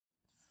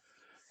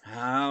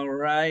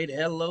right.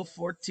 Hello,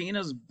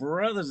 Fortinas,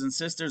 brothers and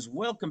sisters.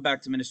 Welcome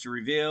back to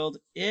Ministry Revealed.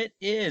 It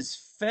is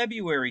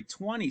February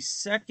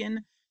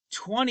 22nd,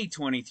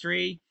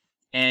 2023.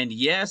 And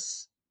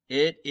yes,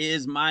 it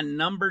is my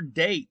number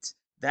date.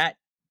 That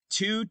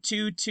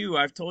 222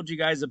 I've told you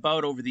guys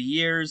about over the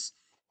years.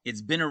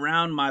 It's been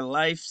around my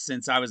life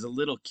since I was a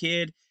little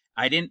kid.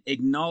 I didn't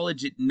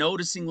acknowledge it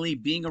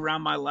noticingly being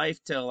around my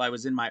life till I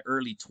was in my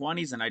early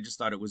 20s, and I just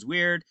thought it was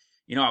weird.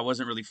 I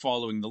wasn't really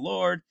following the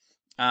Lord.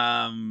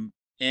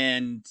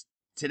 And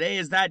today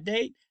is that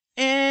date,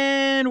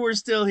 and we're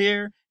still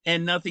here,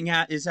 and nothing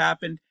has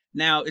happened.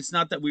 Now, it's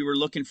not that we were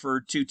looking for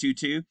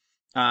 222,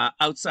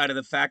 outside of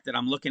the fact that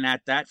I'm looking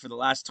at that for the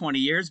last 20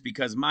 years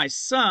because my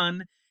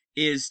son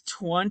is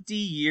 20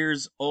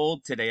 years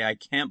old today. I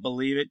can't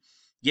believe it.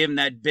 Give him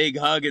that big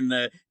hug, and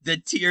the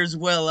tears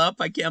well up.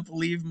 I can't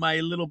believe my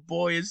little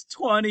boy is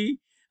 20.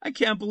 I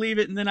can't believe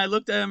it. And then I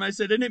looked at him, I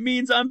said, and it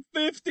means I'm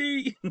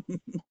 50.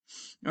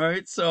 All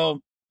right,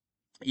 so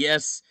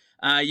yes,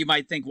 you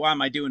might think, why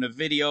am I doing a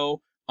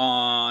video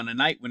on a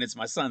night when it's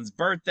my son's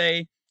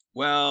birthday?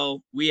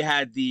 Well, we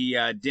had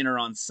the dinner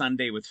on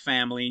Sunday with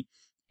family.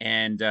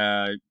 And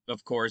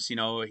of course,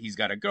 he's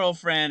got a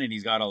girlfriend and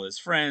he's got all his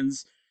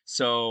friends.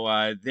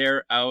 So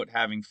they're out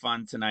having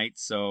fun tonight.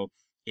 So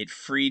it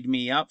freed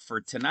me up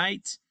for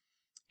tonight.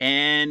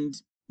 And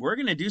we're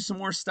going to do some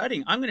more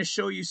studying. I'm going to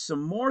show you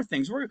some more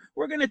things.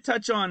 We're going to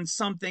touch on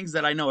some things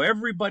that I know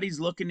everybody's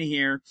looking to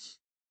hear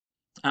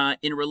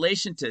in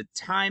relation to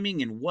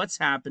timing and what's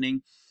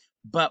happening,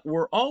 but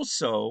we're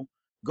also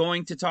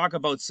going to talk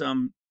about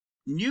some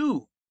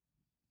new,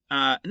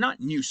 not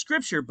new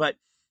scripture, but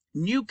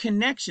new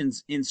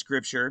connections in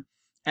scripture.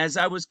 As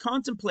I was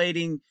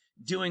contemplating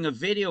doing a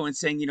video and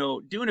saying,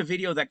 doing a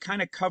video that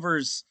kind of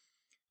covers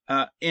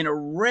an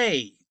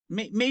array,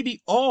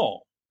 maybe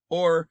all,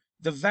 or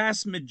the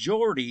vast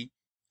majority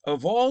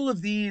of all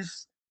of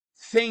these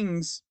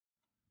things,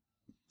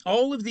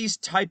 all of these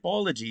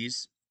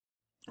typologies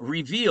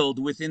revealed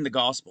within the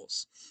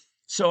Gospels.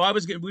 So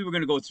we were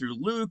going to go through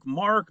Luke,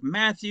 Mark,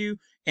 Matthew,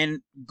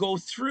 and go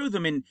through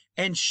them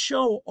and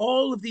show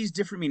all of these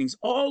different meanings,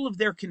 all of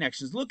their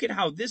connections. Look at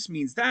how this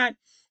means that,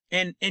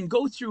 and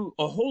go through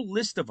a whole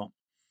list of them.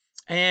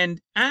 And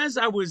as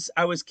I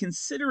was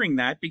considering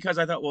that, because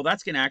I thought, well,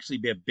 that's going to actually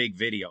be a big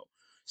video.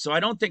 So I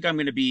don't think I'm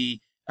going to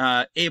be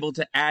able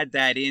to add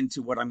that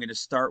into what I'm going to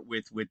start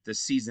with the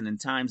season and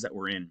times that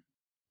we're in.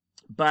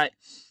 But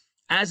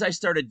as I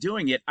started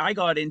doing it, I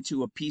got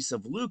into a piece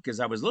of Luke as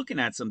I was looking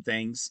at some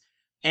things,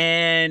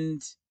 and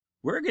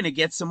we're going to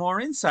get some more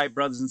insight,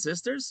 brothers and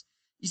sisters.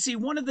 You see,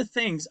 one of the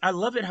things, I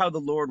love it how the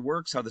Lord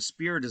works, how the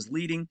Spirit is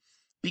leading,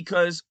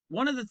 because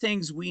one of the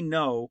things we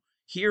know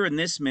here in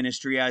this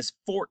ministry as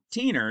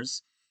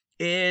 14ers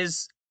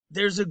is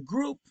there's a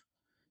group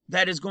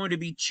that is going to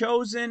be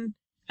chosen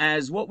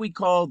as what we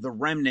call the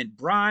remnant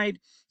bride,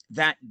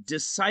 that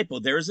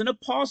disciple. There is an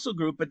apostle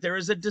group, but there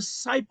is a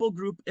disciple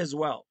group as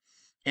well.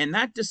 And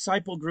that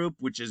disciple group,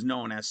 which is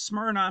known as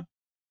Smyrna,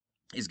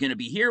 is going to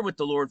be here with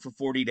the Lord for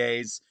 40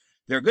 days.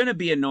 They're going to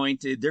be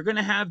anointed. They're going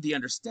to have the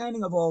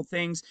understanding of all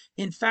things.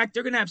 In fact,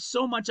 they're going to have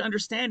so much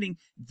understanding,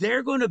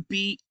 they're going to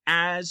be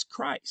as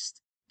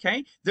Christ.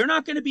 Okay? They're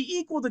not going to be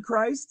equal to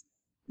Christ.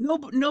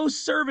 No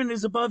servant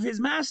is above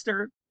his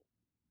master.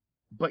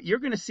 But you're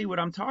going to see what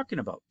I'm talking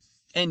about.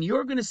 And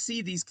you're going to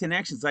see these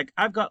connections. Like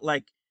I've got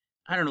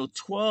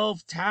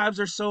 12 tabs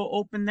or so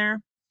open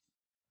there.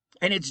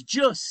 And it's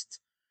just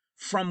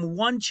from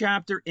one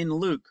chapter in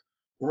Luke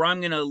where I'm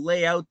going to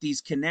lay out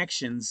these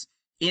connections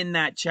in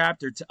that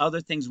chapter to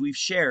other things we've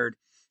shared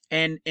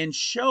and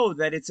show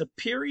that it's a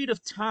period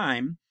of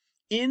time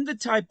in the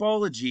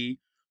typology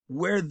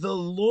where the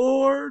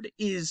Lord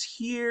is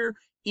here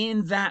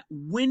in that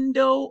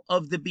window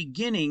of the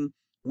beginning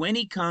when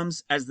he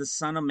comes as the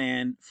Son of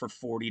Man for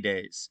 40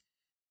 days.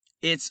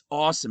 It's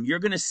awesome. You're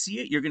going to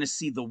see it. You're going to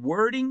see the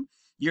wording.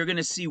 You're going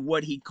to see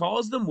what he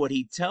calls them, what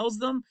he tells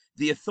them,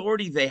 the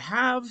authority they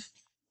have.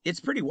 It's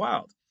pretty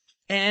wild.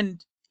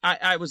 And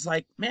I was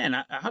like,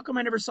 man, how come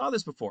I never saw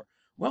this before?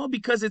 Well,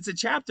 because it's a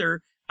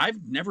chapter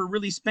I've never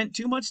really spent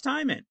too much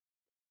time in.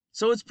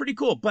 So it's pretty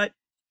cool. But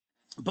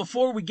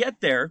before we get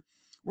there,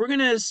 we're going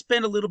to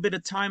spend a little bit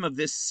of time of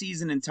this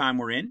season and time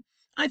we're in.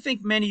 I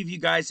think many of you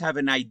guys have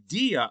an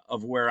idea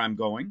of where I'm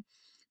going,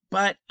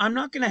 but I'm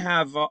not going to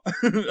have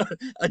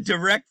a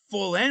direct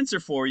full answer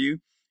for you,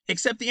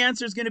 except the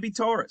answer is going to be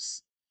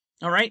Taurus.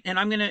 All right. And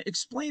I'm going to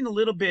explain a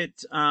little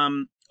bit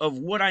of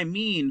what I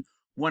mean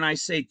when I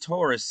say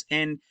Taurus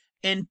and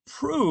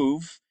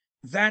prove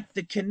that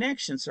the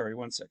connection,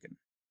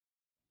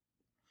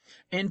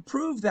 and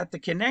prove that the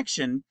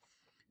connection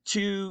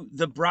to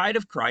the bride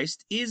of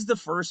Christ is the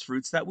first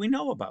fruits that we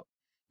know about.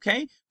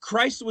 Okay.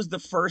 Christ was the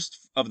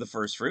first of the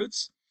first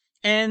fruits,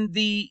 and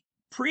the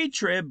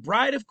pre-trib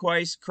bride of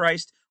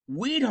Christ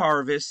wheat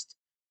harvest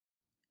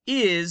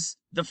is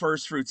the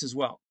first fruits as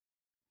well.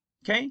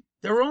 Okay.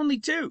 There are only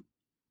two.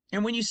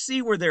 And when you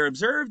see where they're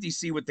observed, you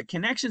see what the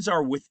connections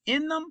are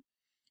within them.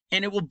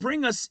 And it will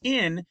bring us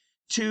in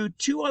to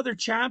two other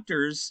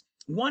chapters,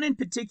 one in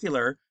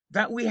particular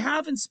that we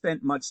haven't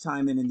spent much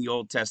time in the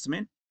Old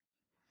Testament.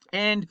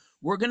 And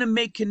we're going to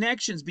make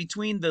connections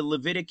between the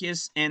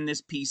Leviticus and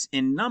this piece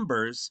in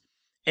Numbers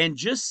and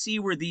just see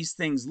where these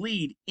things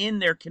lead in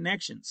their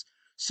connections.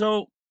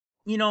 So,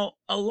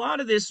 a lot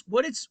of this,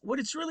 what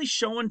it's really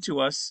showing to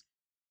us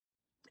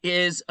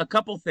is a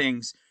couple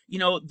things.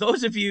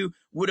 Those of you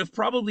would have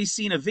probably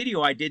seen a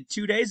video I did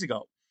 2 days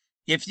ago.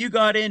 If you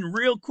got in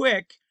real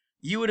quick,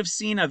 you would have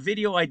seen a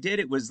video I did.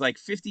 It was like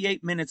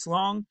 58 minutes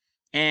long,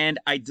 and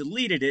I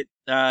deleted it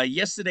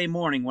yesterday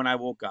morning when I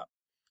woke up.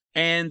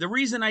 And the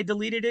reason I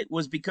deleted it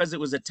was because it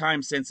was a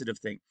time sensitive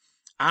thing.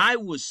 I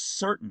was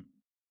certain,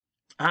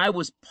 I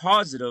was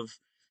positive,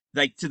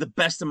 like to the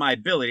best of my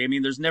ability. I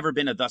mean, there's never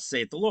been a thus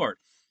saith the Lord.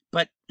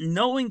 But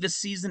knowing the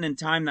season and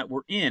time that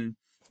we're in,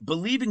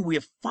 believing we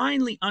have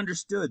finally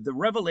understood the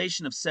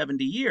revelation of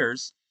 70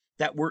 years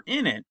that we're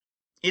in it,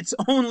 it's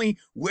only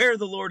where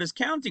the Lord is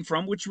counting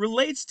from, which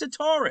relates to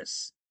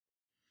Taurus.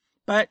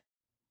 But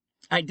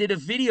I did a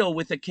video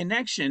with a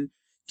connection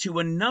to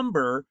a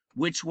number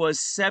which was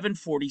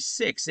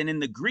 746. And in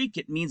the Greek,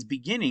 it means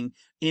beginning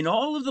in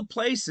all of the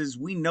places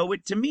we know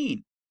it to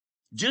mean.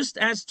 Just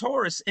as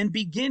Taurus and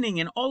beginning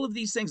and all of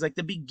these things, like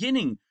the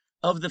beginning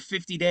of the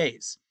 50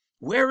 days,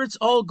 where it's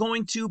all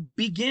going to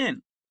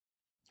begin.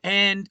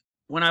 And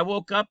when I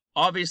woke up,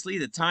 obviously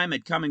the time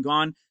had come and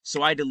gone,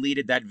 so I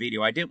deleted that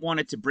video. I didn't want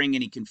it to bring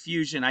any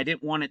confusion. I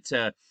didn't want it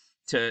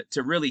to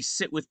really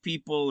sit with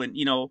people. And,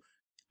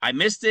 I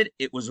missed it.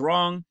 It was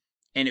wrong.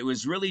 And it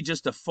was really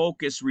just a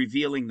focus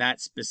revealing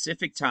that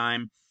specific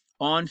time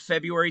on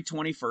February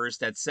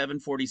 21st at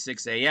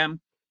 7:46 a.m.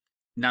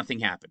 Nothing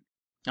happened.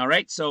 All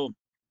right. So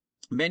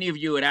many of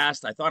you had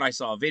asked, I thought I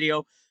saw a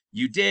video.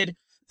 You did.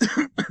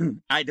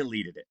 I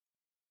deleted it.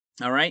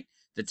 All right.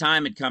 The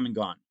time had come and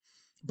gone.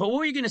 But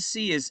what you're going to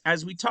see is,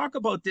 as we talk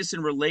about this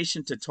in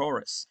relation to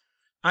Taurus,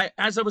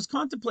 as I was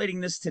contemplating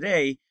this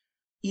today,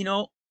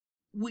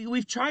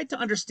 we've tried to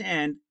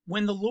understand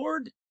when the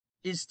Lord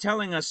is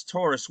telling us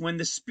Taurus, when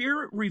the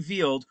Spirit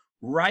revealed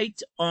right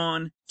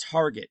on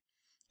target,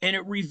 and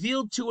it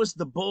revealed to us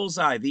the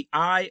bullseye, the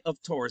eye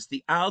of Taurus,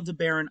 the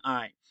Aldebaran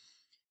eye.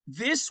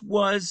 This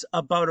was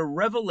about a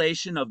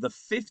revelation of the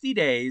 50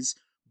 days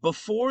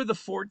before the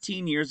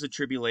 14 years of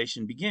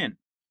tribulation begin.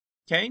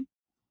 Okay?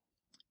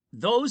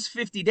 Those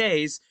 50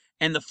 days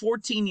and the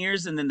 14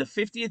 years and then the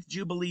 50th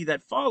Jubilee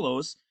that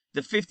follows,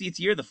 the 50th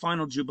year, the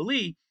final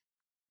Jubilee,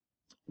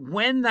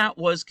 when that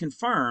was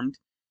confirmed,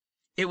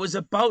 it was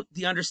about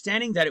the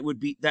understanding that it would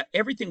be, that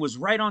everything was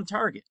right on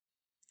target.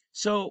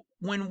 So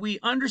when we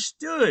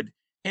understood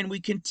and we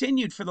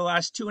continued for the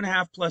last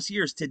 2.5+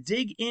 years to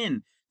dig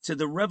in to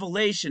the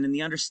revelation and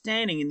the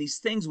understanding and these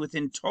things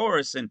within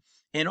Taurus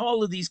and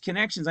all of these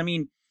connections, I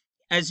mean,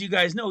 as you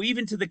guys know,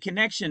 even to the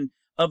connection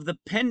of the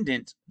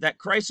pendant that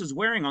Christ was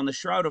wearing on the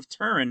Shroud of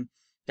Turin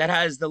that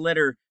has the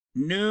letter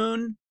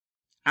Nun,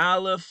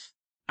 Aleph,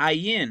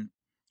 Ayin,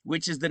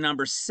 which is the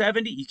number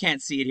 70. You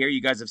can't see it here.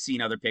 You guys have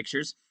seen other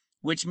pictures,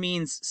 which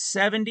means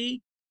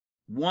 70,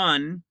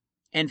 1,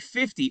 and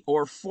 50,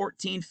 or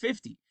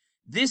 1450.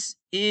 This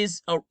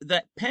is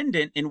that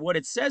pendant, and what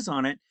it says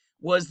on it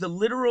was the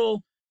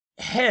literal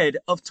head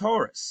of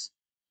Taurus.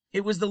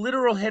 It was the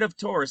literal head of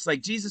Taurus,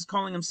 like Jesus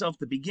calling himself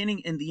the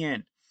beginning and the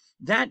end.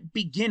 That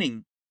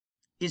beginning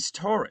is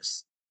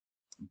Taurus.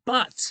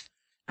 But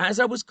as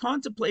I was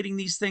contemplating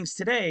these things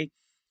today,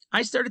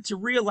 I started to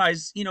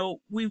realize,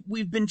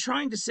 we've been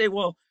trying to say,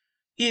 well,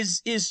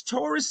 is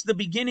Taurus the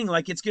beginning,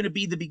 like it's going to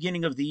be the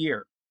beginning of the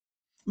year?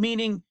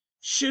 Meaning,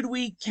 should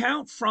we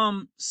count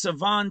from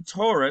Savan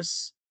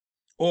Taurus,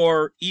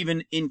 or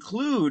even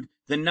include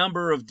the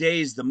number of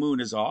days the moon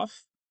is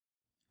off,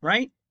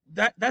 right?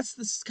 That's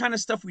the kind of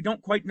stuff we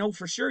don't quite know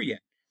for sure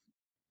yet.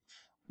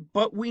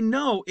 But we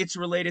know it's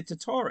related to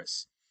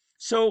Taurus.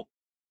 So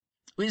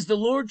is the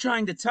Lord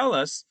trying to tell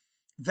us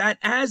that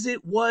as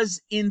it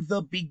was in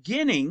the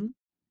beginning,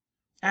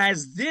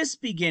 as this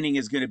beginning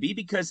is going to be,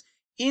 because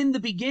in the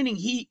beginning,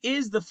 he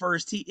is the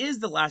first, he is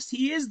the last,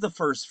 he is the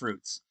first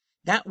fruits.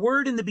 That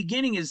word in the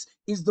beginning is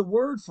the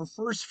word for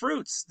first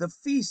fruits, the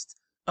feast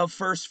of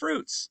first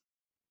fruits.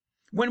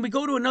 When we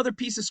go to another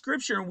piece of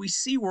scripture and we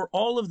see where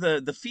all of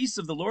the feasts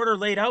of the Lord are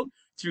laid out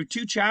through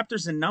 2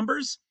 chapters in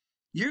Numbers,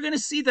 you're going to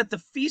see that the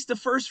feast of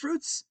first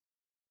fruits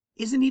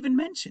isn't even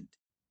mentioned.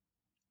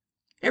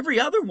 Every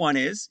other one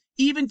is,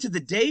 even to the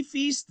day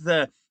feast,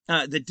 the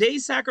day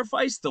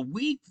sacrifice, the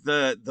week,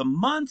 the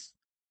month,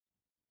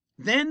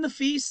 then the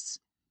feasts,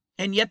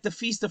 and yet the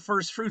feast of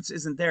first fruits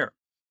isn't there.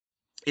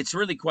 It's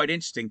really quite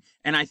interesting,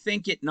 and I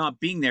think it not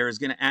being there is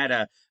going to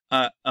add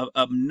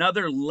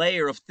another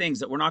layer of things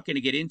that we're not going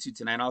to get into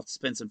tonight. I'll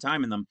spend some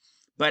time in them,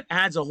 but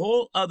adds a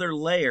whole other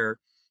layer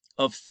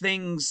of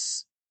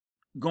things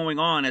going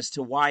on as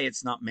to why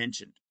it's not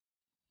mentioned.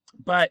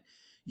 But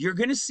you're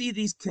going to see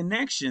these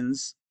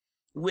connections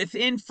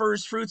within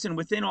first fruits and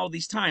within all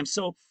these times.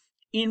 So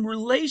in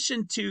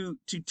relation to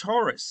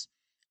Taurus,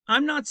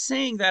 I'm not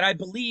saying that I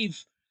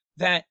believe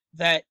that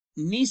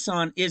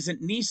Nissan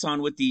isn't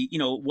Nissan with the,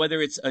 whether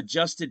it's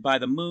adjusted by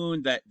the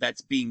moon,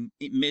 that's being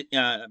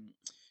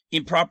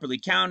improperly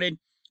counted.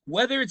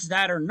 Whether it's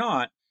that or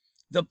not,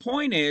 the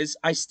point is,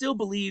 I still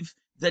believe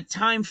the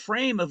time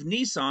frame of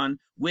Nisan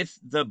with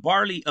the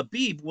barley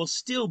Abib will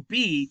still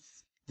be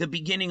the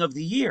beginning of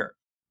the year.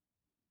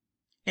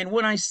 And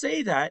when I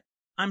say that,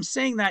 I'm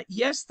saying that,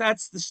 yes,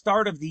 that's the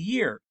start of the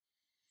year.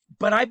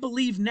 But I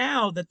believe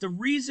now that the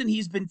reason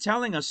he's been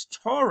telling us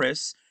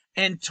Taurus,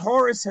 and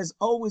Taurus has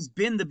always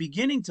been the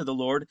beginning to the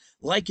Lord,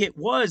 like it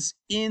was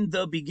in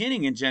the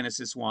beginning in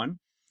Genesis 1,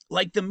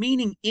 like the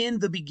meaning in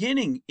the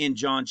beginning in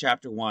John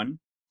chapter 1,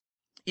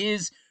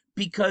 is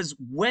because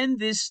when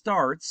this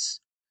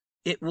starts,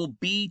 it will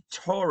be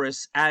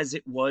Taurus as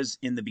it was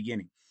in the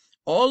beginning.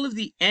 All of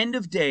the end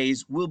of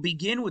days will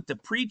begin with the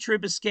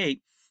pre-trib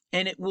escape,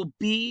 and it will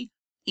be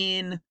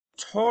in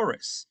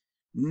Taurus.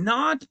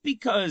 Not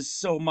because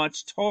so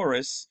much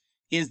Taurus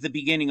is the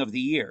beginning of the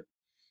year,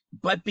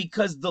 but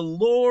because the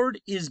Lord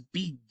is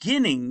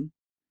beginning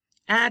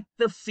at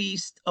the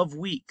Feast of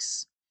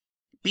Weeks.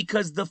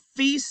 Because the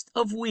Feast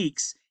of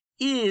Weeks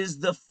is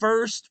the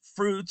first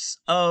fruits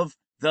of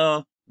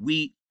the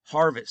wheat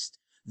harvest.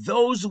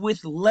 Those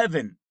with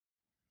leaven,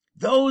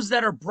 those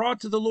that are brought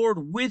to the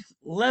Lord with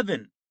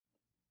leaven.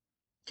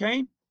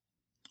 Okay?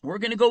 We're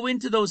going to go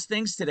into those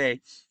things today,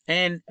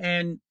 and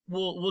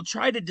we'll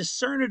try to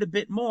discern it a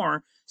bit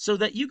more so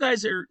that you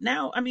guys are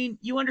now, I mean,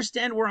 you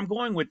understand where I'm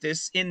going with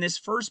this in this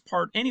first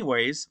part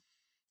anyways,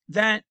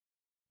 that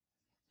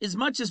as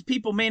much as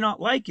people may not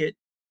like it,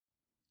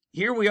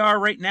 here we are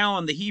right now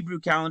on the Hebrew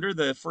calendar,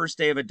 the first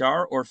day of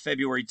Adar, or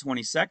February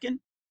 22nd.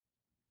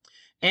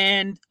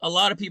 And a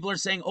lot of people are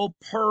saying, oh,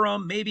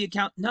 Purim, maybe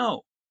account.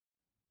 No,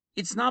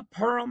 it's not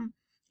Purim.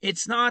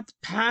 It's not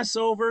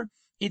Passover.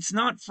 It's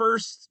not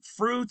first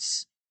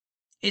fruits.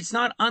 It's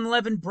not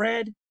unleavened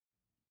bread.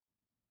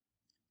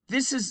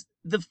 This is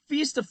the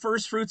Feast of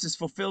First Fruits is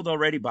fulfilled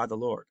already by the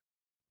Lord.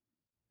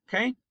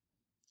 Okay?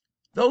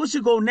 Those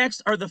who go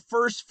next are the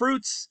first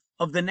fruits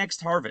of the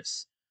next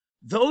harvest.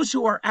 Those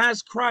who are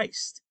as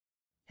Christ.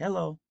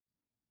 Hello.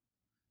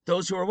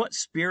 Those who are what?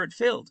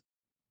 Spirit-filled.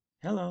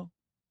 Hello.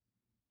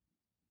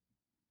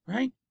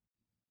 Right?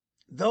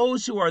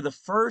 Those who are the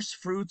first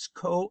fruits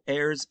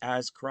co-heirs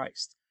as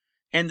Christ.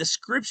 And the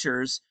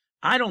scriptures,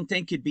 I don't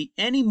think could be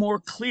any more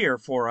clear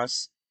for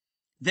us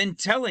than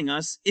telling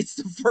us it's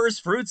the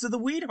first fruits of the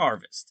wheat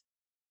harvest.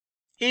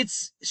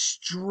 It's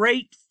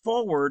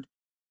straightforward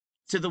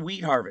to the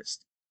wheat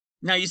harvest.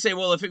 Now you say,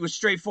 well, if it was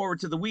straightforward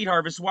to the wheat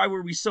harvest, why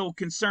were we so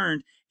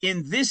concerned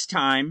in this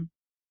time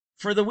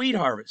for the wheat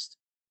harvest?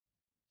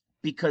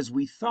 Because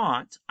we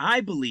thought,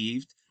 I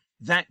believed,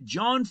 that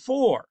John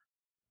 4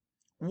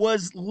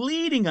 was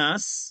leading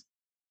us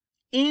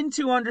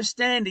into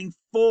understanding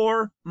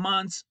 4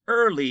 months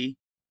early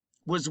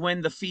was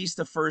when the feast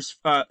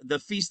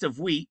of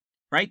wheat,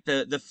 right?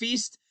 The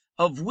feast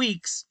of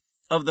weeks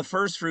of the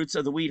first fruits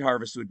of the wheat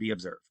harvest would be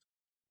observed.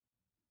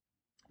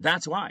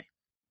 That's why.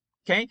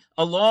 Okay,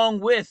 along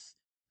with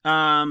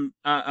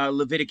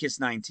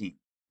Leviticus 19.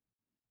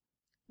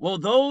 Well,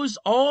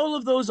 all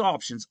of those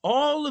options,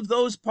 all of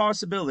those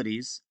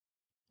possibilities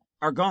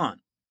are gone.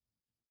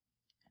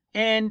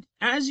 And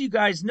as you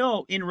guys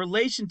know, in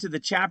relation to the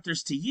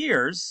chapters to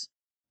years,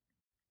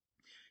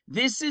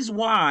 this is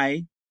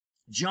why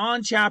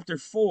John chapter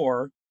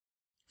 4,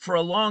 for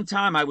a long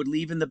time, I would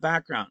leave in the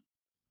background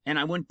and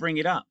I wouldn't bring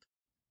it up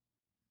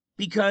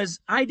because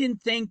I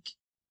didn't think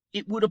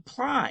it would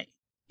apply.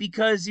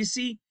 Because you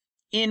see,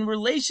 in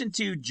relation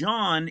to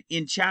John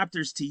in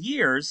chapters to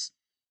years,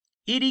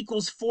 it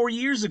equals 4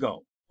 years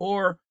ago,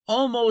 or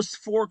almost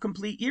 4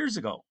 complete years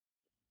ago.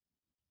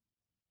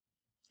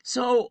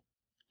 So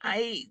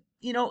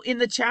in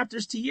the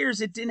chapters to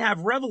years, it didn't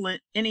have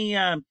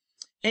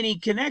any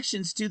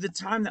connections to the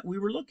time that we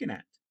were looking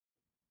at.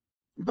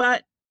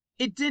 But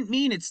it didn't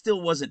mean it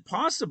still wasn't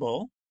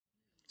possible.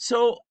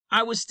 So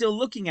I was still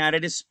looking at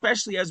it,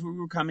 especially as we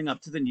were coming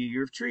up to the New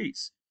Year of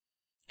Trees.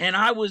 And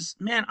I was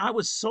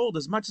sold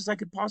as much as I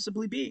could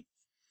possibly be.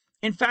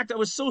 In fact, I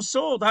was so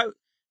sold,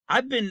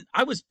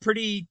 I was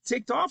pretty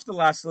ticked off the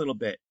last little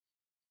bit.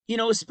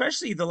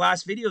 Especially the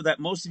last video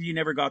that most of you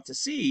never got to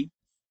see.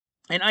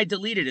 And I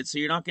deleted it, so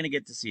you're not going to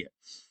get to see it.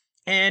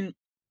 And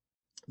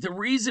the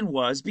reason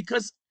was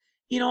because,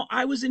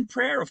 I was in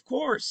prayer, of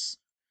course.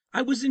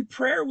 I was in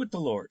prayer with the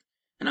Lord.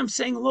 And I'm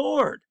saying,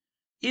 Lord,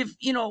 if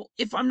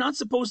I'm not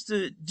supposed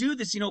to do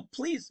this,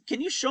 please,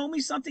 can you show me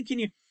something?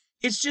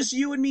 It's just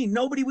you and me.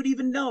 Nobody would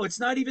even know. It's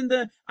not even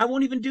I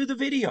won't even do the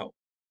video.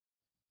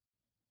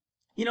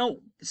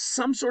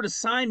 Some sort of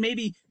sign,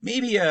 maybe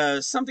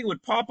something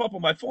would pop up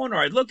on my phone, or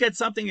I'd look at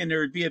something and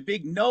there would be a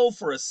big no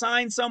for a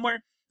sign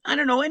somewhere. I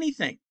don't know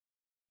anything,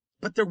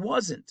 but there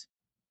wasn't.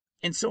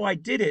 And so I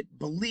did it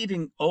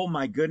believing, oh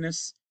my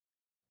goodness,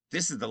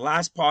 this is the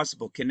last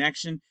possible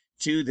connection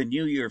to the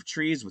New Year of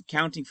Trees with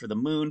counting for the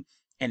moon.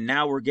 And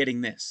now we're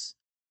getting this.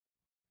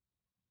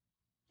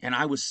 And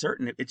I was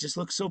certain it just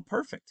looked so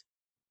perfect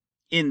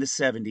in the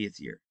 70th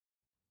year,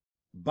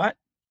 but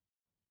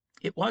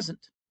it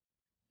wasn't.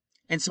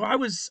 And so I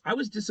was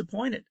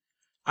disappointed.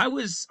 I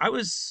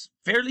was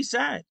fairly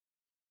sad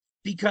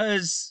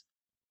because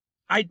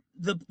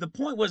the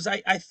point was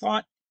I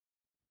thought,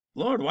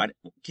 Lord, why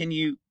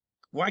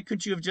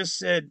couldn't you have just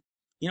said,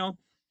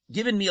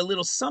 given me a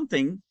little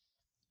something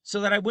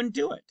so that I wouldn't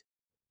do it?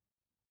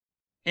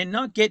 And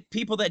not get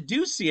people that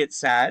do see it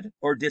sad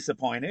or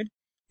disappointed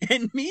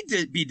and me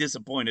to be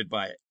disappointed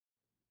by it.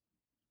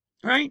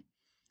 Right?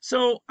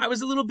 So I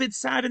was a little bit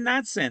sad in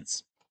that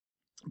sense.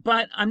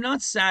 But I'm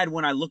not sad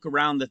when I look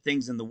around the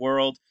things in the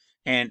world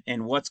and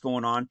what's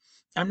going on.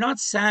 I'm not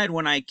sad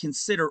when I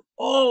consider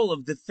all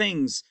of the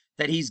things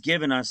that he's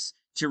given us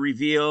to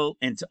reveal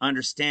and to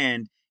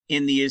understand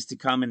in the years to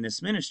come in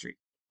this ministry.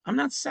 I'm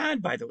not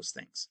sad by those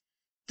things.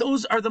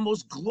 Those are the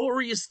most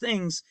glorious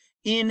things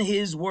in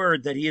his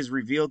word that he has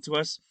revealed to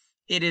us.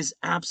 It is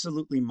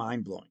absolutely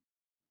mind-blowing.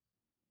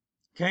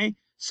 Okay?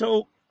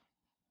 So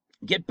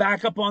get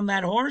back up on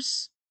that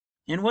horse,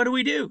 and what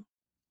do?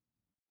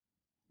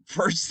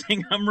 First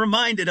thing I'm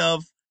reminded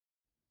of,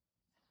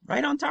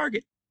 right on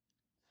target.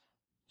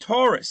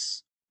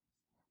 Taurus.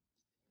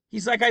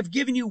 He's like, I've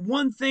given you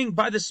one thing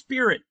by the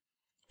Spirit,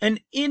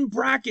 and in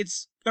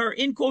brackets or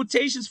in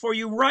quotations for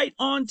you, right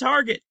on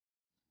target.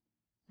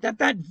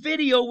 That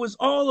video was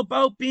all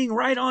about being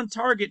right on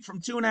target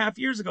from 2.5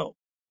 years ago.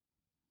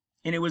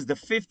 And it was the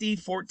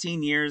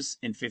 14 years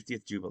and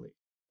 50th Jubilee.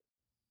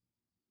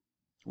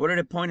 What did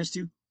it point us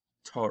to?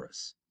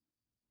 Taurus.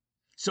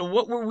 So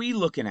what were we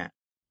looking at?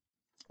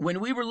 When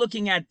we were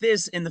looking at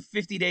this in the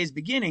 50 days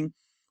beginning,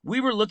 we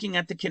were looking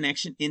at the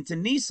connection into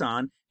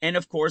Nisan and,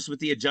 of course, with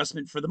the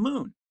adjustment for the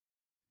moon.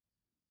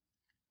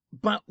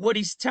 But what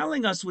he's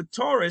telling us with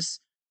Taurus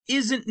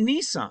isn't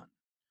Nisan.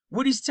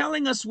 What he's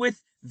telling us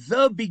with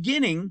the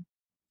beginning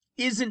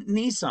isn't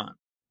Nisan.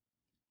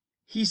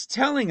 He's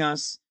telling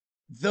us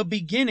the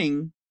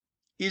beginning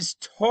is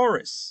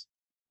Taurus.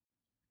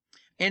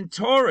 And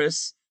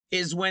Taurus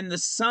is when the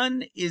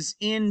sun is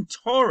in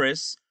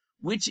Taurus,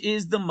 which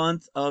is the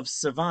month of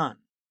Sivan.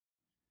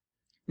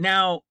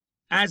 Now,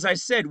 as I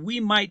said, we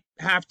might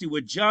have to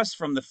adjust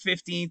from the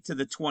 15th to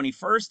the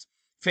 21st,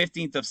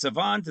 15th of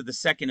Sivan to the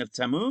 2nd of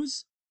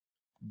Tammuz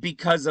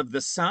because of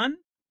the sun.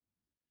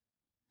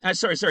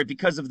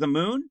 Because of the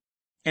moon.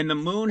 And the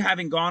moon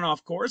having gone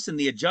off course and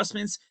the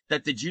adjustments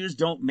that the Jews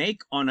don't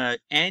make on an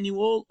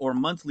annual or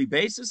monthly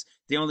basis.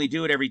 They only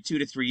do it every 2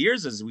 to 3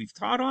 years, as we've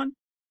taught on.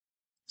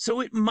 So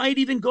it might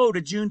even go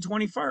to June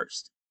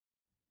 21st.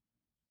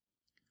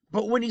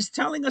 But when he's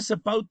telling us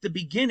about the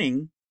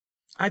beginning,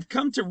 I've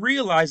come to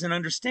realize and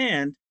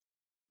understand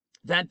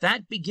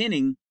that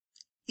beginning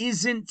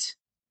isn't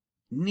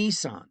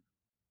Nisan.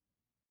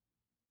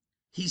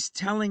 He's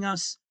telling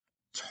us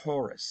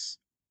Taurus.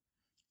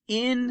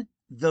 In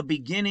the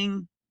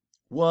beginning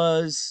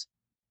was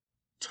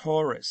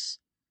Taurus.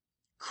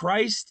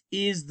 Christ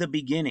is the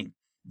beginning.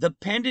 The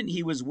pendant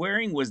he was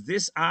wearing was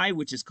this eye,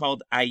 which is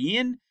called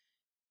Ayin.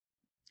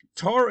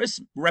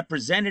 Taurus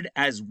represented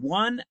as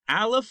one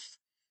Aleph,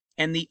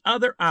 and the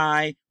other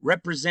eye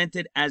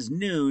represented as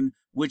Nun,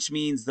 which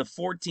means the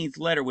 14th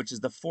letter, which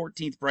is the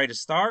 14th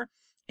brightest star.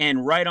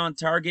 And right on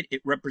target,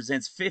 it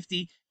represents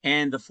 50,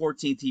 and the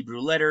 14th Hebrew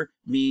letter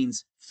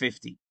means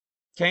 50.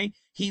 Okay?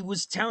 He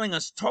was telling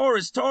us,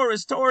 Taurus,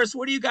 Taurus, Taurus,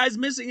 what are you guys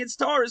missing? It's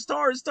Taurus,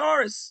 Taurus,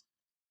 Taurus.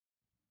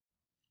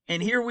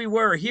 And here we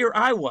were, here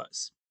I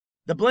was.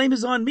 The blame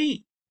is on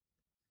me.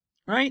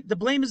 Right? The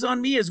blame is on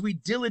me as we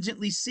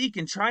diligently seek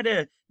and try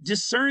to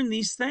discern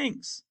these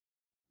things.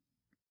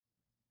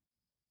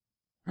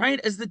 Right?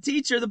 As the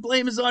teacher, the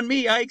blame is on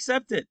me. I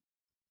accept it.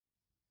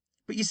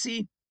 But you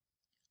see,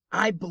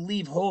 I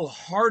believe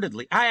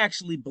wholeheartedly, I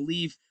actually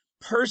believe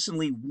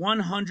personally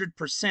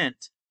 100%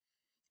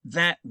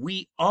 that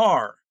we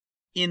are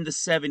in the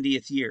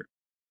 70th year.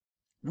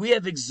 We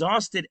have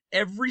exhausted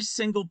every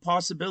single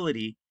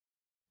possibility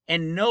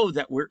and know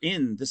that we're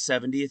in the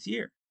 70th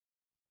year.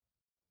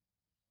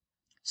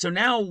 So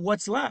now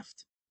what's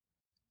left?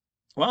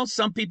 Well,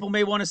 some people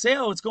may want to say,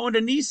 oh, it's going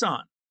to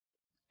Nisan.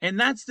 And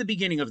that's the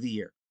beginning of the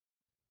year.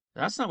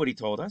 That's not what he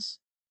told us.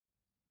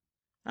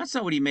 That's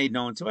not what he made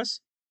known to us.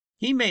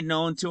 He made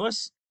known to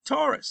us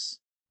Taurus.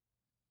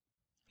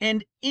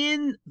 And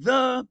in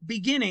the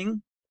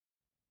beginning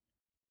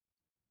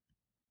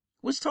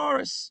was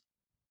Taurus,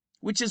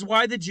 which is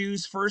why the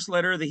Jews' first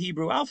letter of the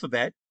Hebrew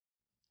alphabet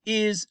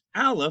is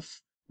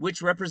Aleph,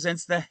 which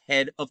represents the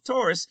head of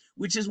Taurus,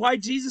 which is why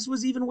Jesus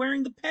was even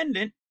wearing the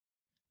pendant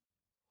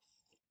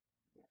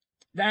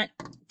that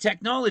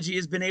technology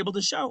has been able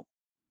to show.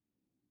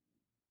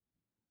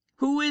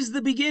 Who is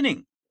the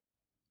beginning?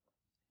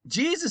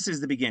 Jesus is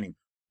the beginning.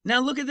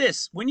 Now look at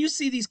this. When you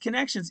see these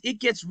connections, it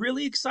gets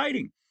really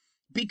exciting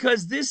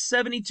because this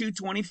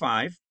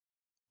 7225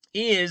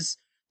 is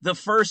the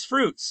first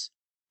fruits.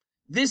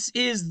 This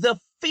is the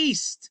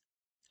feast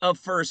of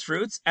first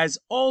fruits, as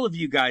all of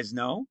you guys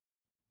know.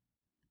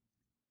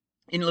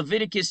 In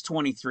Leviticus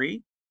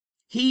 23,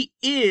 he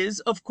is,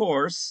 of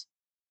course,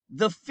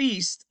 the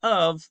feast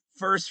of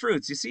first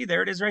fruits. You see,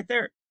 there it is right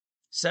there.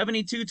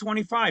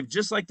 7225,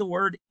 just like the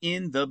word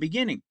in the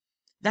beginning.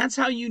 That's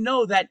how you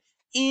know that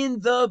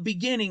in the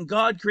beginning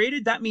God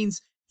created. That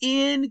means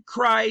in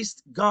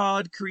Christ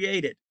God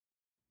created.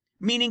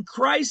 meaning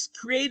Christ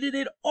created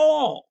it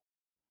all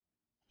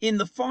in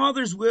the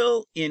Father's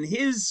will, in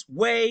his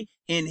way,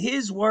 in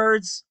his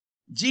words.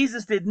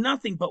 Jesus did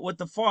nothing but what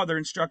the Father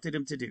instructed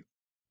him to do.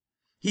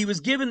 He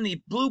was given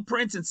the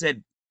blueprints and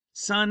said,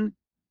 son,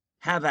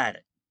 have at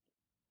it.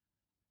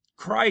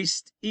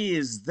 Christ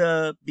is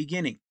the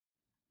beginning,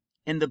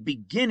 and the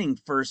beginning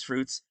first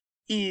fruits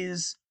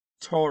is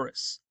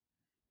Taurus.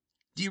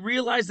 Do you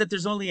realize that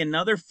there's only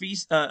another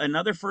feast,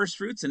 another first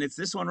fruits, and it's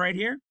this one right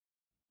here?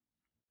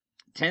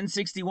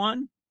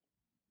 1061.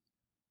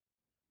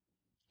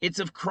 It's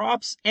of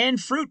crops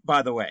and fruit,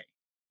 by the way.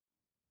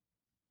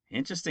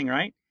 Interesting,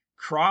 right?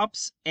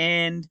 Crops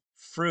and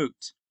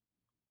fruit.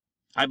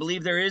 I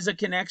believe there is a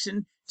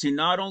connection to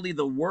not only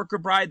the worker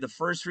bride, the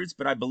first fruits,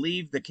 but I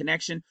believe the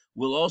connection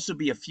will also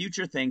be a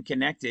future thing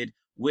connected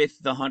with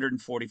the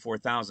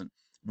 144,000.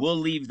 We'll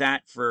leave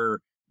that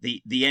for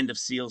the end of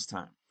seals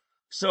time.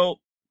 So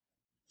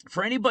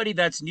for anybody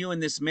that's new in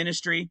this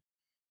ministry,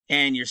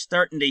 and you're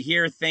starting to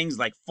hear things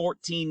like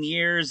 14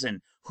 years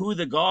and who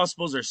the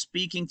Gospels are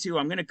speaking to,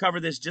 I'm going to cover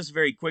this just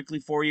very quickly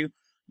for you.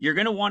 You're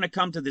going to want to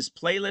come to this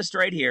playlist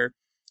right here,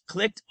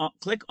 click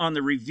on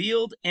the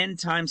Revealed End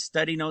Time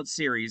Study Notes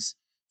series,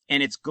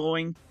 and it's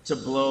going to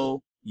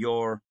blow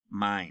your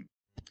mind.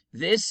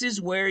 This is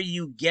where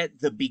you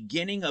get the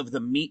beginning of the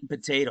meat and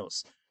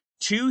potatoes.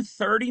 2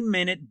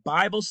 30-minute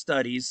Bible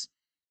studies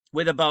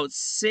with about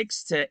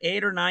 6 to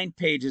 8 or 9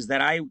 pages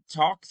that I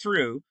talk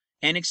through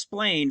and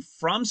explain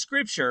from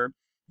scripture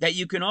that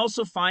you can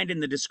also find in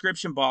the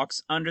description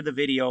box under the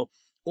video,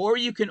 or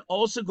you can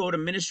also go to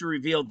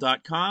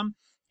ministryrevealed.com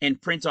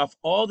and print off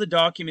all the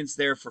documents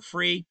there for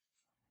free.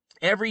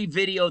 Every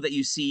video that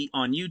you see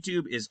on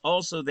YouTube is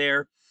also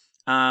there.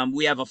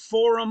 We have a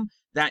forum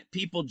that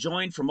people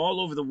join from all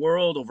over the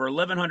world, over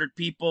 1,100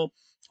 people,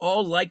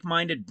 all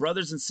like-minded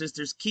brothers and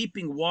sisters,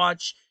 keeping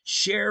watch,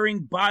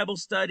 sharing Bible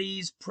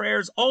studies,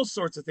 prayers, all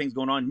sorts of things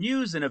going on,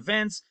 news and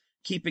events,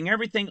 keeping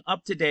everything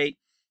up to date.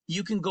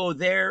 You can go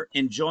there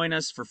and join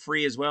us for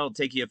free as well. It'll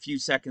take you a few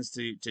seconds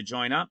to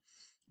join up.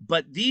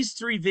 But these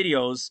 3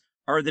 videos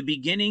are the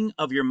beginning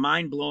of your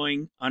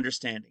mind-blowing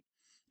understanding.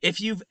 If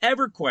you've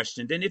ever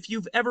questioned, and if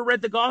you've ever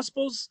read the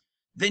Gospels,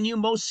 then you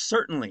most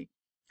certainly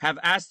have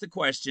asked the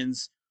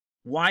questions,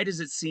 why does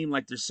it seem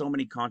like there's so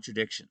many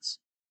contradictions?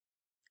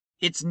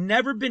 It's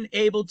never been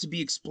able to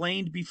be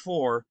explained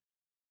before,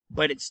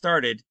 but it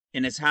started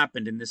and has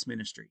happened in this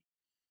ministry.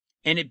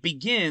 And it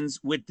begins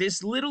with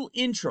this little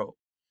intro.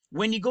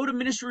 When you go to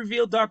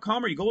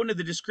ministryrevealed.com or you go into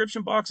the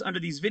description box under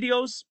these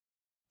videos,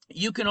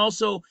 you can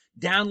also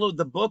download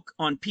the book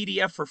on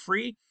PDF for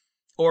free,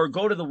 or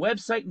go to the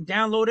website and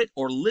download it,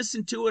 or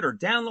listen to it, or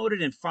download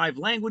it in 5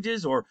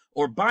 languages, or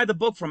buy the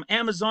book from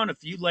Amazon if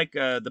you like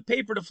the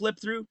paper to flip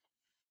through.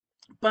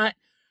 But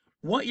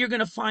what you're going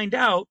to find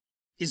out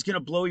is going to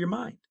blow your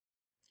mind,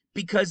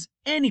 because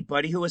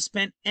anybody who has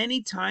spent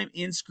any time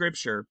in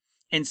Scripture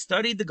and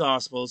studied the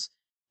Gospels,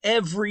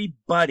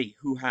 everybody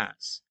who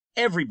has,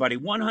 everybody,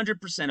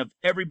 100% of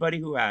everybody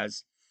who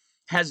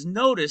has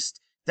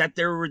noticed that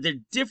there were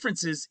the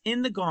differences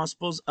in the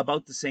Gospels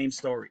about the same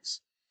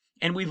stories.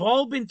 And we've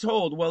all been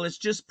told, well, it's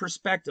just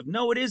perspective.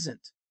 No, it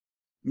isn't.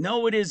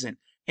 No, it isn't.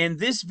 And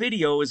this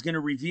video is going to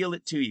reveal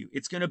it to you.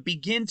 It's going to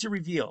begin to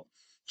reveal.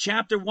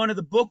 Chapter 1 of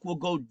the book will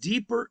go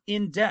deeper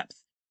in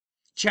depth.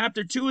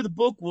 Chapter 2 of the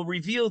book will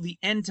reveal the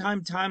end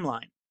time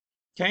timeline.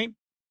 Okay?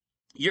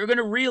 You're going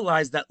to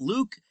realize that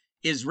Luke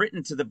is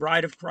written to the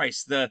bride of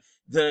Christ,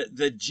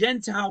 the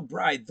Gentile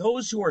bride,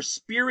 those who are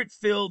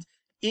spirit-filled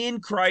in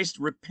Christ,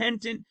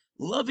 repentant,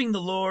 loving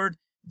the Lord,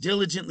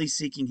 diligently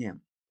seeking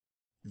him.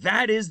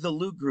 That is the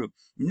Luke group.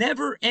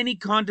 Never any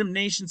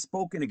condemnation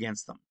spoken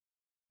against them.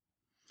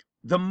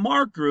 The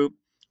Mark group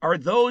are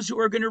those who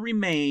are going to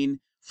remain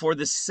for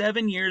the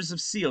 7 years of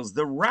seals.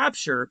 The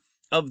rapture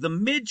of the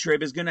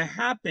mid-trib is going to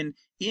happen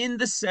in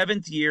the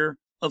 7th year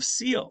of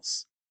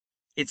seals.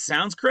 It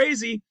sounds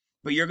crazy,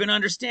 but you're going to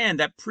understand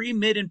that pre,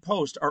 mid, and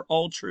post are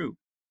all true.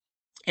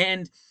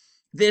 And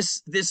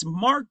this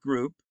Mark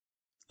group,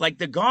 like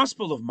the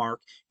Gospel of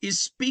Mark, is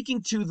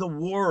speaking to the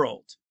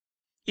world.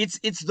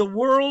 It's the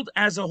world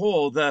as a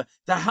whole, the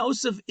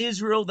house of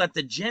Israel that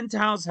the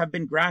Gentiles have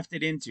been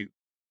grafted into.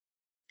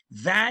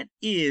 That's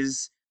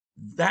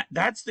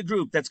the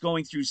group that's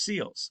going through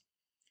seals.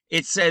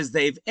 It says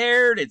they've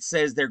erred. It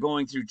says they're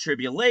going through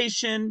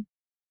tribulation.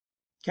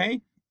 Okay?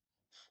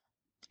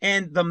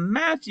 And the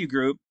Matthew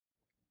group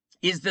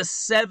is the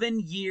 7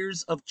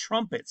 years of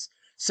trumpets.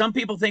 Some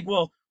people think,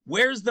 well,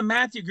 where's the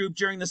Matthew group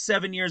during the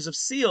 7 years of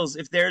seals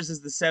if theirs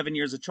is the 7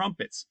 years of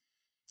trumpets?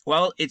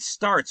 Well, it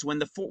starts when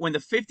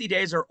the 50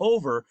 days are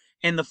over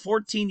and the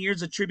 14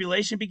 years of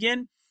tribulation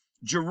begin.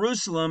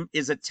 Jerusalem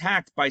is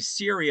attacked by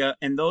Syria,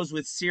 and those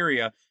with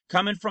Syria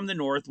coming from the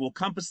north will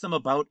compass them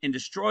about and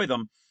destroy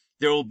them.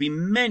 There will be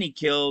many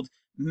killed,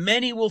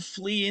 many will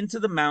flee into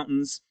the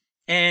mountains,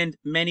 and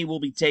many will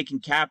be taken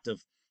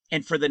captive.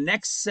 And for the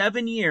next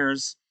 7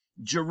 years,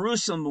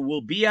 Jerusalem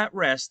will be at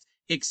rest,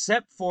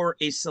 except for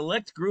a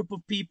select group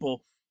of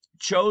people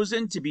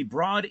chosen to be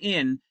brought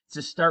in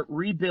to start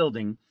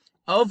rebuilding.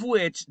 of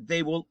which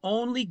they will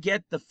only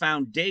get the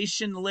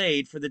foundation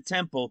laid for the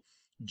temple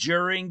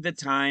during the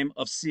time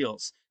of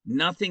seals.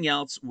 Nothing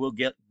else will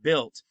get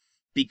built,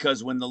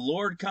 because when the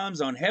Lord comes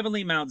on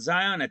heavenly Mount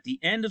Zion at the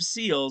end of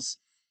seals,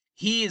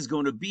 he is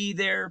going to be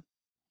there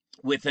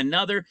with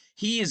another.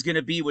 He is going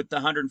to be with the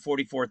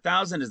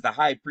 144,000 as the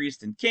high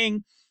priest and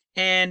king.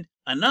 And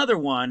another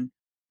one,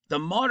 the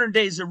modern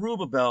day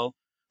Zerubbabel,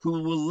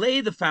 who will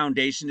lay the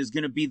foundation, is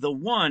going to be the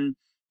one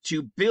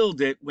to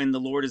build it when the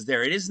Lord is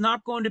there. It is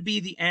not going to be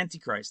the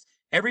Antichrist.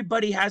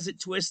 Everybody has it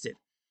twisted.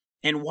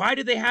 And why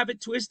do they have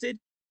it twisted?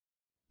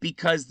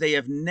 Because they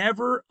have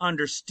never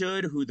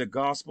understood who the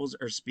Gospels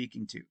are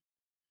speaking to.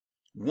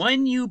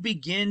 When you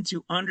begin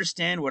to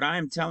understand what I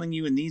am telling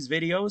you in these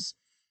videos,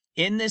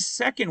 in this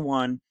second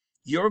one,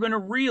 you're going to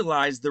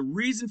realize the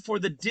reason for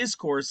the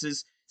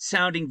discourses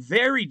sounding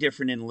very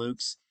different in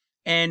Luke's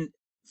and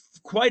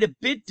quite a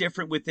bit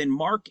different within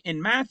Mark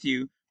and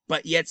Matthew,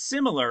 but yet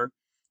similar.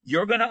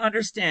 You're going to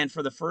understand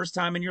for the first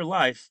time in your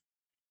life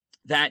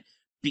that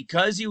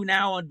because you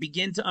now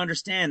begin to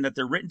understand that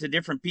they're written to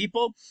different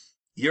people,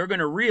 you're going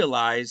to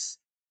realize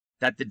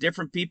that the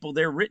different people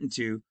they're written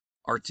to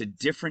are to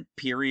different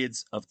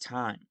periods of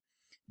time.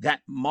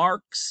 That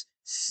Mark's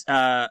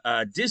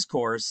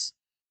discourse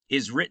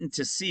is written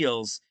to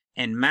seals,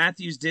 and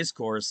Matthew's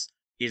discourse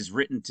is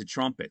written to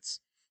trumpets.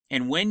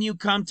 And when you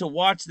come to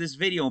watch this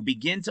video and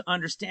begin to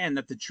understand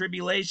that the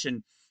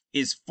tribulation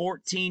is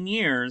 14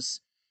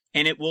 years,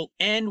 and it will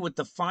end with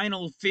the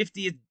final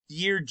 50th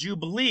year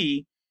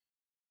jubilee,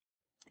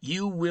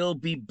 you will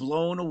be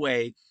blown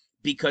away,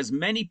 because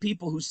many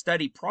people who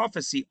study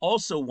prophecy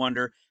also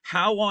wonder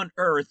how on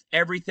earth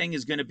everything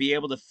is going to be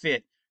able to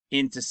fit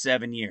into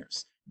 7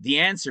 years. The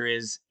answer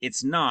is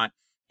it's not.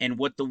 And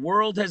what the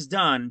world has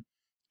done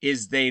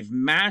is they've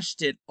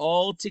mashed it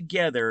all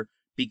together,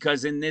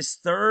 because in this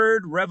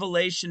third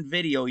Revelation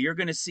video, you're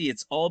going to see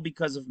it's all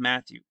because of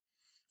Matthew.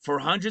 For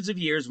hundreds of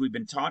years, we've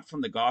been taught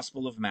from the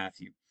Gospel of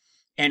Matthew.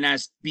 And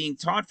as being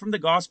taught from the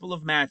Gospel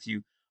of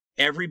Matthew,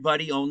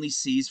 everybody only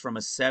sees from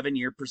a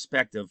 7-year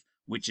perspective,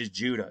 which is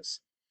Judah's.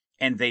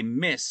 And they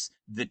miss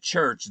the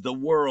church, the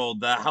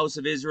world, the house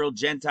of Israel,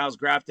 Gentiles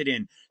grafted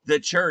in, the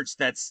church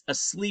that's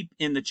asleep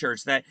in the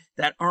church, that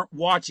aren't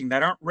watching,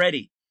 that aren't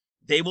ready.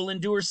 They will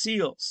endure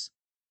seals.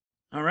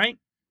 All right?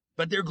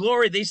 But their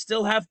glory, they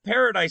still have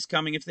paradise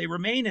coming if they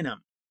remain in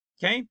them.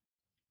 Okay?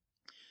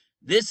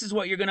 This is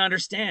what you're going to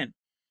understand.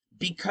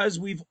 Because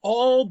we've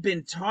all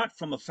been taught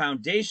from a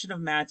foundation of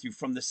Matthew,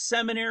 from the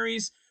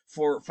seminaries,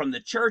 from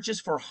the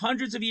churches for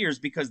hundreds of years,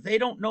 because they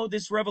don't know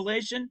this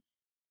revelation.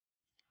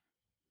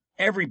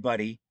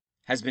 Everybody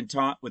has been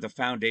taught with a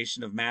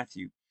foundation of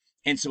Matthew.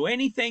 And so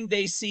anything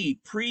they see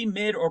pre,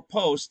 mid, or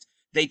post,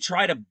 they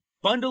try to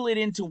bundle it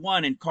into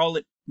one and call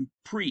it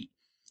pre.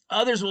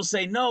 Others will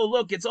say, no,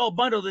 look, it's all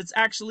bundled, it's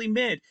actually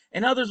mid.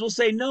 And others will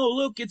say, no,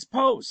 look, it's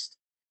post.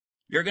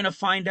 You're going to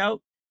find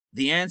out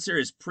the answer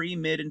is pre,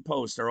 mid, and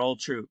post are all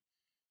true.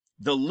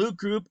 The Luke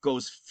group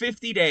goes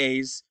 50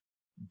 days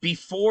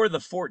before the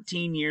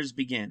 14 years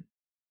begin.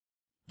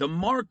 The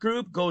Mark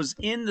group goes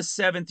in the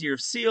 7th year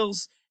of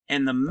seals,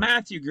 and the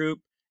Matthew group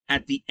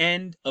at the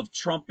end of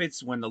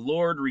trumpets, when the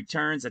Lord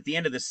returns. At the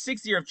end of the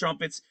 6th year of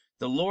trumpets,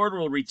 the Lord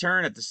will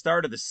return at the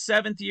start of the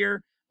 7th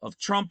year of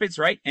trumpets,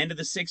 right? End of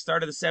the 6th,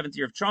 start of the 7th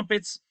year of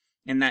trumpets.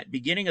 And that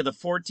beginning of the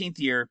 14th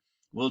year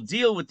will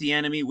deal with the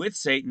enemy, with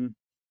Satan,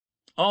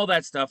 all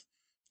that stuff.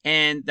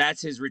 And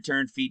that's his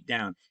return, feet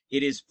down.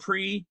 It is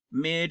pre,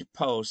 mid,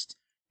 post,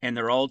 and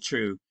they're all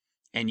true.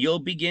 And you'll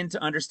begin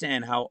to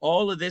understand how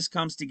all of this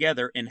comes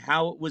together and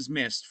how it was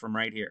missed from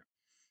right here.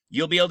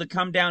 You'll be able to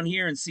come down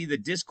here and see the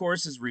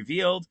discourses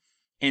revealed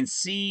and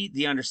see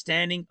the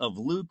understanding of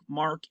Luke,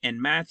 Mark,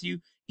 and Matthew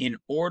in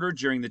order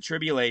during the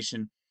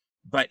tribulation,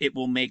 but it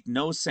will make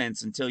no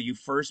sense until you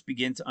first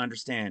begin to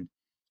understand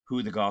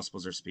who the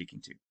Gospels are speaking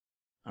to.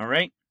 All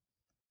right?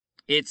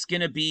 It's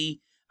going to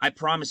be, I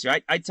promise you,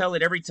 I tell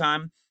it every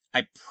time,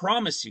 I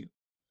promise you,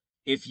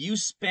 if you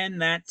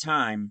spend that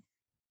time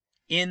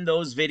in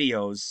those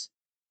videos,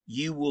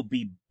 you will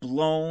be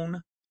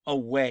blown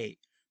away,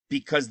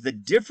 because the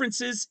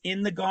differences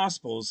in the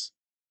Gospels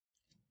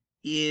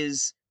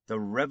is the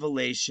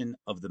revelation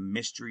of the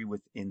mystery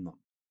within them.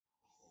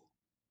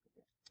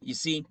 You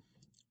see,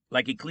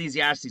 like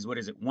Ecclesiastes, what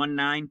is it,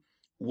 1:9?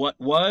 What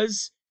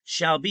was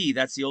shall be,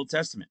 that's the Old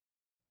Testament.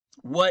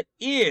 What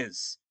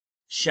is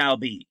shall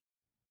be.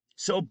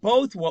 So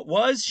both what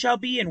was shall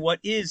be and what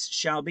is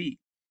shall be.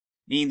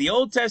 Meaning the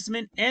Old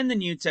Testament and the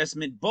New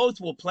Testament both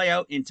will play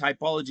out in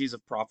typologies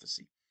of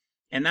prophecy.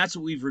 And that's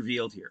what we've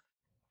revealed here.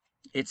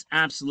 It's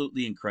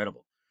absolutely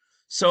incredible.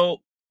 So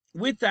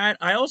with that,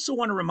 I also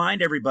want to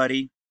remind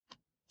everybody,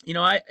 you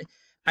know, I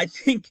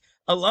think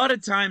a lot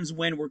of times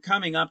when we're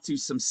coming up to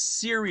some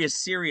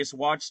serious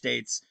watch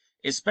dates,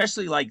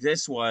 especially like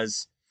this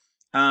was,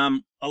 a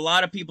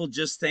lot of people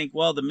just think,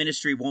 well, the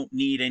ministry won't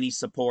need any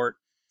support.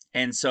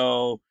 And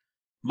so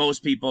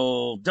most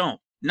people don't.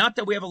 Not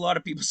that we have a lot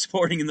of people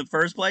supporting in the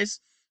first place,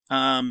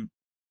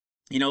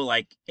 you know,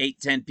 like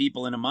 8-10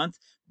 people in a month,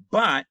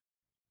 but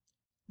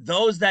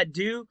those that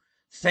do,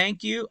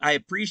 Thank you. I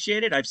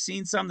appreciate it. I've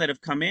seen some that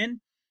have come in.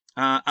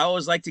 I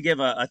always like to give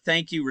a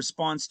thank you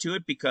response to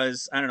it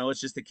because, I don't know,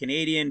 it's just the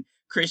Canadian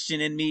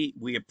Christian in me.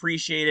 We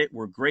appreciate it.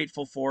 We're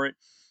grateful for it.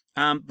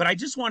 But I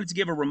just wanted to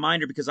give a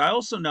reminder because I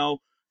also know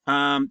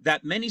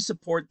that many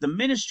support the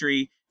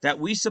ministry that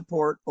we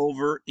support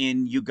over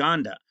in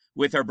Uganda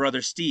with our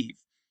brother Steve.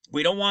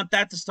 We don't want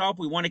that to stop.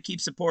 We want to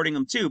keep supporting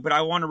them too. But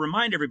I want to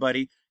remind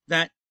everybody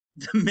that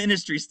the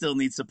ministry still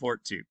needs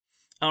support too.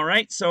 All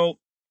right. So,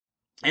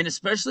 and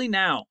especially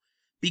now,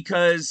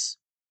 because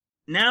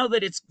now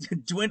that it's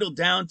dwindled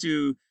down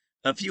to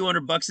a few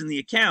 $100 in the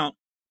account,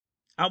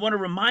 I want to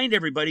remind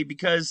everybody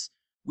because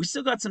we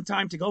still got some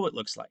time to go, it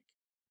looks like.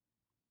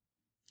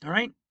 All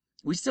right.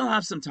 We still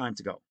have some time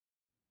to go.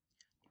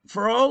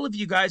 For all of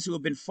you guys who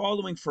have been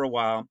following for a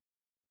while,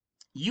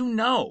 you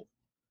know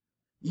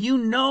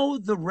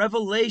the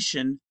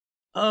revelation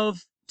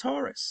of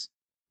Taurus.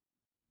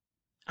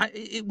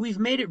 We've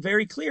made it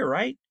very clear,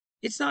 right?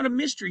 It's not a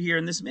mystery here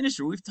in this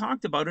ministry. We've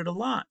talked about it a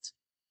lot.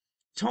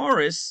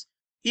 Taurus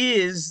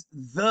is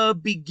the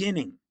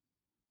beginning.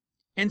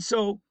 And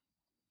so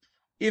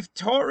if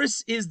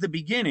Taurus is the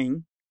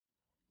beginning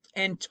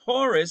and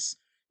Taurus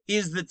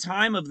is the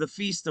time of the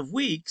Feast of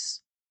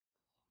Weeks,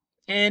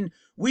 and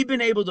we've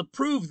been able to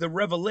prove the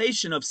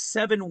revelation of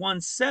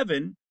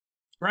 717,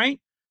 right?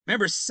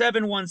 Remember,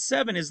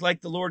 717 is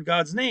like the Lord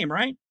God's name,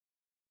 right?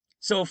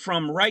 So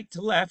from right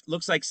to left,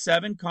 looks like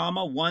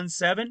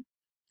 7,17.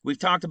 We've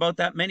talked about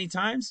that many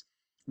times.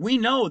 We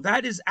know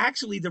that is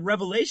actually the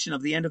revelation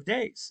of the end of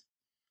days.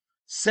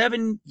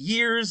 7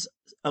 years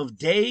of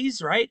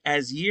days, right,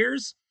 as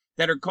years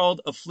that are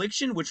called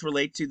affliction, which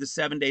relate to the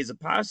 7 days of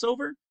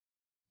Passover.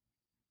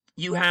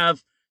 You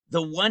have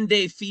the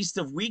 1-day Feast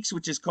of Weeks,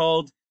 which is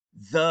called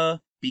the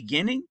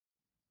beginning.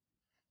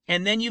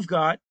 And then you've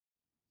got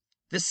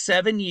the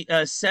 7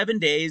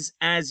 days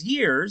as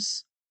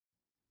years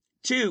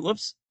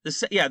the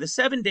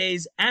 7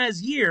 days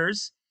as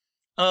years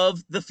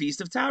of the Feast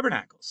of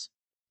Tabernacles.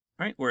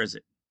 All right, where is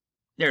it?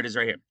 There it is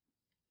right here.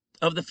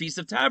 Of the Feast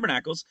of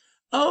Tabernacles,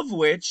 of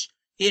which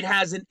it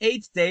has an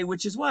 8th day,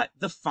 which is what?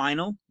 The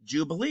final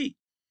Jubilee.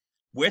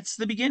 What's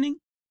the beginning?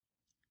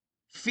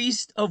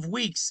 Feast of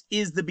Weeks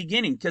is the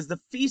beginning because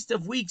the Feast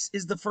of Weeks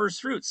is the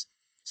first fruits.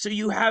 So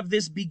you have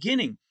this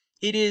beginning.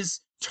 It is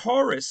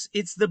Taurus.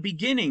 It's the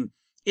beginning.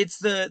 It's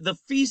the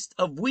Feast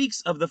of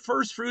Weeks of the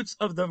first fruits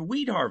of the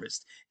wheat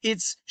harvest.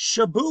 It's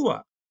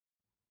Shabuah.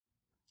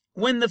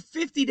 When the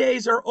 50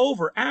 days are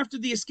over, after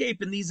the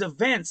escape and these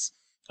events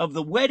of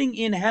the wedding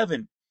in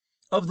heaven,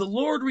 of the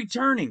Lord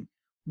returning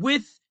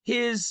with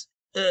his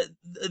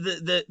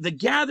the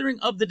gathering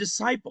of the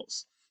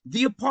disciples,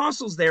 the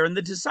apostles there and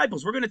the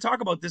disciples. We're going to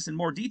talk about this in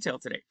more detail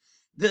today.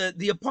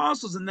 The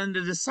apostles and then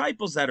the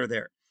disciples that are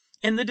there,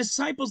 and the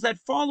disciples that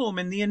follow him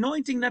and the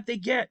anointing that they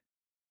get.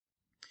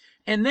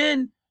 And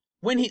then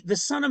when the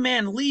Son of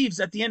Man leaves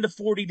at the end of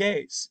 40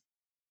 days,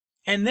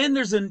 and then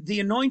there's the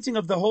anointing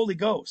of the Holy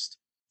Ghost,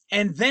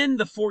 and then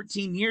the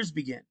 14 years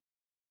begin.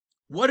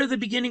 What's the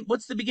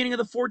beginning of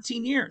the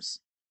 14 years?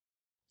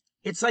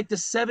 It's like the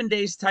 7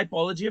 days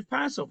typology of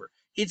Passover.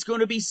 It's going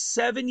to be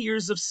 7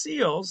 years of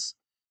seals.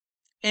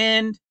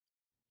 And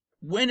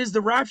when is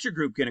the rapture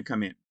group going to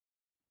come in?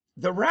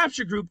 The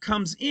rapture group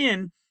comes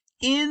in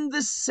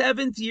the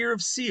 7th year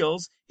of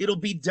seals. It'll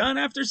be done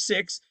after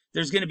 6.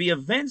 There's going to be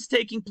events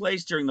taking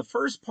place during the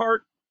first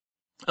part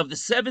of the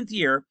 7th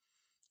year,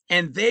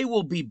 and they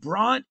will be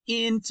brought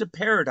into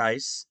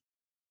paradise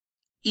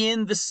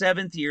in the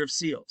 7th year of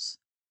seals.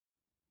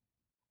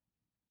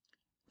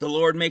 The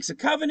Lord makes a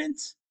covenant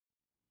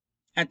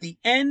at the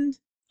end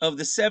of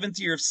the 7th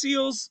year of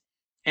seals,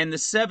 and the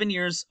 7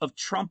 years of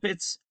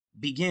trumpets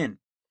begin.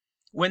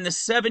 When the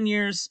 7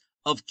 years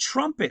of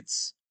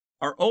trumpets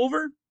are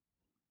over,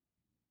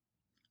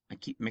 I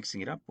keep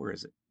mixing it up. Where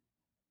is it?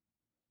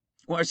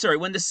 Well, sorry,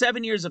 when the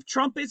 7 years of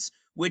trumpets,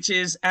 which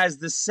is as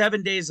the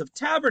 7 days of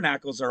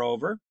tabernacles are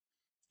over,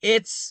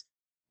 it's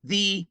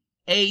the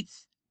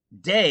 8th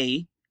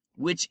day,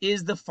 which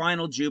is the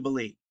final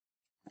Jubilee.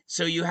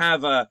 So you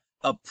have a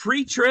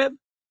pre-trib,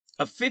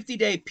 a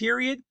 50-day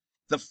period.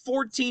 The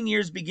 14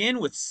 years begin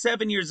with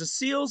 7 years of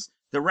seals,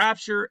 the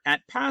rapture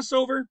at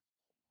Passover.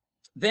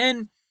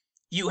 Then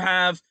you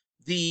have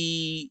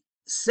the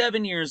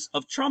 7 years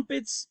of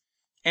trumpets,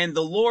 and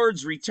the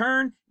Lord's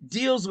return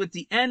deals with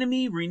the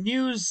enemy,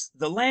 renews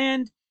the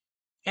land,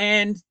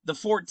 and the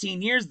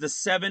 14 years, the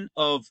 7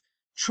 of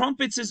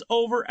trumpets is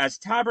over as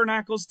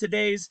tabernacles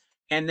today's,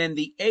 and then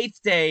the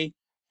 8th day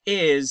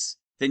is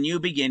the new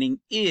beginning,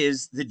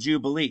 is the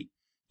Jubilee.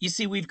 You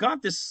see, we've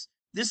got this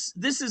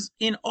is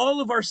in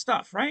all of our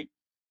stuff, right?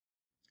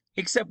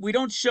 Except we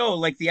don't show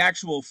like the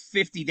actual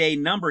 50-day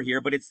number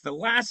here, but it's the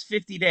last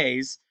 50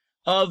 days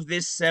of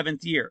this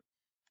 7th year.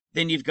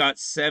 Then you've got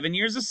 7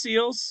 years of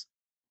seals,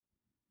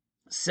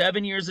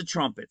 7 years of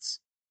trumpets.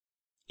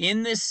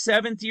 In this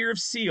 7th year of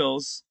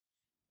seals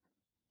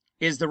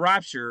is the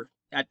rapture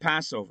at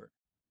Passover.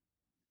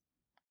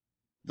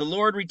 The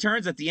Lord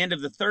returns at the end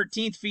of the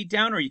 13th feet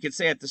down, or you could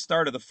say at the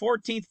start of the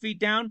 14th feet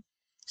down.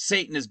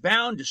 Satan is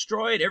bound,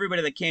 destroyed,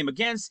 everybody that came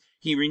against,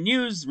 he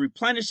renews,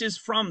 replenishes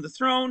from the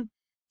throne.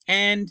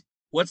 And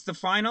what's the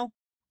final?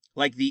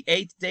 Like the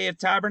 8th day of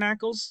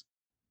tabernacles.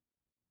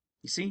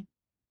 You see?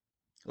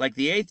 Like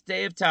the 8th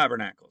day of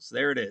tabernacles.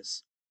 There it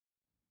is.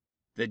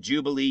 The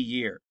Jubilee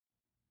year.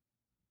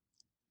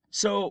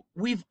 So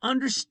we've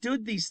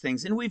understood these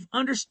things, and we've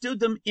understood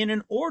them in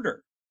an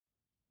order.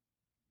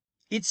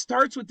 It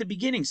starts with the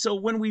beginning. So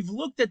when we've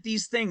looked at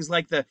these things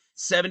like the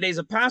 7 days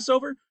of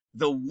Passover,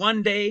 the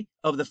 1 day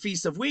of the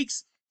Feast of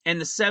Weeks, and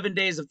the 7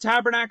 days of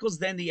Tabernacles,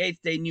 then the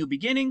 8th day new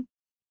beginning,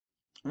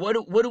 what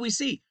do we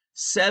see?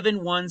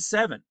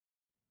 717.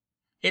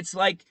 It's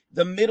like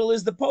the middle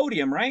is the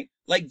podium, right?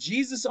 Like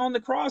Jesus on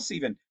the cross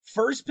even.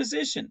 First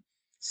position.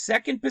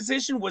 Second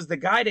position was the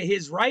guy to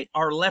his right,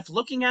 our left,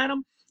 looking at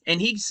him,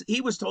 and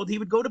he was told he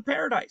would go to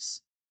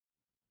paradise.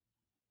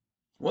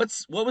 What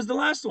was the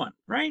last one,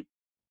 right?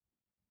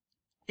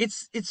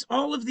 It's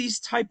all of these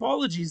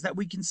typologies that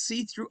we can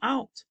see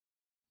throughout.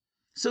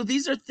 So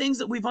these are things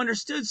that we've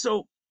understood.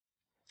 So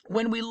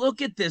when we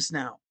look at this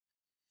now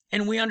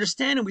and we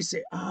understand and we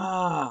say,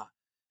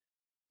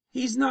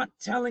 he's not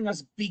telling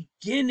us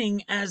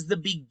beginning as the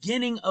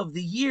beginning of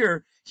the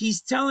year.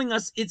 He's telling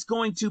us it's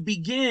going to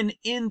begin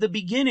in the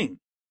beginning.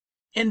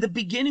 And the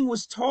beginning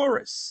was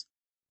Taurus.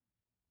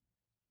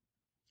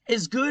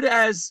 As good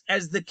as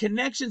the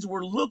connections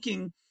we're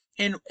looking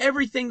and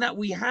everything that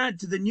we had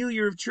to the New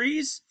Year of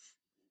Trees,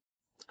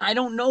 I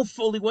don't know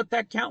fully what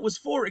that count was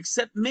for,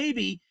 except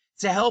maybe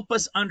to help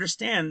us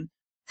understand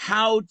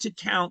how to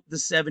count the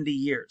 70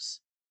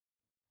 years.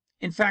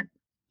 In fact,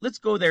 let's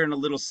go there in a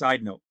little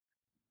side note.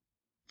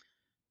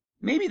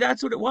 Maybe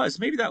that's what it was.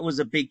 Maybe that was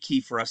a big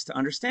key for us to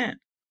understand.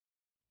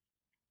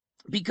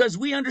 Because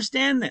we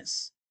understand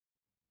this.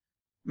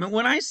 I mean,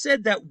 when I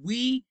said that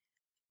we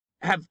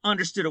have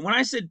understood it, when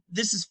I said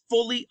this is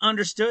fully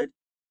understood,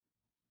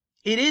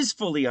 it is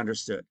fully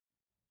understood.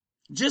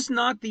 Just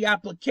not the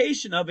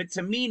application of it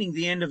to meaning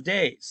the end of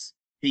days,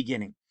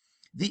 beginning.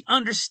 The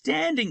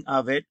understanding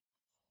of it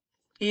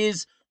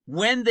is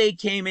when they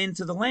came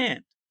into the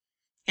land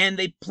and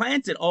they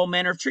planted all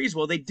manner of trees.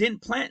 Well, they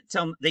didn't plant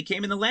till they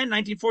came in the land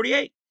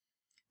 1948.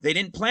 They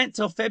didn't plant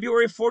till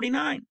February of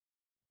 49.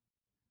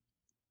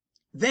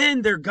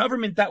 Then their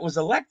government that was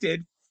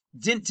elected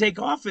didn't take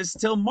office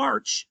till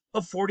March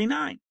of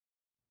 49.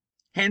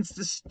 Hence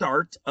the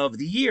start of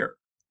the year.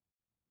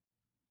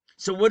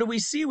 So what do we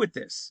see with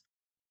this?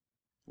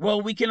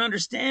 Well, we can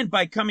understand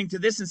by coming to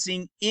this and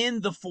seeing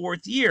in the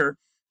 4th year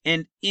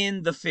and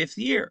in the 5th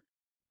year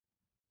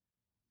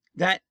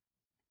that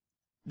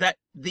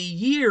the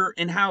year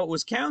and how it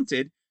was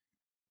counted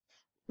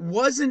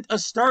wasn't a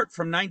start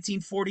from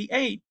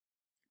 1948,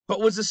 but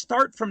was a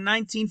start from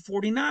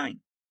 1949.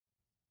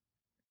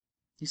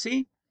 You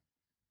see?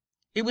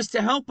 It was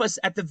to help us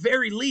at the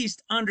very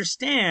least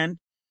understand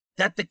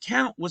that the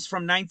count was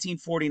from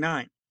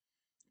 1949,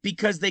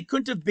 because they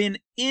couldn't have been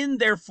in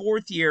their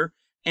 4th year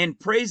and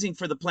praising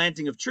for the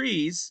planting of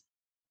trees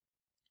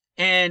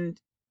and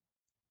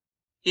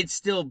it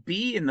still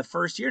be in the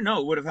 1st year. No,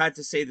 it would have had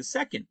to say the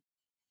 2nd.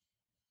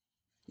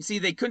 You see,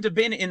 they couldn't have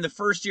been in the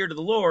 1st year to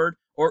the Lord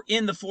or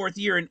in the 4th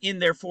year and in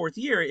their 4th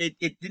year. It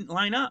didn't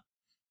line up.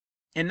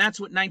 And that's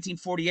what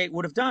 1948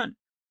 would have done.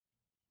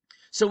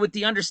 So with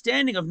the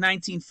understanding of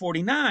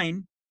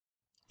 1949,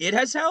 it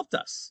has helped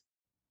us.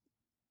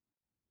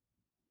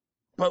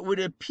 But would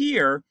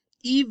appear,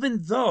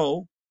 even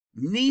though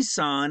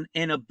Nisan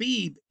and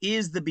Abib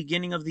is the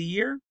beginning of the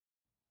year,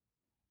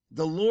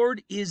 the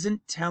Lord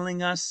isn't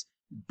telling us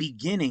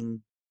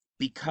beginning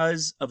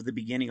because of the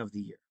beginning of the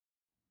year.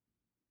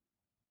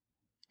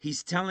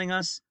 He's telling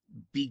us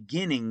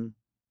beginning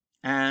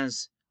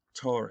as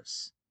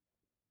Taurus.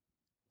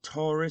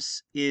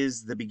 Taurus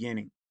is the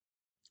beginning.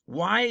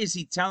 Why is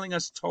he telling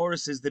us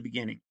Taurus is the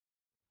beginning?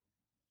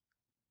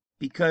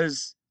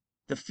 Because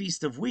the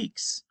Feast of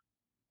Weeks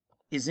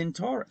is in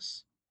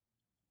Taurus.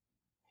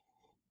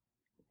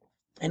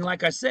 And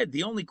like I said,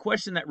 the only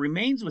question that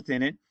remains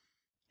within it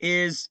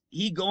is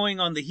he going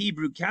on the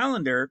Hebrew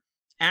calendar,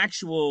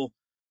 actual,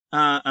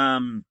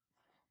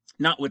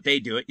 not what they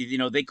do it, you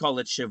know, they call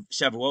it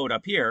Shavuot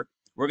up here.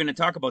 We're going to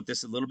talk about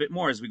this a little bit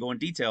more as we go in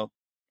detail.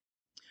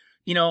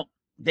 You know,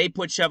 they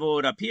put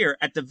Shavuot up here.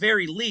 At the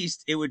very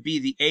least, it would be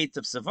the 8th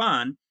of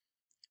Sivan.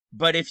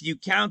 But if you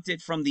count it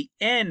from the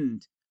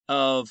end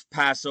of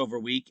Passover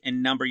week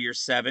and number your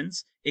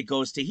sevens, it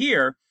goes to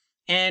here.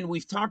 And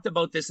we've talked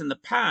about this in the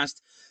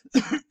past,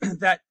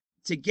 that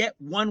to get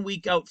 1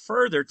 week out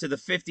further to the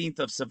 15th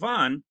of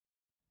Sivan,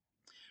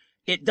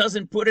 it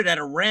doesn't put it at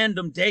a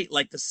random date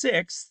like the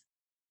 6th,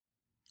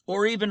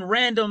 or even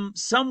random,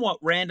 somewhat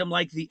random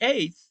like the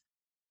 8th,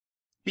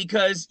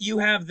 because you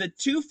have the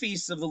 2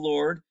 feasts of the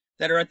Lord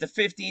that are at the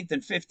 15th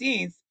and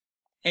 15th,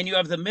 and you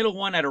have the middle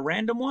one at a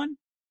random one.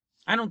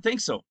 I don't think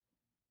so.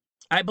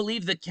 I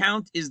believe the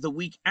count is the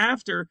week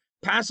after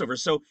Passover.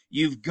 So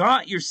you've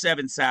got your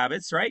 7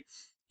 Sabbaths, right?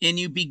 And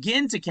you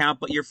begin to count,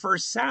 but your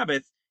first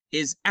Sabbath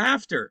is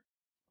after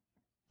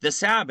the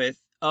Sabbath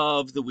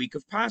of the week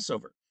of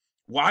Passover.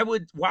 Why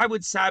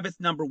would Sabbath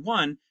number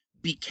 1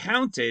 be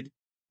counted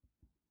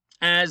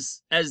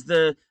as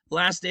the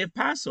last day of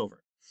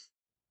Passover.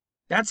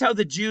 That's how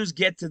the Jews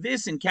get to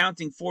this in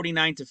counting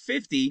 49 to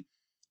 50,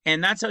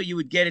 and that's how you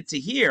would get it to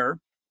here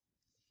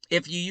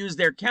if you use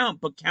their count,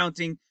 but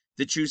counting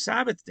the true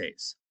Sabbath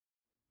days.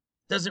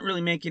 Doesn't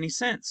really make any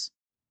sense.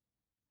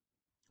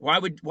 Why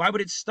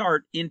would it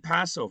start in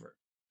Passover?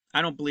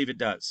 I don't believe it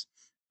does.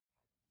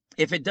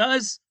 If it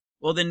does,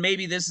 well, then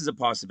maybe this is a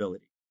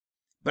possibility,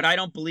 but I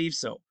don't believe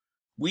so.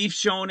 We've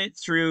shown it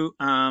through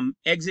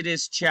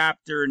Exodus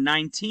chapter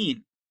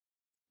 19,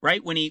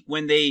 right?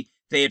 When they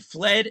had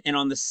fled, and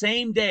on the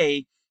same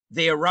day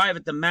they arrive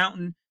at the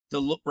mountain,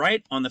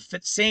 right on the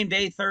same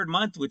day, third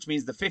month, which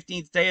means the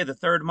 15th day of the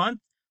third month,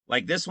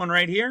 like this one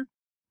right here.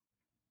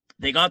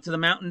 They got to the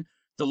mountain.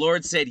 The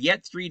Lord said,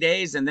 "Yet 3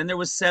 days," and then there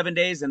was 7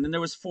 days, and then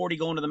there was 40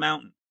 going to the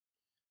mountain.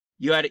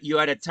 You had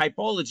a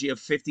typology of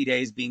 50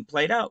 days being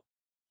played out.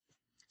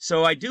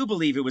 So I do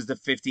believe it was the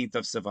 15th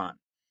of Sivan.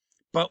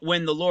 But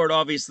when the Lord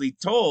obviously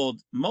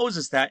told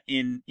Moses that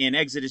in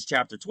Exodus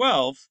chapter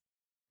 12,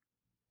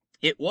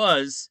 it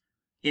was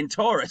in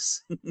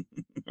Taurus,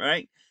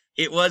 right?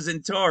 It was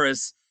in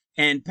Taurus,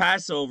 and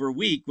Passover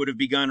week would have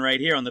begun right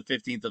here on the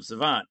 15th of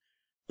Sivan.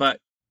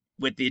 But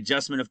with the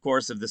adjustment, of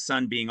course, of the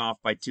sun being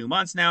off by 2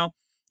 months now,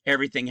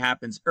 everything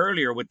happens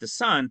earlier with the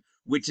sun,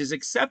 which is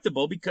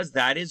acceptable because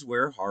that is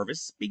where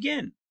harvests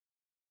begin.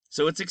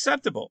 So it's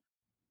acceptable.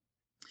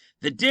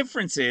 The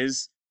difference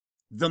is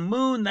the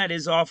moon that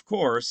is off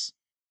course,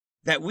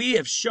 that we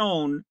have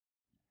shown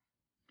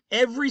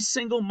every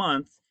single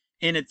month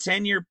in a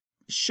 10-year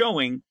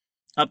showing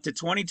up to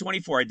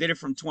 2024. I did it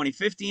from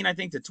 2015, I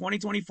think, to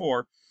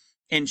 2024,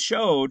 and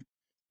showed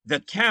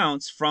the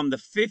counts from the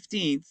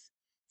 15th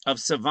of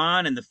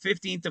Sivan and the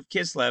 15th of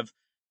Kislev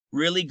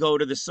really go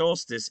to the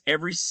solstice.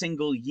 Every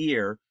single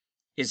year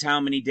is how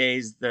many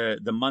days the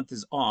month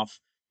is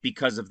off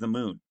because of the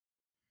moon.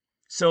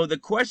 So the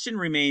question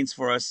remains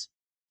for us,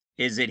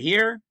 is it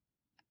here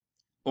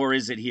or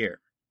is it here?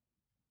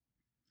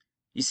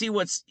 You see,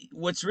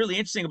 what's really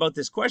interesting about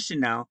this question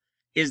now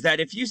is that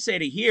if you say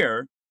to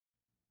here,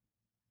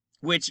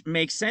 which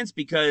makes sense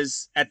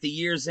because at the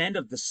year's end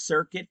of the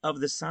circuit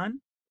of the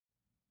sun,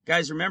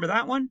 guys, remember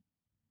that one?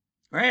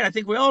 Right? I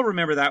think we all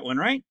remember that one,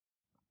 right?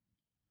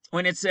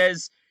 When it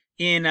says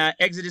in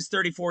Exodus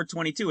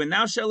 34:22, "And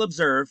thou shalt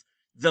observe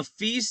the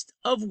feast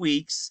of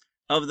weeks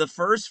of the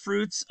first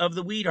fruits of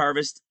the wheat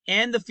harvest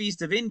and the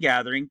feast of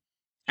ingathering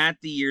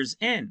at the year's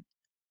end."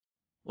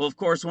 Well, of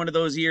course, one of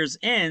those years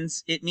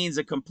ends, it means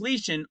a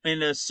completion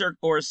in a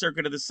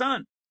circuit of the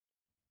sun.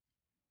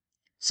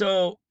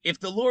 So if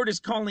the Lord is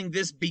calling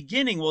this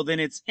beginning, well, then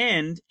it's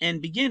end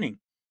and beginning.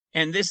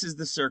 And this is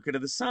the circuit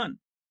of the sun.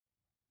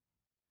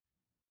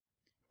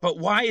 But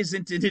why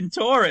isn't it in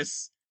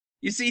Taurus?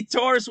 You see,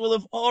 Taurus will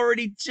have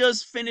already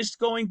just finished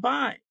going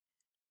by.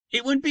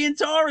 It wouldn't be in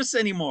Taurus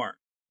anymore.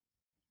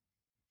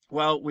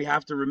 Well, we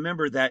have to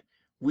remember that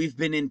we've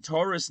been in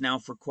Taurus now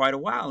for quite a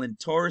while, and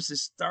Taurus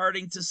is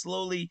starting to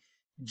slowly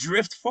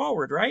drift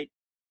forward, right?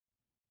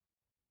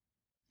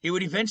 It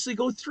would eventually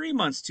go 3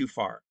 months too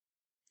far.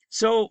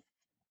 So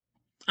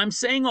I'm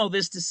saying all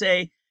this to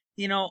say,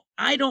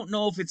 I don't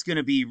know if it's going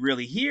to be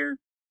really here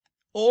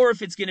or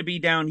if it's going to be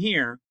down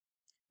here,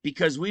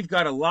 because we've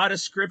got a lot of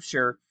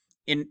scripture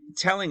in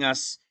telling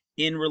us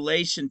in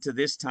relation to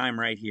this time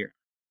right here.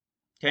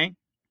 Okay?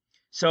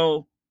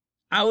 So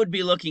I would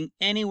be looking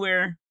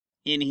anywhere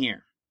in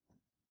here.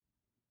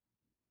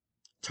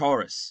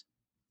 Taurus,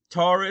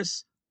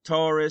 Taurus,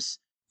 Taurus,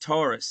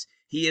 Taurus.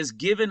 He has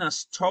given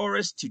us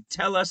Taurus to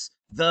tell us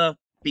the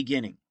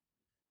beginning.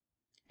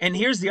 And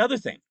here's the other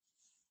thing.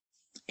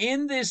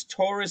 In this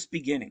Taurus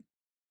beginning,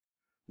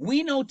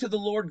 we know to the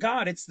Lord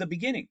God it's the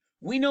beginning.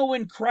 We know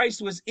when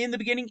Christ was in the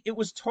beginning, it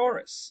was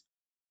Taurus.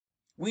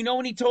 We know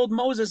when he told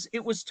Moses,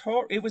 it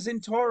was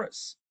in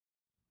Taurus.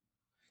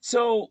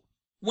 So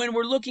when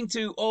we're looking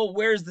to,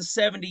 where's the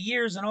 70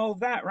 years and all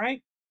of that,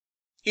 right?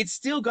 It's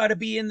still got to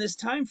be in this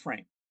time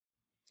frame.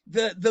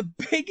 The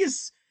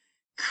biggest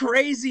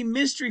crazy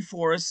mystery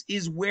for us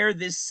is where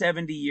this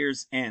 70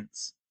 years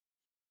ends.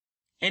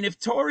 And if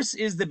Taurus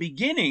is the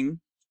beginning,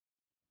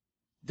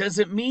 does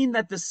it mean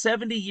that the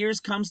 70 years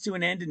comes to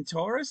an end in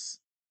Taurus?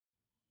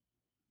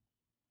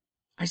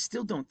 I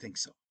still don't think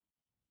so.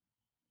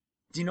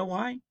 Do you know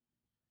why?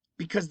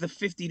 Because the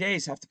 50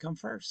 days have to come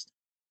first.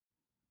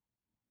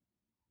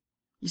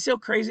 You see how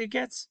crazy it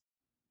gets?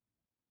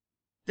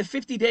 The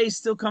 50 days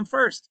still come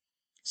first.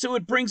 So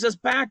it brings us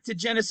back to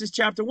Genesis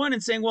chapter 1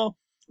 and saying, well,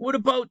 what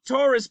about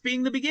Taurus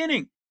being the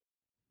beginning?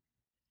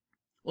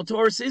 Well,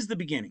 Taurus is the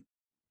beginning.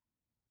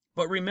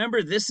 But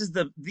remember, these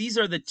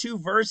are the two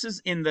verses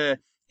in the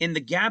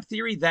gap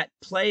theory that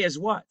play as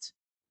what?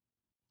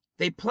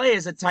 They play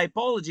as a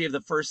typology of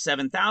the first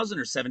 7,000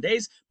 or 7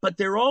 days, but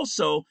they're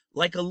also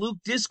like a Luke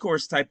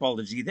discourse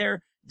typology.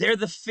 They're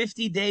the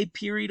 50-day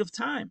period of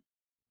time.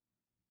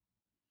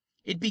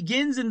 It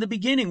begins in the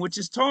beginning, which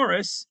is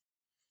Taurus,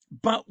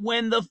 but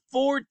when the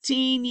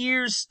 14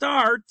 years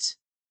start,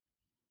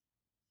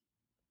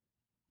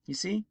 you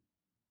see,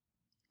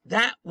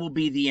 That will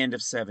be the end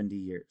of 70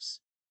 years.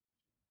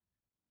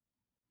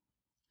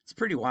 It's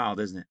pretty wild,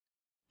 isn't it?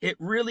 It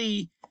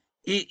really,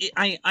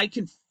 I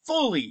can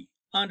fully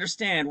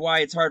understand why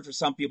it's hard for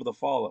some people to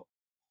follow.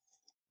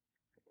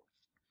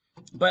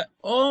 But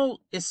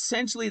all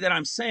essentially that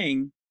I'm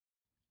saying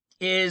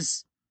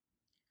is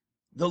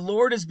the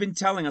Lord has been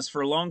telling us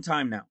for a long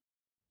time now,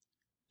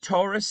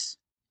 Taurus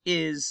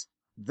is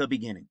the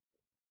beginning.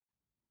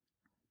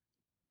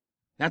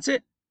 That's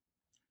it.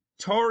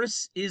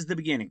 Taurus is the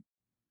beginning.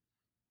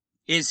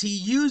 Is he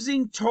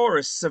using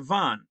Taurus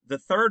Sivan, the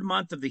third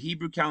month of the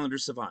Hebrew calendar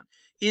Sivan?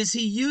 Is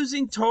he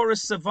using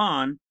Taurus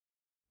Sivan,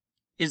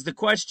 is the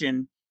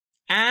question,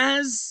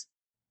 as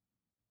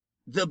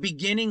the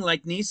beginning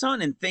like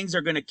Nisan, and things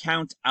are going to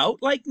count out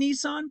like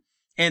Nisan?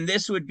 And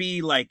this would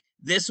be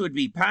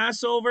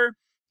Passover,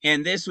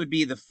 and this would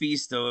be the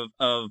feast of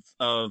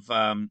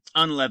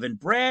unleavened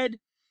bread.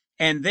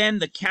 And then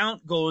the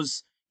count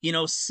goes,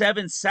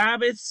 7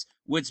 Sabbaths,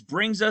 which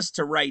brings us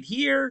to right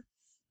here.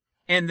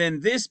 And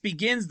then this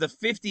begins the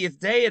 50th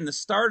day and the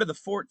start of the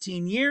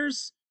 14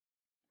 years.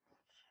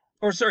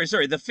 Or sorry,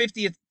 the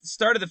 50th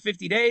start of the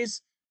 50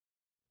 days,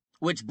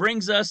 which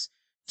brings us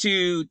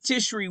to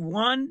Tishri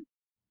 1.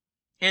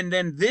 And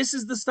then this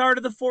is the start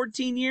of the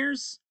 14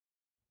 years.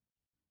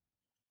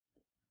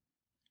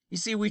 You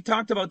see, we've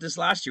talked about this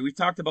last year. We've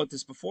talked about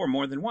this before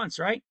more than once,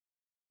 right?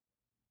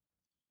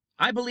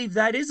 I believe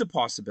that is a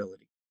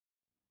possibility.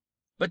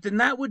 But then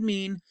that would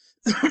mean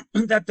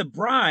that the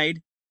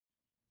bride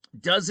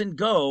doesn't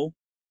go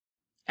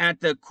at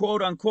the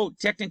quote unquote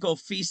technical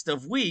Feast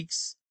of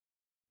Weeks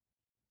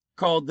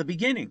called the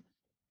beginning.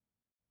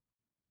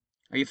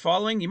 Are you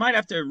following? You might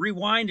have to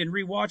rewind and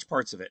rewatch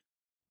parts of it.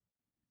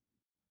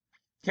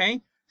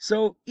 Okay?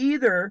 So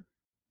either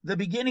the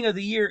beginning of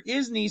the year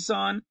is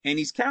Nisan, and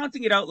he's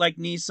counting it out like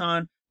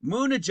Nisan,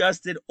 moon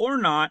adjusted or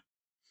not,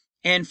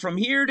 and from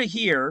here to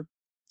here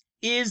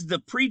is the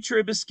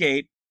pre-trib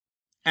escape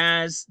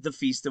as the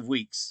Feast of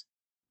Weeks,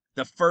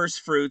 the first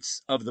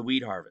fruits of the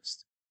wheat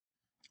harvest.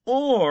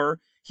 Or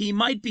he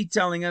might be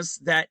telling us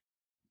that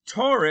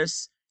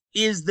Taurus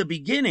is the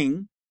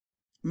beginning,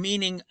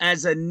 meaning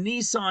as a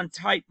Nisan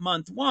type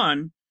month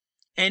 1,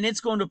 and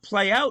it's going to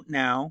play out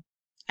now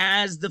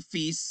as the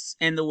feasts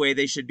and the way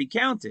they should be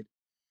counted.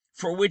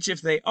 For which,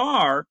 if they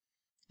are,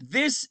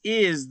 this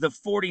is the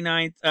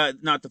 49th,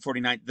 not the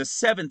 49th, the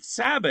 7th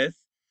Sabbath,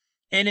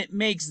 and it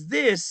makes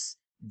this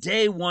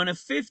day 1 of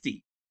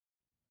 50.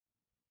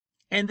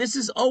 And this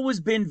has always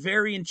been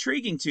very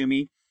intriguing to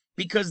me,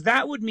 because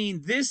that would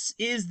mean this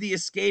is the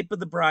escape of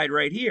the bride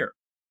right here,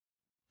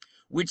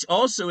 which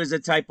also is a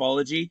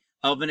typology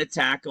of an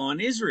attack on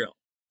Israel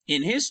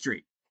in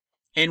history.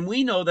 And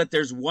we know that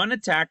there's one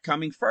attack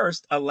coming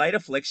first, a light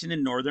affliction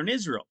in northern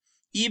Israel.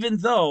 Even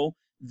though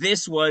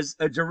this was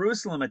a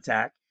Jerusalem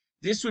attack,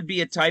 this would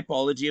be a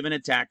typology of an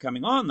attack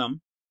coming on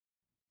them.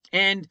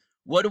 And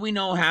what do we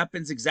know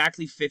happens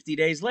exactly 50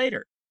 days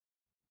later?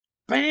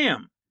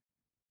 Bam!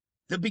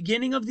 The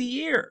beginning of the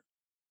year.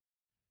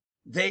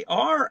 They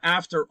are,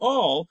 after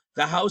all,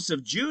 the house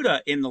of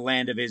Judah in the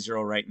land of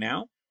Israel right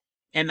now.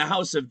 And the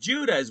house of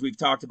Judah, as we've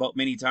talked about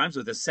many times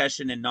with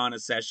accession and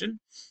non-accession,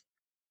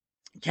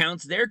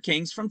 counts their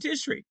kings from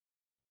Tishri.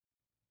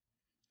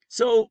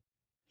 So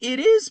it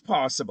is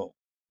possible.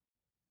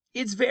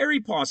 It's very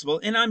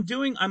possible. And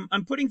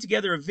I'm putting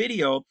together a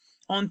video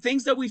on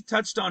things that we've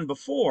touched on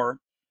before,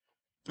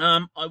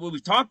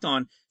 we've talked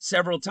on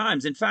several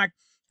times. In fact,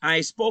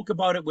 I spoke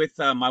about it with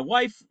my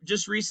wife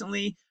just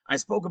recently. I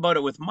spoke about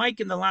it with Mike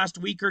in the last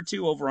week or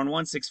two over on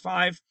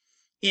 165,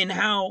 in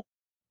how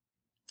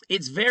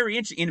it's very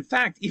interesting. In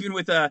fact, even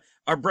with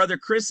our brother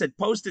Chris had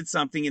posted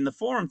something in the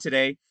forum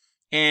today,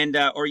 and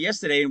or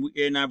yesterday,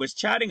 and I was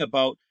chatting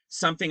about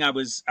something I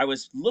was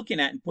looking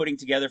at and putting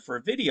together for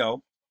a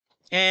video,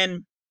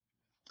 and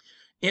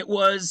it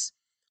was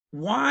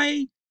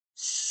why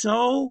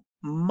so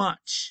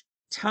much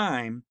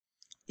time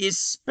is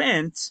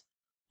spent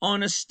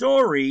on a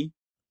story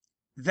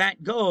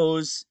that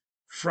goes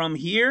from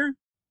here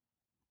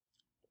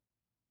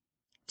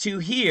to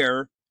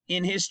here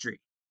in history.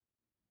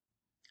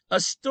 A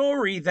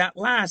story that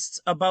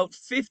lasts about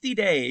 50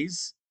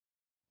 days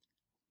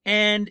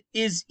and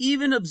is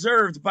even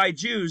observed by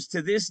Jews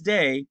to this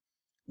day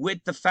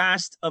with the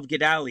fast of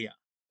Gedaliah.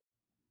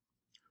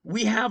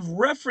 We have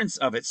reference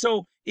of it.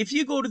 So if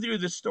you go through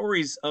the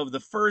stories of the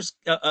first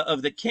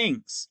of the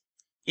kings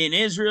in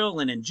Israel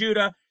and in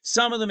Judah,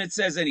 some of them it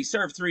says that he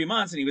served 3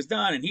 months and he was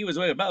done and he was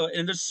way above it.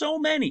 And there's so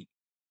many.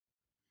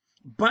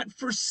 But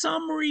for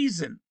some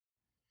reason,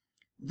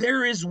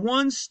 there is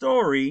one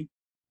story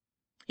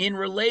in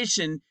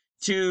relation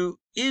to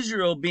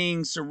Israel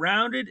being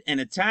surrounded and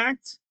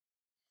attacked,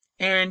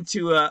 and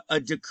to a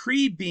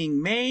decree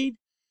being made,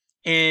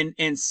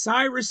 and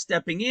Cyrus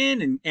stepping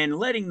in and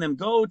letting them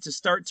go to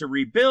start to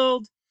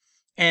rebuild,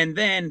 and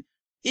then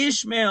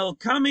Ishmael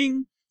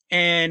coming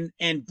and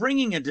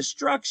bringing a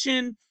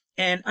destruction.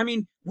 And I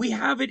mean, we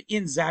have it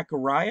in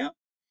Zechariah,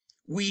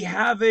 we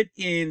have it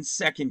in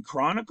Second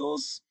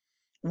Chronicles,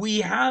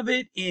 We have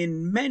it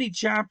in many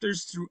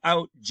chapters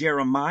throughout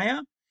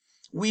Jeremiah.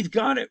 We've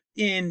got it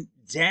in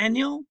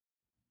Daniel.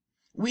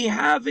 We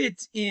have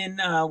it in,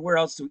 where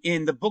else?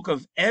 In the book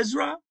of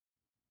Ezra.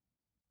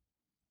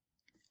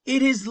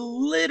 It is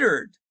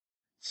littered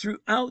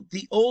throughout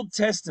the Old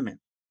Testament,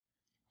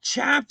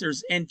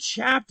 chapters and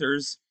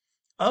chapters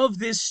of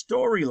this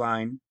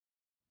storyline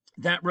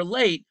that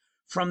relate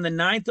from the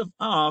 9th of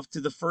Av to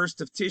the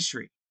 1st of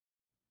Tishri.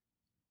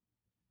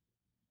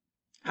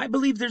 I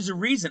believe there's a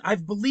reason.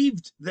 I've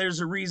believed there's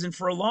a reason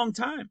for a long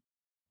time.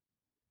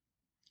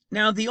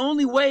 Now, the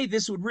only way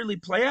this would really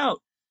play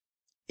out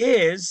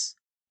is,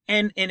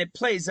 and it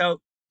plays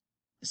out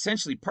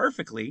essentially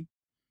perfectly,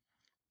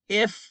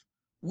 if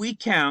we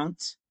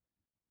count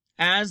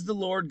as the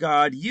Lord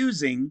God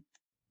using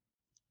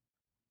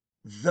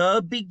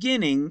the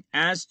beginning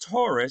as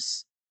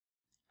Taurus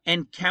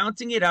and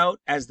counting it out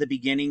as the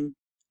beginning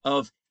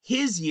of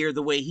his year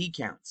the way he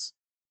counts.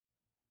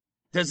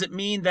 Does it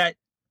mean that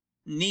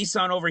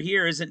Nisan over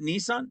here isn't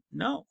Nisan?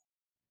 No.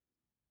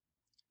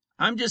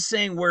 I'm just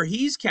saying where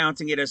he's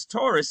counting it as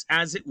Taurus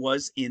as it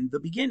was in the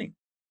beginning.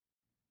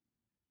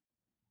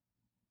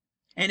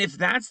 And if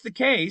that's the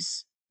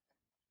case,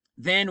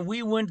 then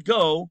we wouldn't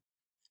go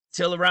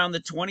till around the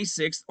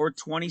 26th or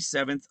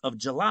 27th of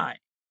July.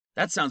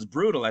 That sounds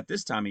brutal at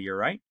this time of year,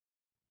 right?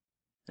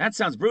 That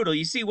sounds brutal.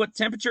 You see what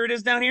temperature it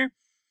is down here?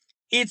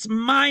 It's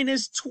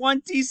minus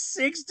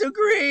 26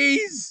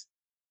 degrees.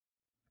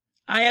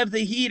 I have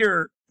the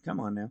heater. Come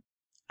on now.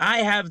 I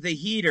have the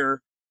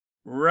heater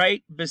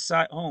right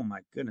beside. Oh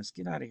my goodness.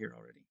 Get out of here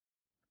already.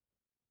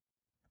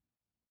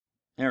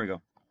 There we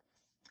go.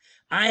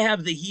 I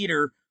have the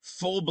heater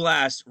full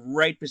blast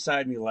right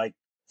beside me, like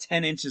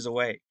 10 inches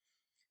away.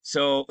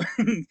 So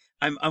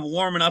I'm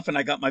warm enough, and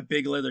I got my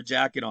big leather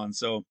jacket on.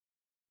 So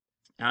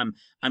I'm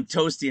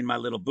toasty in my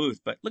little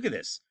booth. But look at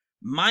this.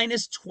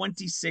 Minus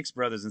 26,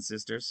 brothers and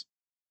sisters.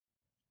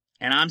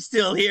 And I'm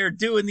still here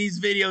doing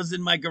these videos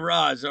in my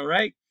garage, all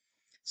right?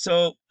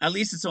 So at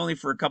least it's only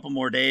for a couple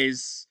more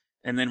days,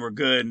 and then we're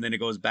good, and then it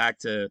goes back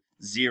to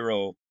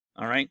 0,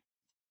 all right?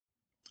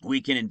 We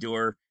can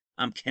endure.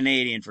 I'm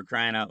Canadian, for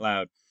crying out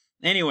loud.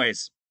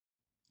 Anyways,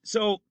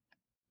 so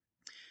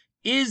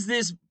is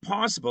this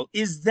possible?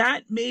 Is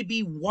that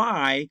maybe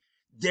why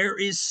there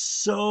is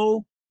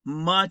so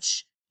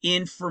much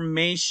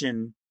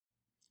information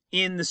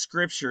in the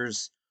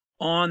scriptures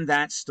on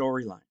that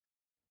storyline?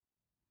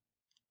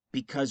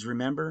 Because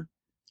remember,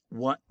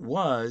 what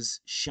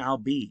was shall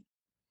be.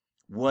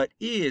 What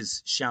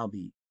is shall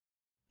be.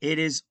 It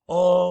is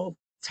all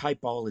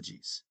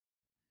typologies.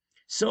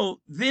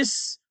 So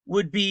this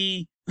would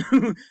be,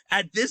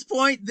 at this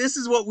point, this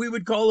is what we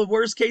would call a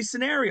worst case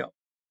scenario.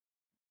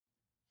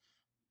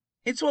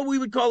 It's what we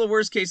would call a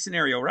worst case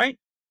scenario, right?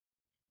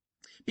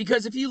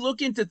 Because if you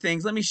look into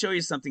things, let me show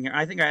you something here.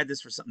 I think I had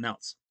this for something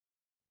else.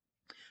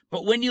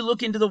 But when you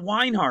look into the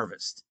wine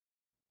harvest,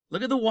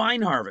 look at the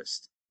wine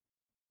harvest.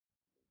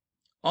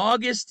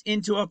 August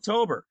into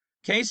October.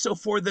 Okay, so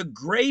for the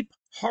grape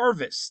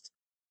harvest,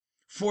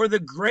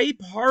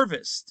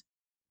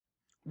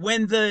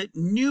 when the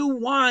new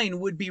wine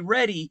would be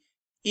ready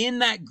in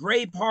that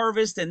grape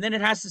harvest, and then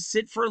it has to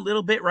sit for a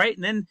little bit, right?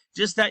 And then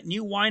just that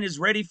new wine is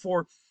ready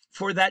for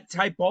that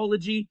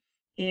typology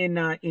in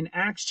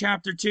Acts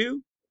chapter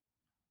 2.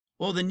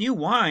 Well, the new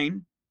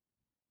wine,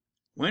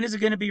 when is it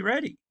going to be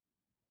ready?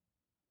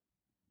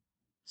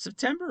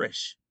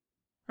 September-ish,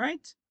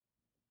 right?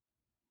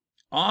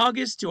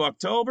 August to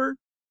October,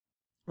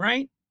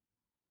 right?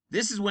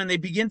 This is when they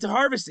begin to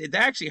harvest it. They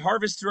actually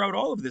harvest throughout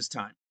all of this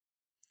time.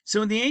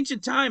 So in the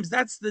ancient times,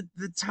 that's the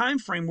time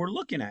frame we're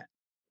looking at.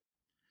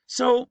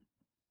 So,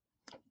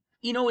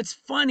 you know, it's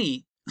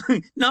funny.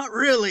 Not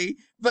really,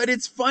 but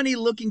it's funny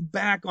looking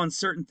back on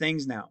certain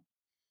things now.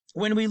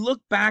 When we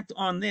look back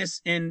on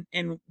this and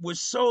was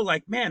so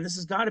like, man, this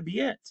has got to be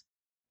it.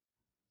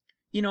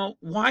 You know,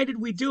 why did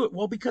we do it?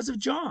 Well, because of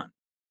John.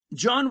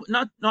 John,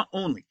 not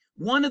only.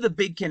 One of the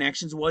big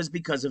connections was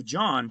because of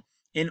John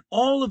and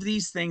all of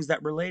these things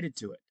that related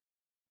to it.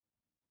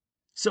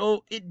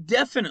 So it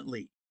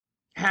definitely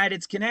had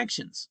its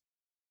connections.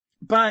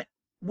 But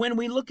when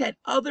we look at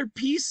other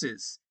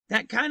pieces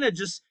that kind of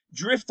just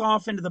drift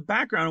off into the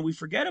background and we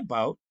forget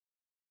about,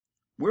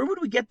 where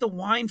would we get the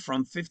wine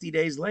from 50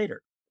 days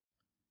later?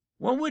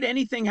 What would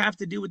anything have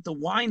to do with the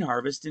wine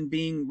harvest and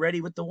being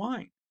ready with the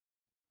wine?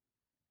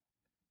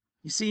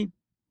 You see,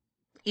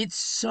 it's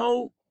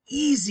so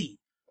easy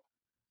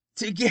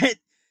to get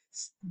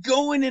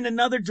going in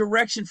another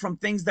direction from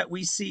things that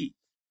we see.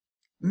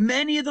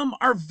 Many of them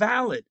are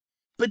valid,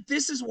 but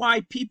this is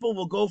why people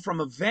will go from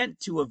event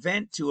to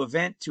event to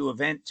event to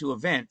event to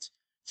event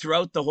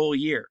throughout the whole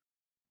year.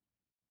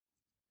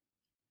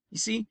 You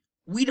see,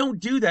 we don't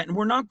do that, and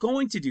we're not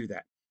going to do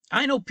that.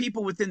 I know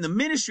people within the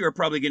ministry are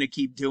probably going to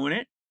keep doing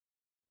it,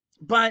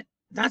 but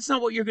that's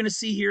not what you're going to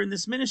see here in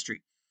this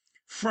ministry.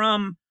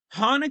 From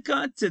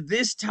Hanukkah to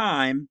this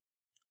time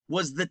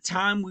was the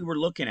time we were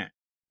looking at.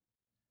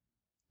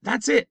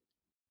 That's it.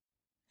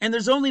 And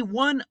there's only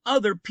one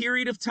other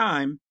period of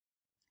time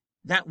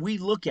that we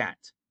look at.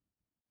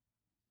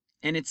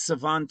 and it's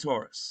Sivan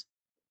Taurus.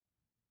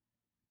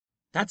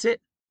 That's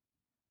it.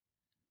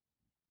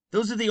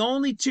 Those are the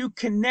only two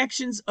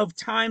connections of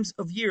times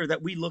of year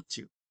that we look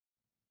to.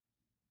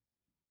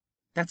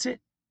 That's it.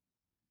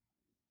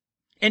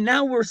 And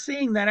now we're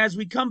seeing that as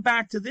we come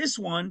back to this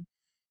one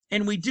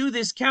and we do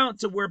this count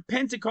to where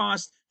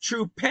Pentecost,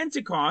 true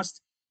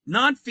Pentecost,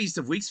 not Feast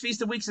of Weeks.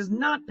 Feast of Weeks is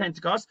not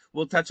Pentecost.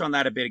 We'll touch on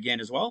that a bit again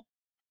as well.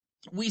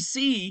 We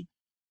see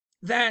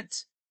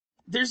that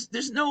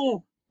there's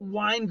no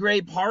wine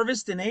grape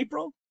harvest in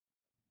April.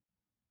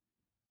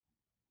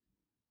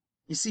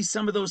 You see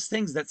some of those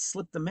things that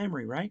slip the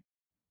memory, right?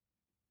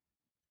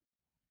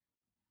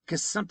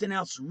 Because something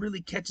else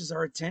really catches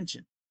our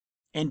attention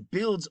and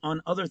builds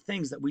on other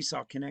things that we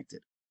saw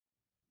connected.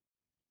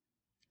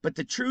 But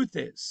the truth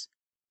is,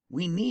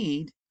 we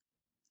need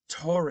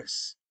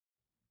Taurus.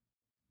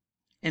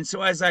 And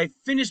so as I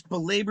finish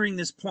belaboring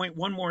this point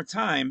one more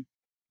time,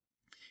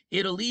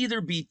 it'll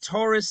either be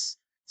Taurus,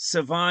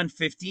 Sivan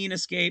 15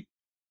 escape,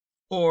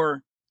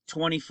 or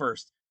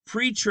 21st,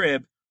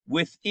 pre-trib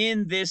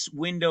within this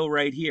window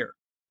right here.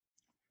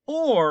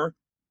 Or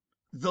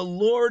the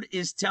Lord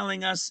is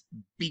telling us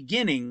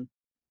beginning,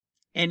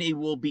 and it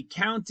will be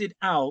counted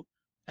out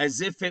as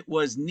if it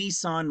was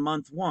Nisan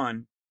month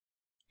 1,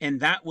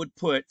 and that would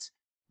put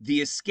the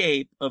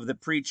escape of the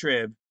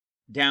pre-trib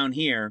down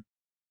here,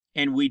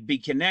 and we'd be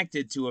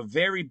connected to a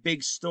very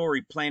big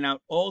story playing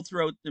out all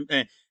throughout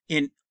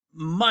in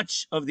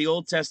much of the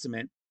Old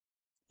Testament,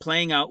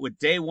 playing out with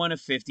day 1 of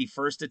 50,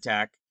 first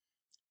attack,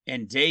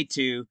 and day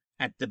 2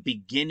 at the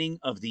beginning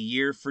of the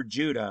year for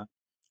Judah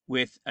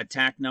with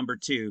attack number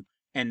 2,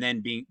 and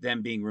then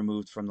being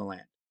removed from the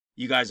land.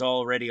 You guys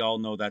already all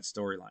know that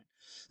storyline.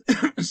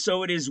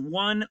 So it is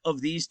one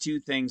of these two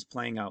things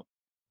playing out.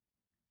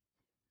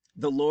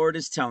 The Lord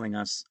is telling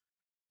us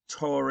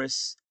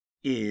Taurus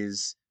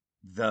is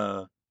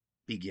the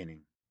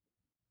beginning.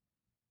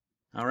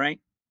 All right?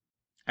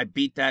 I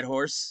beat that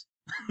horse.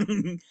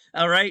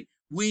 All right?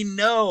 We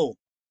know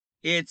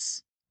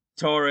it's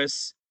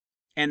Taurus,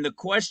 and the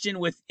question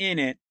within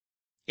it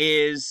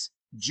is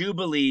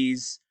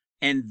Jubilees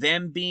and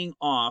them being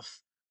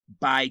off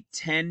by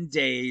 10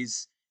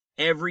 days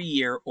every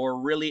year, or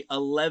really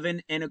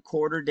 11 and a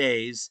quarter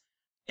days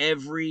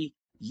every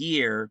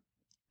year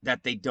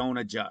that they don't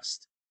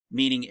adjust.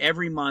 Meaning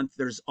every month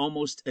there's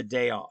almost a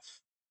day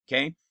off.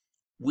 Okay?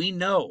 We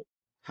know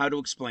how to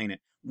explain it.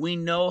 We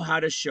know how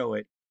to show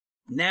it.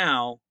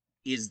 Now,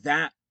 is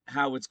that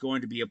how it's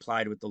going to be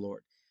applied with the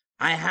Lord?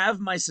 I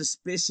have my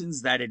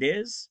suspicions that it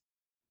is,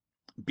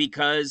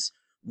 because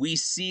we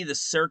see the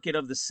circuit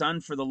of the sun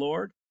for the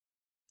Lord.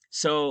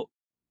 So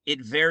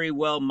it very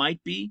well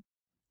might be,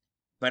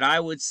 but I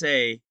would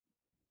say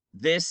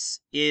this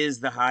is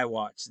the high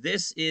watch.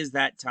 This is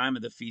that time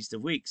of the Feast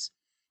of Weeks.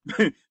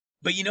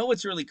 But you know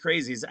what's really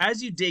crazy is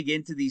as you dig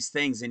into these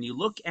things and you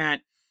look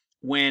at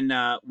when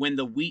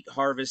the wheat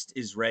harvest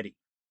is ready.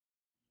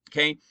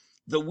 Okay,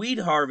 the wheat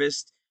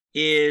harvest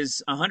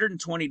is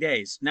 120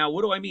 days. Now,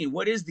 what do I mean?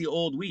 What is the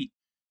old wheat?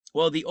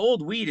 Well, the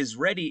old wheat is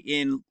ready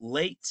in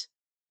late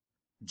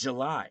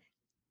July.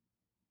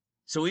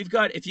 So we've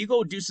got, if you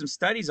go do some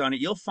studies on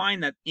it, you'll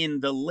find that in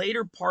the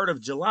later part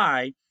of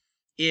July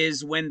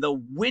is when the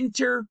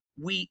winter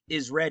wheat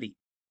is ready.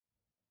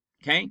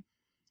 Okay,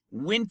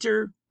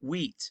 winter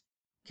wheat.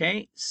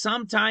 Okay,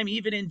 sometime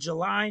even in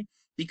July,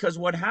 because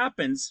what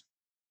happens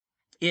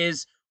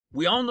is,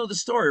 we all know the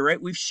story,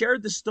 right? We've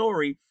shared the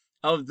story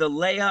of the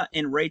Leah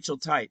and Rachel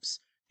types,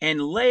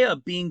 and Leah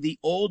being the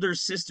older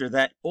sister,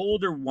 that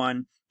older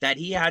one that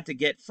he had to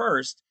get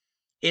first.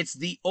 It's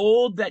the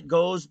old that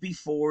goes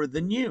before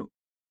the new.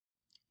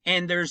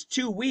 And there's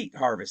two wheat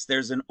harvests.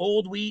 There's an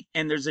old wheat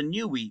and there's a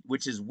new wheat,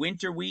 which is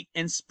winter wheat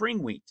and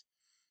spring wheat.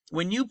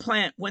 When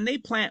they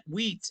plant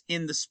wheat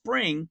in the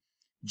spring,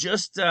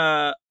 just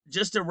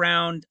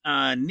around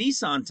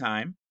Nisan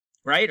time,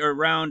 right? Or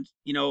around,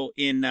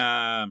 in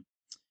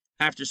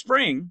after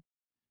spring,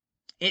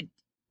 it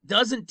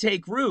doesn't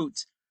take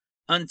root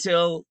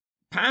until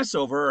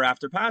Passover or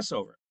after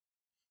Passover.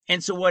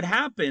 And so what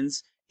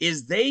happens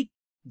is they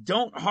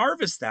don't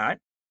harvest that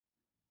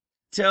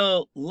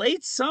till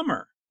late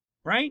summer,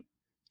 right?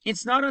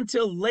 It's not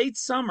until late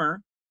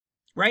summer,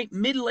 right?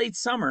 Mid-late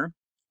summer,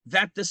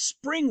 that the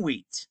spring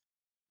wheat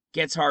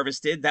gets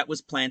harvested that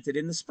was planted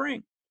in the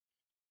spring.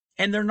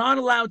 And they're not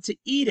allowed to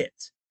eat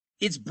it.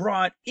 It's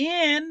brought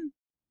in,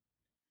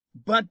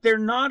 but they're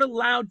not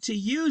allowed to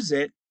use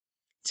it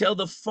till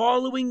the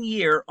following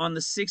year on the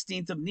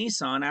 16th of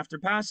Nisan after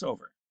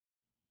Passover.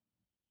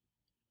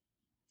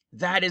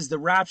 That is the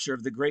rapture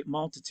of the great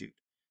multitude.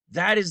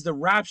 That is the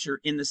rapture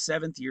in the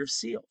 7th year of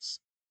seals.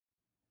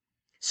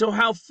 So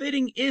how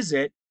fitting is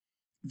it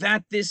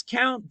that this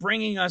count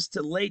bringing us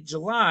to late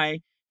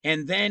July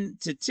and then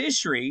to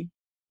Tishri,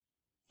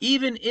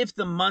 even if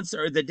the months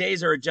or the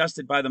days are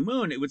adjusted by the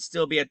moon, it would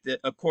still be at the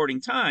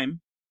according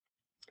time,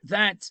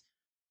 that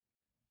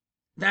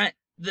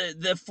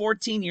the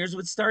 14 years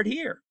would start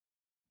here.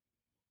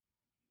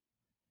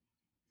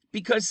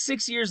 Because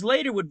 6 years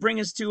later would bring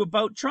us to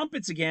about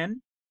trumpets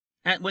again,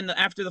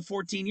 After the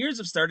 14 years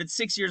have started,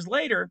 6 years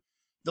later,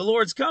 the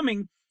Lord's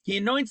coming. He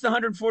anoints the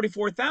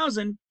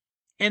 144,000,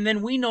 and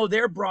then we know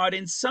they're brought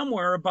in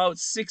somewhere about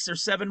 6 or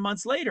 7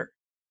 months later,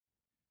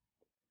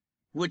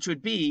 which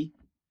would be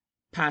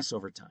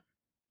Passover time.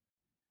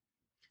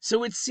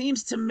 So it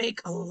seems to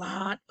make a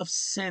lot of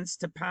sense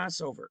to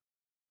Passover.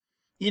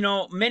 You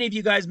know, many of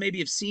you guys maybe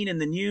have seen in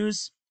the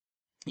news,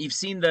 you've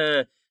seen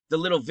the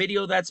little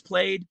video that's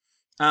played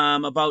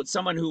about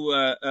someone who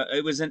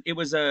it was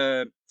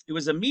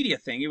a media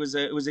thing. It was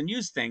a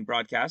news thing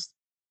broadcast,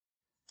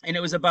 and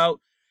it was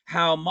about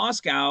how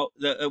Moscow,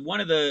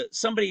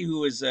 somebody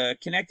who was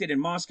connected in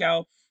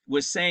Moscow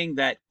was saying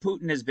that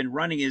Putin has been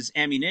running his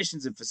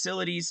ammunitions and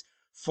facilities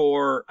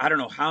for I don't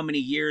know how many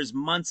years,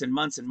 months and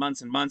months and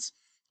months and months,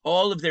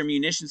 all of their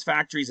munitions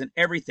factories and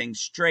everything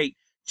straight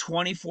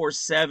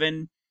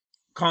 24/7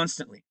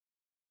 constantly,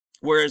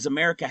 whereas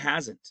America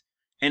hasn't.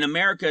 And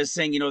America is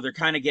saying, you know, they're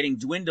kind of getting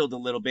dwindled a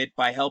little bit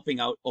by helping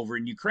out over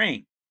in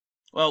Ukraine.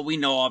 Well, we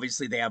know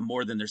obviously they have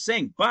more than they're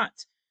saying,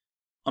 but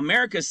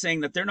America is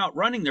saying that they're not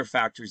running their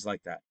factories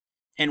like that.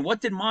 And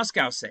what did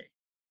Moscow say?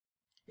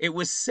 It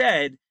was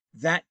said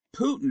that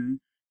Putin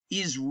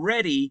is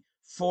ready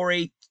for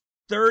a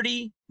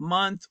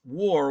 30-month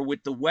war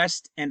with the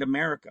West and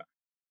America.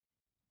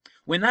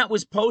 When that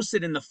was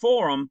posted in the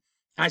forum,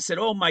 I said,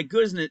 oh my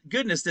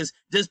goodness, does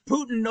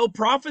Putin know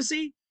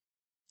prophecy?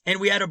 And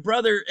we had a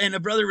brother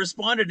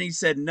responded and he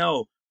said,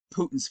 no,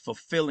 Putin's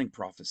fulfilling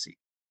prophecy.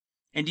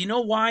 And do you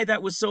know why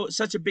that was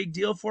such a big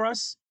deal for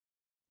us?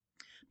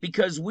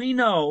 Because we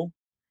know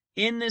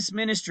in this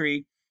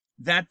ministry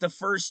that the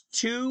first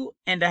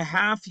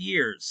 2.5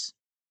 years,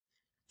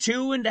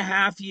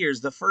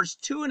 the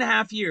first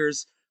 2.5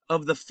 years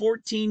of the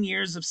 14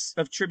 years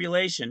of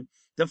tribulation,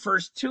 the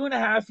first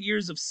 2.5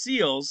 years of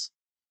seals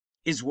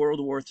is World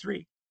War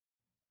III.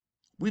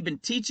 We've been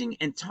teaching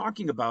and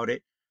talking about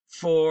it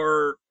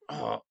for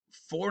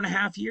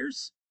 4.5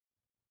 years.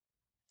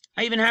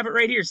 I even have it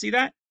right here. See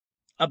that?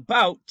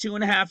 About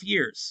 2.5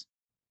 years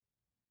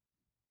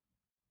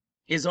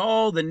is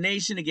all the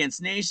nation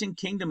against nation,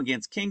 kingdom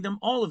against kingdom,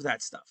 all of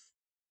that stuff.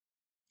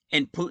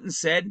 And Putin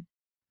said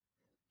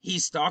he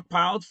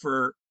stockpiled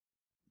for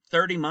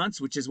 30 months,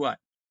 which is what?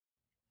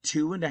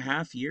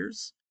 2.5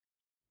 years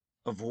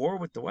of war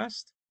with the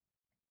West?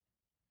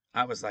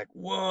 I was like,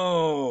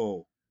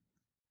 whoa.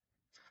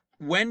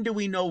 When do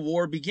we know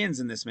war begins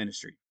in this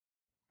ministry?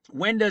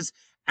 When does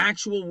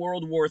actual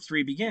World War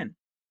III begin?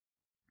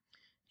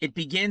 It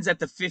begins at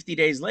the 50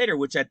 days later,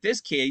 which at this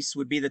case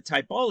would be the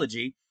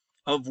typology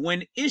of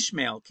when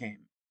Ishmael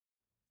came.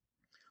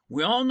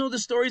 We all know the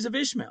stories of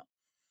Ishmael.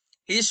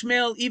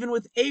 Ishmael, even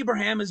with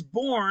Abraham, is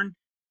born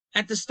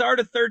at the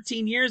start of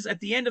 13 years. At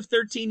the end of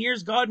 13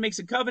 years, God makes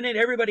a covenant.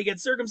 Everybody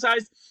gets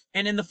circumcised.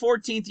 And in the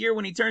 14th year,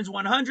 when he turns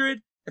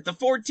 100, at the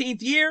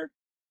 14th year,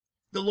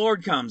 the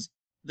Lord comes.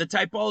 The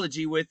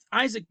typology with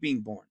Isaac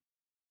being born.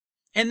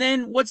 And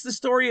then what's the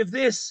story of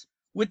this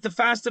with the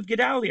fast of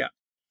Gedaliah?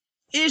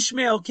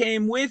 Ishmael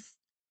came with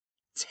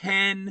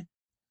 10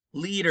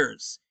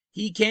 leaders.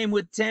 He came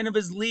with 10 of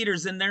his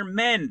leaders and their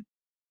men.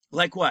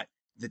 Like what?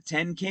 The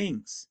 10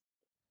 kings.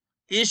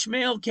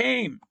 Ishmael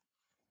came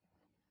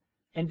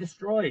and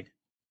destroyed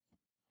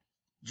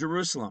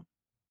Jerusalem.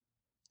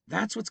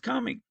 That's what's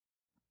coming.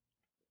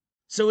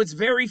 So it's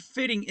very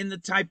fitting in the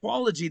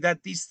typology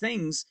that these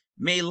things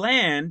may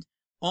land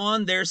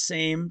on their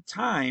same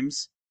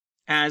times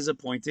as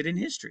appointed in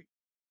history.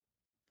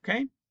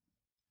 Okay?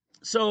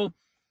 So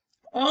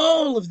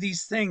all of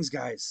these things,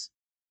 guys,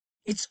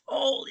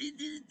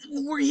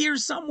 we're here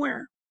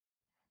somewhere.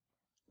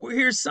 We're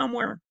here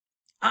somewhere.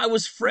 I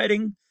was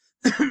fretting.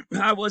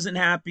 I wasn't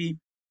happy.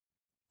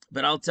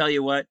 But I'll tell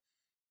you what,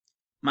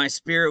 my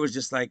spirit was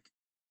just like,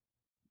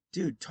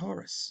 dude,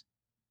 Taurus.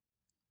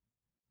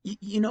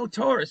 You know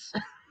Taurus.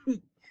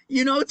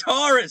 You know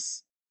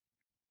Taurus.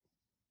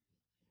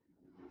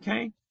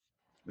 Okay?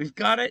 We've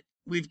got it.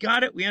 We've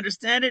got it. We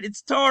understand it.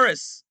 It's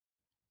Taurus.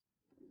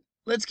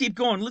 Let's keep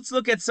going. Let's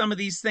look at some of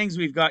these things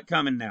we've got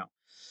coming now.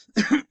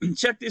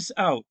 Check this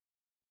out.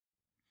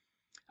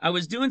 I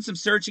was doing some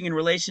searching in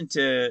relation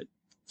to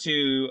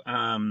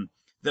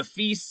the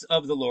feasts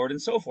of the Lord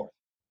and so forth.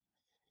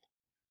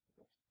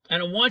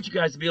 And I want you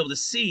guys to be able to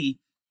see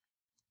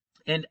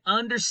and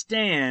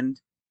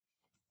understand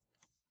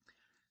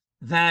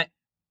that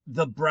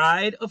the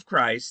bride of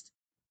Christ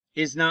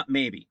is not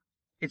maybe.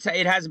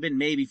 It hasn't been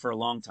maybe for a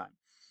long time.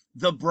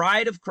 The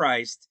bride of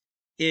Christ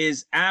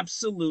is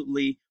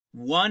absolutely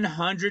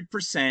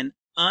 100%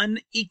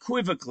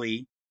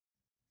 unequivocally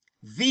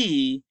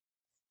the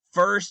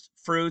first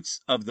fruits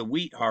of the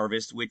wheat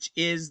harvest, which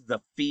is the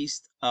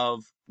Feast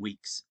of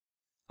Weeks.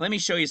 Let me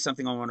show you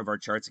something on one of our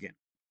charts again.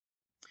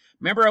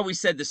 Remember how we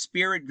said the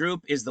spirit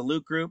group is the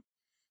Luke group?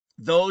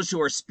 Those who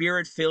are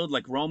spirit-filled,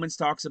 like Romans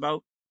talks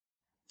about,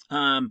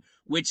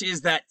 which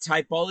is that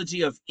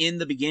typology of in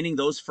the beginning,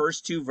 those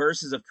first 2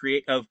 verses of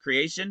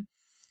creation.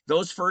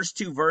 Those first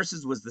 2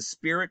 verses was the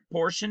spirit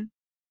portion.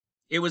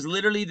 It was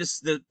literally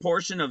the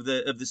portion of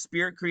the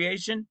spirit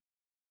creation.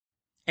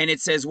 And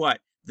it says what?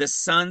 The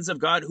sons of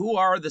God. Who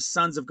are the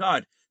sons of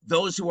God?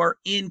 Those who are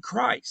in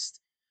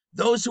Christ.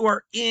 Those who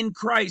are in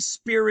Christ,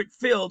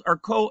 spirit-filled, are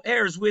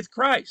co-heirs with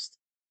Christ.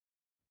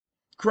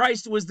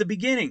 Christ was the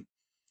beginning.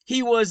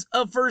 He was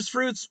of first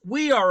fruits.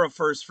 We are of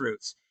first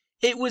fruits.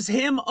 It was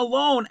him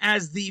alone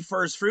as the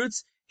first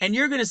fruits. And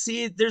you're going to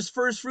see there's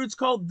first fruits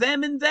called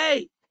them and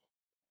they.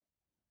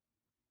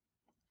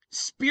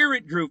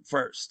 Spirit group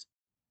first.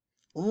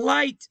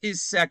 Light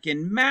is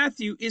second.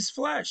 Matthew is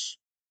flesh.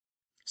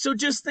 So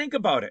just think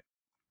about it.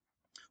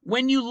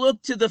 When you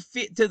look to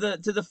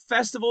the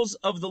festivals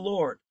of the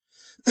Lord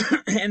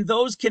and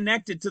those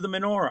connected to the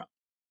menorah,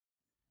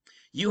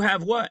 you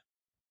have what?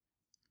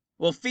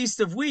 Well, Feast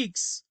of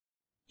Weeks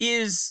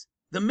is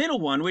the middle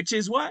one, which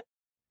is what?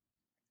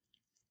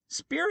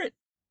 Spirit.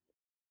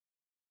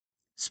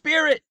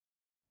 Spirit.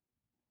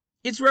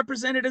 It's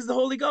represented as the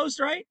Holy Ghost,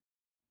 right?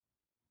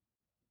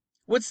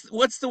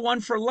 What's the one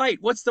for light?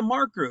 What's the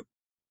mark group?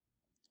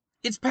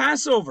 It's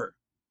Passover.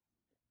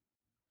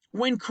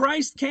 When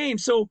Christ came,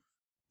 so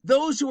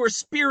those who are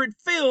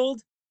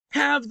spirit-filled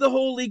have the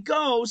Holy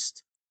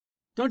Ghost.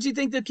 Don't you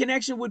think the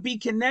connection would be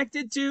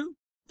connected to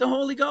the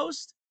Holy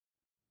Ghost?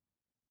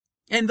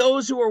 And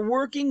those who are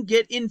working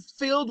get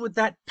infilled with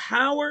that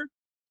power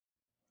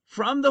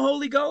from the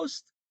Holy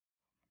Ghost?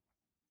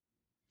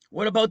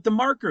 What about the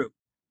mark group?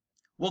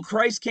 Well,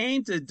 Christ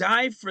came to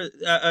die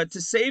to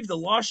save the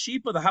lost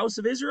sheep of the house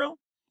of Israel,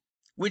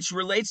 which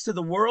relates to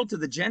the world, to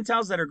the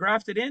Gentiles that are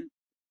grafted in.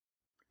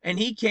 And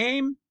he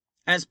came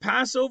as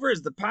Passover,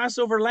 as the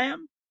Passover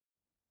lamb.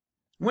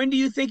 When do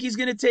you think he's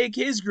going to take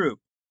his group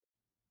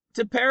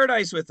to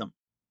paradise with him?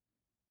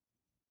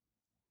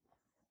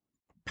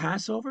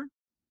 Passover?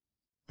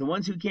 The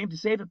ones who came to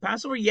save at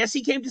Passover? Yes,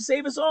 he came to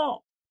save us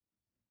all.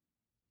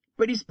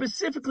 But he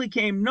specifically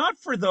came not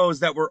for those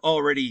that were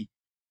already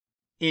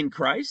in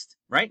Christ,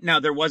 right? Now,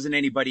 there wasn't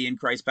anybody in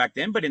Christ back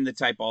then, but in the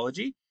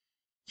typology,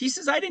 he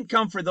says, I didn't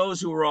come for those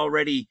who were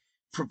already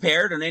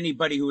prepared and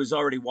anybody who was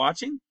already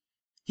watching.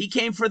 He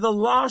came for the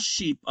lost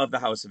sheep of the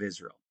house of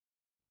Israel.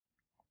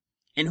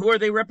 And who are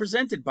they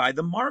represented by?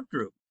 The mark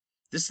group,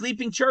 the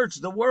sleeping church,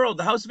 the world,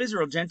 the house of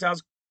Israel,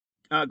 Gentiles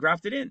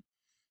grafted in.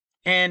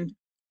 And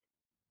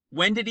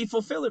when did he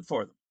fulfill it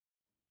for them?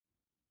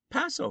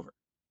 Passover.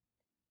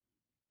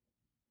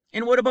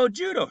 And what about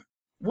Judah?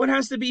 What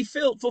has to be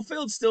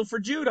fulfilled still for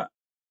Judah?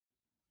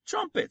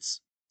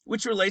 Trumpets,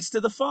 which relates to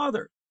the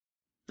Father.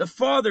 The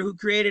Father who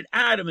created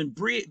Adam and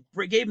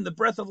gave him the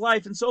breath of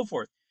life and so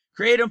forth.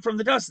 Created him from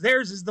the dust.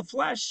 Theirs is the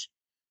flesh.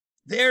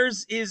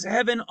 Theirs is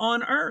heaven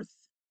on earth.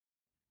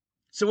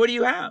 So what do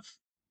you have?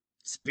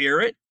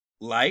 Spirit,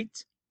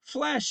 light,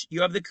 flesh.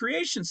 You have the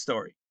creation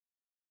story.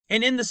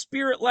 And in the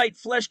spirit, light,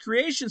 flesh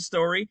creation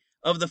story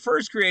of the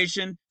first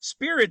creation,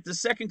 spirit, the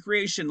second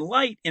creation,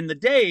 light in the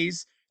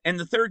days, and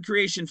the third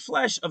creation,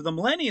 flesh of the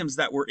millenniums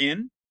that we're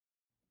in,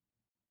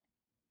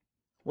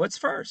 what's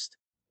first?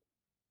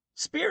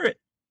 Spirit.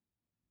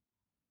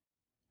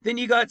 Then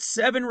you got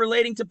 7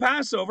 relating to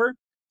Passover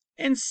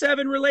and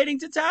 7 relating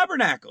to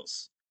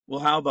tabernacles.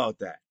 Well, how about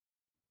that?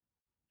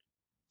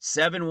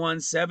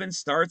 717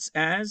 starts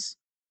as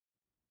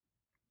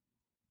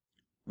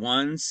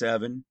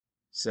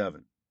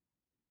 177.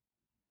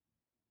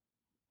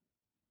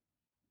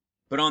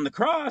 But on the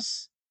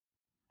cross,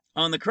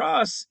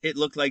 it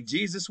looked like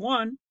Jesus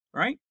won,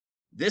 right?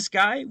 This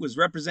guy was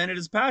represented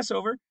as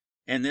Passover,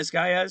 and this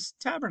guy as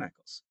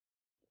tabernacles.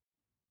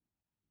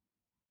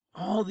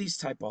 All these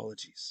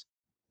typologies.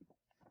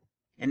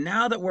 And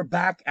now that we're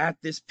back at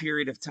this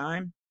period of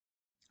time,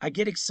 I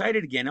get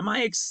excited again. Am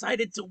I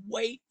excited to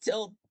wait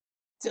till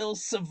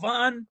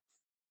Sivan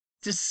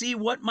to see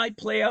what might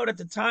play out at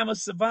the time of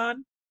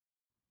Sivan?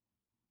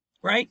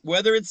 Right?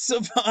 Whether it's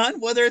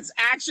Sivan, whether it's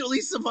actually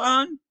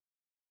Sivan,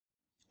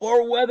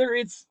 or whether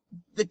it's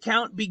the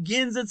count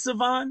begins at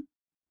Sivan.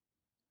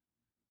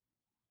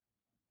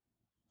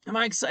 Am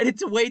I excited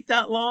to wait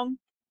that long?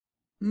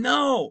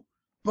 No.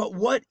 But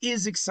what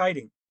is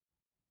exciting?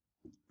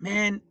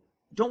 Man,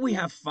 don't we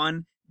have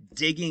fun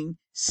digging,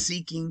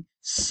 seeking,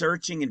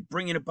 searching, and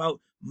bringing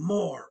about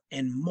more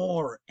and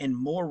more and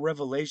more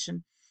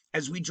revelation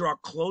as we draw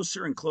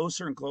closer and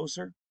closer and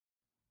closer?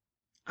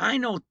 I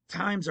know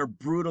times are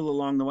brutal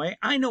along the way.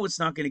 I know it's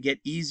not going to get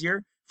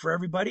easier for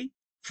everybody,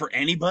 for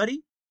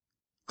anybody.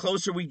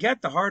 Closer we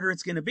get, the harder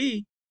it's going to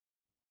be.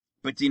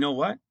 But do you know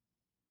what?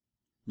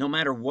 No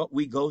matter what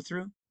we go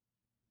through,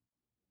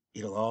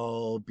 it'll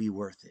all be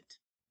worth it.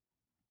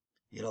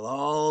 It'll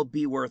all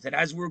be worth it.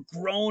 As we're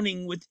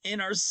groaning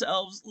within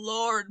ourselves,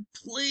 Lord,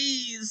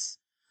 please,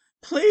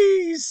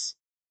 please.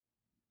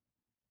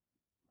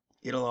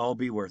 It'll all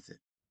be worth it.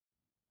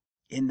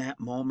 In that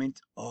moment,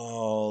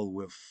 all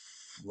will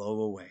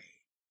flow away.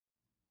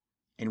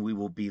 And we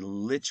will be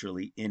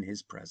literally in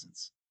his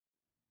presence.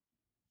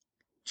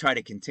 Try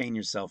to contain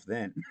yourself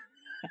then.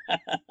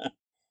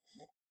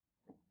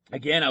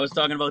 Again, I was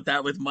talking about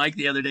that with Mike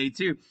the other day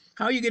too.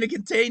 How are you going to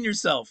contain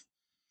yourself?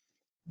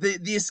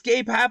 The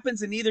escape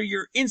happens and either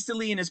you're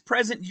instantly in his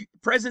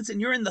presence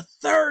and you're in the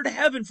third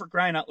heaven, for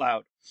crying out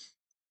loud.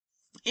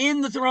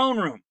 In the throne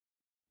room.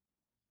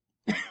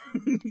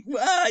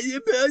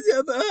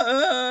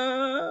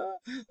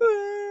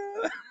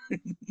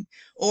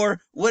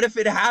 Or what if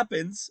it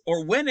happens,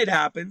 or when it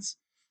happens,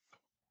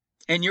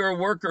 and you're a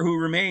worker who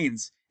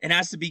remains and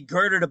has to be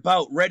girded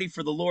about, ready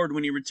for the Lord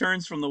when he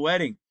returns from the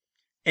wedding,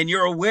 and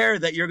you're aware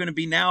that you're going to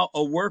be now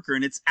a worker,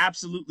 and it's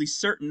absolutely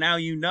certain now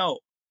you know.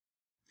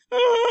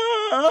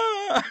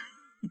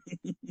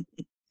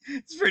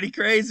 It's pretty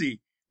crazy,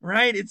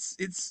 right?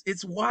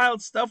 It's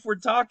wild stuff we're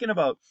talking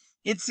about.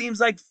 It seems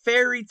like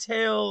fairy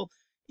tale,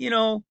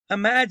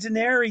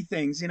 imaginary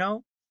things,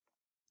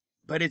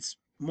 but it's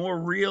more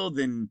real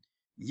than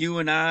you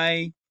and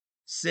I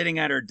sitting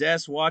at our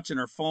desks watching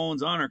our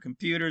phones on our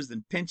computers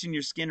than pinching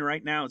your skin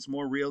right now. It's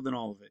more real than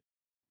all of it.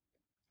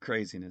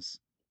 Craziness.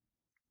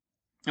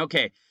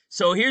 Okay,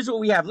 so here's what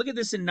we have. Look at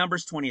this in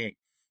Numbers 28.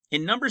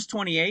 In Numbers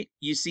 28,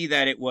 you see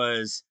that it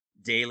was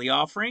daily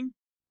offering,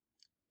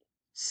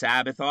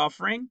 Sabbath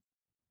offering,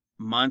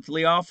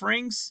 monthly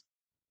offerings,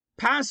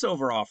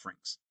 Passover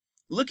offerings.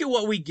 Look at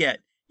what we get.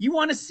 You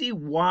want to see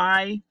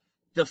why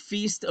the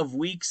Feast of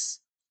Weeks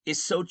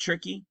is so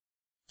tricky?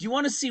 Do you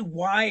want to see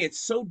why it's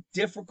so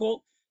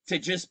difficult to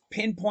just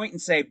pinpoint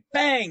and say,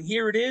 bang,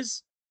 here it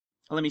is?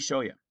 Well, let me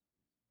show you.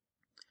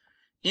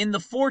 In the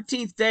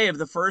 14th day of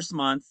the first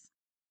month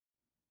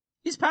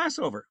is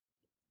Passover.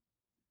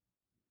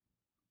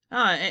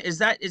 Is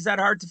that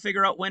hard to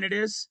figure out when it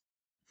is?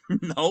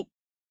 Nope.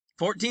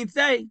 14th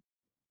day.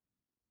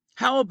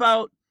 How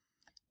about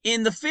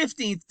in the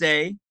 15th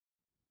day,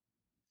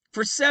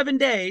 for 7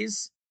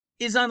 days,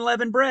 is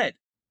unleavened bread?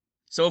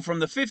 So from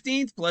the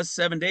 15th plus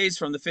 7 days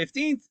from the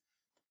 15th,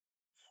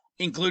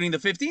 including the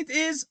 15th,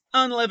 is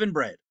unleavened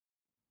bread.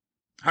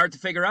 Hard to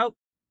figure out?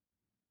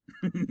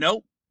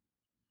 Nope.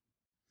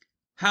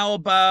 How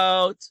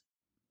about,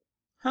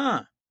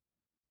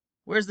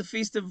 where's the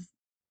feast of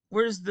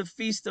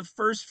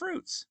first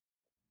fruits?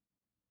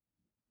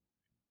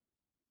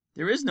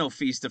 There is no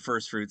feast of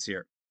first fruits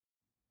here.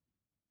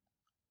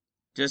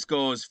 Just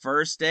goes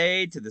first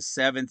day to the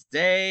 7th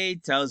day,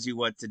 tells you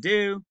what to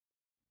do,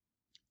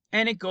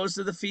 and it goes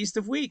to the Feast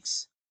of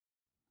Weeks.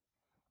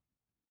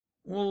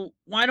 Well,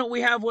 why don't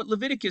we have what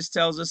Leviticus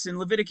tells us in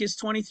Leviticus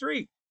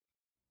 23?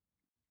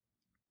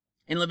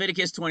 In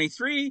Leviticus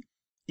 23,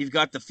 you've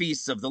got the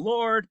feasts of the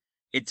Lord.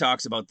 It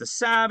talks about the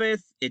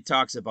Sabbath. It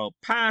talks about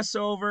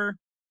Passover.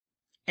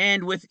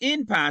 And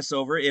within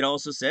Passover, it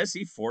also says,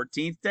 see,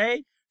 14th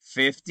day,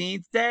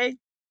 15th day.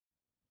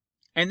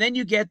 And then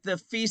you get the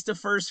Feast of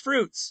First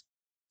Fruits.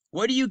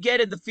 What do you get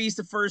at the Feast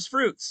of First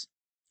Fruits?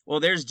 Well,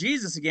 there's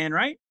Jesus again,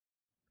 right?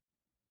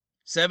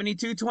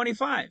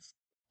 72:25.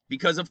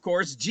 Because, of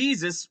course,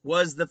 Jesus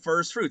was the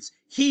first fruits.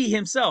 He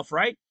himself,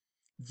 right?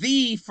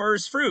 The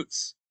first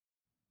fruits.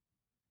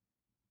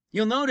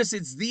 You'll notice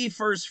it's the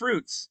first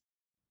fruits,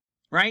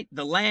 right?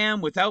 The lamb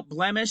without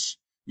blemish.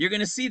 You're going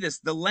to see this,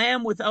 the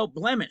lamb without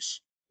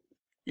blemish.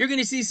 You're going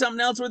to see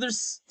something else where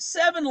there's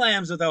 7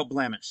 lambs without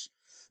blemish.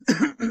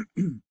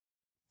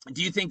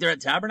 Do you think they're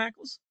at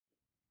tabernacles?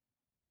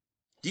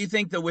 Do you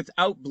think the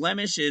without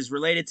blemish is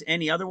related to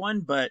any other one,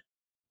 but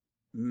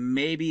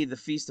maybe the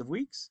Feast of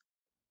Weeks?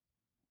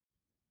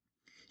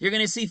 You're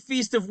going to see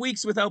Feast of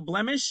Weeks without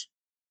blemish,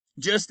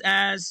 just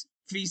as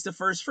Feast of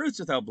First Fruits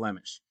without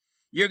blemish.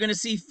 You're going to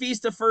see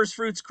Feast of First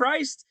Fruits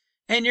Christ,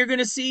 and you're going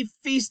to see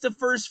Feast of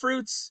First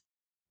Fruits,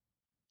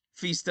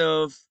 Feast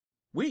of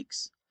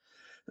Weeks.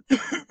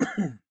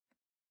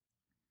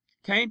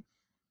 Okay,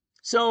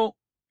 so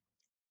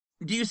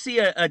do you see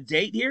a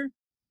date here?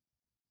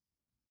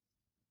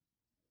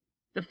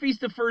 The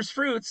Feast of First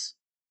Fruits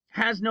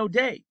has no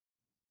date.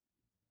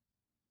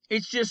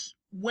 It's just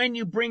when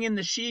you bring in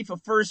the sheaf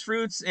of first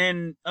fruits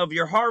and of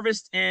your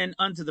harvest and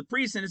unto the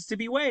priest, and it's to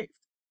be waved.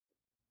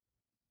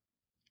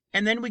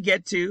 And then we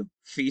get to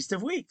Feast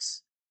of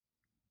Weeks.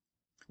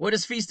 What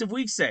does Feast of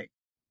Weeks say?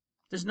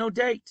 There's no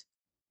date.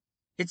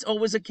 It's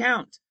always a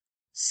count.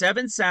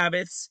 7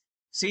 Sabbaths,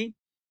 see?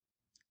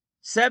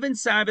 7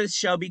 Sabbaths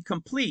shall be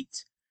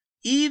complete,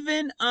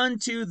 even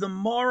unto the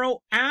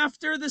morrow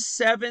after the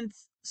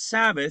 7th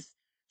Sabbath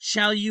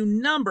shall you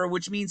number,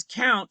 which means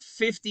count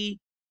 50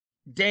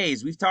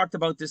 days. We've talked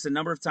about this a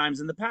number of times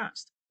in the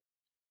past.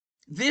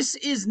 This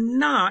is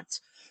not,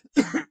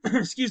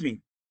 excuse me,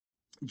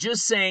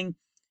 just saying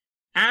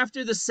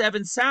after the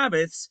 7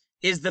 Sabbaths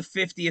is the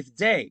 50th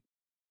day.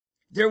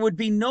 There would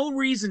be no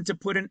reason to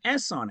put an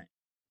S on it.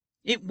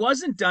 It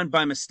wasn't done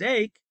by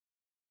mistake,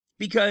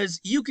 because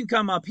you can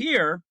come up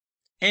here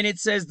and it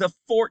says the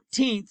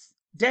 14th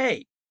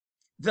day,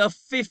 the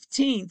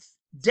 15th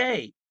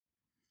day.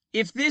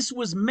 If this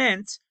was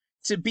meant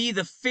to be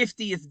the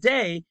 50th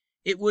day,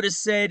 it would have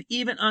said,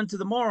 even unto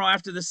the morrow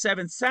after the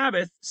 7th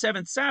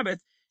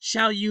Sabbath,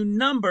 shall you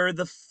number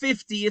the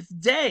 50th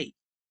day.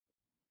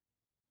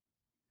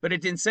 But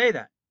it didn't say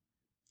that.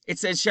 It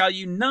says, shall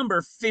you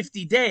number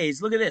 50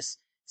 days. Look at this,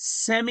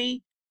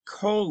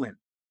 semicolon.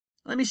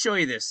 Let me show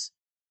you this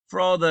for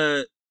all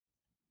the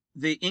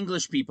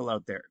English people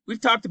out there.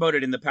 We've talked about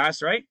it in the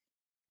past, right?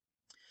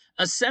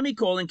 A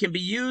semicolon can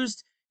be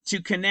used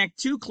to connect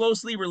 2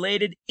 closely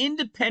related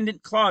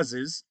independent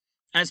clauses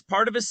as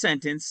part of a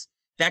sentence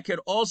that could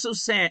also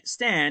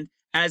stand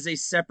as a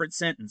separate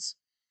sentence.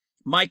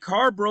 My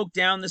car broke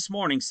down this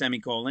morning,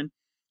 semicolon.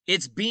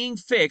 It's being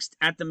fixed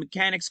at the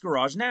mechanic's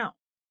garage now.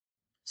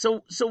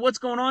 So what's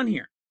going on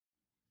here?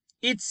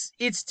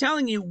 It's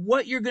telling you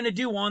what you're going to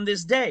do on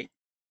this day.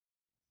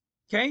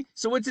 Okay?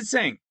 So what's it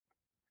saying?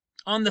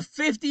 On the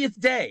 50th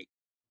day.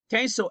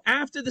 Okay? So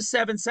after the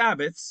 7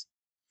 Sabbaths,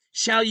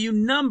 shall you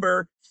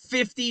number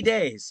 50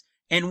 days.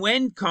 And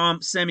when,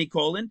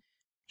 semicolon,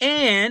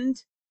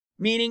 and,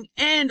 meaning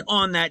and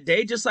on that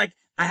day, just like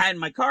I had in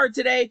my car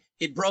today,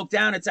 it broke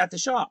down, it's at the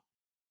shop.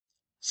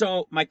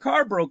 So my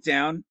car broke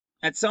down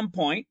at some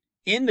point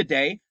in the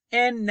day,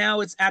 and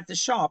now it's at the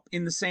shop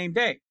in the same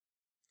day.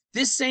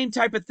 This same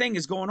type of thing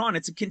is going on.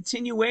 It's a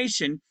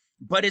continuation,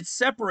 but it's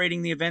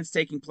separating the events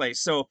taking place.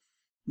 So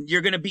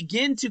you're going to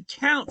begin to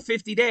count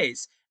 50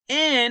 days.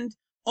 And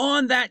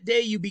on that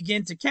day you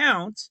begin to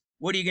count,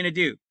 what are you going to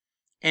do?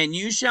 And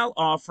you shall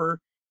offer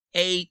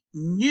a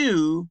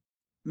new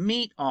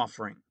meat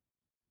offering.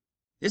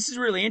 This is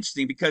really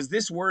interesting because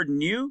this word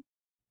new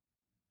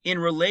in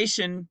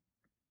relation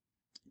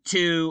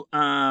to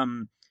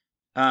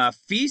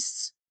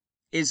feasts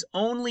is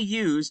only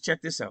used,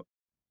 check this out.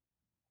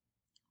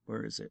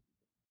 Where is it?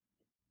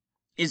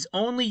 Is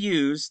only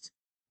used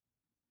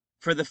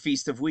for the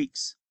Feast of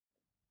Weeks.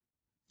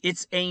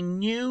 It's a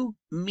new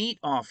meat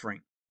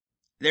offering.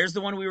 There's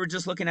the one we were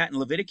just looking at in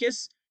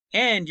Leviticus,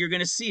 and you're going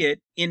to see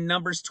it in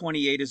Numbers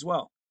 28 as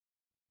well.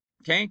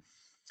 Okay?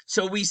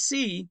 So we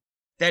see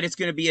that it's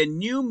going to be a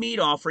new meat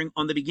offering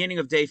on the beginning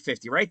of day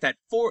 50, right? That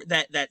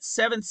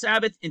 7th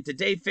Sabbath into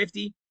day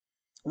 50,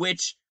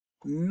 which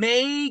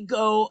may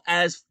go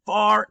as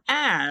far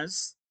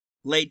as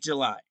late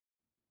July.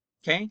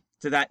 Okay?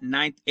 To that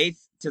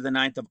 8th to the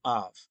 9th of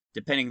Av,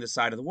 depending the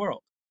side of the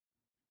world.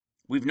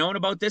 We've known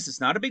about this.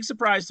 It's not a big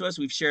surprise to us.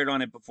 We've shared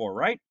on it before,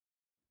 right?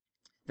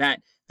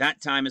 That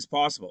time is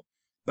possible.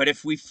 But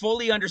if we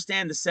fully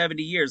understand the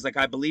 70 years, like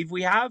I believe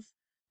we have,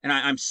 and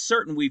I'm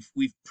certain we've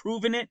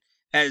proven it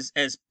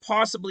as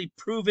possibly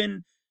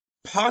proven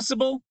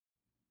possible,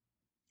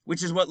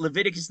 which is what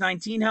Leviticus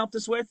 19 helped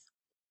us with,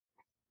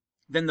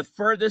 then the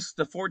furthest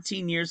the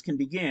 14 years can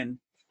begin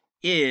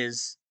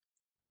is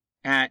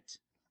at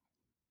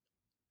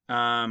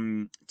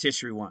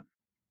Tishri 1.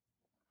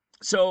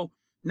 So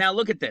now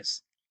look at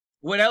this.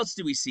 What else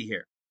do we see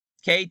here?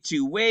 Okay,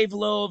 2 wave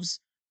loaves,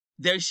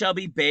 they shall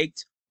be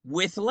baked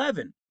with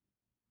leaven.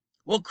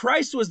 Well,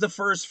 Christ was the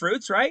first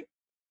fruits, right?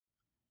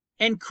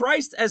 And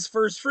Christ as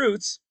first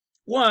fruits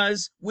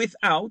was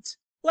without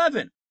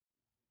leaven.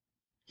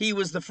 He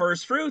was the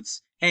first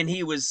fruits and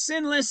he was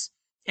sinless,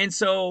 and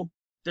so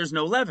there's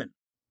no leaven.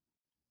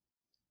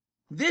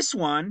 This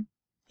one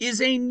is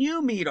a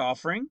new meat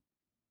offering.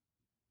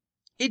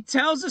 It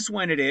tells us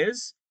when it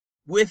is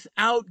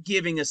without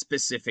giving a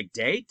specific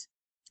date.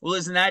 Well,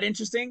 isn't that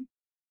interesting?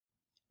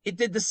 It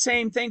did the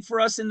same thing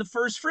for us in the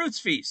first fruits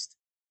feast.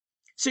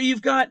 So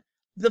you've got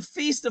the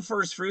feast of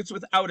first fruits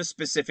without a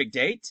specific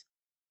date.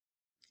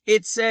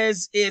 It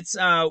says it's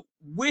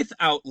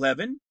without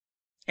leaven,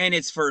 and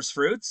it's first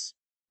fruits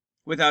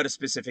without a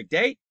specific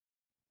date.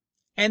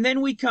 And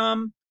then we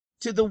come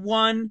to the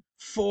one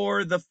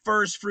for the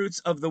first fruits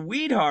of the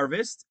wheat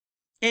harvest,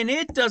 and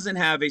it doesn't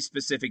have a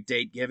specific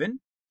date given.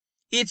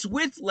 It's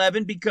with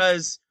leaven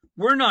because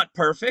we're not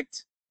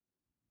perfect,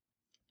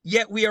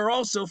 yet we are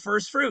also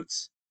first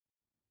fruits.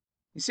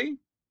 You see?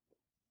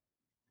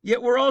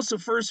 Yet we're also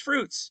first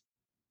fruits.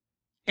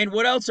 And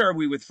what else are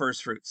we with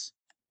first fruits?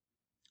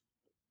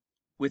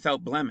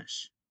 Without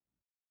blemish.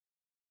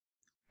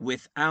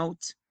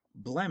 Without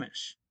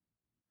blemish.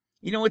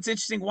 You know what's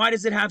interesting? Why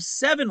does it have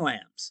 7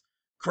 lambs?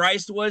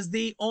 Christ was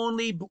the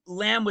only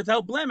lamb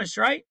without blemish,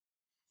 right?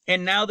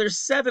 And now there's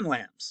 7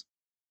 lambs.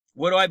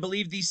 What do I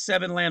believe these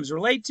 7 lambs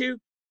relate to?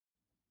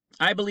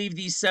 I believe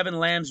these 7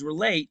 lambs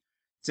relate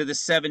to the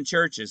 7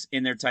 churches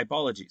in their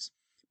typologies.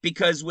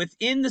 Because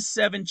within the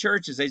 7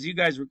 churches, as you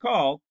guys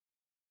recall,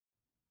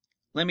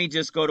 let me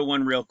just go to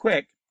one real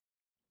quick.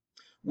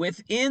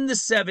 Within the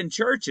 7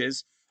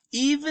 churches,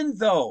 even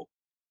though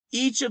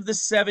each of the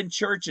 7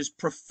 churches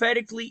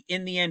prophetically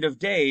in the end of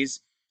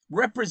days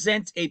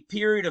represent a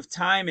period of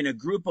time and a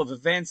group of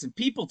events and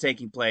people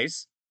taking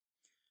place,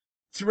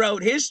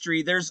 throughout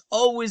history, there's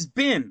always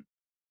been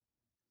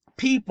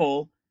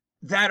people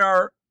that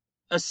are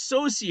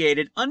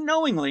associated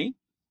unknowingly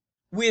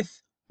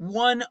with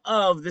one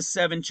of the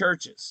 7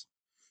 churches.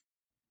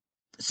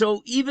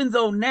 So even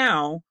though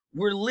now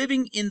we're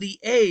living in the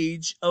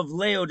age of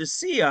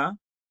Laodicea,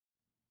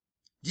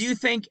 do you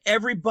think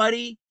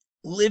everybody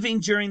living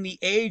during the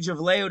age of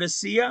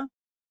Laodicea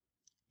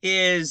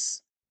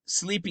is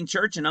sleeping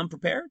church and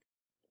unprepared?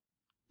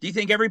 Do you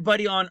think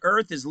everybody on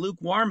earth is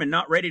lukewarm and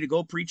not ready to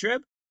go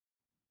pre-trib?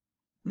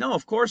 No,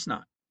 of course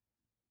not.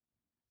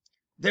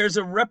 There's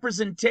a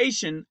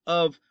representation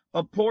of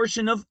a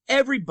portion of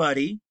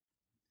everybody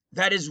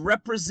that is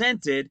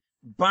represented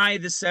by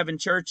the 7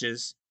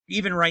 churches,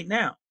 even right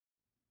now.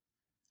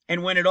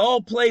 And when it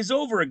all plays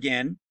over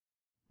again,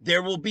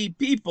 there will be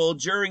people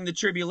during the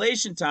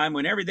tribulation time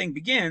when everything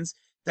begins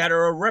that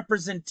are a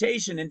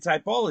representation in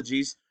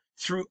typologies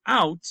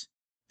throughout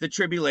the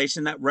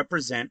tribulation that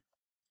represent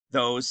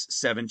those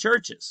 7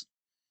 churches.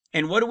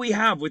 And what do we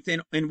have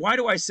within, and why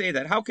do I say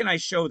that? How can I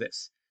show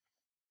this?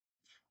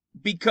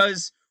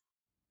 Because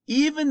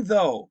even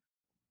though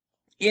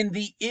in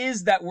the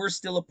is that we're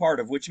still a part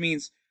of, which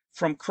means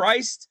from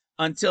Christ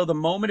until the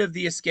moment of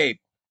the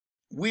escape,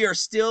 we are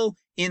still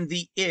in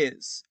the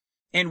is.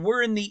 And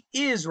we're in the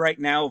is right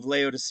now of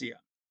Laodicea.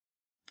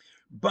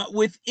 But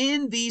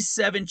within these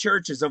 7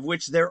 churches, of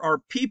which there are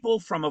people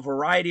from a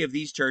variety of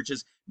these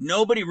churches,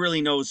 nobody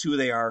really knows who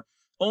they are,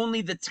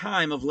 only the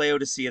time of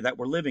Laodicea that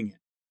we're living in.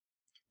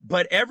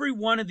 But every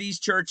one of these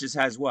churches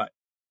has what?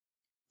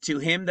 To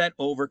him that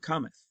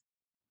overcometh.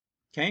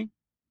 Okay?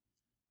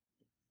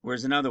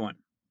 Where's another one?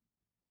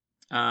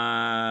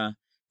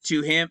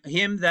 To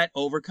him that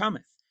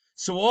overcometh.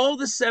 So all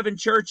the 7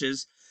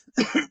 churches,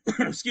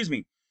 excuse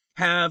me,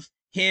 have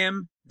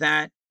him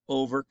that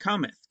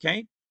overcometh.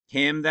 Okay?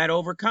 Him that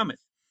overcometh.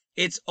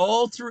 It's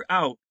all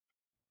throughout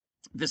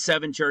the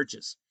 7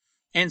 churches.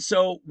 And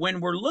so when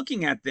we're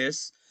looking at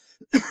this,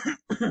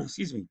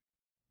 excuse me,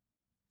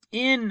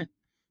 in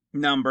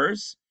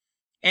Numbers,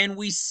 and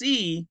we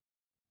see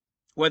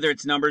whether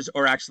it's Numbers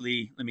or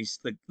actually,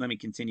 let me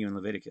continue in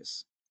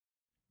Leviticus.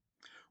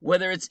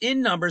 Whether it's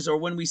in Numbers or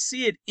when we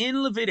see it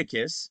in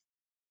Leviticus,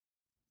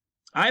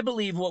 I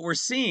believe what we're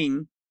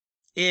seeing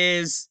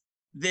is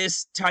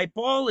this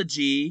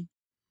typology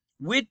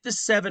with the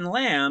 7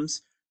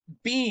 lambs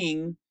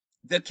being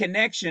the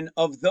connection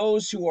of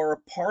those who are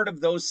a part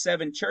of those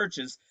 7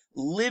 churches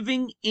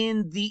living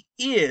in the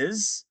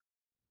is,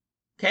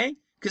 okay?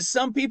 Because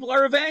some people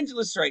are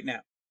evangelists right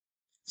now.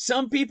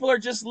 Some people are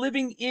just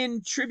living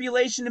in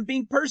tribulation and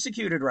being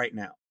persecuted right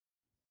now.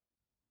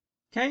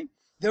 Okay?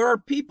 There are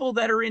people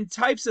that are in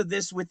types of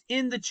this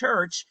within the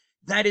church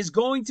that is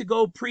going to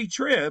go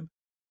pre-trib,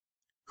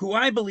 who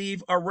I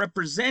believe are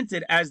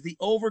represented as the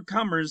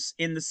overcomers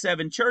in the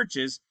 7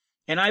 churches.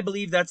 And I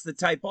believe that's the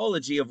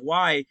typology of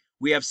why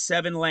we have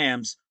 7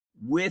 lambs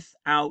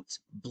without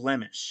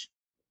blemish.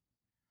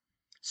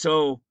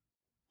 So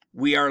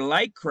we are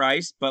like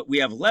Christ, but we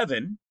have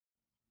leaven,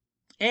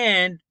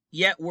 and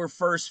yet we're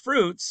first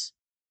fruits.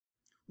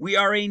 We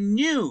are a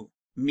new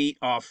meat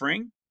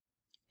offering,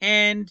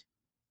 and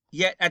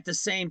yet at the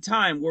same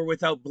time, we're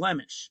without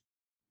blemish.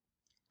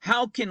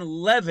 How can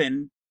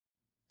leaven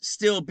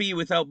still be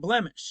without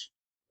blemish?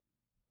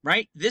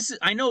 Right?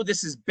 I know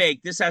this is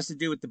baked. This has to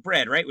do with the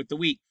bread, right? With the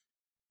wheat.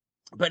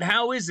 But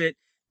how is it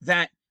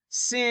that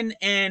sin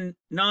and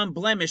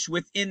non-blemish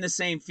within the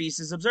same feast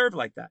is observed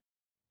like that?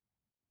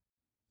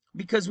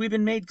 Because we've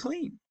been made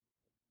clean.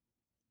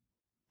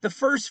 The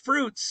first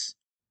fruits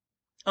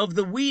of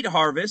the wheat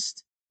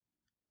harvest,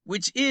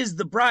 which is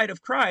the bride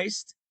of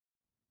Christ,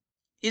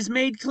 is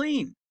made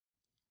clean.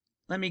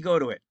 Let me go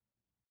to it.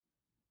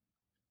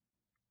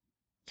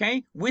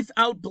 Okay?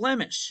 Without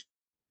blemish.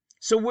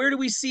 So where do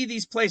we see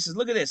these places?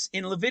 Look at this.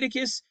 In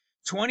Leviticus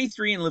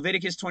 23 and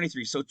Leviticus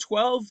 23. So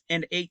 12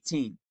 and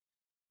 18.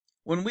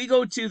 When we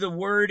go to the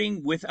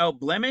wording without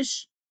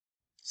blemish,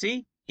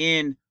 see,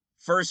 in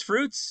first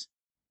fruits,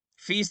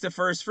 feast of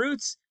first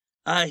fruits,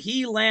 a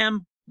he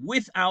lamb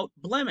without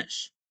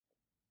blemish.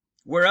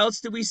 Where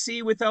else do we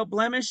see without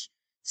blemish?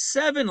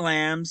 7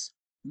 lambs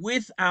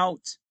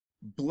without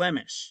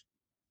blemish.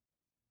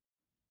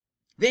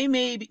 They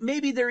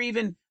maybe they're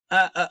even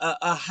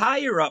a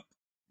higher up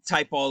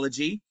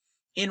typology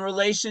in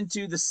relation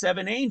to the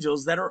 7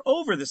 angels that are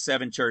over the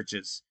 7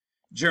 churches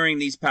during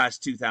these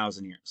past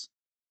 2,000 years.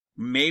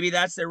 Maybe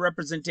that's their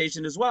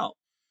representation as well.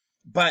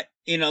 But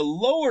in a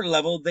lower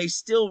level, they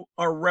still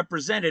are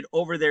represented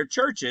over their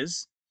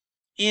churches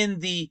in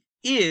the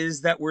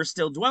is that we're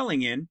still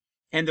dwelling in,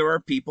 and there are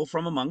people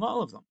from among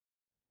all of them.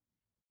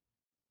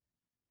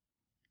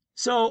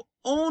 So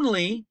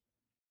only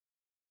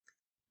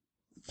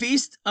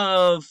Feast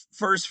of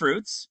First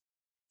Fruits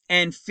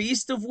and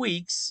Feast of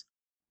Weeks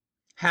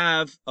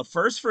have a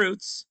first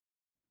fruits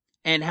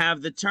and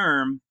have the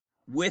term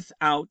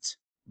without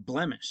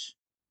blemish.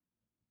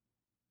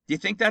 Do you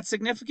think that's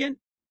significant?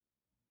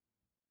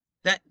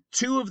 That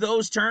 2 of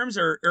those terms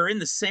are in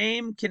the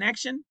same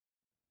connection?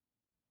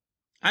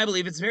 I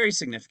believe it's very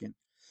significant.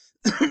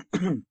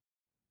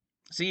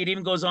 See, it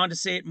even goes on to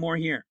say it more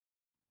here.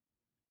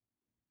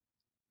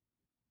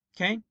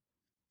 Okay?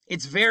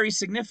 It's very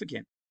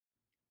significant.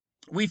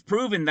 We've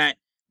proven that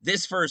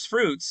this first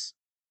fruits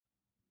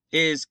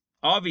is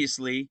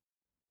obviously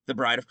the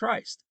bride of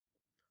Christ.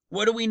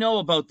 What do we know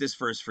about this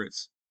first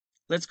fruits?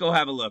 Let's go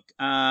have a look.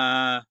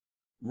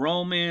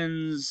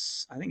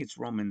 Romans, I think it's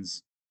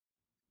Romans,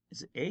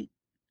 is it 8?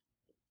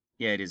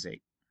 Yeah, it is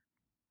 8.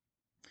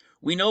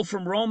 We know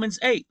from Romans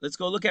 8. Let's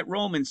go look at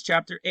Romans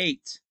chapter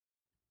 8.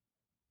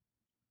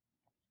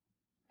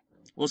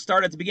 We'll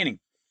start at the beginning.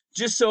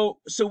 Just so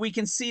we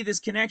can see this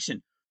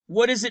connection.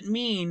 What does it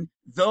mean,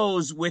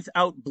 those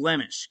without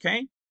blemish,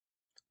 okay?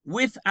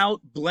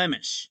 Without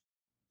blemish.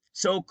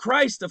 So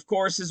Christ, of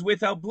course, is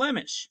without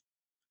blemish.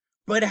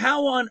 But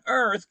how on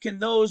earth can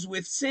those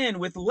with sin,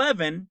 with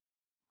leaven,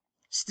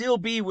 still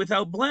be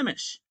without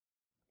blemish?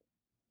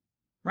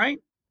 right?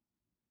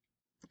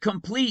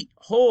 Complete,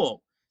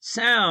 whole,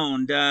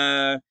 sound,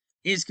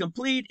 is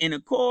complete, in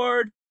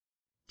accord,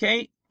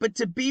 okay? But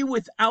to be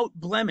without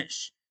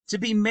blemish, to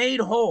be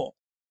made whole,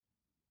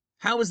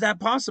 how is that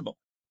possible,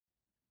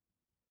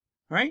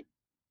 right?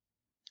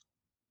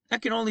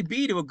 That can only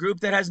be to a group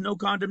that has no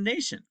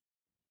condemnation.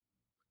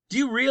 Do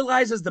you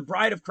realize as the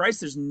bride of Christ,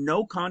 there's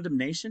no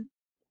condemnation?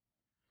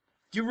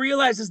 Do you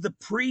realize as the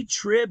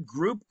pre-trib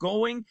group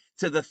going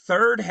to the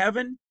third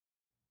heaven,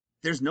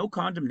 there's no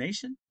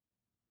condemnation?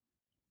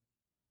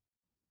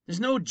 There's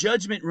no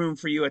judgment room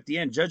for you at the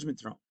end, judgment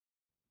throne.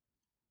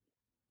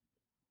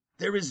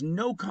 There is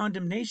no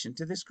condemnation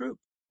to this group.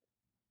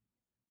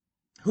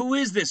 Who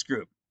is this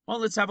group? Well,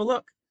 let's have a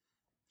look.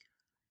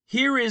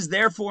 There is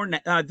therefore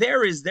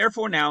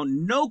now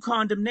no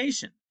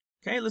condemnation.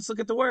 Okay, let's look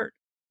at the word.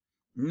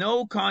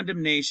 No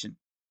condemnation.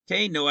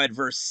 Okay, no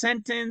adverse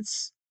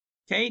sentence.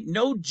 Okay,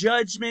 no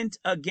judgment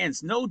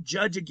against, no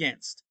judge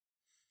against.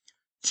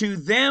 To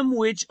them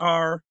which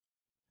are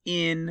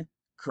in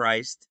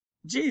Christ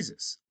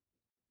Jesus.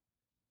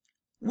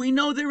 We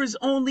know there is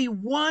only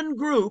one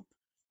group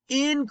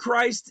in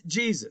Christ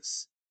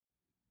Jesus.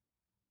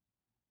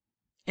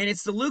 And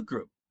it's the Luke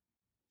group.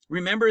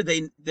 Remember,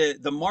 the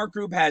Mark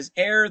group has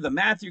error, the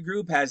Matthew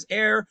group has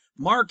error,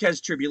 Mark has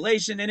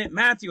tribulation in it,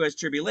 Matthew has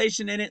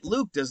tribulation in it,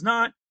 Luke does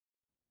not.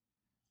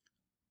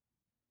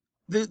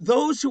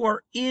 Those who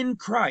are in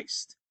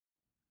Christ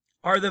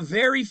are the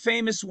very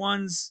famous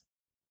ones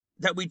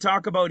that we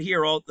talk about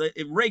here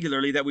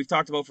regularly, that we've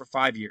talked about for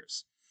 5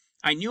 years.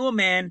 I knew a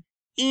man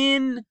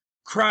in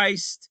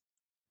Christ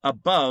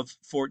above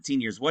 14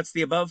 years. What's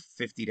the above?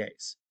 50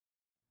 days.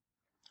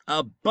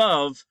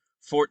 Above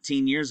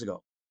 14 years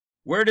ago.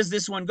 Where does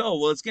this one go?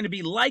 Well, it's going to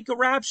be like a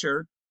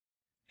rapture,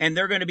 and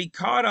they're going to be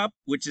caught up,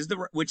 which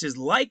is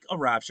like a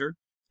rapture,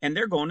 and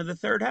they're going to the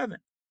third heaven.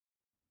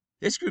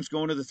 This group's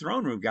going to the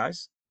throne room,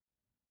 guys.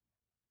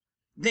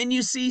 Then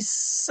you see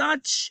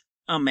such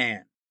a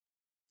man,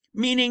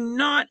 meaning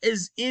not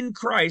as in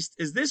Christ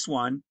as this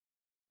one,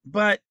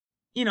 but,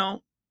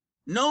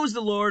 knows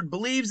the Lord,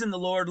 believes in the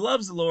Lord,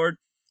 loves the Lord,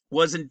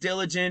 wasn't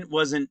diligent,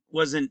 wasn't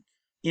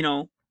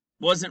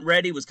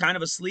ready, was kind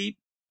of asleep.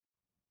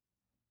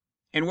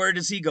 And where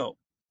does he go?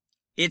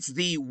 It's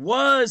the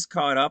was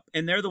caught up,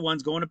 and they're the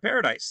ones going to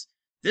paradise.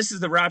 This is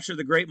the rapture of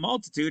the great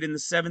multitude in the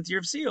 7th year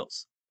of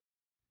seals.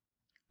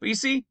 But you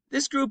see,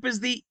 this group is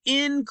the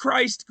in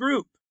Christ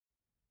group,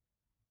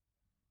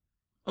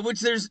 of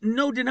which there's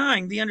no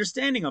denying the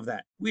understanding of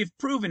that. We've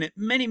proven it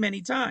many,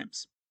 many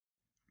times.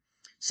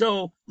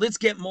 So let's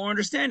get more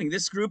understanding.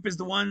 This group is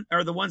the ones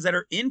that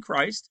are in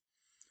Christ,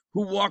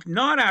 who walk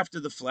not after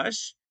the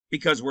flesh,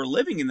 because we're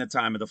living in the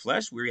time of the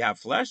flesh, we have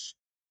flesh,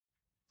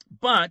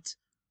 but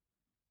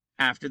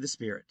after the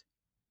Spirit.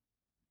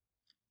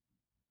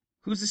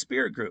 Who's the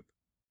Spirit group?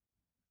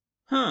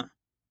 The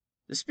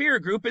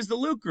Spirit group is the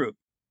Luke group.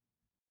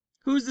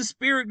 Who's the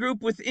Spirit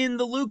group within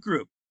the Luke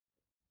group?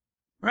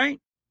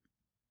 Right?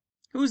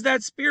 Who's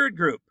that Spirit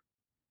group?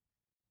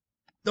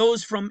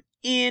 Those from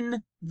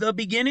in the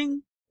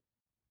beginning.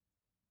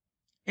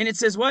 And it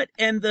says what?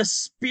 And the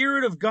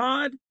Spirit of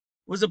God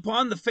was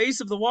upon the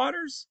face of the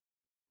waters.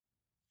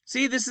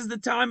 See, this is the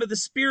time of the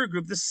Spirit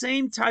group, the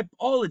same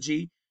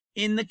typology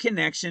in the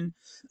connection,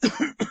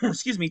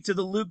 excuse me, to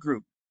the Luke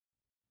group.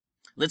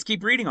 Let's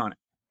keep reading on it.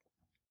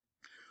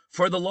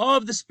 For the law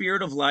of the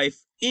Spirit of life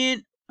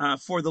in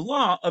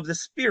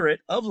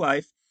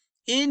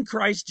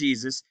Christ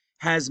Jesus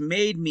has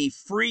made me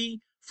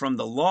free from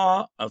the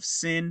law of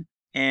sin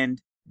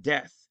and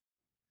death.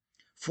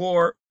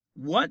 For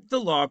what the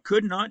law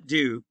could not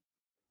do,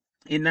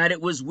 in that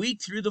it was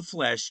weak through the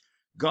flesh,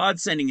 God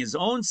sending his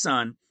own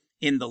Son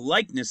in the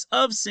likeness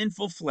of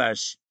sinful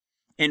flesh,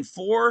 and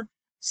for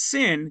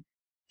sin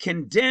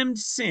condemned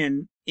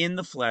sin in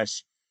the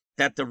flesh,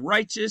 that the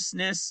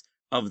righteousness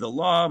of the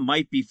law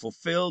might be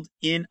fulfilled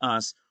in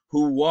us,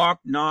 who walk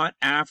not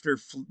after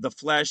the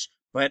flesh,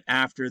 but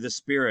after the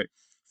Spirit.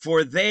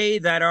 For they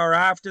that are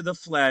after the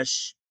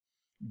flesh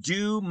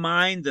do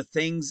mind the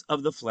things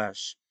of the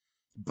flesh,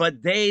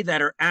 but they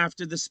that are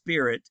after the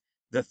Spirit,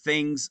 the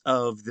things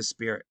of the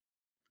Spirit.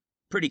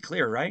 Pretty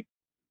clear, right?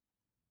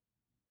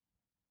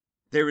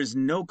 There is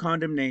no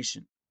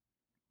condemnation,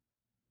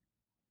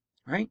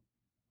 right?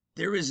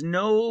 There is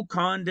no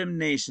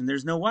condemnation.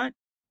 There's no what?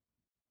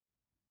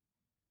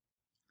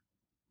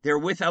 They're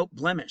without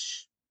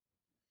blemish.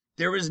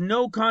 There is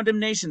no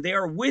condemnation. They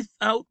are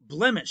without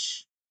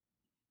blemish.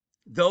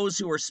 Those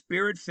who are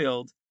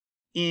Spirit-filled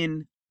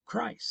in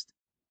Christ.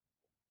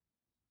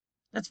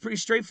 That's pretty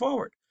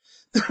straightforward.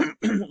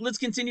 Let's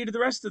continue to the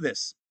rest of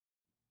this,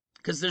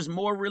 because there's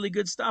more really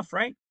good stuff,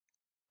 right?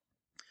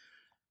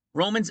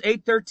 Romans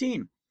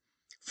 8:13.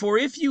 For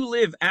if you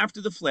live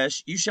after the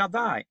flesh, you shall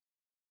die.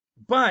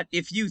 But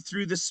if you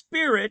through the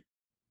Spirit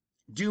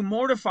do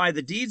mortify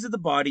the deeds of the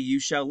body, you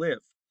shall live.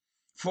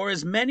 For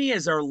as many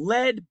as are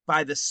led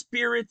by the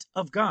Spirit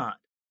of God.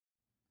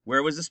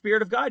 Where was the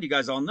Spirit of God? You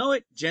guys all know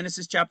it.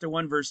 Genesis chapter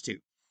 1, verse 2.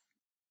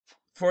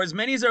 For as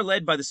many as are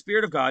led by the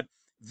Spirit of God,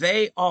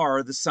 they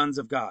are the sons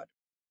of God.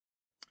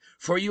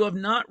 For you have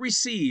not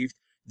received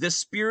the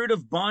spirit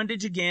of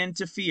bondage again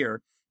to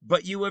fear,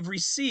 but you have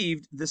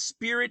received the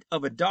spirit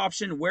of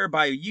adoption,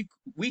 whereby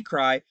we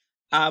cry,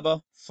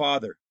 Abba,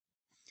 Father.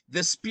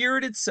 The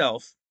Spirit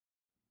itself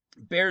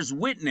bears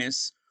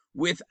witness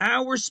with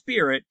our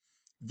spirit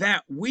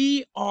that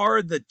we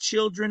are the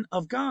children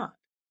of God.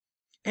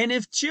 And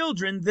if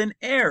children, then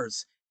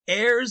heirs,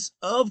 heirs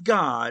of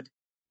God,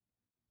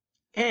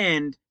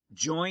 and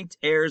joint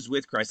heirs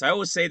with Christ. I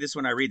always say this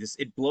when I read this,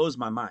 it blows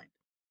my mind.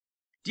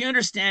 Do you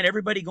understand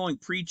everybody going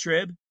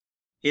pre-trib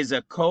is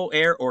a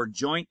co-heir or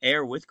joint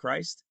heir with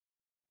Christ?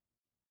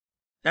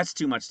 That's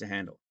too much to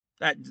handle.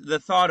 The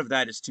thought of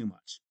that is too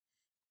much.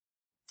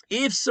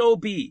 If so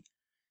be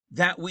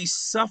that we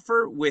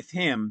suffer with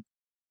him,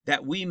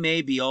 that we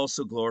may be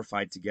also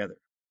glorified together.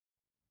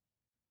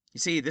 You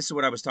see, this is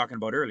what I was talking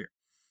about earlier.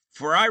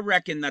 For I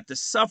reckon that the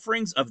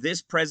sufferings of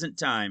this present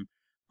time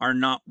are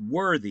not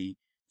worthy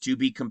to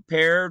be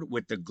compared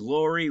with the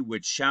glory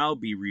which shall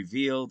be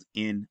revealed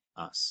in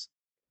us.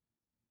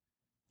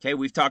 Okay,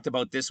 we've talked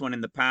about this one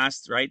in the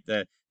past, right?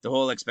 The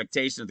whole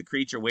expectation of the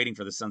creature waiting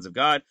for the sons of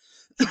God.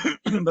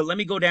 But let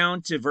me go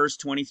down to verse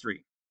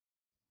 23.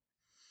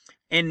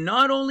 And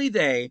not only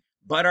they,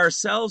 but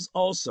ourselves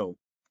also,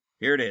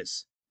 here it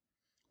is,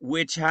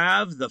 which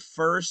have the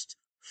first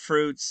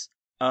fruits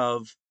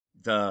of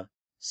the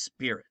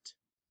Spirit.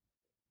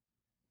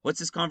 What's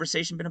this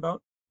conversation been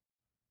about?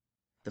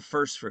 The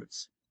first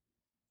fruits.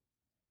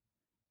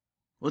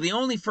 Well, the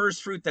only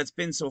first fruit that's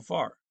been so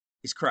far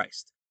is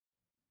Christ.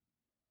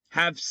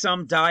 Have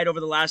some died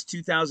over the last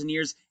 2,000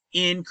 years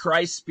in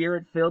Christ's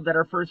Spirit filled that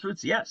are first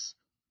fruits? Yes.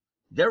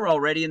 They're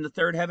already in the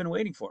third heaven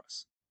waiting for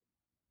us.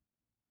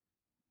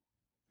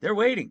 They're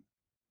waiting.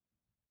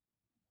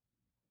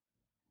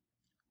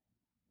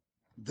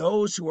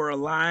 Those who are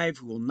alive,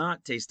 who will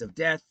not taste of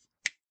death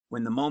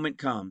when the moment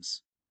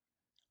comes,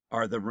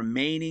 are the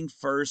remaining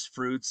first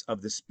fruits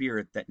of the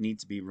Spirit that need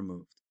to be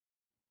removed.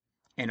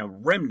 And a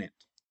remnant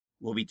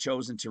will be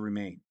chosen to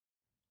remain.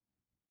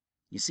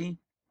 You see?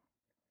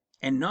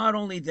 And not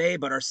only they,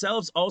 but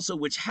ourselves also,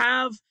 which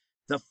have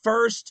the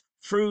first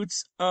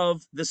fruits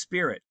of the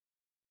Spirit.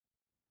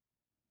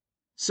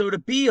 So to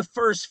be a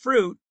first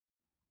fruit,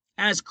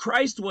 as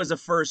Christ was a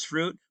first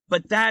fruit,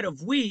 but that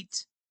of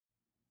wheat,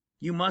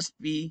 you must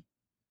be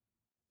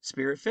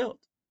Spirit-filled.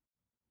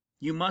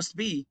 You must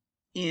be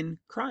in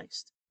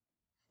Christ.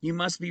 You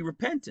must be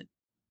repentant.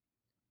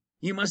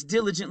 You must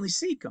diligently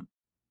seek him.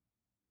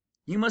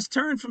 You must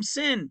turn from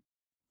sin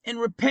and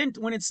repent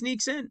when it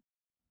sneaks in.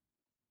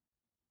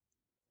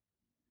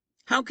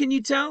 How can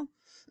you tell?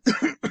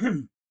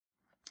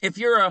 If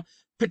you're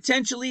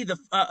potentially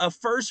a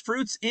first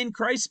fruits in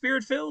Christ,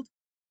 Spirit-filled,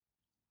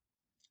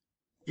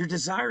 you're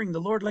desiring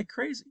the Lord like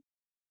crazy.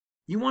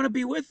 You want to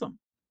be with him.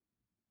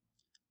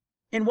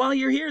 And while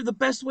you're here, the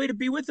best way to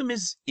be with him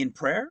is in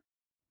prayer.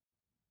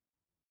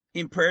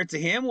 In prayer to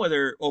him,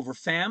 whether over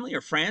family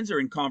or friends or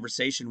in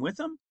conversation with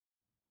him,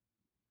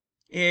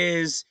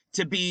 is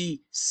to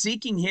be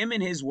seeking him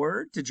in his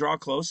word to draw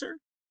closer.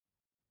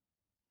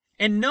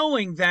 And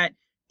knowing that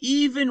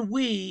even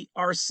we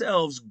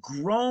ourselves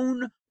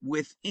groan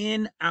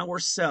within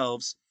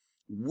ourselves,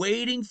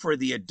 waiting for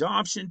the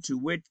adoption, to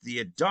wit, the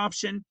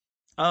adoption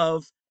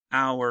of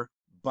our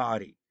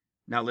body.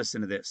 Now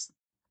listen to this.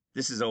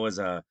 This is always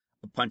a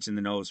punch in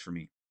the nose for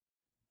me.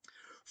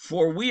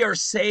 For we are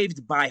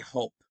saved by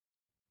hope.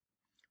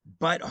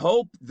 But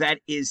hope that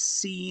is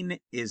seen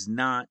is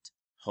not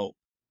hope.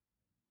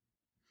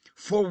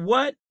 For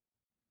what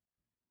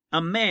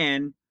a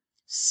man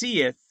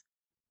seeth,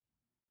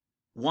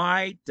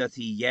 why doth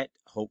he yet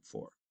hope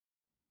for?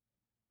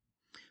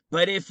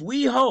 But if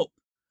we hope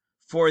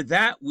for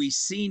that we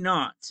see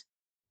not,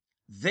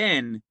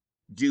 then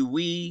do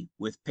we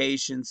with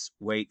patience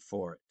wait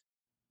for it.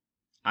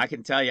 I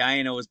can tell you, I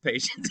ain't always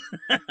patient.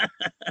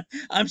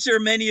 I'm sure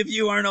many of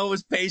you aren't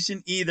always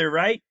patient either,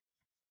 right?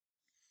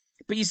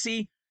 But you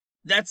see,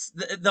 that's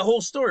the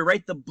whole story,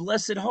 right? The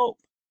blessed hope.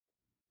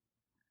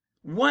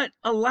 What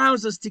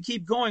allows us to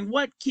keep going?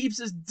 What keeps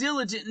us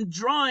diligent and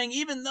drawing,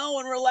 even though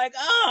when we're like,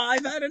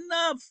 I've had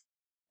enough?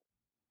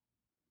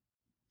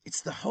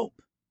 It's the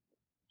hope.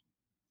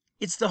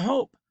 It's the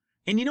hope.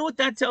 And you know what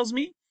that tells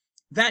me?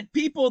 That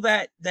people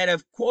that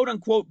have quote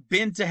unquote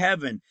been to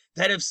heaven,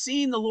 that have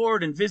seen the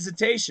Lord in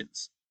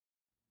visitations,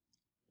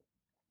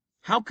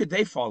 how could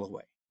they fall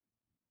away?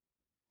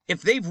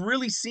 If they've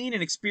really seen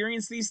and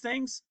experienced these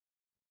things,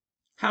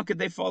 how could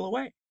they fall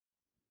away?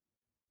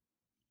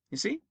 You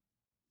see?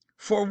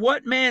 For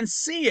what man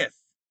seeth,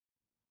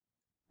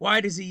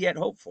 why does he yet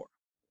hope for?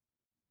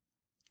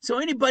 So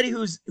anybody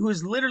who's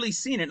literally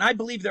seen it, and I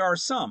believe there are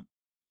some,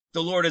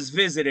 the Lord has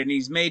visited and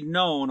he's made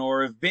known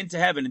or have been to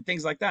heaven and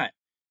things like that.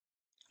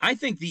 I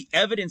think the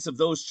evidence of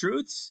those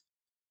truths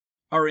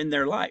are in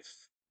their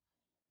life.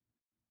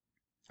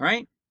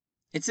 Right?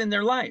 It's in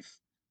their life.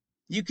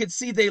 You could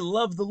see they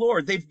love the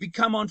Lord. They've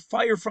become on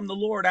fire from the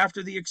Lord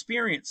after the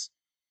experience.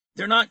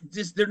 They're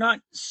not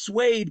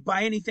swayed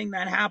by anything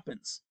that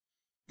happens.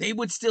 They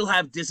would still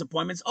have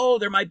disappointments. Oh,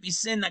 there might be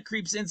sin that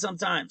creeps in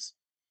sometimes.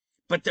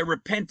 but they're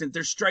repentant.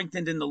 They're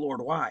strengthened in the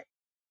Lord. Why?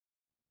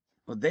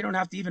 Well, they don't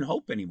have to even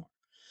hope anymore.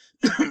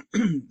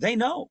 They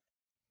know.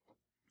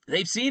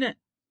 They've seen it.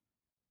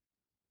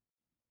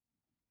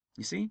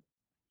 You see?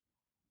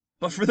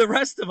 But for the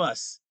rest of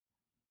us,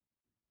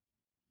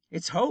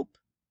 it's hope.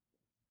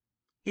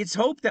 It's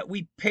hope that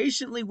we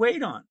patiently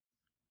wait on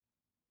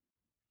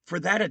for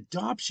that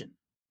adoption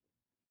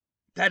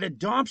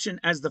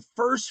as the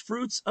first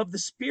fruits of the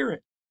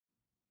Spirit.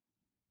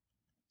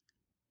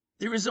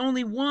 There is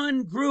only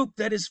one group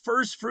that is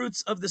first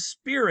fruits of the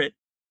Spirit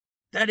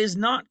that is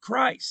not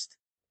Christ.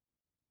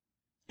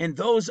 And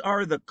those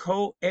are the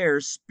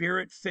co-heirs,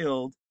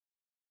 Spirit-filled,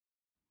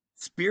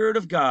 Spirit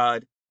of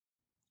God,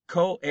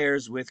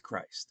 co-heirs with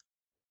Christ.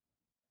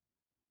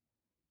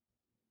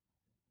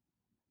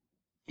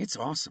 It's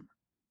awesome.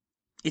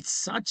 It's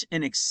such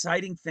an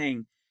exciting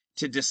thing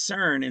to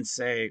discern and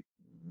say,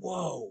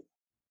 whoa,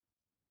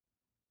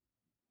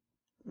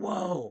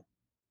 whoa.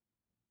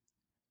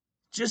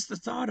 Just the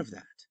thought of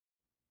that.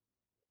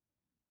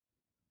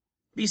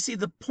 But you see,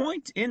 the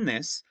point in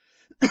this,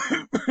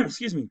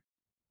 excuse me,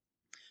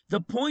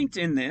 the point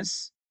in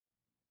this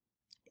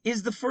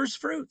is the first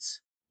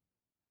fruits.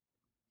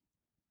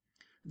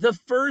 The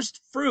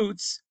first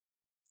fruits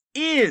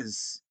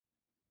is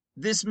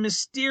this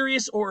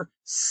mysterious or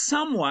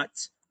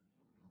somewhat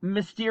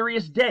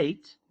mysterious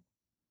date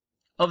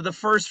of the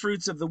first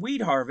fruits of the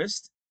wheat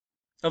harvest,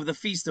 of the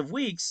Feast of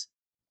Weeks,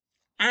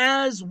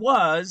 as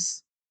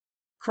was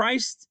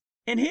Christ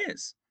and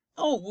his.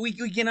 Oh, we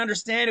can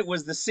understand it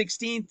was the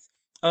 16th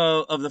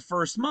of the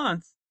first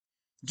month,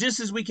 just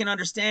as we can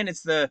understand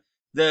it's the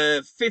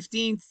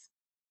 15th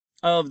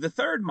of the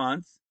third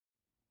month,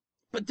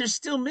 but there's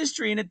still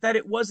mystery in it that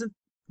it wasn't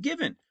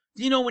given.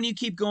 Do you know when you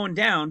keep going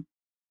down,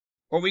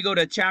 or we go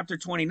to chapter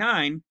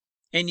 29,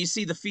 and you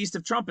see the Feast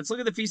of Trumpets? Look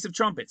at the Feast of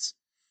Trumpets.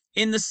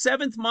 In the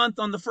 7th month,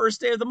 on the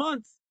first day of the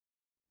month.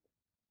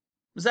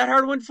 Was that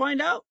hard one to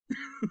find out?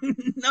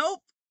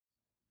 Nope.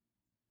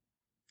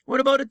 What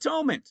about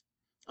Atonement?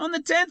 On the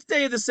 10th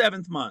day of the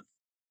 7th month.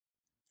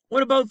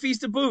 What about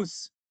Feast of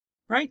Booths?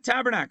 Right?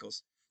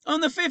 Tabernacles.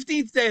 On the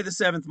 15th day of the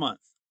 7th month.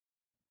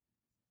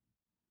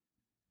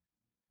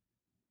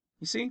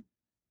 You see?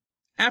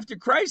 After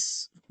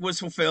Christ was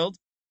fulfilled,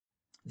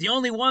 the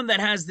only one that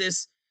has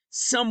this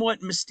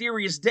somewhat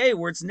mysterious day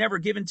where it's never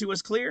given to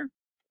us clear,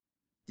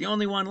 the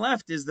only one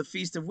left is the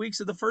Feast of Weeks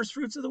of the first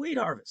fruits of the wheat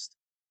harvest.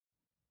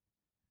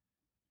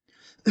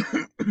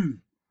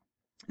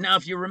 Now,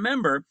 if you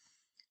remember,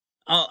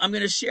 I'm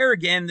going to share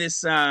again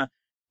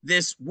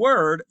this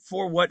word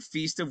for what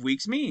Feast of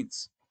Weeks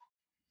means.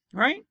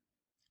 Right?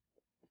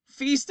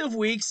 Feast of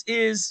Weeks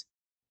is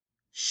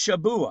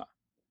Shabuah.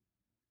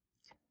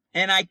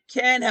 And I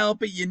can't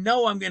help it. You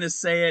know I'm going to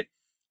say it.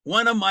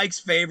 One of Mike's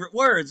favorite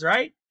words,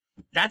 right?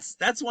 That's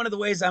one of the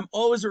ways I'm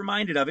always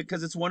reminded of it,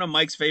 because it's one of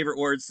Mike's favorite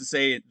words to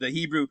say it, the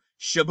Hebrew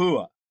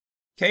Shabuah,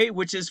 okay,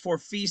 which is for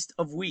Feast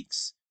of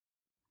Weeks.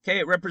 Okay,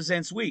 it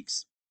represents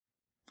weeks.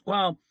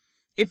 Well,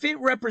 if it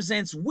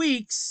represents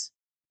weeks,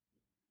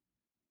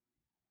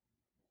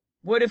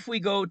 what if we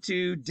go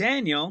to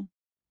Daniel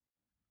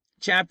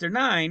chapter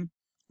 9,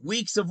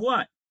 weeks of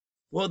what?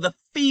 Well, the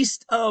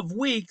Feast of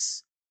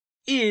Weeks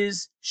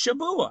is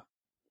Shabuah.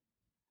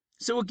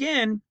 So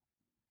again,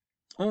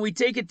 when we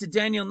take it to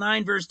Daniel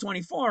 9 verse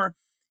 24,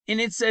 and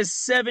it says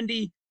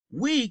 70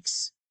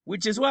 weeks,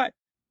 which is what?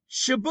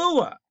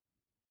 Shabuah.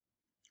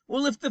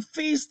 Well, if the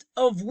Feast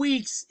of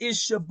Weeks is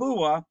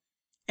Shabuah,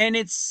 and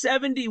it's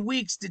 70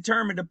 weeks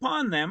determined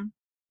upon them,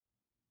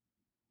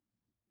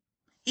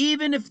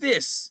 even if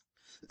this,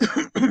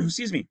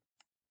 excuse me,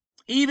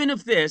 even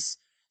if this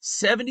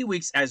 70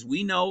 weeks, as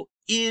we know,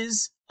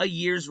 is a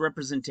year's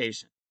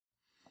representation,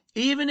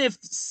 even if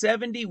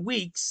 70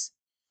 weeks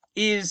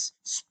is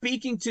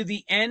speaking to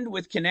the end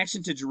with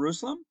connection to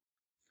Jerusalem,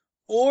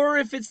 or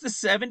if it's the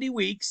 70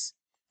 weeks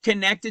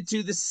connected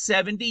to the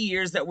 70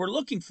 years that we're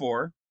looking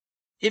for,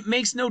 it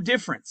makes no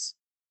difference.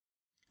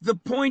 The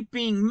point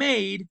being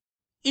made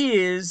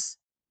is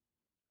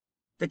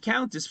the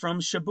count is from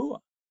Shabuah,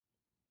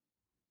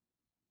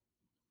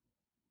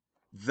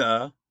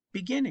 the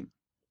beginning.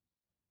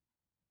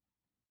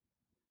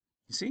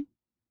 You see?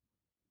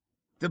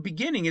 The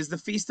beginning is the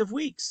Feast of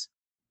Weeks.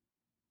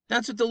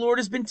 That's what the Lord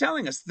has been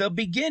telling us. The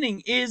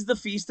beginning is the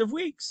Feast of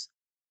Weeks.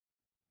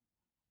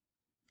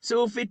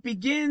 So if it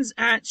begins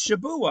at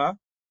Shabuah,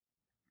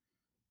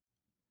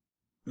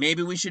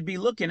 maybe we should be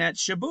looking at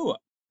Shabuah,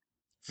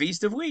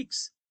 Feast of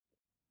Weeks.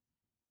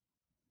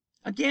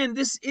 Again,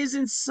 this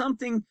isn't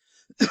something,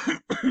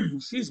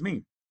 excuse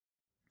me,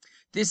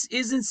 this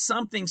isn't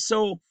something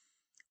so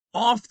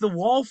off the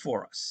wall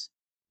for us.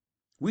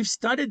 We've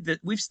studied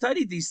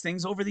these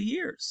things over the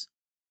years.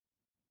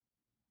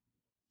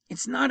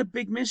 It's not a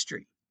big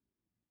mystery.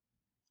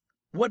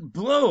 What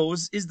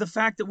blows is the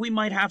fact that we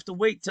might have to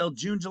wait till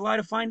June, July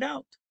to find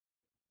out.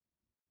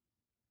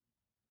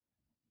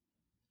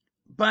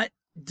 But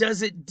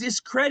does it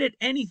discredit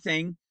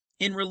anything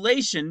in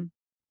relation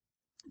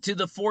to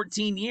the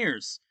 14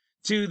 years,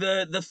 to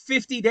the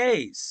 50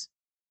 days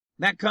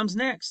that comes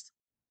next?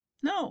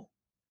 No.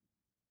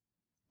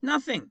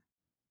 Nothing.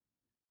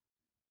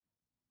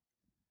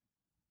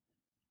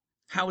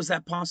 How is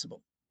that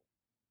possible?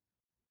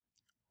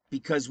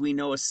 Because we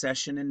know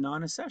accession and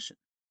non-accession,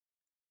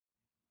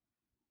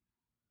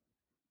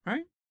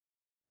 right?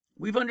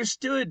 We've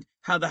understood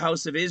how the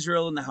house of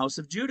Israel and the house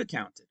of Judah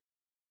counted.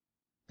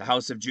 The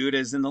house of Judah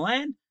is in the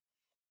land.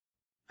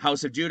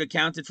 House of Judah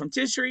counted from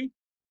Tishri.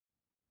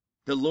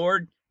 The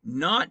Lord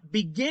not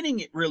beginning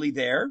it really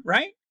there,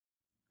 right?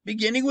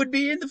 Beginning would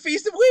be in the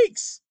Feast of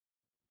Weeks,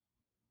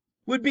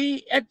 would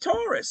be at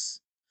Taurus.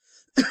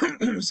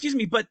 Excuse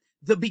me, but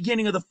the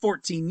beginning of the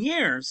 14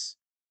 years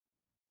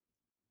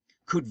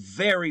could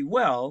very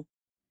well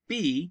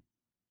be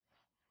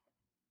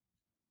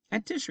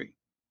at Tishri.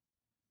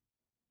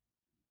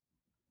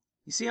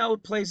 You see how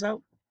it plays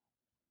out?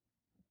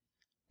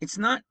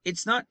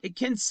 It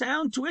can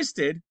sound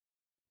twisted,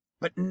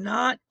 but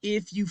not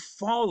if you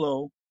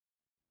follow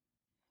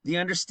the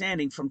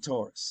understanding from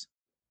Taurus.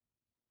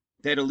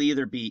 That it'll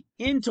either be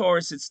in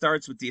Taurus, it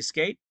starts with the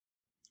escape,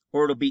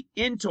 or it'll be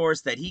in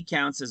Taurus that he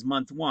counts as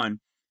month 1.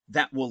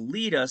 That will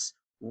lead us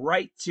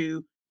right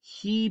to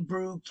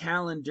Hebrew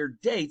calendar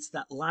dates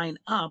that line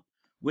up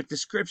with the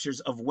scriptures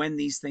of when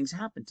these things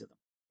happen to them.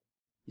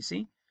 You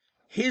see?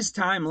 His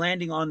time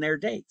landing on their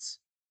dates.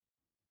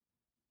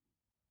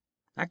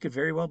 That could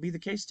very well be the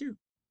case too.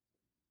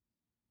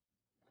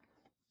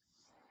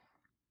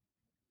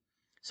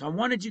 So I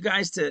wanted you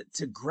guys to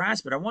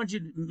grasp it. I wanted you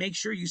to make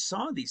sure you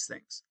saw these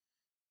things.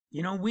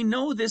 You know, we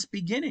know this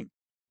beginning.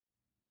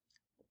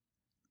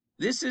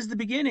 This is the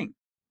beginning.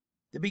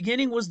 The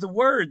beginning was the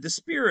Word, the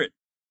Spirit.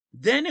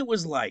 Then it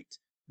was light.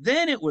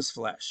 Then it was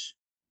flesh.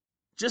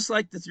 Just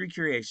like the 3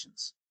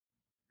 creations.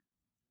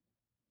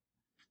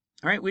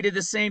 All right, we did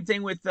the same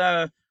thing with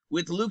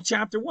Luke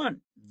chapter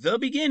 1, the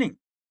beginning.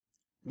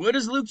 What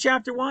is Luke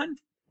chapter 1?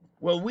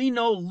 Well, we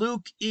know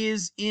Luke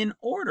is in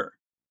order.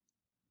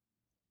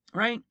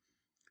 Right?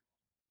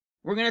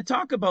 We're going to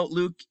talk about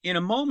Luke in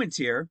a moment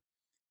here,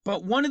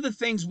 but one of the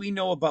things we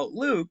know about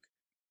Luke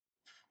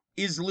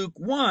is Luke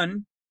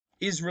 1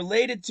 is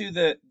related to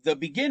the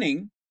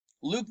beginning,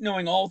 Luke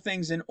knowing all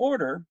things in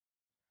order,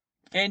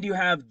 and you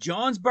have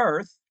John's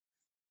birth,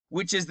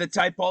 which is the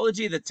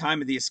typology of the time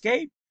of the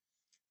escape.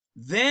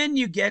 Then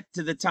you get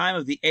to the time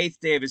of the 8th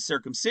day of his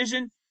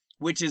circumcision,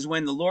 which is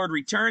when the Lord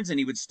returns and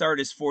he would start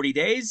his 40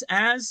 days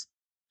as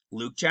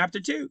Luke chapter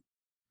 2.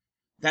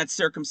 That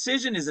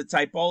circumcision is a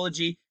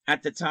typology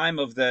at the time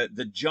of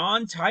the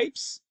John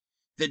types,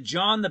 the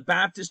John the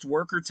Baptist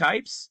worker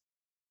types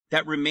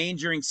that remain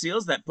during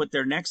seals, that put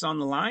their necks on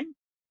the line.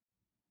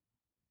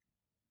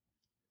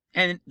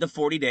 And the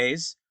 40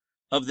 days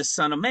of the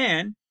Son of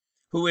Man,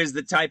 who is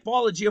the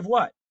typology of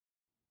what?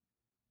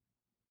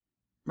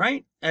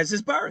 Right? As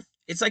his birth.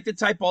 It's like the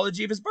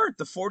typology of his birth,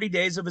 the 40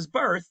 days of his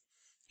birth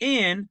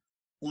in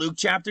Luke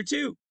chapter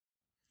 2.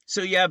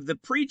 So you have the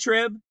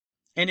pre-trib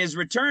and his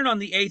return on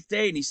the 8th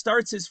day, and he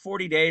starts his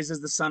 40 days as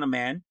the Son of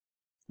Man,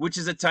 which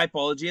is a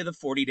typology of the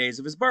 40 days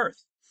of his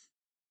birth.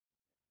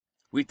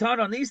 We taught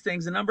on these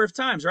things a number of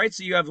times, right?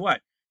 So you have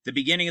what? The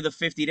beginning of the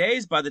 50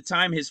 days. By the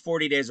time his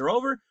 40 days are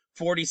over,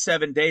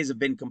 47 days have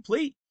been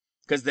complete,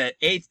 because the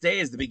 8th day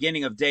is the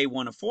beginning of day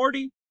 1 of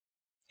 40,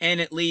 and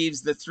it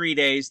leaves the 3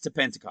 days to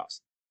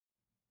Pentecost.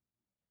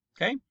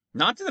 Okay?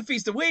 Not to the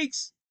Feast of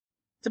Weeks,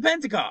 to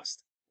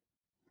Pentecost.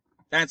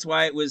 That's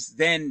why it was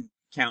then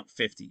count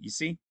 50, you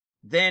see?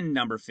 Then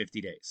number 50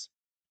 days.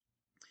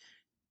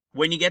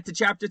 When you get to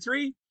chapter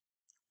 3,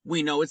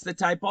 we know it's the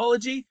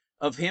typology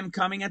of him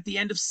coming at the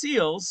end of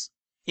seals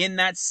in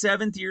that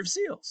 7th year of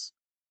seals.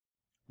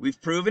 We've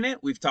proven it.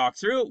 We've talked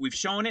through it. We've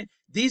shown it.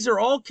 These are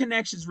all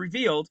connections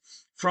revealed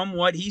from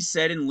what he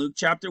said in Luke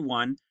chapter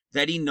 1,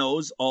 that he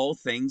knows all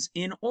things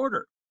in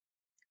order.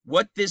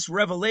 What this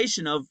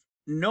revelation of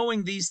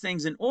knowing these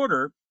things in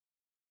order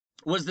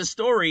was the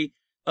story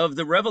of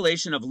the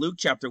revelation of Luke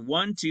chapter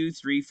 1, 2,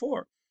 3,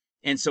 4.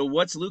 And so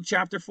what's Luke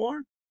chapter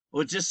 4?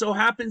 Well, it just so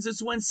happens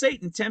it's when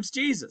Satan tempts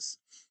Jesus.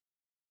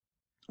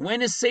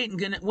 When is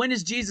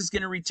Jesus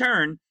going to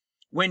return?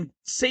 When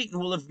Satan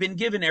will have been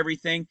given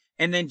everything,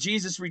 and then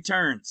Jesus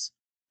returns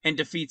and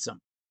defeats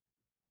him.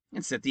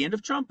 It's at the end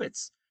of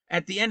trumpets.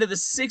 At the end of the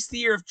 6th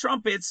year of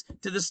trumpets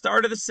to the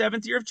start of the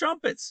 7th year of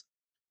trumpets.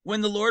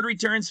 When the Lord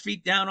returns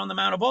feet down on the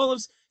Mount of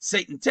Olives,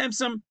 Satan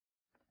tempts him,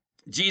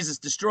 Jesus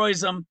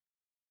destroys him,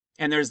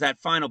 and there's that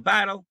final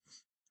battle,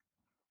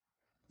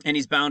 and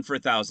he's bound for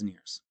 1,000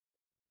 years.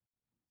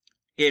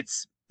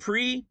 It's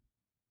pre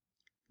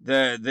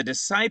the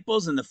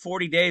disciples and the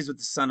 40 days with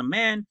the Son of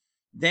Man,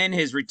 then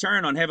his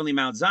return on heavenly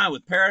Mount Zion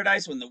with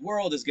paradise, when the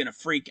world is going to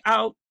freak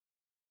out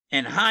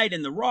and hide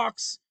in the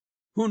rocks.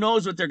 Who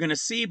knows what they're going to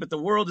see, but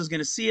the world is going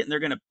to see it, and they're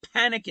going to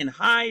panic and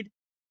hide.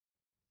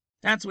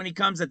 That's when he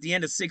comes at the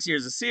end of 6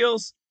 years of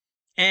seals.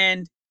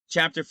 And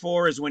chapter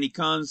 4 is when he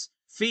comes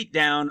feet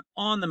down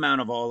on the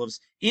Mount of Olives.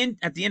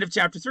 At the end of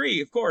chapter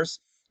 3, of course,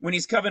 when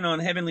he's coming on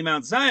heavenly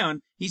Mount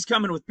Zion, he's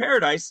coming with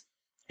paradise.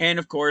 And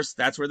of course,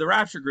 that's where the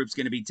rapture group's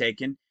going to be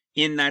taken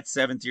in that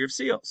 7th year of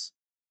seals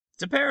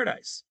to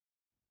paradise.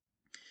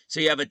 So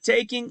you have a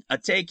taking,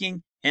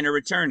 and a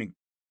returning.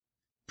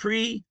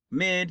 pre,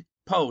 mid,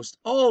 post,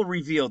 all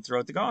revealed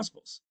throughout the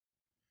Gospels,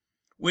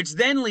 which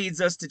then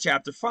leads us to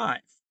chapter 5.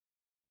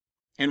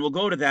 And we'll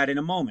go to that in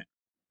a moment.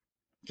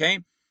 Okay?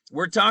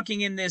 We're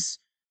talking in this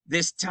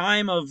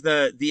time of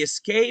the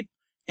escape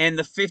and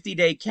the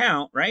 50-day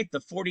count, right? The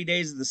 40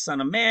 days of the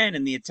Son of Man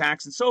and the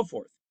attacks and so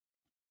forth.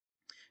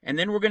 And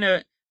then we're going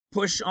to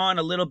push on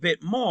a little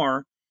bit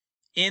more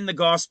in the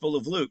Gospel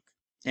of Luke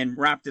and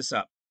wrap this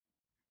up.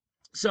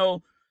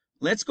 So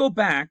let's go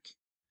back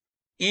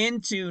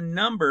into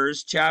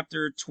Numbers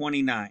chapter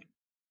 29.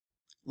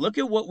 Look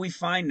at what we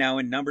find now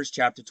in Numbers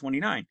chapter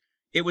 29.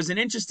 It was an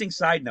interesting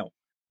side note,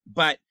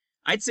 but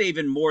I'd say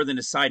even more than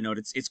a side note,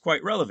 it's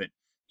quite relevant,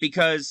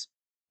 because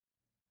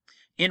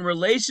in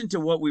relation to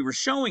what we were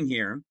showing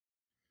here,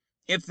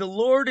 if the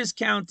Lord is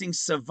counting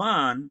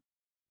Sivan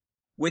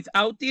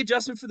without the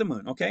adjustment for the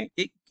moon, okay,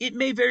 it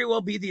may very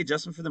well be the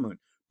adjustment for the moon,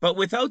 but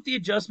without the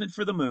adjustment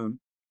for the moon,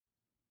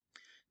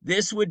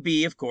 this would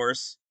be, of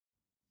course,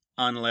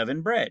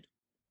 unleavened bread.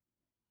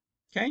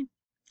 Okay?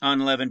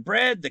 Unleavened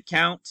bread, the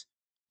count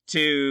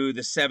to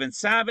the 7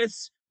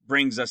 Sabbaths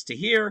brings us to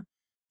here.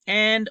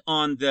 And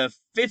on the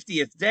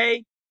 50th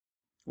day,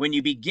 when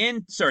you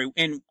begin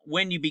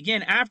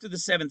after the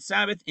 7th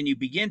Sabbath and you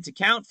begin to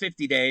count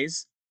 50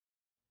 days,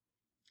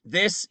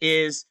 this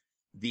is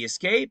the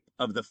escape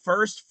of the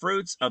first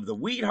fruits of the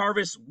wheat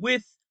harvest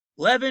with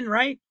leaven,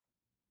 right?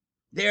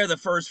 They are the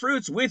first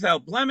fruits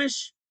without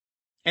blemish.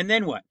 And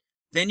then what?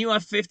 Then you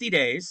have 50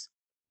 days.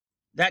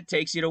 That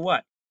takes you to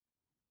what?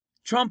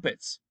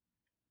 Trumpets.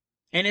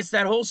 And it's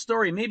that whole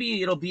story.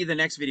 Maybe it'll be the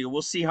next video.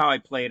 We'll see how I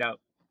play it out.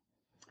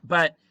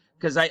 But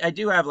because I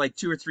do have like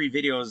 2 or 3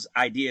 videos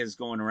ideas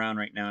going around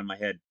right now in my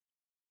head.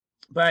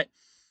 But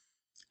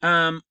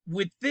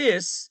with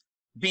this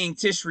being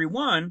Tishri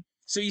 1,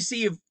 so you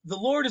see, if the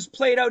Lord has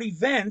played out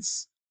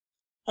events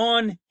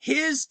on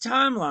his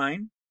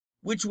timeline,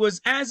 which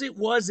was as it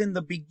was in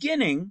the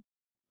beginning,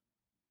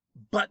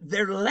 but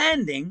they're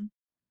landing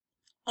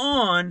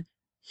on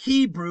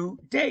Hebrew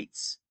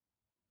dates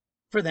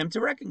for them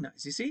to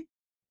recognize, you see?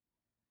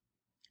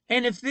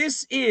 And if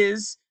this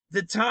is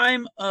the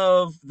time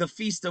of the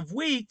Feast of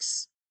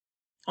Weeks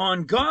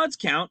on God's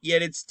count,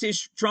 yet it's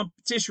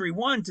Tishri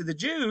 1 to the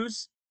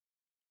Jews,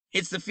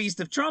 it's the Feast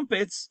of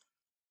Trumpets,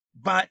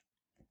 but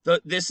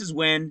this is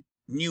when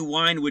new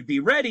wine would be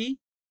ready,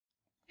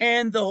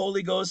 and the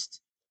Holy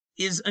Ghost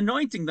is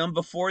anointing them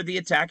before the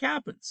attack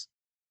happens.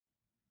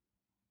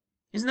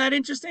 Isn't that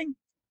interesting?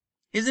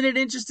 Isn't it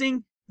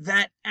interesting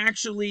that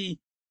actually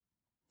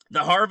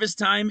the harvest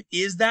time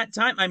is that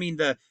time? I mean,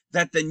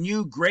 that the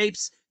new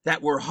grapes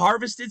that were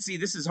harvested, see,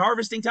 this is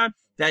harvesting time,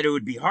 that it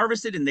would be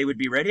harvested and they would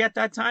be ready at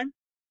that time.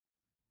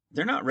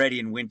 They're not ready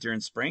in winter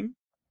and spring.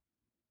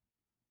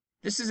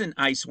 This isn't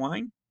ice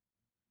wine.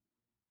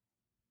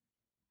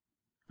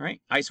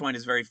 Right? Ice wine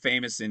is very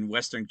famous in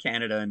Western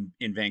Canada and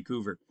in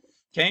Vancouver.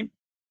 Okay?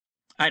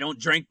 I don't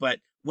drink, but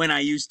when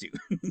I used to.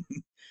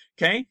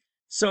 Okay?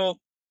 So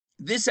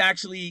this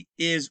actually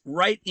is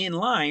right in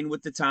line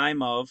with the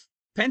time of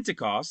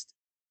Pentecost,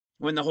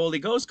 when the Holy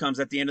Ghost comes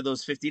at the end of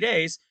those 50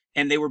 days,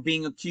 and they were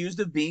being accused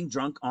of being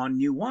drunk on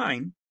new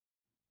wine.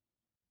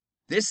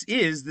 This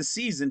is the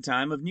season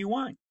time of new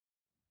wine.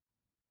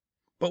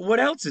 But what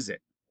else is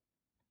it?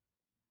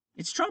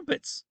 It's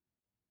trumpets.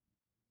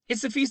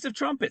 It's the Feast of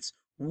Trumpets.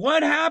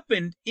 What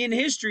happened in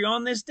history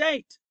on this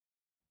date?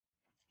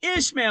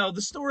 Ishmael,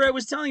 the story I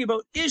was telling you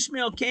about,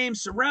 Ishmael came,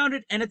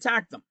 surrounded, and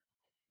attacked them.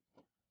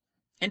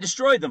 And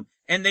destroyed them.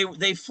 And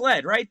they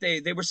fled, right?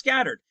 They were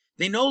scattered.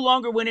 They no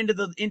longer went into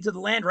the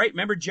land, right?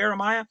 Remember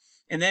Jeremiah?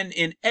 And then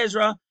in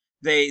Ezra,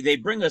 they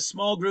bring a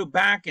small group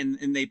back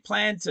and they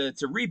plan to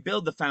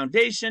rebuild the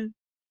foundation,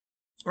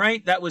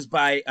 right? That was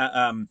by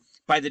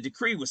the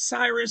decree with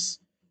Cyrus.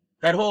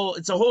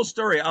 It's a whole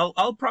story.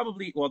 I'll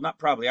probably, well, not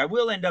probably, I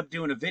will end up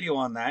doing a video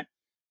on that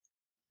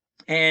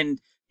and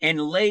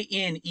lay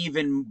in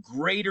even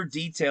greater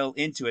detail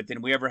into it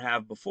than we ever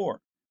have before.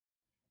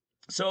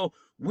 So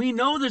we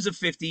know there's a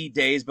 50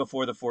 days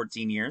before the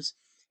 14 years.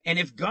 And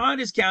if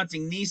God is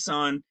counting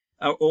Nisan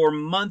or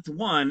month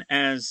 1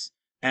 as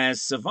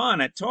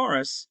Sivan at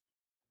Taurus,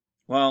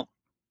 well,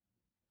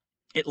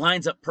 it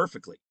lines up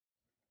perfectly,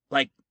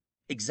 like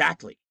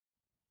exactly,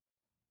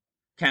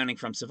 counting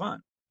from Sivan.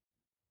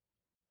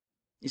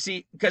 You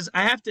see, because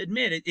I have to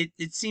admit,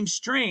 it seems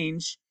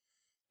strange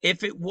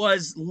if it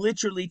was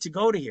literally to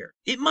go to here.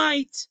 It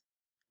might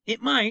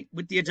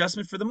with the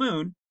adjustment for the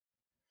moon,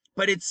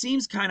 but it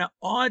seems kind of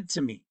odd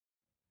to me.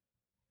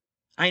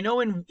 I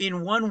know in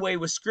one way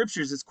with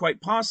scriptures it's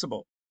quite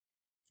possible,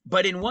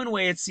 but in one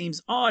way it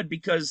seems odd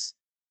because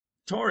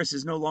Taurus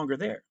is no longer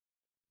there.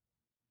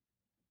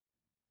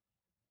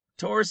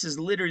 Taurus is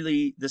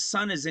literally, the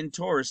sun is in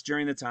Taurus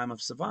during the time of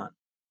Sivan.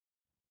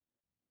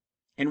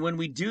 And when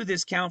we do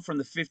this count from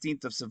the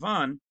 15th of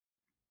Sivan,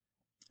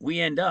 we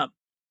end up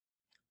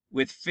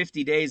with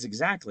 50 days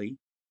exactly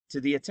to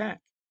the attack.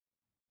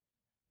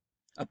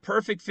 A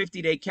perfect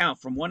 50-day count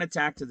from one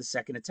attack to the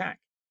second attack.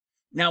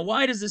 Now,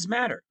 why does this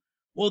matter?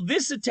 Well,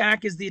 this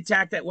attack is the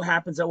attack that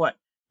happens at what?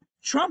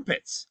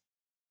 Trumpets.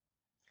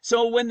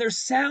 So when they're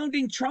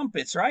sounding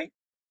trumpets, right?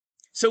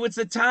 So it's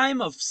the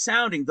time of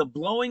sounding, the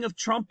blowing of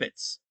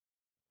trumpets.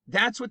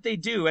 That's what they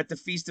do at the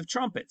Feast of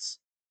Trumpets.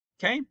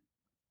 Okay?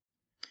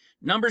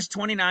 Numbers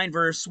 29,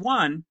 verse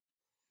 1.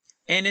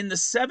 And in the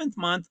 7th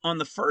month, on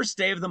the 1st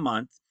day of the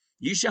month,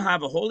 you shall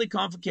have a holy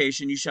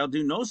convocation. You shall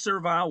do no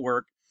servile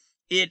work.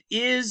 It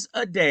is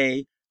a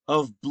day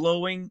of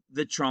blowing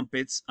the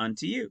trumpets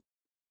unto you.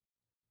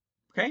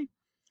 Okay?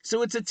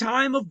 So it's a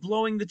time of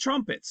blowing the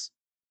trumpets.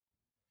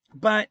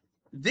 But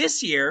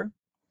this year,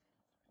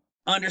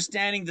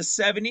 understanding the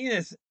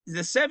 70th,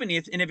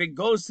 and if it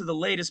goes to the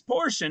latest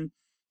portion,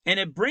 and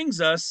it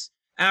brings us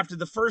after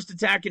the first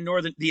attack in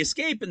the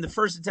escape and the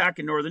first attack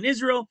in northern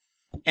Israel,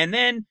 and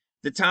then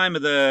the time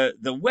of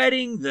the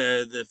wedding,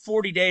 the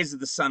 40 days of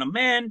the Son of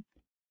Man,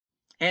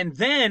 and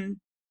then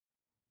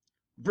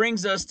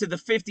brings us to the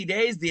 50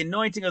 days, the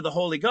anointing of the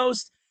Holy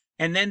Ghost,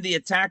 and then the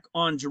attack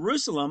on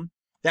Jerusalem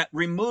that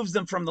removes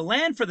them from the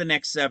land for the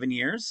next 7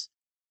 years.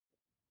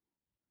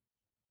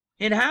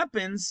 It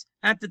happens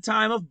at the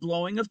time of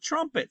blowing of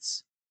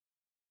trumpets.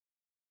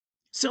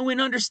 So in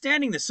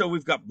understanding this, so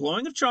we've got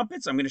blowing of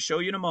trumpets. I'm going to show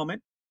you in a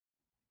moment.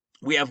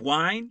 We have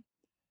wine.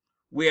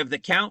 We have the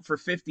count for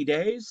 50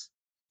 days.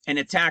 An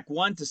attack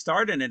 1 to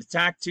start and an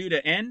attack 2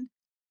 to end.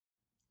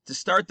 To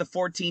start the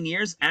 14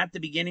 years at the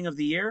beginning of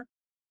the year.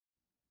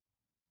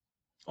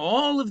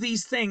 All of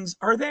these things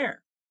are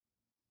there.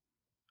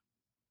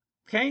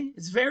 Okay?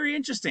 It's very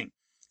interesting.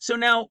 So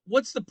now,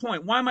 what's the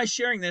point? Why am I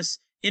sharing this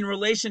in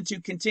relation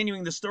to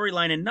continuing the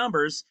storyline in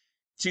Numbers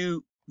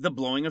to the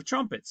blowing of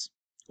trumpets?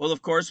 Well,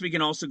 of course, we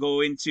can also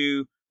go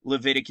into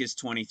Leviticus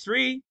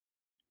 23.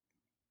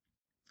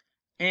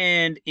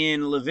 And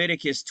in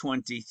Leviticus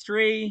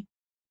 23,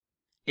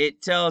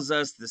 it tells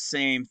us the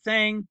same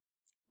thing,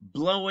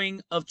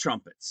 blowing of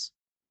trumpets.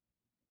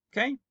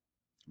 Okay?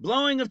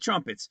 Blowing of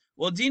trumpets.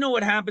 Well, do you know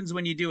what happens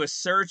when you do a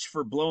search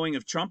for blowing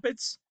of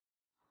trumpets?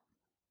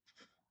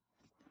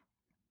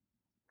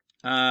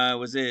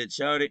 Was it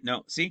shouting?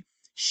 No, see?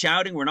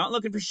 Shouting. We're not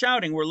looking for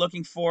shouting. We're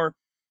looking for,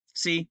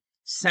 see,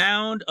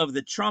 sound of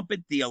the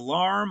trumpet, the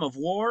alarm of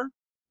war.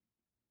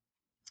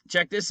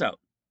 Check this out.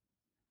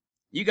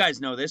 You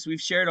guys know this. We've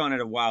shared on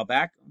it a while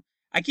back.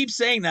 I keep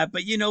saying that,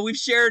 but you know, we've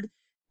shared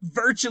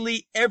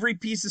virtually every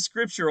piece of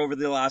scripture over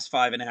the last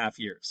 5.5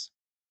 years.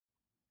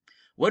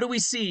 What do we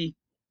see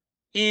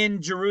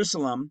in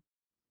Jerusalem?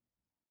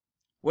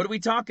 What are we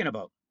talking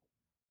about?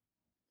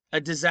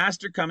 A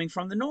disaster coming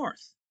from the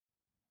north.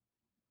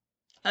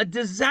 A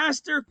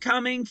disaster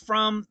coming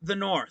from the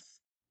north.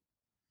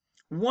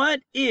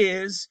 What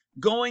is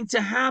going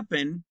to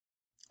happen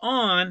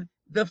on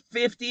the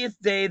 50th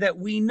day that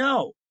we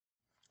know?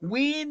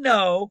 We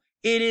know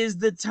it is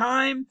the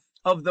time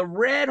of the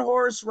red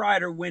horse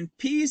rider, when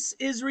peace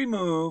is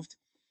removed,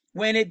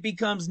 when it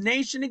becomes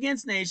nation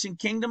against nation,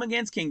 kingdom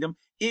against kingdom.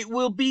 It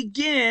will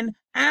begin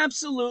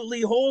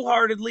absolutely,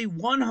 wholeheartedly,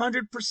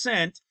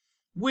 100%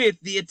 with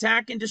the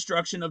attack and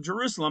destruction of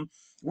Jerusalem,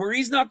 where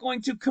he's not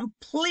going to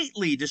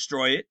completely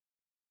destroy it,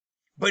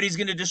 but he's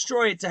going to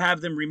destroy it to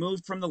have them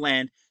removed from the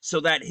land so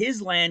that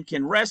his land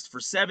can rest for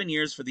 7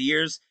 years, for the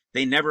years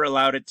they never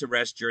allowed it to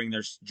rest during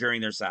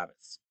their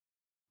Sabbaths.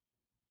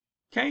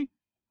 Okay?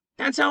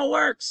 That's how it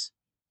works.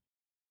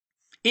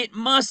 It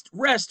must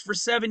rest for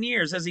 7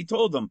 years, as he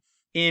told them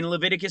in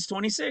Leviticus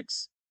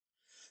 26.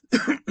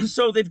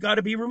 So they've got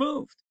to be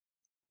removed.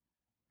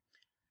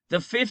 The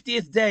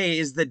 50th day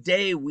is the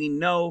day we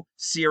know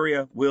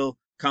Syria will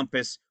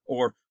compass,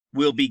 or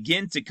will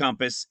begin to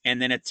compass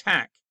and then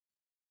attack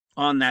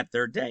on that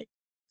 3rd day.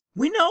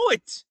 We know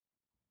it.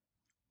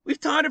 We've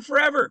taught it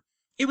forever.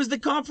 It was the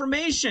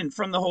confirmation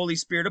from the Holy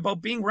Spirit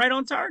about being right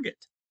on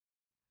target.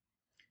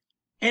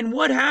 And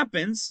what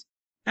happens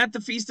at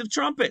the Feast of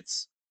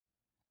Trumpets?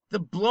 The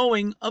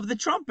blowing of the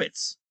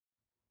trumpets.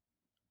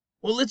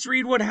 Well, let's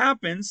read what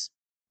happens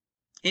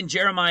in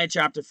Jeremiah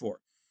chapter 4.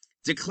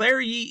 Declare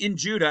ye in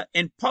Judah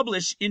and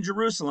publish in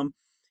Jerusalem,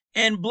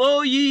 and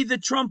blow ye the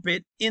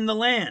trumpet in the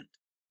land.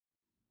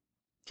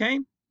 Okay?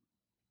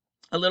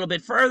 A little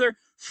bit further,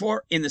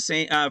 for in the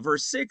same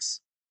verse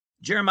 6,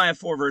 Jeremiah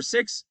 4 verse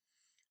 6,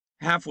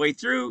 halfway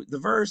through the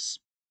verse,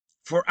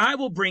 for I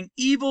will bring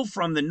evil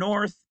from the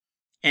north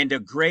and a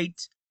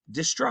great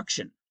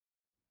destruction.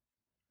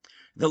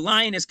 The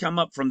lion has come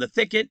up from the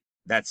thicket,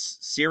 that's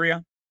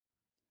Syria,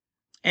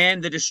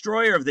 and the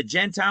destroyer of the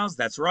Gentiles,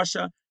 that's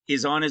Russia,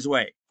 is on his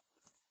way.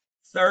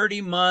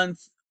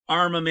 30-month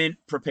armament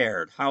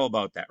prepared. How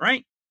about that,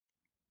 right?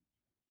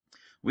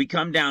 We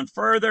come down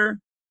further,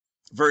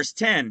 verse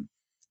 10.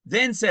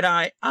 Then said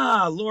I,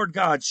 Lord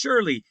God,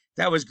 surely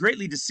thou hast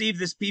greatly deceived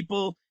this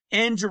people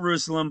and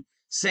Jerusalem,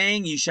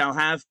 saying, ye shall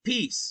have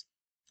peace.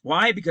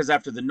 Why? Because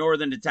after the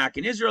northern attack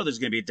in Israel, there's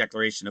going to be a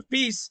declaration of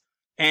peace,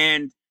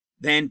 and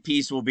then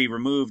peace will be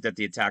removed at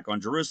the attack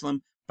on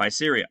Jerusalem by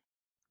Syria.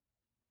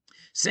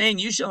 Saying,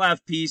 you shall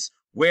have peace,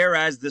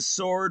 whereas the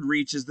sword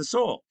reaches the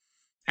soul.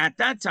 At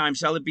that time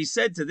shall it be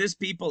said to this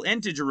people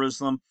and to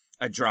Jerusalem,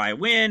 a dry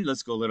wind.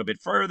 Let's go a little bit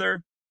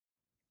further.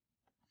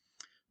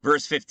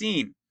 Verse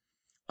 15.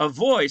 A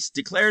voice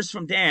declares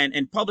from Dan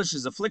and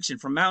publishes affliction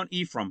from Mount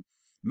Ephraim.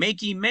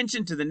 Make ye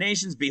mention to the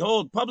nations,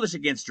 behold, publish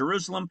against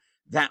Jerusalem,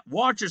 that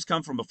watchers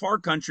come from a far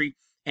country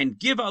and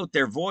give out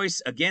their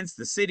voice against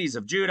the cities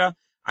of Judah.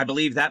 I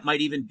believe that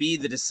might even be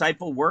the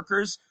disciple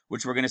workers,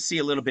 which we're going to see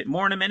a little bit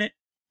more in a minute,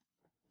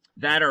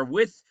 that are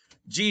with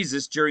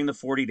Jesus during the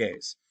 40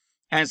 days,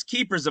 as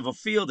keepers of a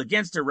field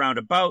against her round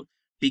about,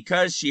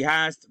 because she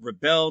hath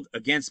rebelled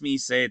against me,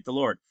 saith the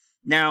Lord.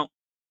 Now,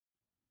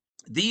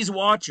 these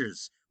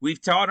watchers,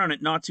 we've taught on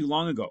it not too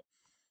long ago.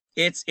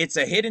 It's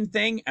a hidden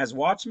thing as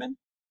watchmen,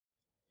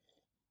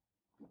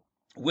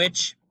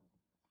 which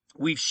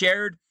we've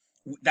shared.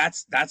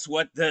 That's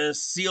what the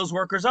seals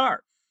workers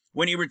are.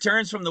 When he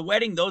returns from the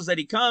wedding, those that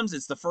he comes,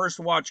 it's the first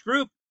watch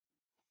group.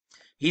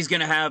 He's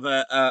going to have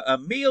a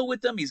meal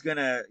with them. He's going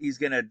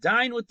to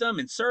dine with them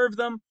and serve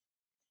them.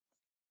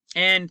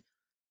 And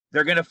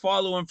they're going to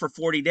follow him for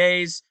 40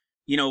 days,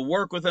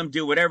 work with him,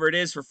 do whatever it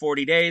is for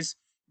 40 days.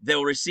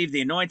 They'll receive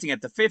the anointing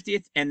at the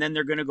 50th, and then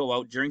they're going to go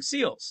out during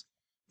seals.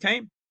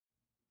 Okay?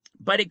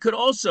 But it could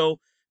also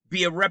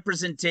be a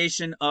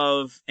representation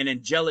of an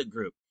angelic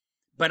group.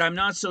 But I'm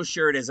not so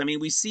sure it is. I mean,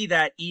 we see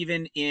that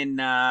even in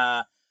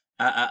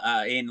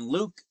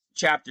Luke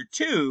chapter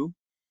 2,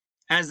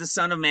 as the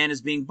Son of Man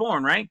is being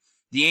born, right?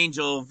 The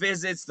angel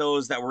visits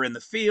those that were in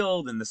the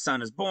field, and the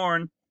Son is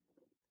born.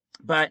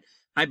 But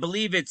I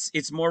believe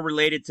it's more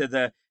related to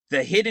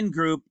the hidden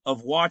group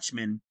of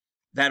watchmen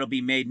that'll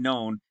be made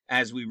known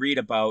as we read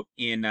about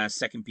in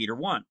 2 Peter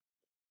 1.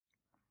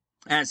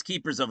 As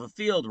keepers of a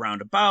field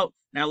round about.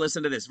 Now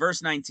listen to this,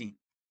 verse 19.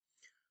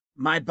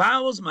 My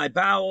bowels,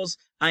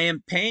 I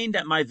am pained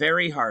at my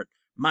very heart.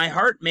 My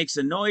heart makes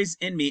a noise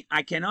in me.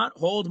 I cannot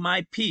hold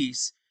my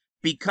peace,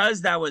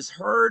 because thou hast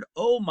heard,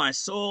 O my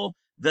soul,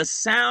 the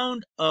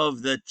sound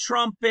of the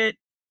trumpet,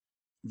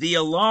 the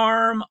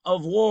alarm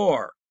of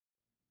war.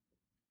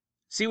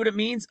 See what it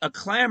means? A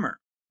clamor.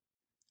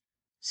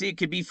 See, it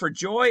could be for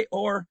joy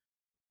or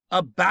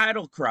a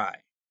battle cry.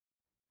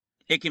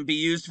 It can be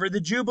used for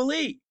the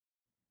Jubilee.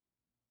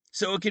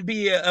 So it could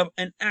be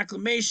an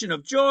acclamation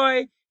of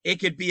joy. It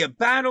could be a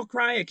battle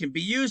cry. It can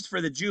be used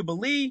for the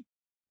Jubilee.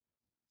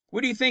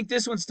 What do you think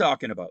this one's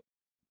talking about?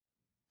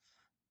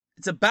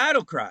 It's a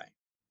battle cry.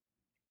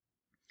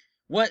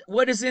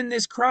 What is in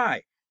this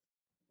cry?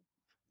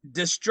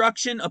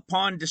 Destruction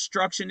upon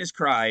destruction is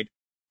cried.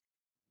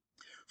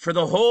 For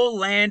the whole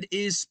land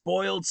is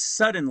spoiled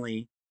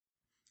suddenly.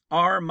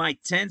 Are my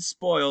tents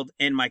spoiled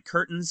and my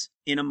curtains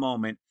in a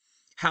moment?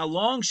 How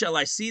long shall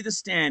I see the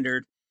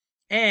standard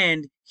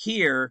and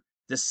hear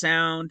the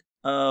sound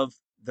of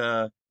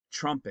the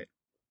trumpet?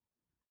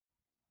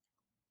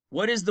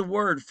 What is the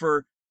word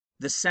for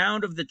the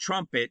sound of the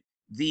trumpet,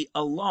 the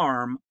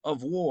alarm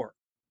of war?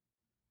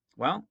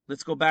 Well,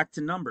 let's go back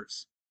to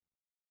Numbers.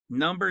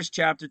 Numbers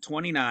chapter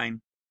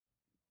 29,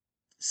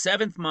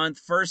 7th month,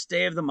 first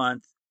day of the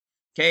month,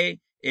 okay,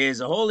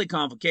 is a holy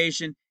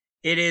convocation.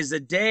 It is a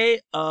day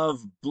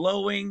of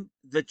blowing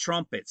the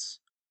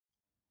trumpets.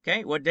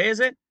 Okay, what day is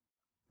it?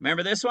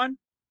 Remember this one?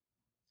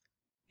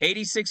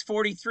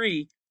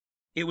 8643.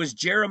 It was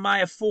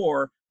Jeremiah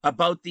 4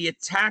 about the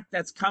attack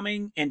that's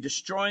coming and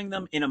destroying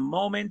them in a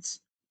moment,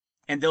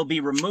 and they'll be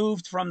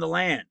removed from the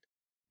land.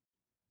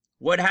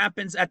 What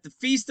happens at the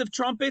Feast of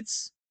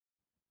Trumpets?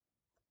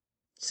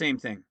 Same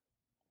thing.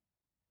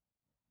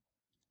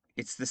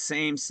 It's the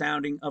same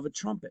sounding of a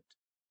trumpet.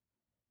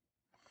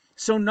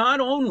 So not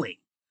only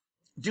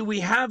do we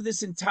have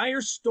this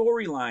entire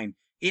storyline,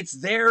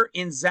 it's there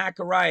in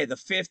Zechariah, the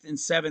 5th and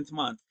 7th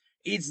month.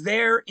 It's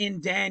there in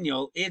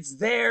Daniel. It's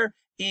there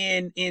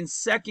in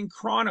 2nd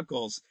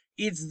Chronicles.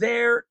 It's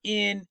there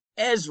in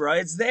Ezra.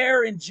 It's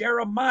there in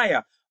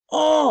Jeremiah.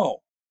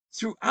 All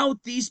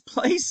throughout these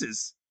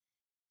places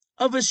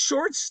of a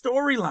short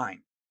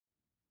storyline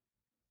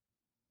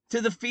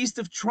to the Feast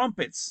of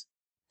Trumpets,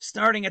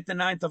 starting at the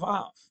 9th of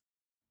Av,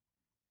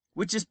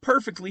 which is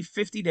perfectly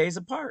 50 days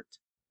apart.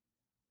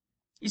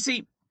 You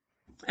see,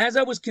 as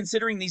I was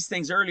considering these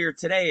things earlier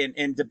today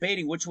and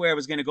debating which way I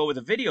was going to go with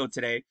a video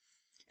today,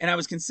 and I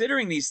was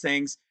considering these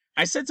things,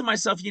 I said to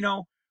myself,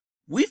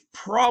 we've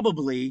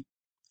probably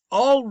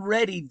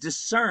already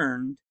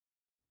discerned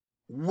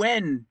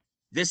when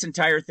this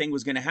entire thing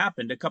was going to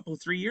happen a couple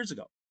of 3 years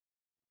ago.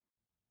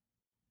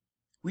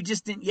 We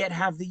just didn't yet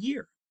have the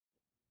year.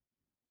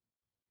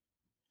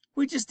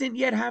 We just didn't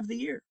yet have the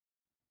year.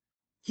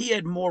 He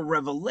had more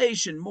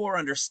revelation, more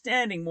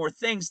understanding, more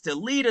things to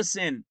lead us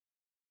in.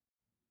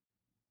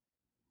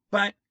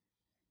 But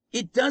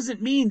it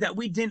doesn't mean that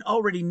we didn't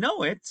already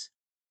know it.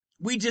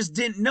 We just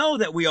didn't know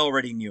that we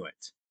already knew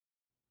it,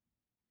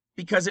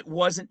 because it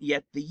wasn't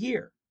yet the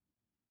year.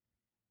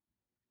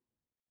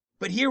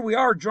 But here we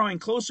are, drawing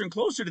closer and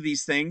closer to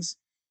these things,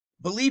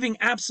 believing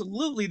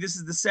absolutely this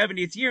is the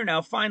 70th year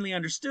now, finally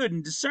understood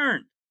and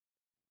discerned.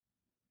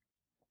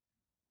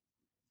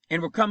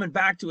 And we're coming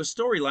back to a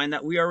storyline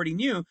that we already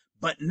knew,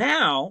 but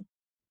now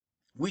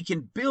we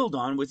can build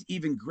on with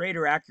even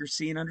greater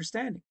accuracy and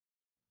understanding,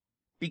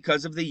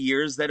 because of the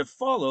years that have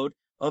followed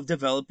of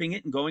developing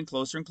it and going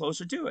closer and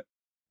closer to it.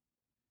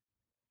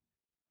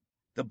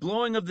 The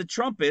blowing of the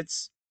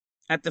trumpets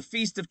at the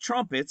Feast of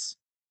Trumpets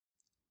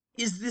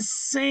is the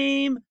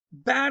same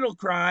battle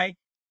cry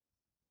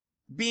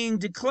being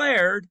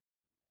declared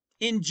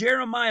in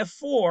Jeremiah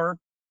 4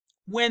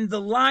 when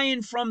the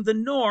lion from the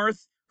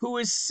north, who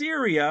is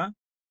Syria,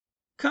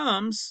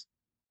 comes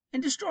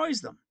and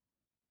destroys them.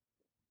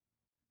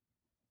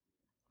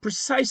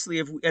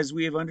 Precisely as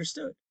we have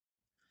understood.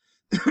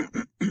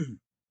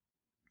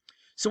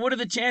 So what are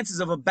the chances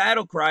of a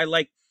battle cry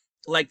like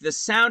the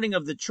sounding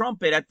of the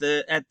trumpet at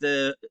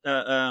the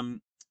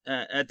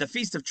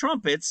Feast of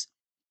Trumpets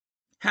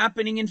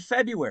happening in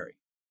February?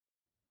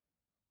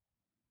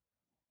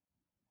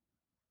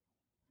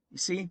 You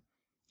see,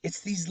 it's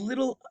these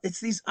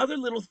other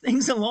little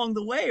things along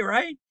the way,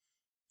 right?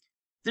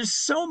 There's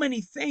so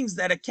many things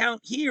that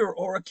account here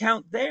or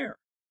account there.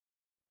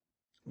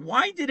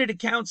 Why did it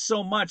account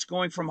so much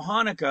going from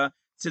Hanukkah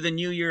to the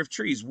New Year of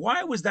Trees?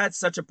 Why was that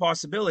such a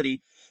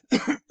possibility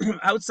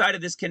outside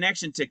of this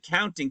connection to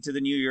counting to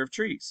the New Year of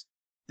Trees,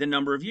 the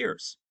number of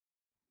years?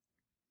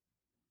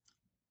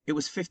 It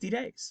was 50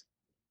 days.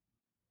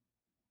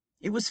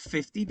 It was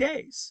 50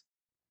 days.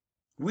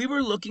 We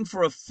were looking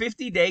for a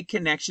 50-day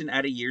connection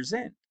at a year's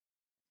end,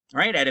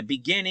 right? At a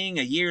beginning,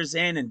 a year's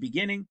end and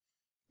beginning.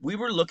 We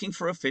were looking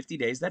for a 50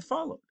 days that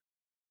followed.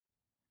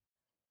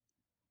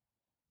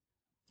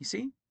 You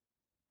see?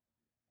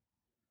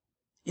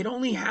 It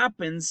only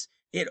happens,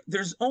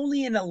 there's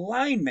only an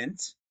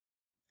alignment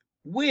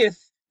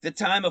with the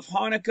time of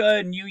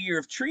Hanukkah and New Year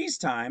of Trees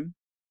time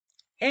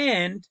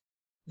and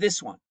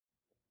this one.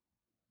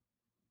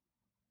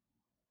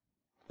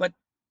 But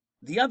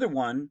the other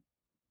one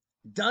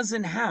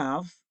doesn't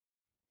have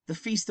the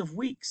Feast of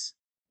Weeks.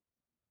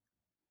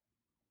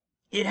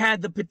 It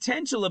had the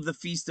potential of the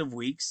Feast of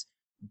Weeks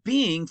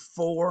being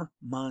 4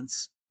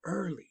 months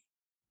early.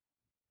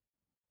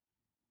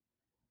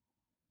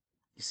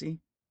 You see?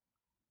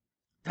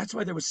 That's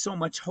why there was so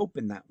much hope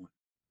in that one.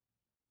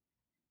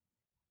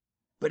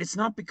 But it's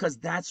not because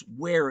that's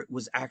where it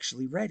was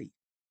actually ready.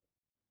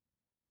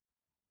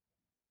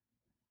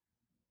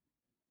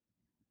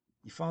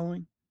 You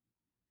following?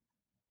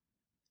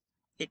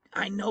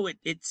 I know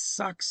it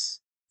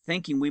sucks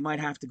thinking we might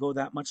have to go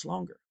that much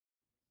longer.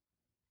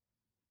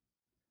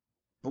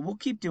 But we'll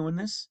keep doing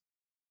this.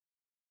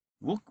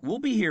 We'll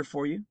be here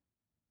for you.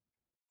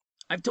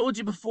 I've told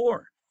you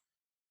before,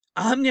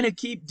 I'm going to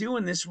keep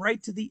doing this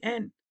right to the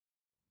end.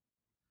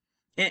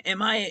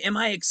 Am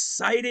I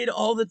excited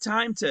all the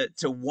time to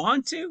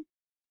want to?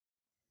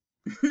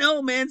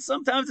 No, man,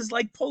 sometimes it's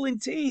like pulling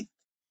teeth.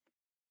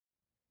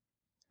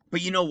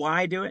 But you know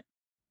why I do it?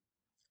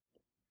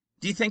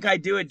 Do you think I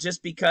do it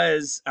just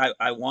because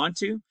I want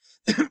to?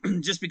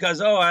 Just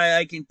because, oh,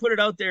 I can put it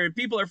out there and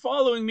people are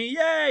following me,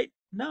 yay!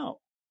 No.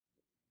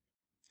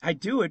 I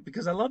do it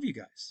because I love you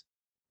guys.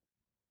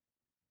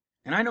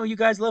 And I know you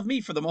guys love me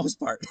for the most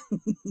part.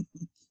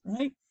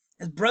 Right?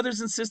 As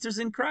brothers and sisters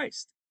in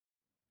Christ.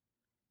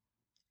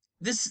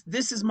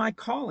 This is my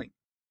calling.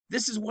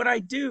 This is what I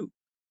do.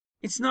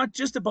 It's not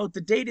just about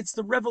the date, it's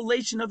the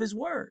revelation of his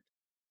word.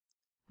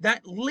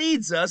 That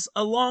leads us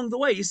along the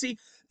way. You see,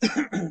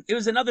 it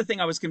was another thing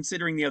I was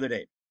considering the other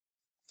day.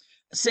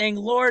 Saying,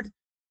 Lord,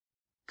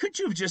 could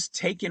you have just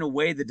taken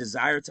away the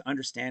desire to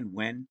understand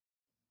when?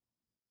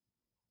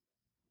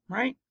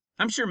 Right?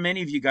 I'm sure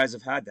many of you guys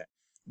have had that.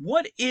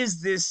 What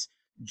is this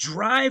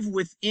drive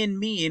within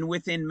me and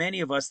within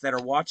many of us that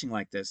are watching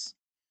like this?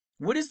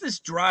 What is this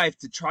drive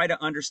to try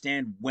to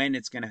understand when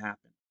it's going to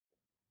happen?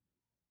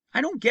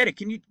 I don't get it.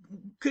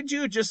 Could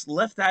you have just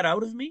left that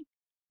out of me?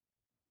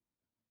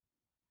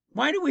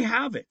 Why do we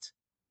have it?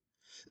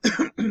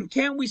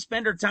 Can't we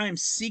spend our time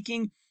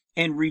seeking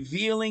and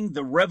revealing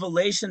the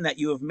revelation that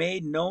you have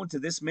made known to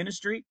this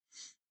ministry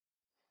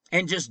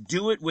and just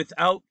do it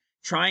without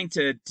trying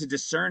to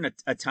discern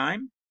a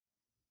time?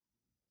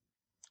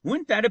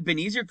 Wouldn't that have been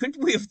easier?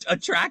 Couldn't we have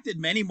attracted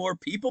many more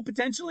people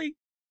potentially?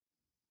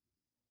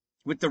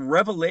 With the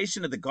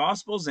revelation of the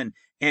Gospels and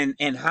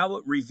how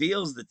it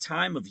reveals the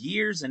time of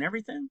years and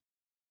everything?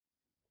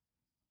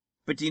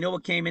 But do you know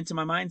what came into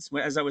my mind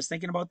as I was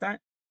thinking about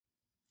that?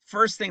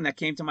 First thing that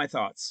came to my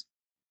thoughts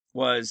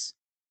was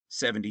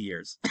 70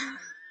 years.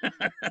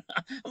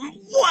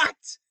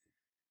 What?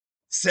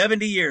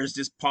 70 years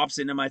just pops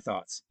into my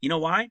thoughts. You know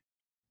why?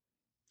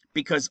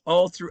 Because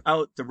all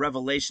throughout the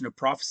revelation of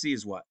prophecy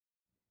is what?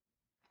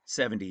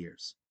 70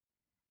 years.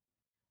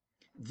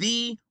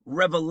 The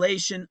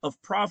revelation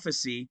of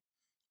prophecy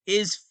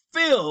is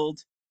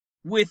filled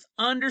with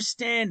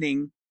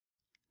understanding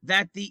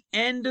that the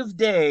end of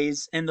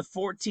days and the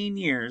 14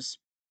 years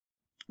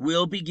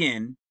will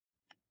begin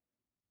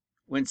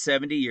when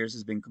 70 years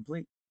has been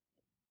complete.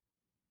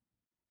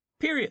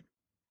 Period.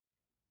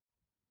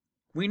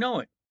 We know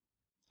it.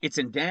 It's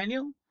in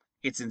Daniel.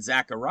 It's in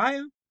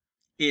Zechariah.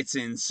 It's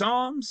in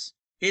Psalms.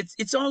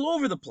 It's all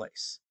over the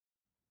place.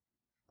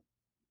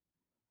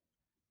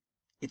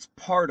 It's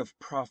part of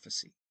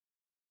prophecy.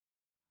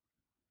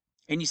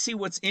 And you see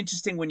what's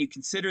interesting when you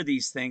consider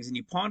these things and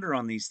you ponder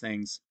on these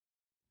things.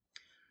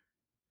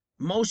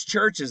 Most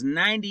churches,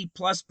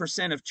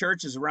 90+% of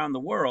churches around the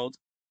world,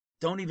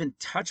 don't even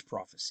touch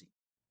prophecy.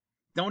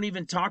 Don't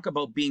even talk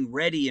about being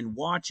ready and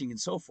watching and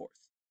so forth.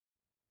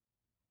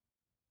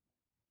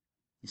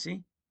 You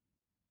see?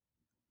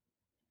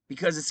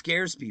 Because it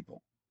scares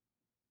people.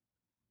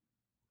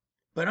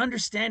 But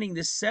understanding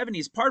this 70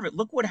 is part of it.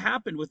 Look what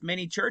happened with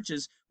many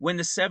churches when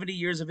the 70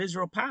 years of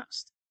Israel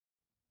passed.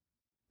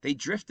 They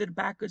drifted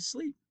back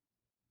asleep.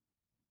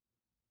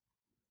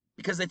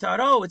 Because they thought,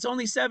 oh, it's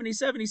only 70,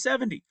 70,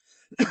 70.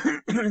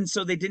 And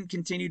so they didn't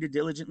continue to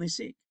diligently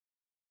seek.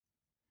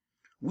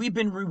 We've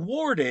been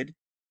rewarded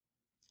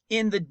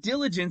in the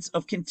diligence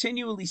of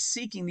continually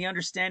seeking the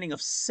understanding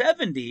of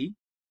 70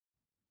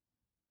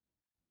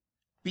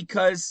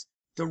 because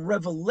the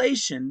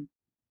revelation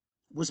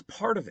was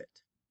part of it.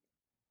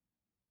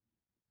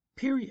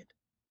 Period.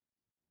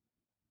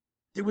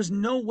 There was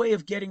no way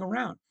of getting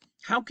around.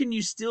 How can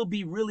you still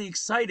be really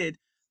excited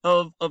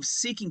of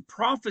seeking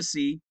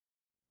prophecy,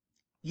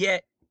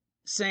 yet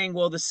saying,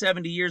 well, the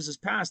 70 years has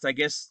passed. I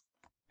guess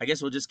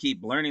we'll just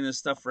keep learning this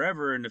stuff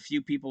forever and a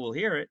few people will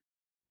hear it.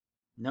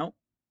 No.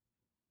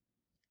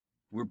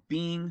 We're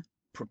being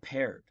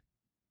prepared.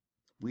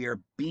 We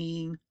are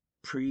being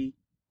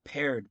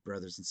prepared,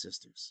 brothers and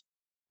sisters.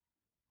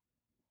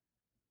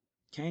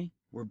 Okay?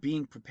 We're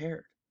being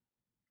prepared.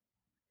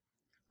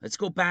 Let's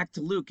go back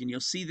to Luke and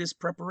you'll see this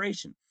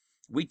preparation.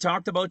 We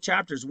talked about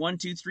chapters 1,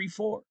 2, 3,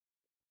 4,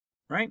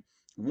 right?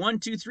 1,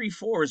 2, 3,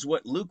 4 is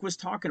what Luke was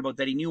talking about,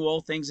 that he knew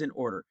all things in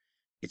order.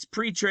 It's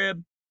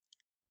pre-trib,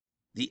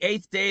 the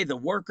 8th day, the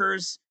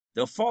workers,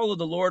 they'll follow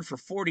the Lord for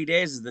 40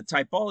 days as the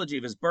typology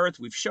of his birth.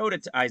 We've showed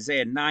it to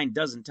Isaiah 9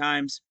 dozen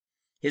times.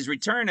 His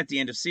return at the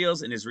end of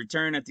seals and his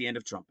return at the end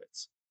of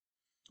trumpets.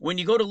 When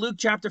you go to Luke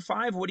chapter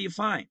 5, what do you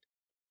find?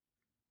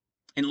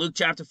 In Luke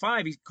chapter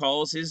 5, he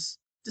calls his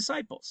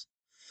disciples,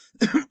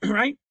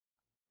 right?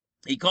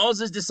 He calls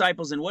his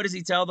disciples, and what does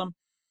he tell them?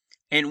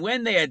 And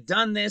when they had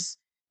done this,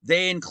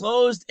 they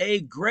enclosed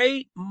a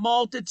great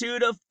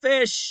multitude of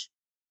fish,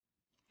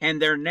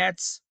 and their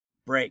nets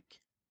break.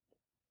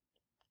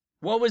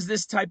 What was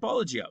this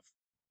typology of?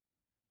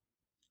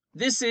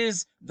 This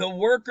is the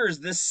workers,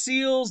 the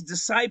seals,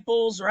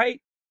 disciples, right?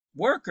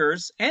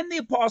 Workers, and the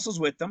apostles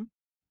with them,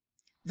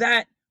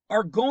 that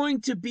are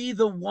going to be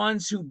the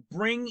ones who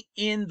bring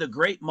in the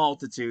great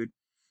multitude.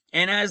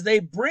 And as they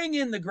bring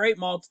in the great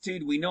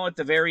multitude, we know at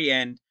the very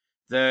end,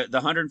 the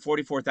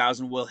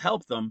 144,000 will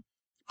help them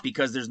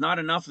because there's not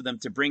enough of them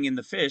to bring in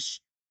the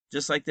fish,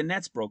 just like the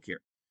nets broke here.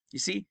 You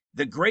see,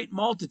 the great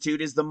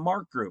multitude is the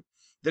Mark group.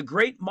 The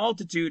great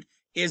multitude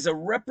is a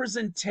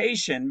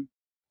representation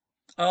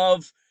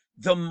of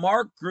the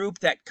Mark group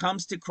that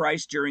comes to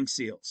Christ during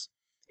seals.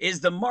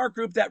 Is the Mark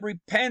group that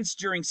repents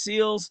during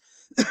seals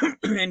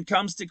and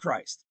comes to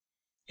Christ.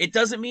 It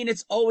doesn't mean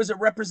it's always a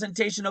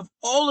representation of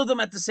all of them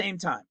at the same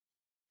time.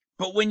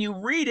 But when you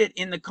read it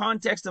in the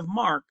context of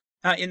Mark,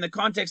 in the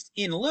context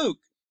in Luke,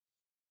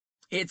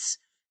 it's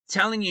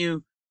telling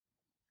you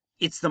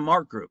it's the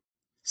Mark group.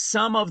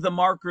 Some of the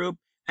Mark group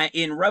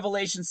in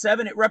Revelation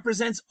 7, it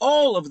represents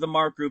all of the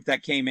Mark group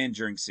that came in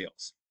during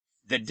seals.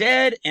 The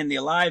dead and the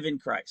alive in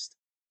Christ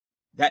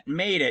that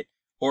made it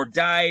or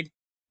died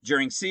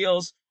during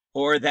seals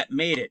or that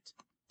made it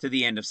to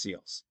the end of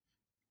seals.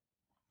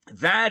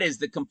 That is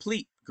the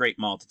complete great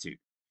multitude.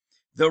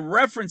 The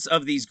reference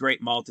of these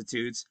great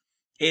multitudes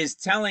is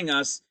telling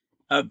us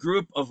a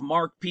group of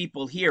Mark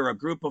people here, a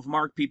group of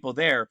Mark people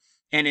there.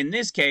 And in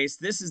this case,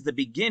 this is the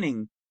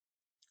beginning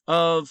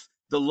of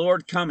the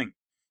Lord coming.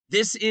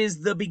 This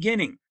is the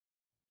beginning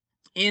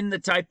in the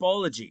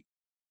typology.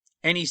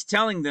 And he's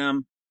telling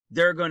them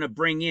they're going to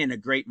bring in a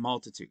great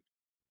multitude.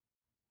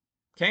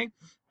 Okay?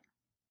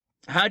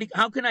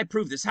 How can I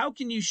prove this? How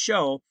can you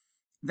show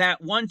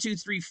that 1, 2,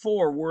 3,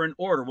 4 were in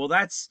order? Well,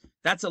 that's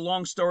a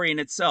long story in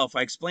itself.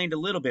 I explained a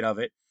little bit of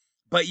it.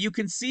 But you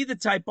can see the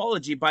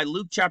typology by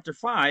Luke chapter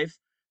 5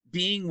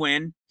 being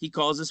when he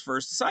calls his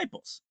first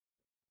disciples.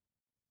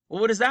 Well,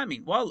 what does that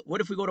mean? Well,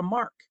 what if we go to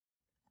Mark?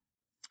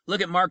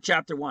 Look at Mark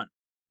chapter 1.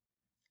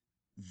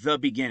 The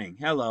beginning.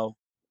 Hello.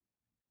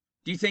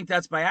 Do you think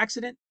that's by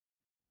accident?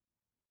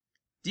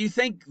 Do you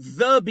think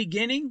the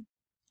beginning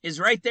is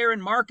right there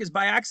in Mark is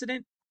by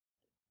accident?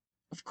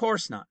 Of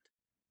course not.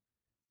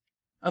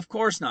 Of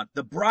course not.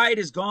 The bride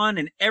is gone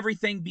and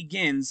everything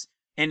begins,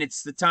 and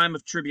it's the time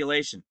of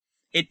tribulation.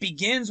 It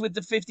begins with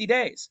the 50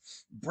 days.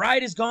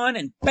 Bride is gone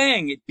and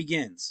bang, it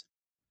begins.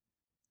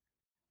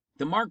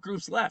 The Mark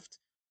group's left.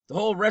 The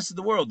whole rest of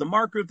the world, the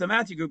Mark group, the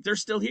Matthew group, they're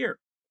still here.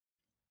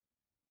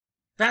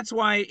 That's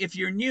why if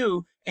you're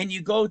new and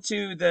you go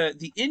to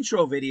the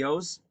intro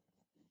videos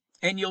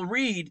and you'll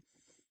read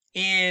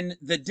in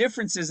the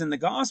differences in the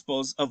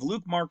Gospels of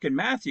Luke, Mark, and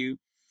Matthew,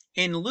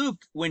 in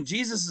Luke, when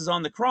Jesus is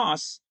on the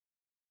cross,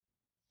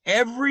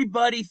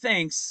 everybody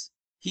thinks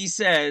he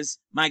says,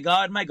 my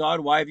God,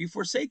 why have you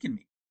forsaken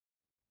me?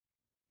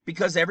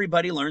 Because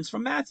everybody learns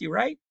from Matthew,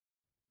 right?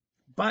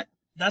 But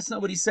that's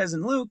not what he says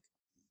in Luke.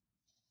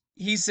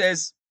 He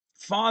says,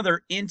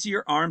 Father, into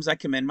your arms I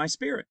commend my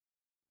spirit.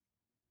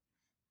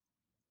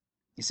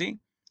 You see?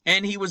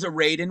 and he was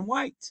arrayed in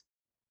white.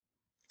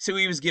 So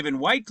he was given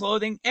white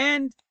clothing,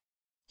 and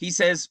he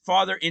says,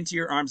 Father, into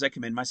your arms I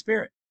commend my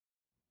spirit.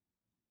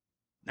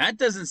 That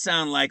doesn't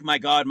sound like, my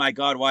God,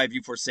 why have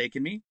you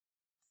forsaken me?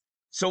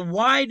 So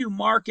why do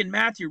Mark and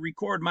Matthew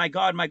record, my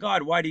God,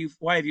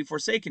 why have you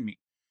forsaken me?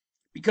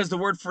 Because the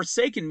word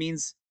forsaken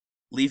means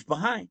leave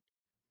behind.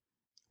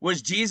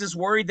 Was Jesus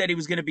worried that he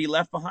was going to be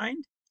left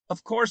behind?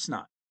 Of course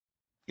not.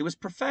 It was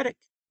prophetic.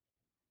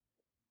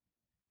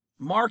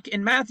 Mark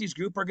and Matthew's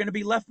group are going to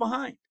be left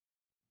behind.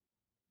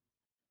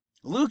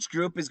 Luke's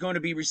group is going to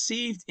be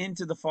received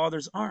into the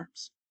Father's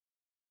arms.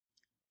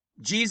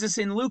 Jesus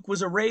in Luke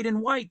was arrayed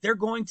in white. They're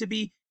going to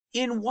be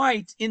in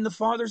white in the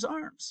Father's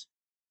arms.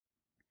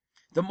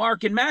 The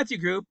Mark and Matthew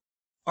group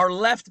are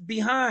left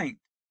behind.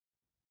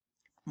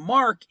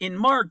 In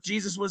Mark,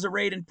 Jesus was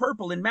arrayed in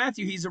purple. In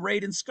Matthew, he's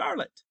arrayed in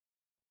scarlet.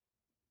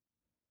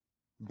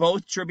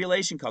 Both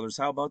tribulation colors.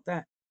 How about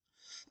that?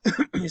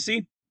 You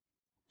see?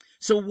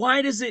 So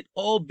why does it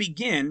all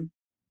begin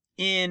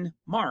in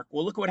Mark?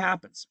 Well, look what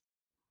happens.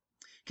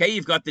 Okay,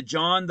 you've got the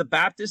John the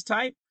Baptist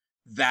type.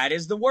 That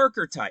is the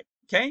worker type.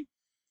 Okay?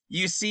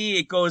 You see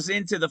it goes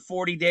into the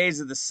 40 days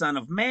of the Son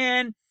of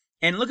Man.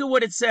 And look at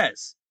what it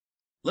says.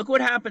 Look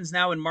what happens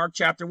now in Mark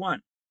chapter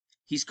 1.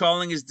 He's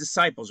calling his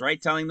disciples, right?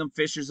 Telling them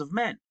fishers of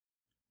men.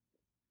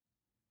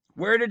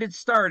 Where did it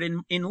start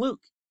in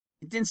Luke?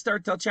 It didn't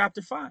start till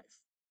chapter 5.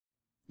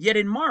 Yet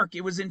in Mark,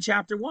 it was in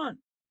chapter 1.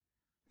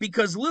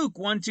 Because Luke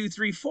 1, 2,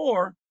 3,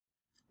 4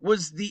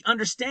 was the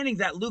understanding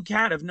that Luke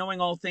had of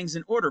knowing all things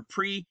in order,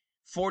 pre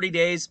 40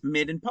 days,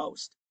 mid, and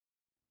post.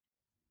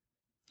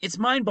 It's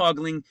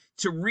mind-boggling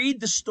to read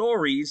the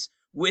stories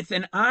with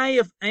an eye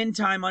of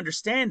end-time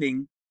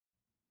understanding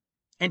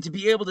and to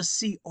be able to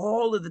see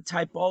all of the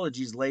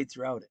typologies laid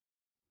throughout it.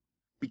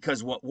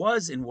 Because what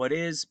was and what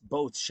is,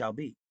 both shall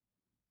be.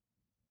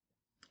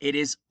 It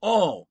is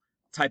all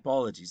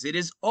typologies. It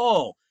is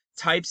all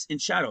types and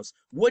shadows.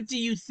 What do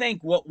you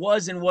think what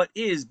was and what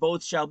is,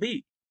 both shall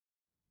be?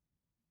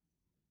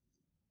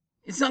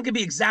 It's not going to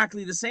be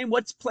exactly the same.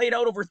 What's played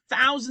out over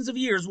thousands of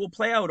years will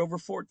play out over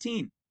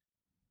 14.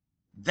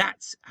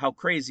 That's how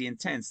crazy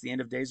intense the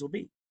end of days will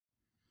be.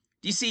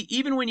 Do you see,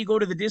 even when you go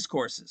to the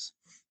discourses,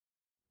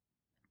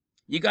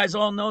 you guys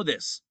all know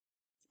this,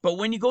 but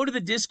when you go to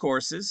the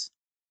discourses,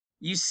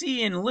 you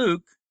see in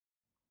Luke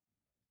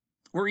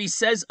where he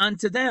says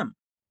unto them,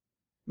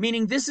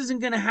 meaning this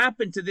isn't going to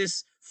happen to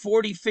this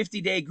 40,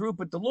 50-day group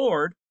with the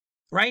Lord,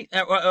 right?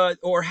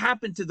 Or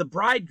happen to the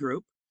bride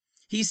group.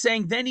 He's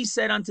saying, then he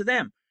said unto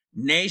them,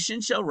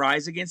 nation shall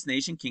rise against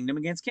nation, kingdom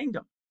against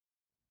kingdom.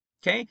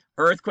 Okay?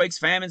 Earthquakes,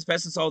 famines,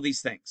 pestilence, all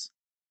these things.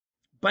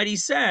 But he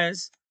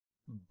says,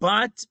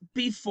 but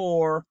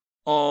before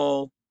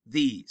all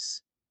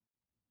these.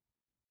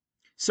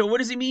 So what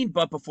does he mean,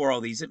 but before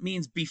all these? It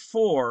means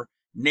before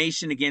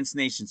nation against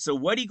nation. So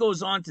what he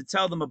goes on to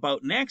tell them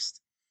about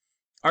next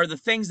are the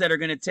things that are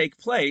going to take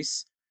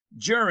place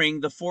during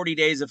the 40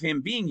 days of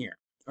him being here,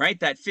 right?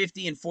 That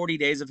 50 and 40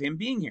 days of him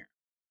being here.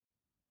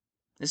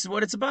 This is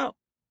what it's about.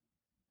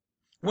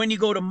 When you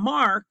go to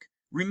Mark,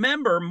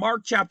 remember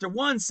Mark chapter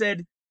 1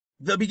 said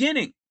the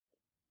beginning.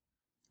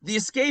 The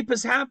escape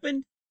has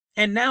happened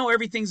and now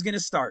everything's going to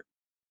start.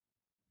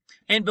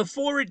 And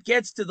before it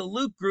gets to the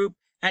Luke group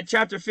at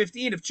chapter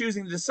 15 of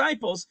choosing the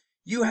disciples,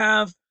 you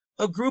have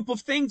a group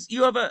of things,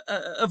 you have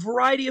a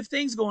variety of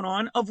things going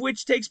on, of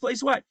which takes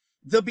place what?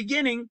 The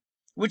beginning,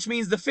 which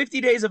means the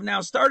 50 days have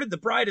now started, the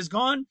bride is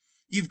gone.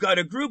 You've got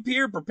a group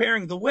here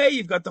preparing the way.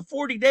 You've got the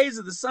 40 days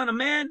of the Son of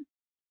Man.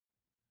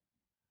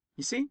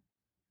 You see?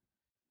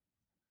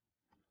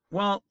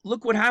 Well,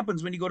 look what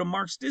happens when you go to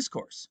Mark's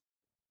discourse.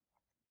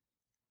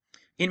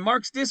 In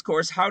Mark's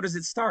discourse, how does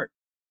it start?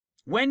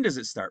 When does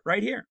it start?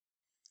 Right here.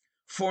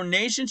 For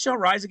nation shall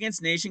rise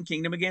against nation,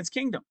 kingdom against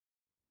kingdom.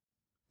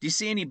 Do you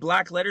see any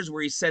black letters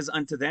where he says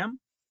unto them?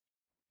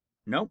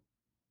 No.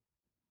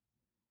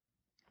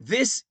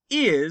 This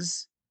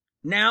is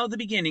now the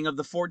beginning of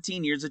the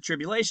 14 years of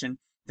tribulation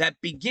that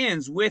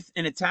begins with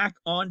an attack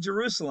on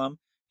Jerusalem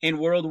in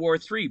World War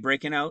III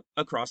breaking out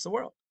across the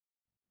world.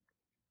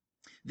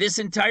 This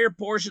entire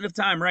portion of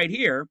time right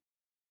here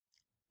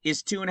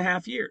is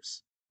 2.5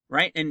 years,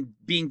 right? And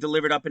being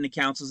delivered up into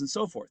councils and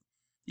so forth.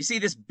 You see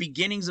this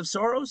beginnings of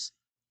sorrows?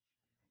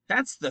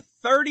 That's the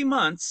 30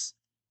 months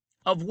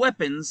of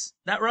weapons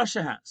that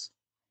Russia has.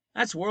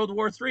 That's World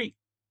War III.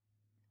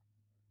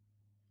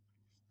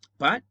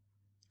 But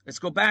let's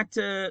go back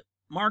to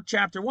Mark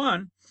chapter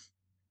 1.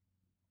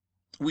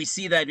 We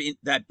see that in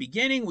that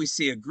beginning, we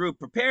see a group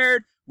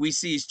prepared. We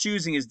see he's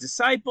choosing his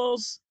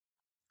disciples.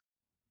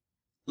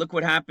 Look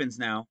what happens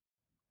now.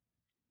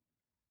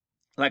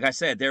 Like I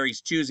said, there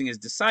he's choosing his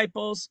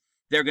disciples.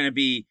 They're going to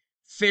be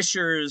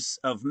fishers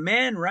of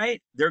men,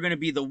 right? They're going to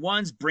be the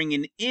ones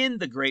bringing in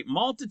the great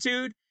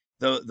multitude,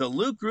 the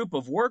Luke group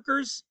of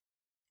workers.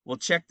 Well,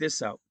 check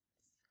this out.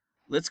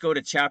 Let's go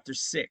to chapter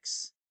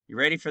 6. You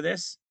ready for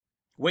this?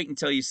 Wait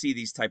until you see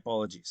these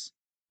typologies.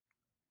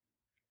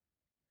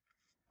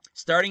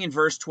 Starting in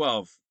verse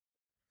 12.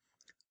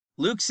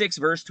 Luke 6,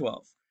 verse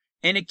 12.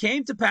 And it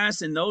came to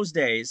pass in those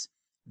days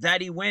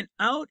that he went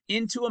out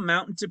into a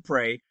mountain to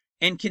pray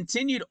and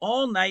continued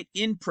all night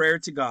in prayer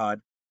to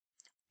God.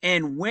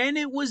 And when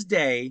it was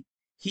day,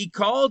 he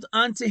called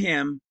unto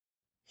him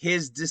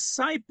his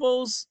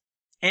disciples,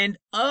 and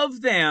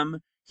of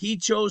them he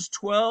chose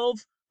 12,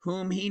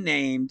 whom he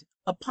named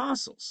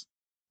apostles.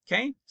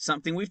 Okay,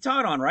 something we've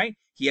taught on, right?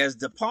 He has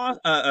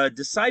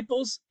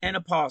disciples and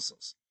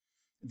apostles.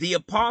 The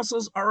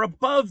apostles are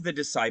above the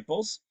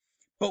disciples,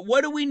 but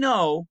what do we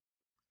know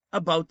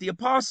about the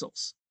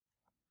apostles?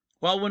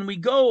 Well, when we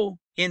go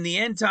in the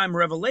end time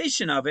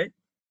revelation of it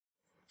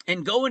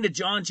and go into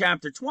John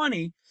chapter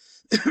 20,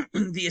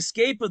 the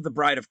escape of the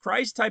bride of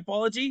Christ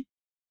typology,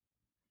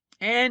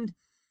 and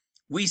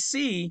we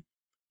see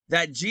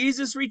that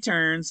Jesus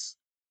returns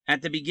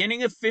at the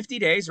beginning of 50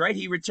 days, right?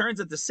 He returns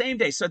at the same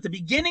day. So at the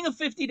beginning of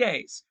 50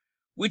 days,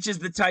 which is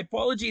the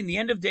typology in the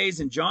end of days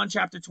in John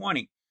chapter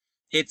 20,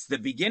 it's the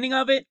beginning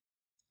of it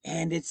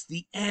and it's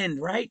the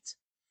end, right?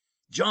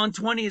 John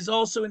 20 is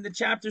also in the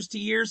chapters to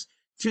years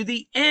to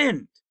the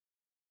end,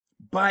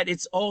 but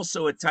it's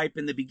also a type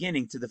in the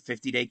beginning to the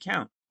 50-day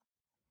count,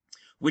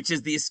 which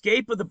is the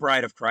escape of the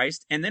bride of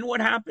Christ. And then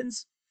what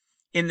happens?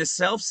 In the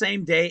self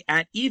same day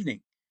at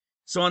evening.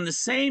 So on the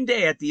same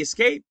day at the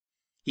escape,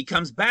 he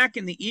comes back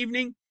in the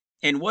evening,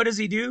 and what does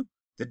he do?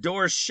 The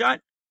door is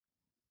shut,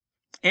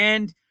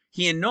 and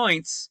he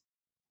anoints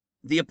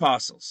the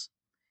apostles.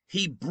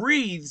 He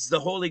breathes the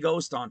Holy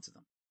Ghost onto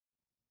them.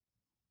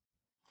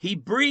 He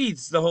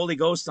breathes the Holy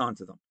Ghost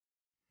onto them.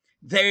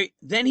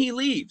 Then he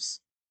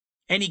leaves,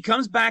 and he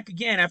comes back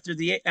again after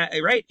the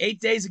 8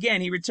 days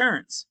again. He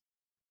returns.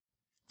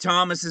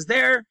 Thomas is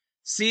there,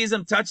 sees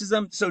them, touches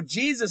them. So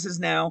Jesus is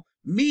now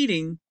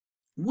meeting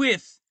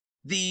with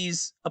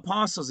these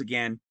apostles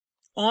again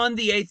on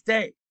the 8th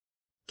day.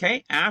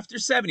 Okay, after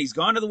 7, he's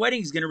gone to the wedding.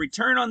 He's going to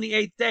return on the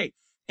 8th day.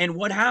 And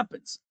what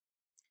happens?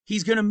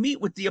 He's going to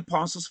meet with the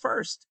apostles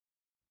first.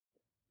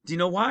 Do you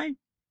know why?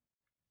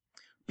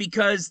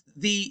 Because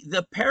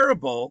the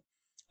parable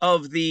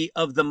of the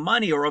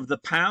money, or of the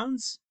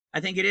pounds, I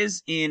think it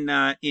is in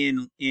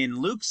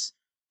Luke's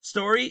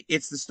story.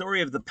 It's the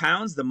story of the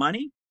pounds, the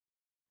money.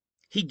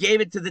 He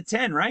gave it to the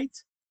 10, right?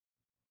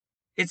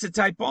 It's a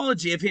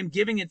typology of him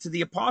giving it to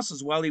the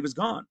apostles while he was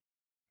gone,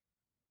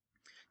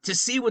 to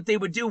see what they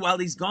would do while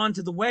he's gone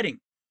to the wedding.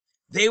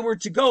 They were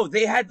to go.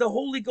 They had the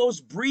Holy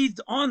Ghost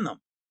breathed on them.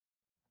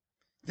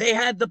 They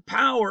had the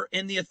power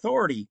and the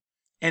authority,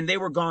 and they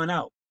were gone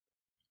out.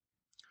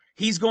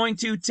 He's going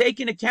to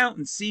take an account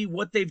and see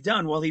what they've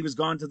done while he was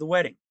gone to the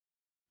wedding.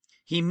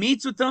 He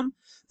meets with them,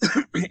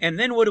 and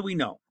then what do we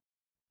know?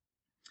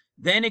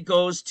 Then it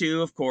goes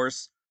to, of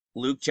course,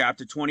 Luke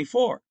chapter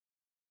 24.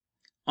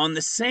 On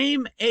the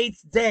same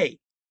 8th day,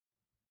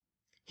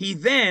 he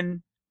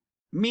then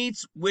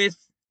meets with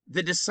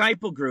the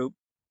disciple group,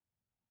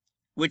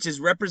 which is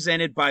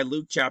represented by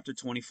Luke chapter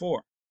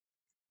 24.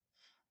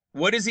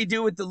 What does he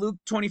do with the Luke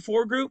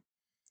 24 group?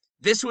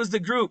 This was the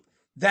group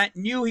that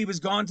knew he was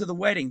gone to the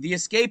wedding. The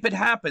escape had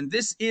happened.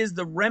 This is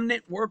the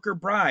remnant worker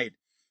bride.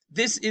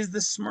 This is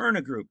the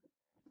Smyrna group.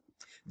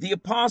 The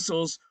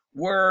apostles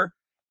are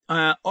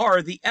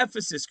the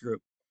Ephesus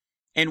group.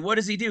 And what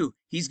does he do?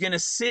 He's going to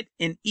sit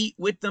and eat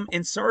with them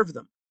and serve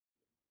them.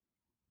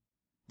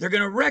 They're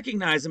going to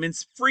recognize him and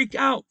freak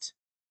out.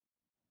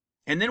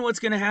 And then what's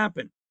going to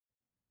happen?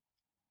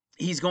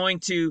 He's going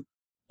to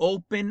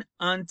open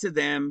unto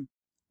them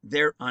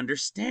their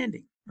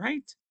understanding,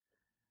 right?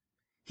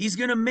 He's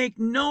going to make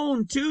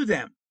known to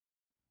them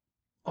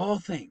all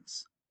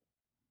things.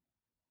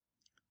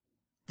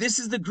 This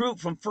is the group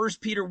from 1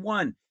 Peter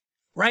 1,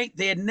 right?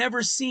 They had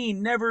never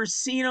seen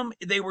him.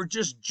 They were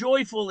just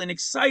joyful and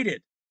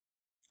excited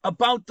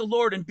about the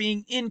Lord and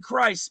being in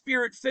Christ,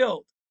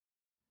 Spirit-filled.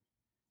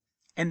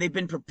 And they've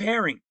been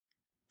preparing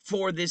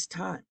for this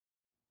time.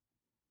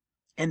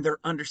 And their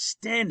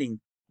understanding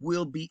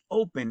will be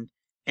opened,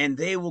 and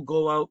they will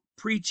go out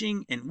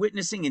preaching and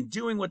witnessing and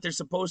doing what they're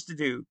supposed to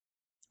do,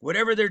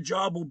 whatever their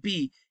job will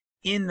be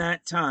in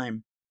that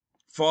time,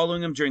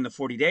 following them during the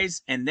 40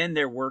 days, and then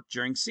their work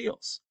during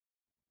seals.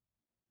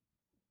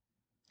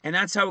 And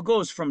that's how it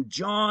goes from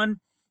John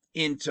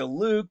into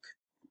Luke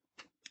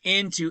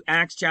into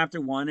Acts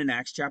chapter 1 and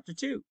Acts chapter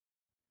 2.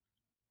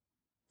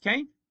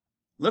 Okay?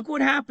 Look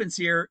what happens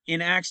here in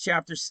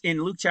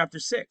Luke chapter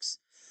 6.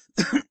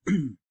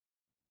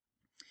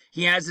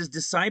 He has his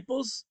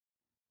disciples,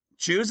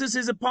 chooses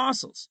his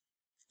apostles.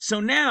 So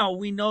now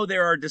we know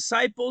there are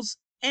disciples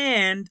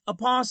and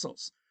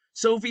apostles.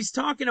 So if he's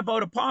talking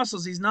about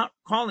apostles, he's not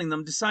calling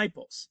them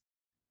disciples.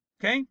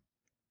 Okay?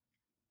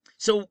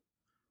 So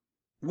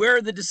where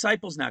are the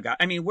disciples now, guys?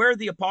 I mean, where are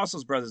the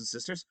apostles, brothers and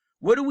sisters?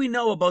 What do we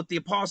know about the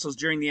apostles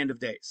during the end of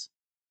days?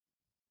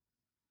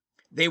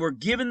 They were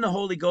given the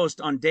Holy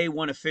Ghost on day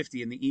 1 of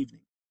 50 in the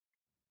evening.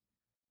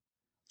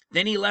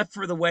 Then he left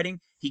for the wedding.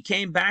 He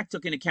came back,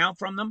 took an account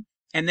from them.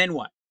 And then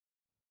what?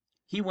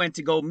 He went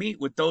to go meet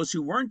with those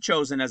who weren't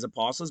chosen as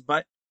apostles,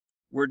 but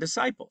were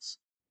disciples.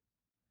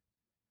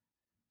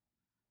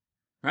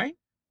 Right?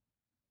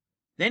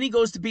 Then he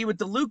goes to be with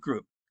the Luke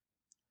group.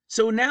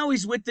 So now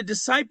he's with the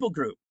disciple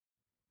group.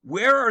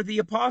 Where are the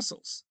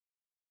apostles?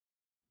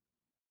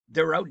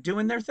 They're out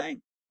doing their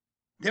thing.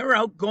 They're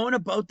out going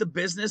about the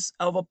business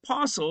of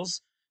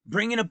apostles,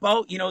 bringing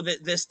about,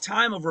 this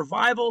time of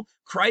revival.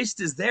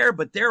 Christ is there,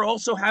 but they're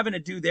also having to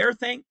do their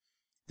thing.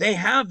 They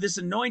have this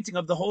anointing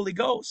of the Holy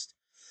Ghost.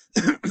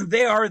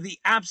 They are the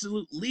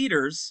absolute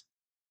leaders.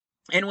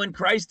 And when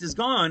Christ is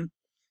gone,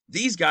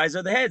 these guys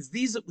are the heads.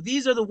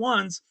 These are the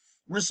ones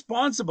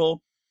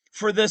responsible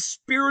for the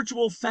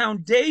spiritual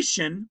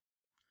foundation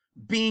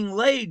being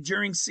laid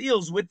during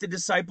seals with the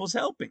disciples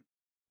helping.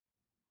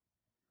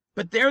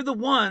 But they're the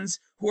ones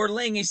who are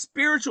laying a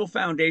spiritual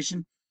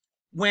foundation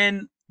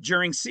when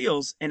during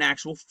seals an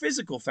actual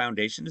physical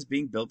foundation is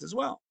being built as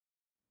well.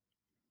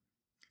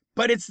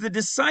 But it's the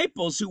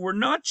disciples who were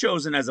not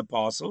chosen as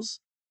apostles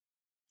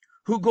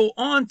who go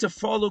on to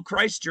follow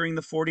Christ during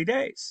the 40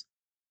 days.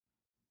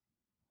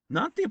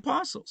 Not the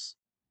apostles.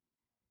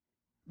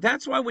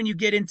 That's why when you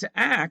get into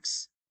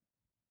Acts,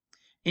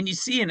 and you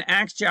see in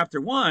Acts chapter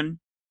 1,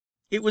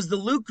 it was the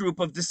Luke group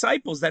of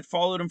disciples that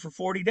followed him for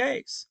 40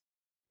 days.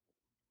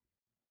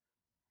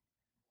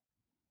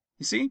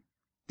 You see,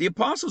 the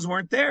apostles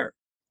weren't there.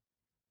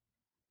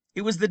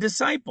 It was the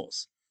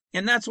disciples.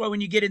 And that's why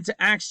when you get into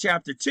Acts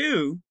chapter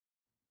 2,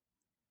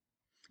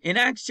 in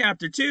Acts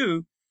chapter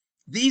 2,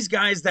 these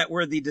guys that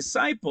were the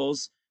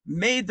disciples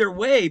made their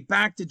way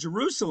back to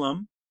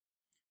Jerusalem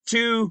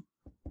to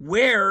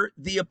where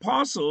the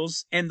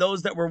apostles and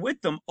those that were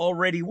with them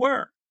already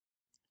were.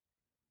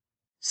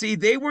 See,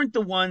 they weren't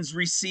the ones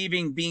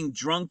receiving being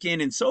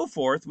drunken and so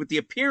forth with the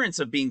appearance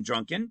of being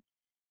drunken.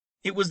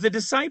 It was the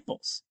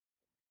disciples.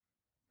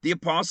 The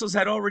apostles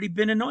had already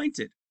been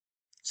anointed.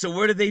 So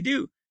what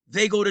do?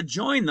 They go to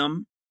join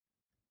them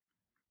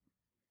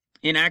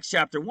in Acts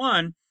chapter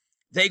 1.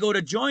 They go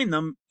to join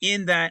them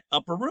in that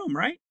upper room,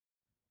 right?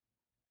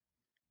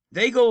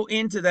 They go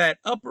into that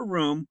upper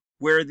room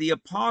where the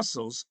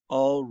apostles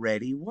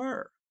already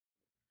were.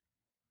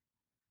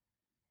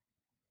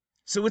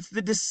 So it's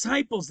the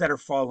disciples that are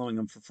following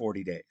him for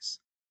 40 days.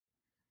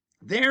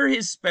 They're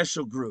his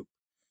special group.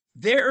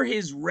 They're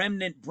his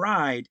remnant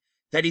bride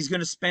that he's going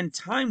to spend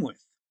time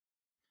with.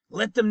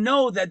 Let them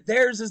know that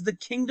theirs is the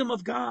kingdom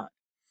of God,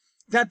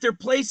 that their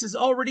place is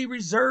already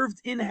reserved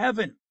in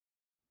heaven.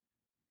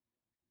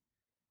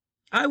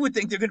 I would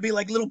think they're going to be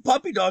like little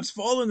puppy dogs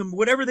following him,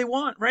 whatever they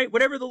want, right?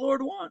 Whatever the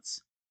Lord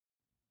wants.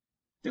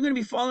 They're going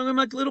to be following him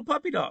like little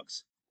puppy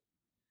dogs.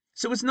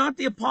 So it's not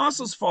the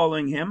apostles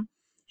following him.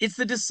 It's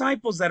the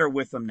disciples that are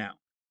with him now.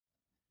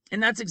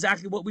 And that's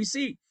exactly what we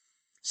see.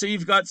 So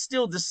you've got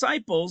still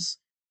disciples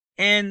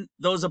and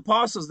those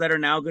apostles that are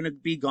now going to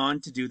be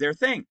gone to do their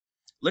thing.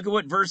 Look at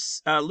what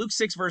Luke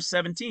 6, verse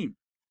 17.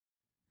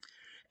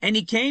 And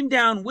he came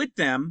down with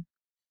them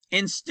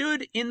and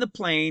stood in the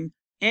plain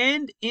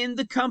and in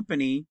the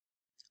company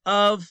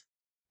of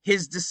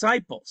his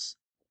disciples.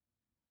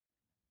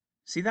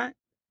 See that?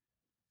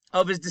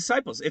 Of his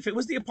disciples. If it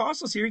was the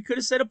apostles here, he could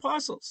have said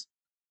apostles.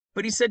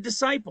 But he said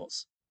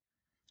disciples,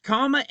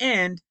 comma,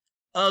 and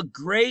a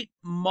great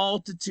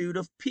multitude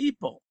of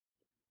people.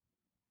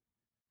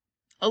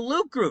 A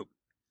Luke group.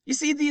 You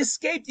see, the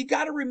escaped, you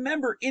got to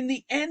remember, in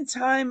the end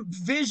time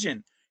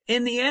vision,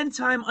 in the end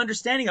time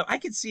understanding of, I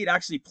could see it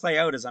actually play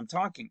out as I'm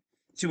talking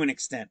to an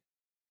extent.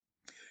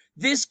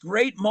 This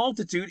great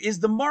multitude is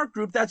the Mark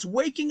group that's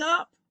waking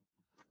up.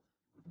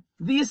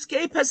 The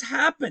escape has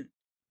happened.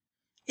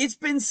 It's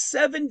been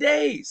 7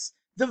 days.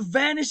 The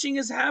vanishing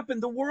has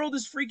happened. The world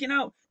is freaking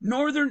out.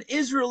 Northern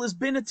Israel has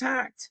been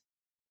attacked.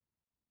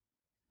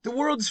 The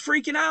world is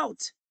freaking out.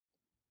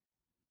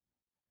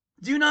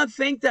 Do you not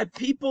think that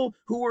people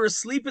who were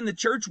asleep in the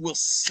church will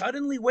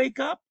suddenly wake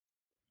up?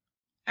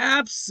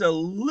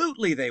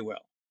 Absolutely they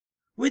will.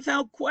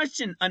 Without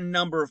question, a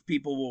number of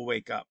people will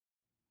wake up.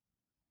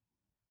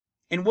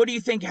 And what do you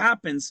think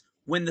happens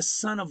when the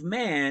Son of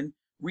Man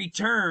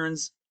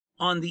returns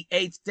on the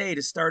 8th day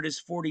to start his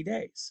 40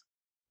 days?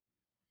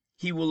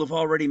 He will have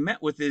already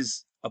met with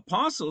his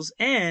apostles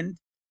and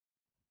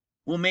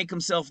will make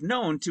himself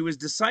known to his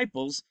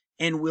disciples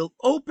and will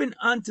open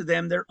unto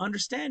them their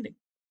understanding.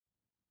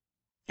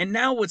 And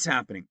now what's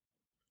happening?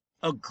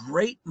 A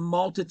great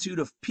multitude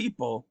of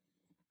people,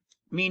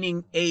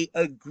 meaning a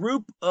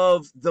group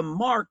of the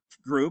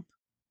marked group,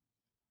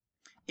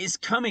 is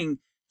coming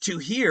to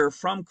hear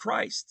from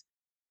Christ.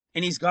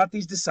 And he's got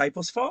these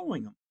disciples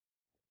following him.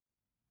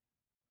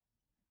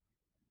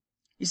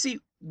 You see,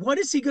 what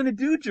is he going to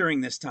do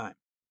during this time?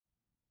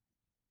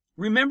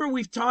 Remember,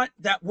 we've taught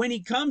that when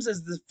he comes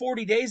as the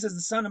 40 days as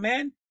the Son of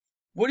Man,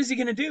 what is he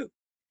going to do?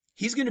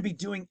 He's going to be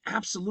doing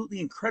absolutely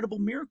incredible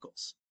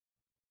miracles.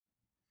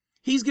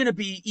 He's going to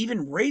be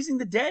even raising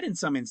the dead in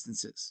some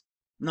instances.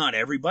 Not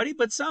everybody,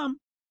 but some.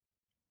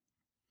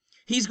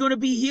 He's going to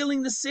be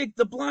healing the sick,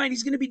 the blind.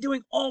 He's going to be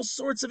doing all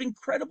sorts of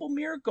incredible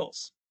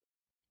miracles.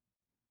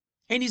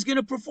 And he's going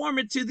to perform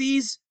it to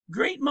these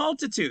great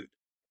multitude.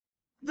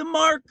 The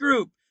Mark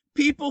group.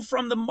 People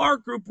from the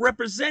Mark group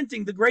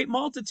representing the great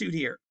multitude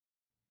here.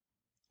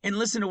 And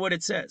listen to what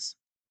it says.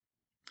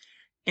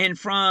 and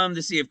from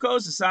the sea of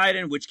Kos to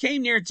Sidon, which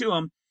came near to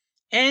him,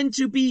 and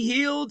to be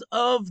healed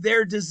of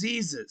their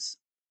diseases.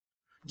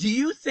 Do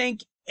you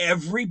think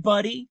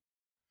everybody,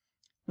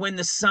 when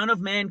the Son of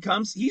Man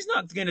comes, he's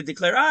not going to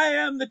declare, I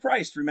am the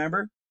Christ,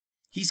 remember?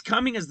 He's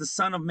coming as the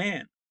Son of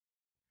Man.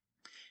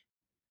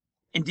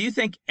 And do you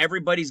think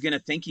everybody's going to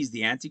think he's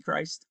the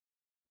Antichrist?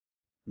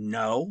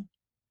 No.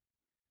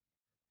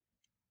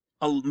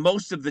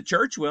 Most of the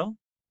church will.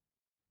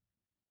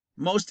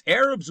 Most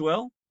Arabs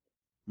will.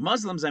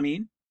 Muslims, I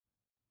mean.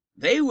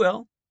 They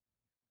will.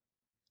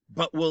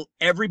 But will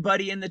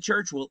everybody in the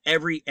church, will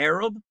every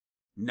Arab?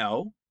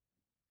 No.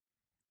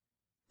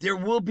 There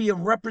will be a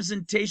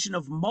representation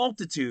of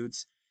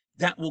multitudes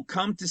that will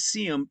come to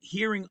see him,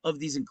 hearing of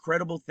these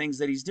incredible things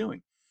that he's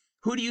doing.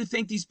 Who do you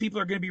think these people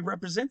are going to be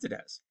represented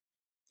as?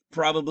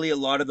 Probably a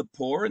lot of the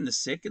poor and the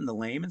sick and the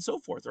lame and so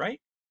forth,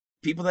 right?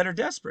 People that are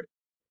desperate,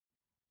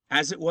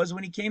 as it was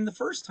when he came the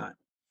first time.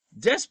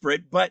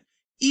 Desperate, but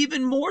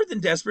even more than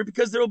desperate,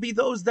 because there will be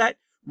those that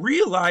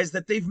realize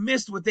that they've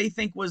missed what they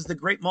think was the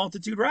great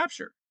multitude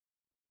rapture.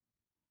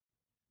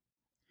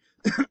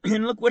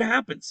 And look what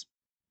happens.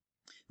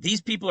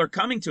 These people are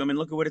coming to him, and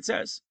look at what it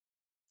says.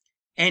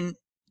 And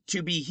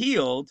to be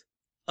healed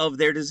of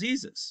their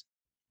diseases.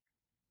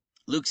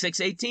 Luke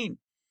 6:18.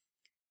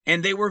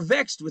 And they were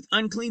vexed with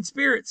unclean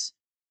spirits,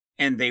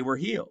 and they were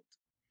healed.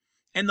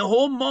 And the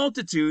whole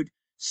multitude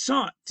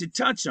sought to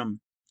touch him,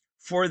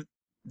 for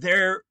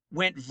there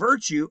went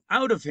virtue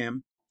out of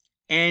him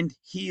and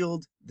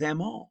healed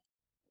them all.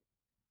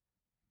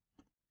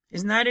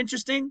 Isn't that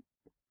interesting?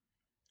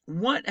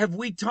 What have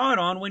we taught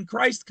on when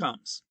Christ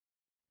comes?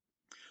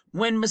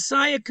 When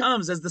Messiah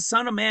comes as the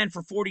Son of Man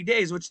for 40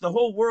 days, which the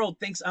whole world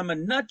thinks I'm a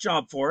nut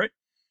job for it,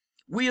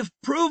 we have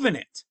proven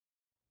it.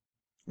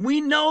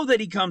 We know that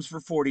he comes for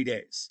 40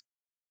 days.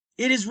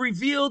 It is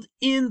revealed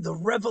in the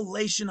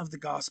revelation of the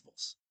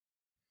Gospels.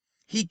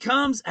 He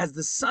comes as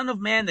the Son of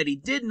Man that he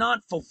did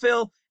not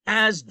fulfill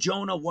as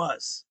Jonah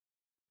was.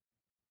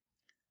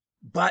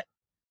 But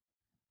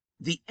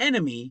the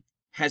enemy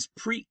has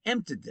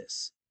preempted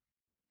this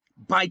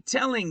by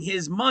telling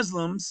his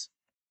Muslims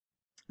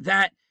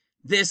that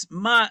this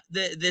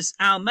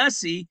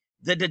Al-Masih,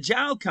 the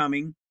Dajjal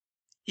coming,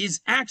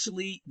 is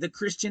actually the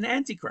Christian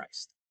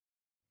Antichrist.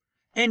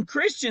 And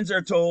Christians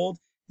are told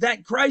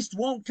that Christ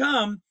won't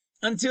come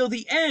until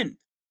the end.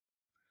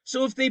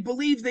 So if they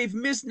believe they've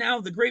missed now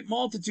the great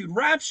multitude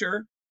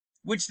rapture,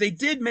 which they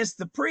did miss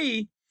the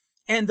pre,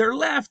 and they're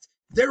left,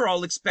 they're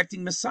all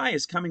expecting Messiah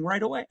is coming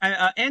right away.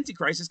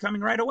 Antichrist is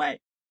coming right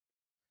away.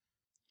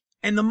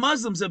 And the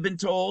Muslims have been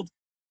told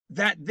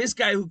that this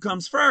guy who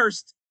comes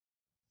first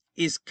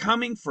is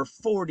coming for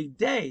 40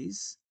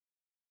 days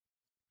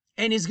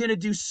and is going to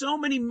do so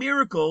many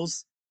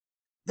miracles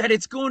that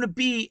it's going to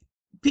be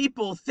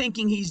people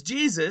thinking he's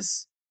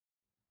Jesus,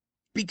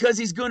 because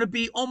he's going to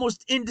be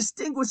almost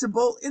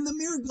indistinguishable in the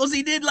miracles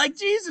he did like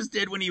Jesus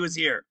did when he was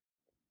here.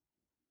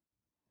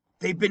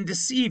 They've been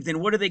deceived. And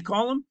what do they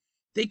call him?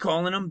 They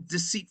call him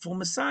deceitful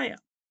Messiah,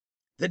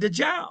 the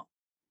Dajjal.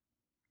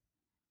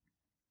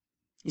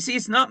 You see,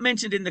 it's not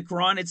mentioned in the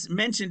Quran. It's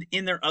mentioned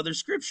in their other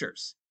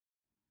scriptures.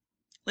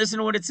 Listen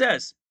to what it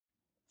says.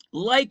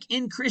 Like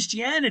in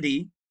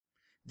Christianity,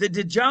 the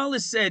Dajjal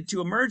is said to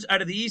emerge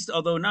out of the east,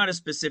 although not a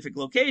specific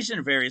location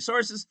or various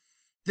sources.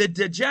 The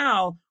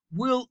Dajjal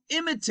will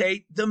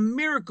imitate the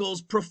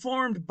miracles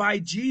performed by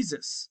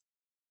Jesus,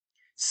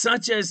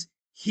 such as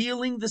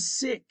healing the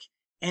sick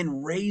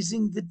and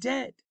raising the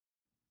dead.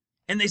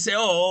 And they say,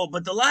 oh,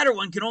 but the latter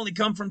one can only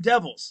come from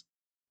devils.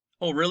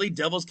 Oh, really?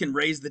 Devils can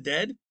raise the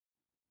dead?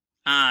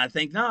 I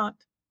think not.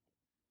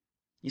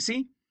 You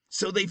see?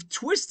 So they've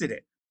twisted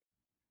it.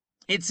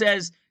 It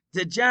says,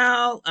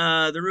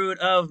 Dajjal, the root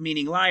of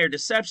meaning liar,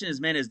 deception, is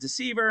meant as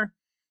deceiver.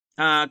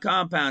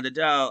 Compound,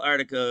 Dajjal,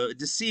 article,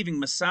 deceiving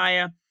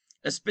Messiah,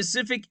 a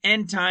specific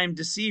end time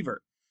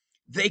deceiver.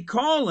 They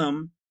call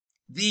him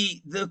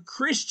the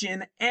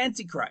Christian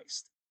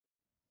Antichrist.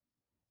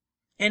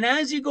 And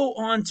as you go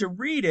on to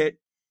read it,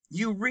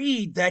 you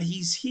read that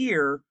he's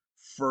here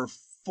for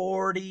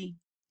 40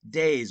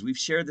 days. We've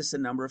shared this a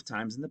number of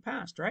times in the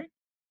past, right?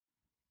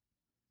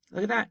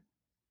 Look at that.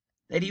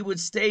 That he would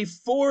stay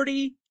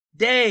 40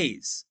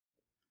 days.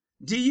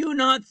 Do you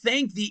not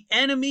think the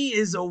enemy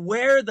is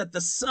aware that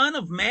the Son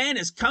of Man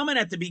is coming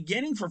at the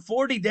beginning for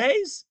 40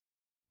 days?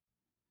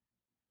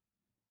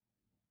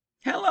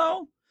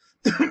 Hello?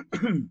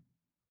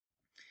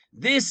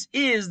 This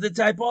is the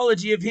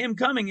typology of him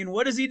coming. And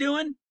what is he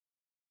doing?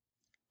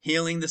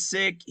 Healing the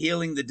sick,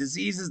 healing the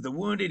diseases, the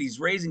wounded. He's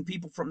raising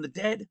people from the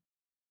dead.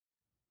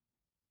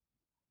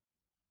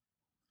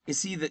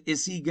 Is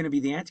he going to be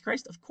the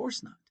Antichrist? Of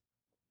course not.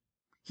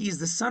 He is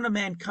the Son of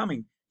Man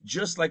coming,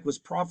 just like was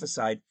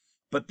prophesied.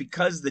 But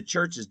because the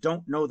churches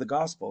don't know the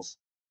Gospels,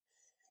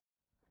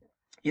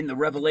 in the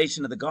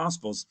revelation of the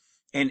Gospels,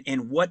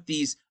 and what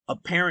these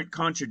apparent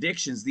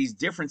contradictions, these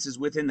differences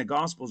within the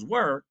Gospels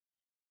were,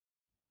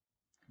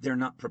 they're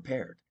not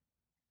prepared.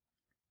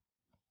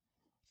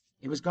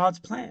 It was God's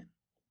plan.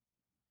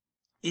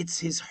 It's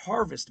his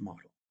harvest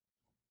model.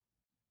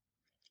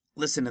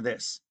 Listen to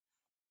this.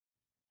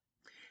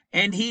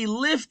 And he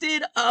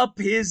lifted up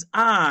his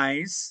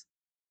eyes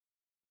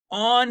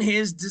on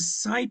his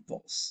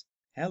disciples.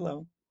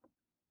 Hello.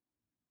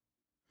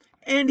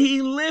 And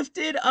he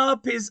lifted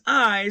up his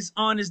eyes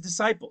on his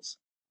disciples.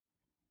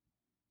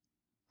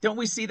 Don't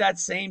we see that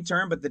same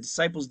term, but the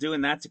disciples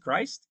doing that to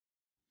Christ?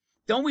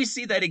 Don't we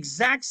see that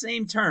exact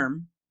same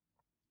term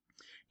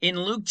in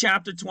Luke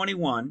chapter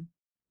 21,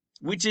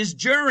 which is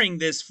during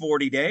this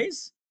 40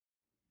 days?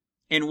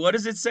 And what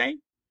does it say?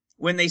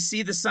 When they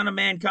see the Son of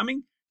Man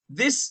coming,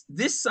 this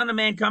Son of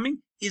Man coming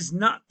is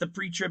not the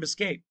pre-trib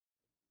escape.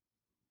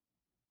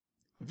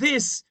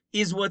 This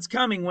is what's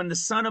coming when the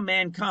Son of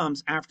Man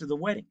comes after the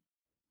wedding.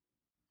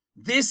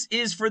 This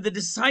is for the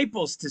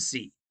disciples to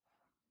see,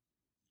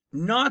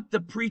 not the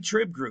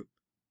pre-trib group.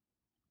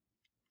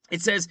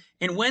 It says,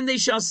 and when they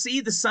shall see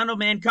the Son of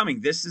Man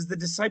coming, this is the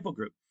disciple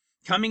group,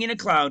 coming in a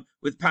cloud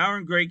with power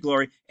and great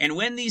glory. And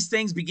when these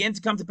things begin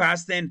to come to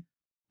pass, then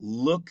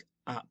look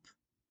up.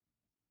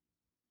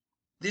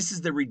 This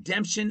is the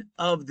redemption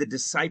of the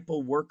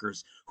disciple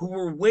workers who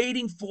were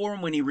waiting for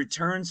him when he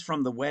returns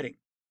from the wedding.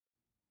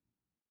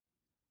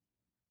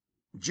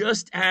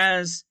 Just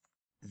as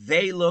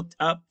they looked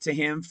up to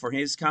him for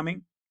his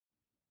coming,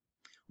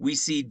 we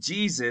see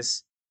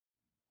Jesus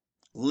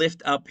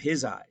lift up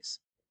his eyes.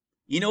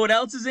 You know what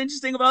else is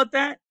interesting about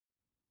that?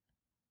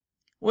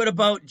 What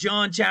about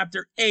John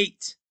chapter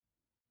 8?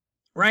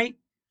 Right?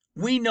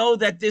 We know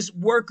that this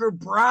worker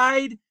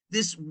bride,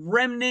 this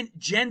remnant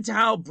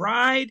Gentile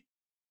bride,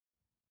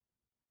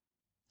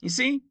 you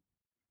see,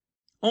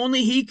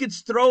 only he could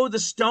throw the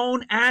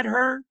stone at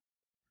her.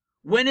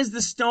 When is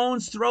the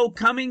stone's throw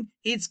coming?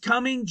 It's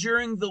coming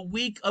during the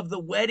week of the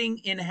wedding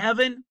in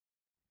heaven.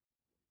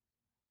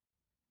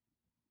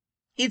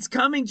 It's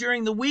coming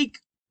during the week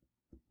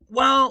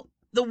while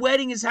the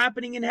wedding is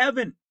happening in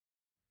heaven.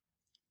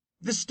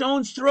 The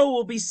stone's throw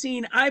will be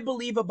seen, I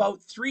believe, about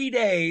 3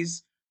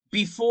 days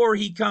before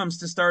he comes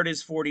to start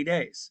his 40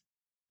 days.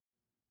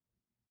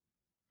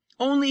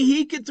 Only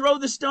he could throw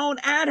the stone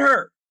at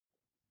her.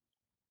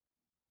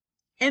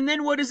 And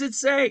then what does it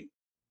say?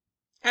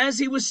 As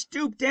he was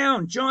stooped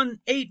down, John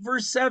 8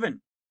 verse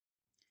 7.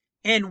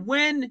 And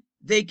when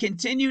they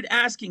continued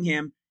asking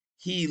him,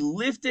 he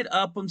lifted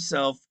up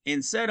himself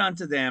and said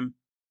unto them,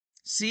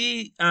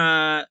 see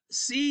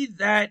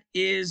that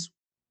is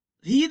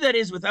he that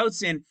is without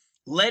sin,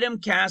 let him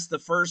cast the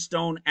first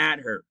stone at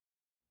her.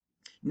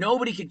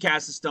 Nobody could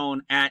cast a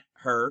stone at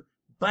her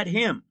but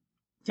him.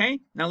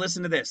 Okay, now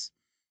listen to this.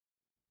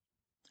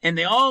 And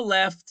they all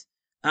left.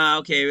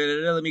 Okay,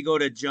 let me go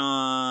to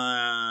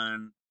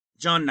John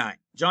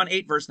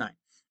 8 verse 9.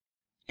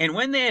 And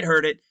when they had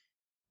heard it,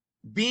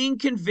 being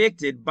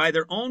convicted by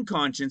their own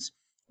conscience,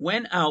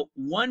 went out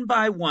one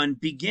by one,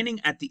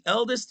 beginning at the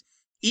eldest,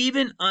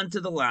 even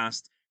unto the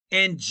last.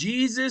 And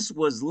Jesus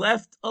was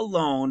left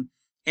alone,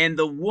 and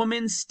the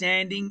woman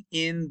standing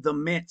in the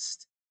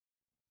midst.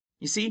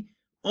 You see,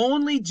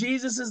 only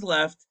Jesus is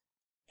left,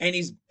 and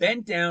he's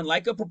bent down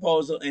like a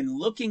proposal and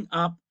looking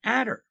up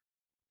at her.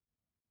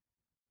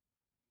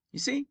 You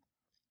see?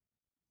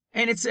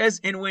 And it says,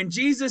 and when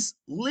Jesus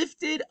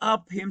lifted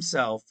up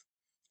himself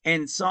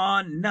and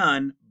saw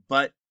none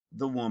but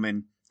the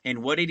woman,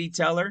 and what did he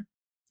tell her?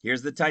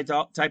 Here's the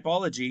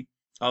typology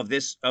of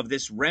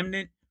this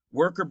remnant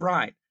worker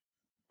bride.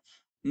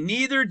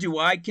 Neither do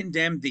I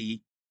condemn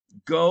thee.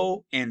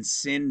 Go and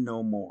sin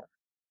no more.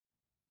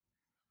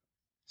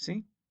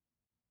 See?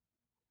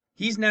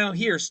 He's now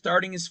here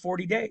starting his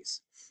 40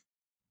 days.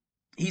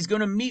 He's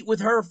going to meet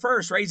with her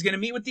first, right? He's going to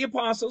meet with the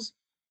apostles,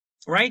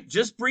 right?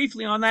 Just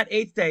briefly on that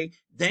 8th day.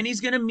 Then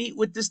he's going to meet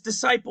with this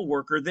disciple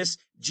worker, this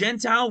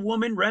Gentile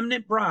woman,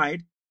 remnant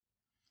bride,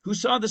 who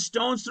saw the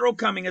stone's throw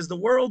coming as the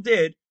world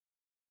did.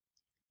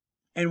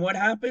 And what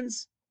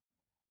happens?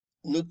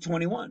 Luke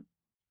 21.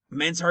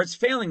 Men's hearts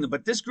failing them,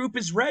 but this group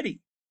is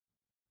ready.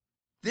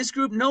 This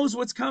group knows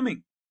what's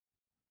coming.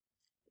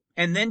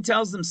 And then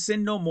tells them,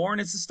 sin no more,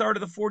 and it's the start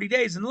of the 40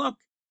 days. And look,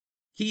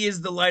 he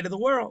is the light of the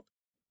world.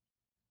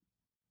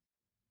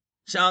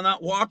 Shall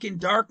not walk in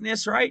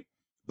darkness, right?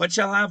 But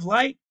shall have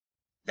light.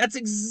 That's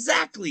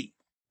exactly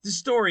the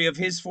story of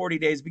his 40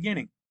 days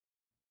beginning.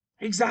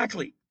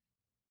 Exactly.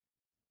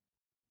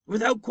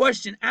 Without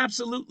question,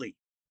 absolutely.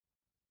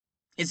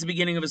 It's the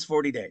beginning of his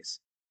 40 days.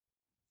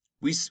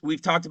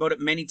 We've talked about it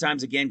many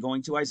times, again,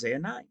 going to Isaiah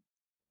 9.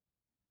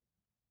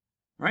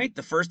 Right?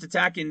 The first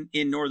attack in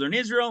northern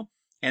Israel,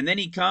 and then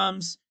he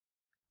comes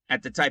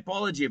at the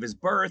typology of his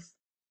birth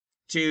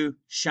to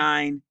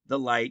shine the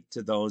light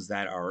to those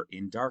that are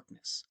in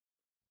darkness.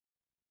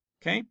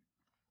 Okay?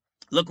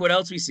 Look what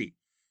else we see.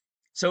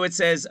 So it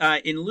says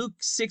in Luke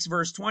 6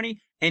 verse 20,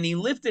 and he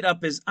lifted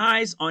up his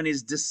eyes on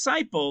his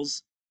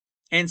disciples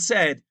and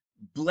said,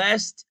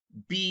 blessed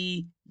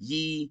be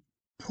ye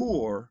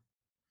poor,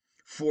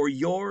 for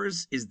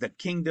yours is the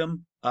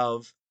kingdom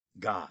of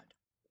God.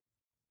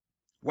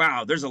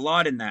 Wow, there's a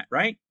lot in that,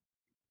 right?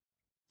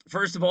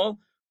 First of all,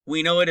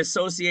 we know it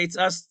associates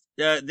us,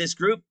 this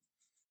group,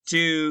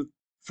 to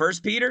 1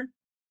 Peter,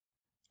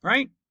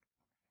 right?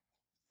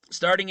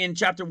 starting in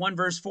chapter 1,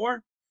 verse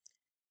 4,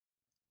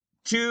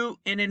 to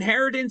an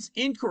inheritance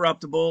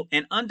incorruptible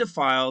and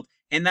undefiled,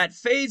 and that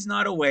fades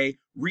not away,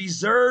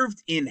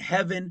 reserved in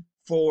heaven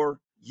for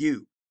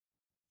you,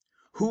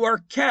 who are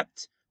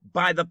kept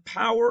by the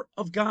power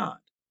of God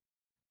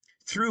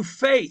through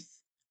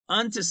faith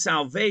unto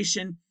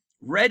salvation,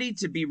 ready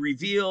to be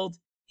revealed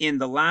in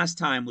the last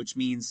time, which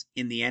means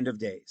in the end of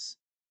days.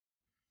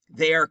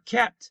 They are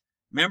kept.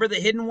 Remember the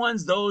hidden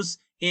ones, those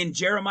in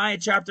Jeremiah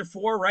chapter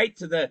 4, right?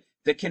 To the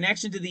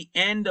connection to the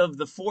end of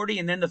the 40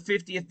 and then the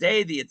 50th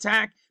day, the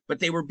attack, but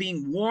they were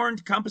being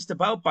warned, compassed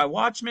about by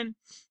watchmen.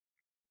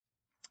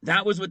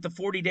 That was with the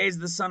 40 days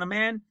of the Son of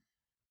Man.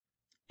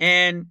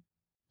 And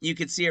you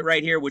can see it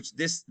right here, which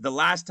the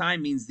last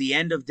time means the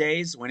end of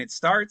days when it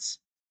starts.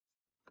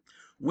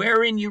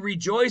 Wherein you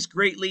rejoice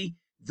greatly,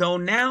 though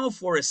now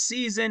for a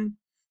season,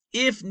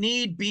 if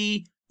need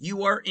be,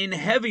 you are in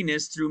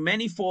heaviness through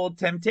manifold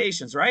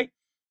temptations, right?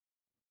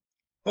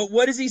 But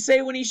what does he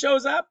say when he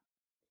shows up?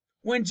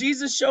 When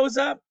Jesus shows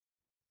up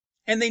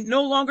and they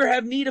no longer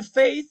have need of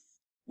faith,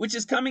 which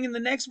is coming in the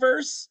next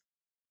verse,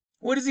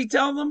 what does he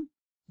tell them?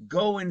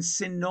 Go and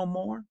sin no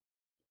more.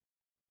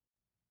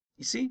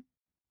 You see,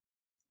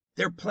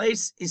 their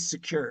place is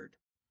secured.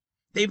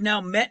 They've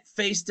now met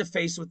face to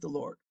face with the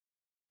Lord.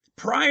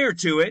 Prior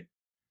to it,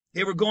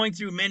 they were going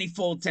through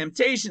manifold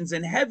temptations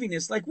and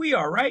heaviness like we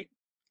are, right?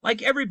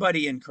 Like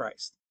everybody in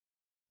Christ.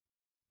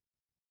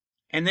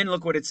 And then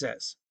look what it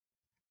says.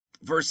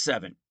 Verse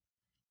 7.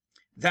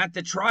 That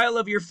the trial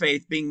of your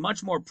faith, being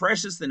much more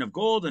precious than of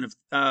gold and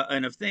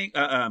of things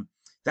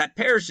that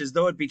perishes,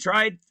 though it be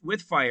tried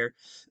with fire,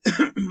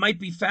 might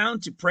be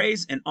found to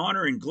praise and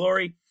honor and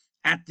glory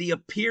at the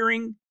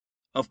appearing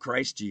of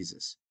Christ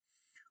Jesus,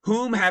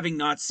 whom having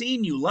not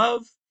seen you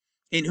love,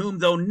 in whom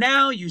though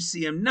now you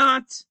see him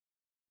not,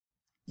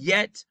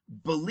 yet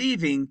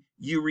believing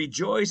you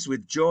rejoice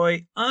with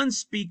joy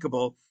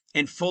unspeakable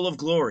and full of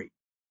glory,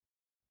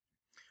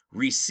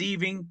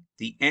 receiving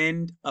the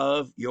end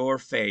of your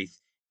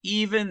faith,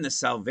 even the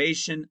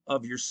salvation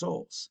of your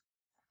souls.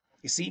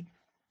 You see,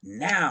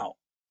 now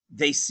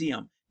they see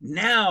him.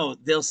 Now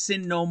they'll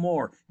sin no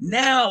more.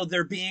 Now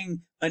they're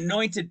being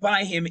anointed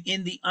by him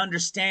in the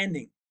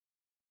understanding.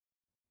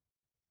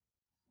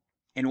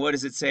 And what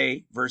does it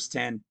say? Verse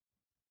 10,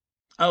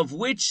 of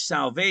which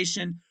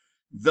salvation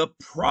the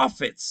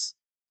prophets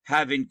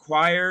have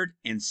inquired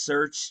and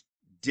searched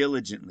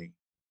diligently.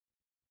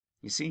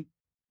 You see?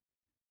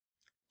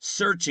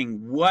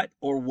 Searching what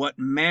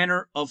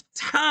manner of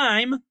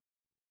time,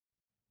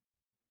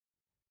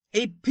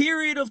 a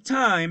period of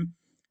time,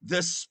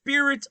 the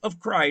Spirit of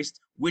Christ,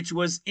 which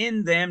was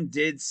in them,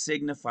 did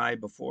signify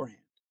beforehand.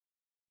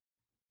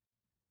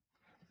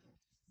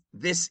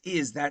 This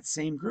is that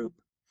same group.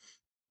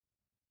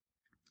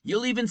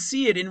 You'll even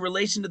see it in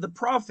relation to the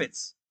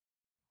prophets,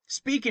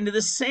 speaking to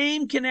the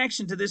same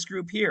connection to this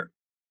group here.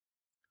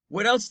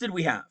 What else did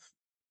we have?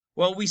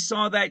 Well, we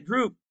saw that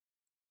group,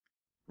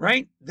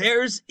 right?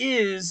 Theirs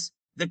is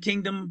the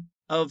kingdom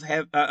of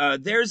heaven.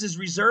 Theirs is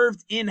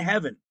reserved in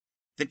heaven,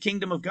 the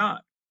kingdom of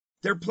God.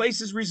 Their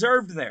place is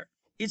reserved there.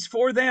 It's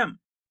for them.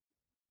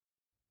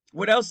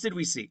 What else did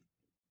we see?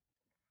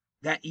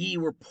 That ye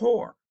were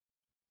poor,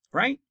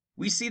 right?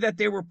 We see that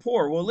they were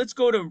poor. Well, let's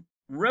go to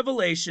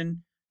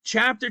Revelation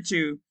chapter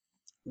 2.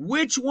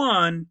 Which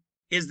one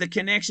is the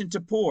connection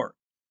to poor?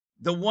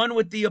 The one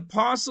with the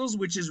apostles,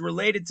 which is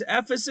related to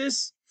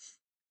Ephesus,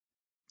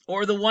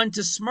 or the one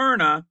to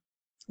Smyrna,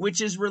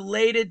 which is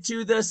related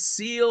to the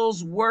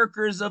seals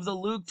workers of the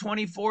Luke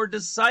 24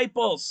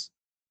 disciples?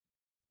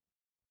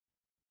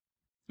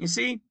 You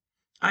see,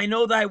 I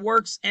know thy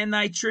works and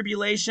thy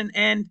tribulation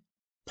and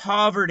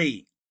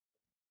poverty.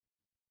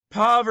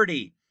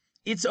 Poverty.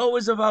 It's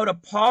always about a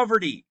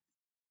poverty.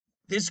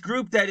 This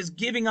group that is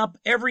giving up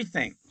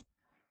everything.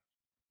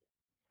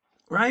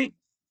 Right?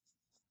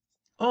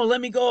 Oh, let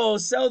me go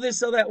sell this,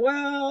 sell that.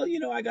 Well, you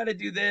know, I got to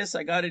do this.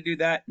 I got to do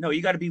that. No,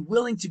 you got to be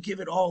willing to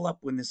give it all up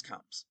when this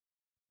comes.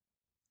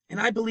 And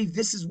I believe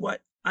this is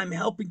what I'm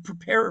helping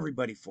prepare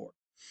everybody for.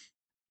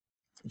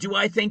 Do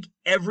I think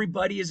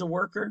everybody is a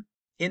worker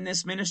in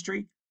this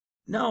ministry?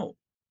 No.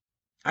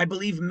 I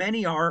believe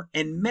many are,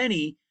 and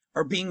many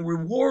are being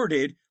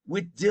rewarded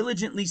with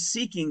diligently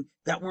seeking,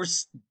 that we're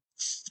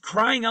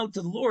crying out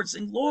to the Lord,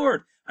 saying,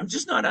 Lord, I'm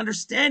just not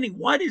understanding.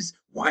 Why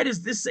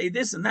does this say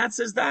this and that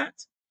says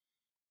that?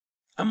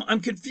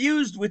 I'm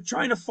confused with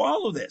trying to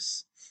follow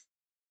this.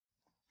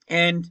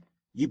 And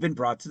you've been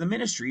brought to the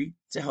ministry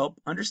to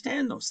help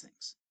understand those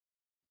things.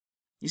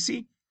 You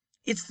see,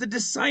 it's the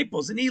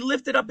disciples, and he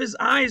lifted up his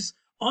eyes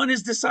on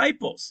his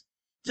disciples.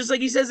 Just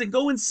like he says, and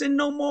go and sin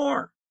no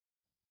more.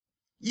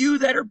 You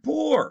that are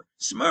poor,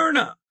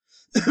 Smyrna,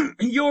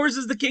 yours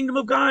is the kingdom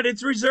of God.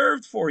 It's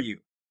reserved for you.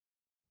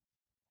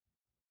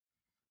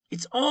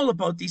 It's all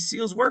about these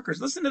seals workers.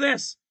 Listen to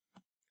this.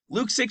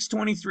 Luke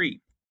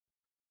 6:23.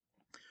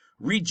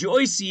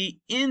 Rejoice ye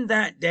in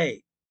that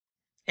day,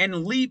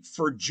 and leap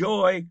for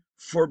joy,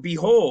 for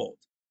behold.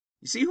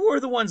 You see, who are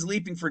the ones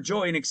leaping for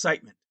joy and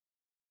excitement?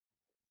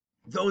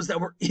 Those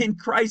that were in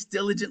Christ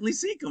diligently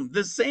seek him.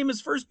 The same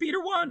as 1 Peter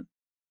 1.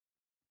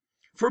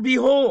 For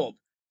behold,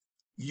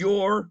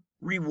 your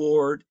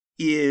reward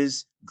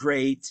is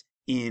great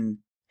in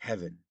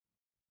heaven.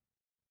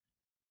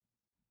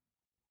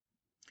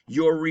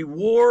 Your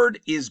reward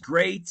is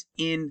great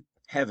in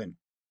heaven.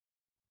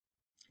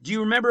 Do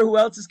you remember who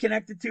else is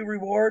connected to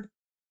reward?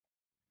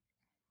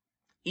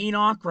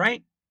 Enoch,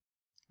 right?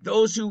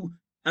 Those who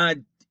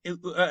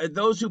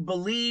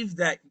believe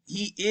that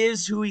he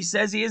is who he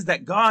says he is,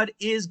 that God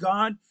is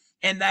God,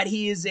 and that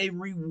he is a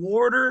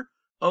rewarder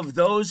of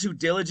those who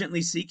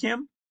diligently seek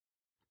him.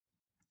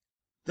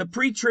 The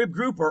pre-trib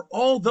group are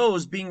all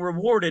those being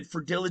rewarded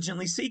for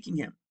diligently seeking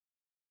him.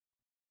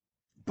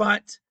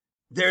 But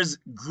there's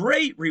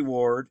great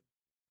reward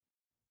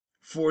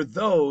for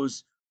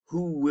those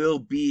who will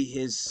be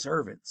his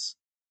servants.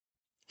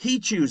 He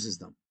chooses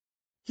them.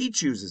 He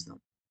chooses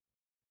them.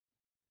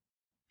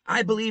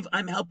 I believe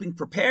I'm helping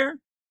prepare,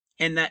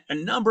 and that a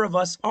number of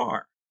us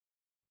are.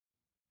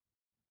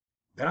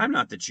 But I'm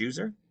not the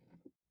chooser.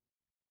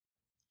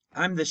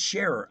 I'm the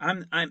sharer.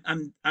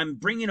 I'm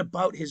bringing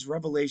about his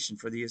revelation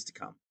for the years to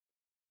come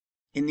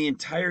in the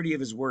entirety of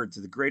his word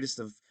to the greatest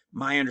of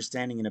my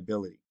understanding and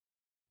ability.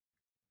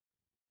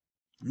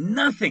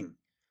 Nothing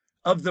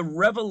of the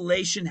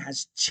revelation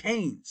has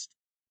changed.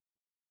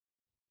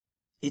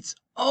 It's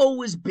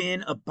always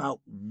been about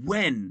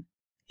when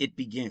it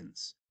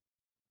begins.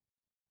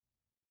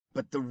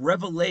 But the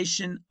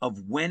revelation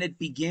of when it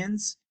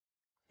begins,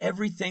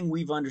 everything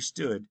we've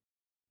understood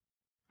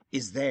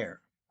is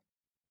there.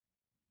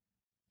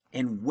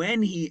 And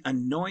when he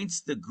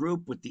anoints the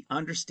group with the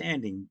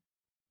understanding,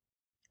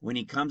 when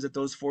he comes at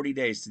those 40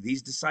 days to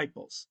these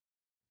disciples,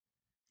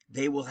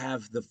 they will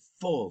have the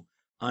full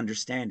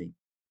understanding.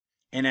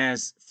 And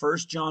as 1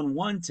 John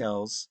 1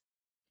 tells,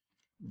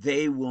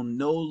 they will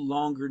no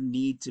longer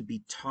need to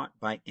be taught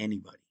by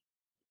anybody.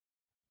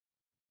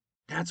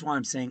 That's why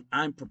I'm saying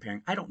I'm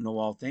preparing. I don't know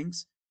all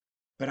things,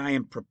 but I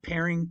am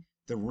preparing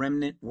the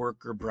remnant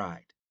worker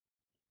bride,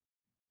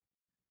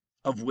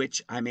 of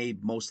which I may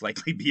most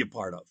likely be a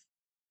part of.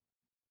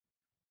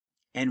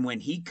 And when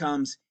he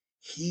comes,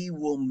 he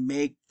will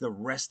make the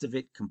rest of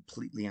it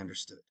completely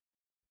understood.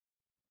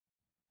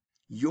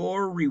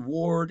 Your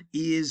reward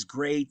is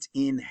great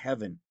in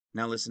heaven.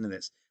 Now listen to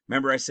this.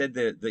 Remember I said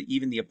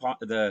even the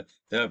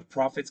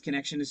prophets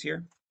connection is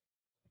here?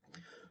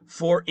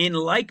 For in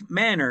like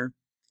manner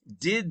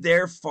did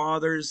their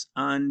fathers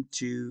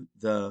unto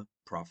the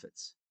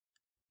prophets.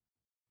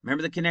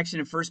 Remember the connection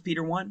in 1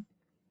 Peter 1?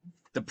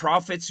 The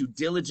prophets who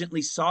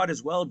diligently sought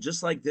as well,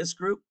 just like this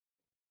group.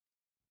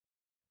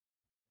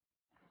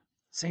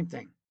 Same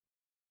thing.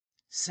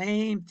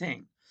 Same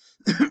thing.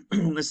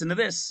 Listen to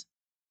this.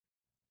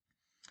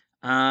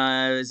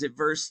 Is it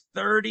verse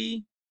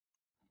 30?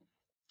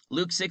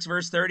 Luke 6,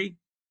 verse 30.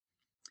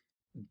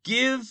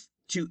 Give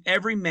to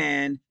every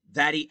man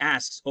that he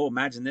asks. Oh,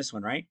 imagine this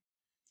one, right?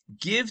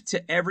 Give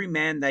to every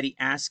man that he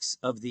asks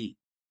of thee.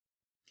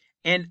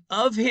 And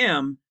of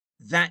him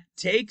that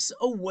takes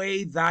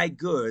away thy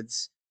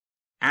goods,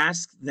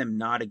 ask them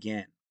not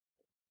again.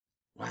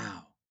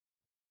 Wow.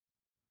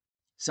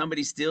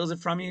 Somebody steals it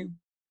from you,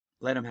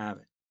 let him have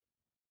it.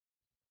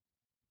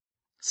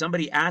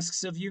 Somebody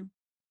asks of you,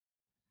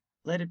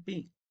 let it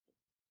be.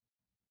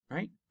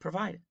 Right?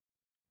 Provide it.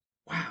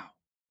 Wow.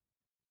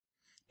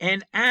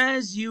 And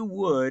as you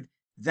would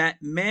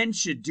that men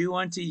should do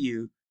unto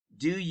you,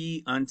 do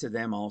ye unto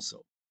them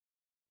also.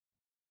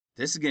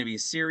 This is going to be a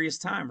serious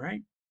time,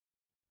 right?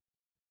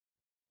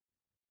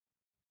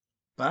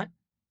 But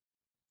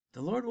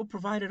the Lord will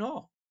provide it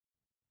all.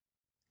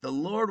 The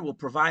Lord will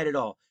provide it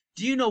all.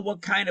 Do you know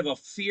what kind of a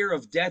fear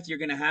of death you're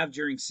going to have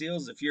during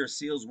seals if you're a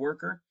seals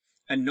worker,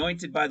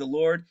 anointed by the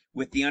Lord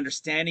with the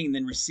understanding and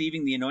then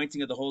receiving the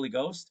anointing of the Holy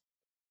Ghost?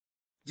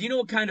 Do you know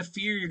what kind of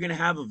fear you're going to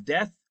have of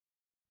death?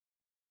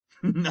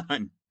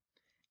 None.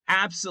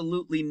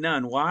 Absolutely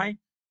none. Why?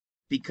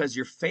 Because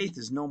your faith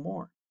is no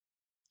more.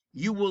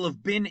 You will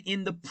have been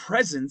in the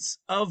presence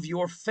of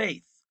your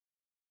faith.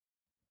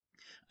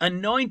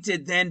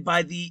 Anointed then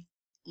by the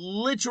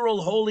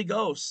literal Holy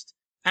Ghost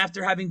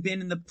after having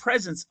been in the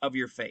presence of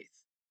your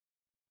faith.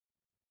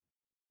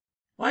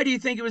 Why do you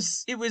think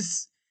it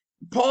was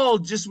Paul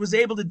just was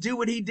able to do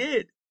what he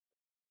did?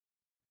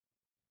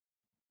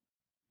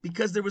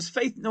 Because there was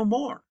faith no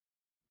more.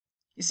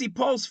 You see,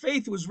 Paul's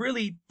faith was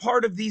really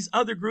part of these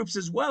other groups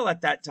as well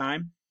at that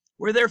time,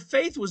 where their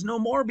faith was no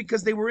more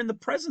because they were in the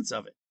presence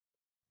of it.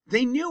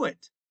 They knew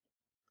it,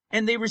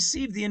 and they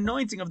received the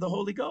anointing of the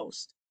Holy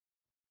Ghost.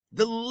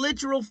 The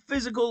literal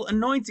physical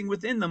anointing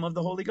within them of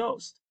the Holy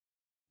Ghost.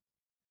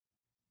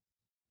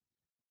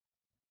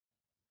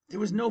 There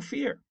was no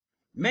fear.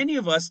 Many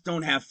of us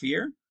don't have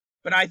fear,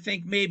 but I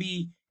think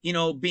maybe,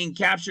 being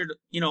captured,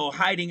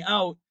 hiding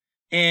out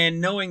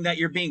and knowing that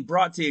you're being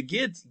brought to a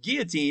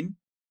guillotine,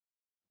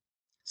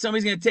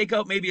 somebody's going to take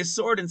out maybe a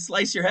sword and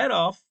slice your head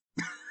off.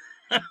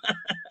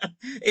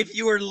 If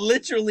you were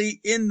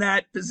literally in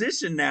that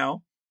position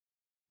now,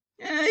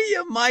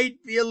 you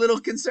might be a little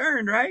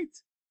concerned, right?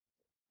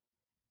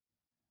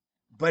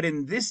 But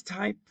in this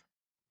type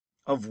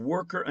of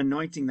worker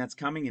anointing that's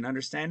coming and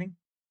understanding,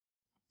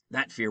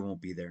 that fear won't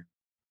be there.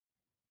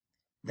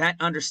 That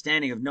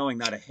understanding of knowing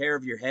not a hair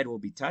of your head will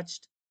be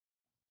touched,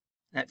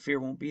 that fear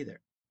won't be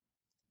there.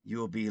 You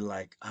will be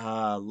like,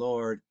 ah,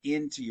 Lord,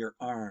 into your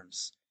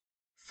arms.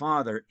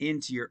 Father,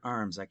 into your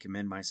arms I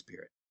commend my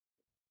spirit.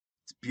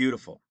 It's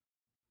beautiful.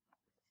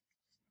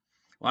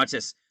 Watch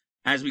this.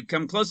 As we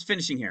come close to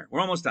finishing here, we're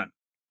almost done.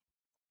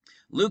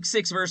 Luke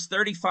 6, verse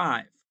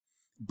 35.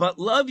 But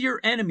love your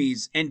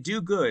enemies and do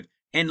good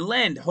and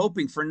lend,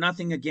 hoping for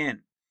nothing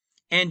again,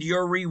 and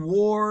your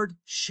reward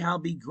shall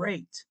be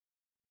great.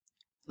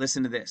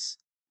 Listen to this.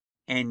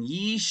 And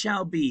ye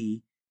shall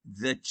be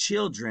the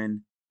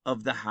children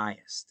of the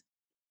highest.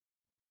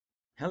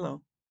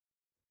 Hello.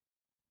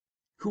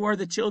 Who are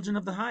the children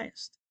of the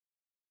highest?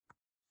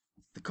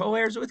 The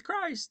co-heirs with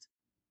Christ.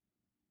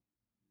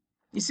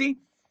 You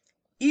see,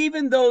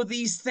 even though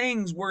these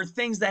things were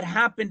things that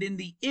happened in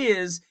the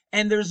is,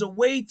 and there's a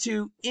way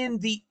to, in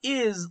the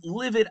is,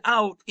 live it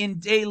out in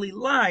daily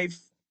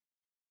life,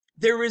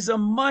 there is a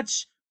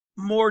much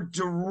more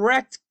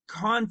direct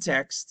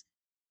context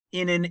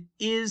in an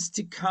is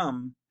to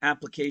come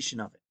application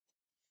of it.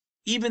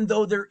 Even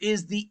though there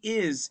is the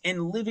is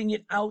and living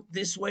it out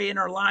this way in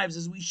our lives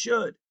as we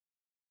should.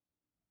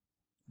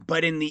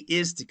 But in the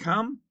is to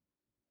come,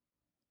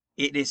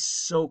 it is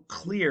so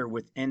clear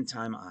with end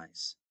time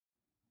eyes.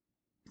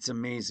 It's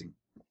amazing.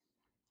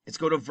 Let's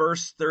go to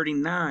verse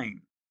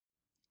 39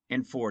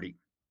 and 40.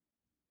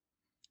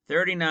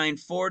 39,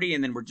 40,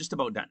 and then we're just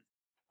about done.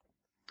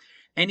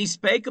 And he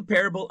spake a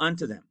parable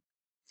unto them.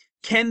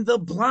 Can the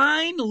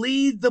blind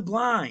lead the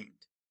blind?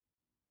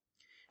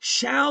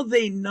 Shall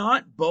they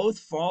not both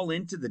fall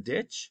into the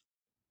ditch?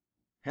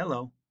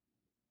 Hello.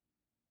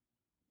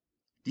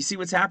 Do you see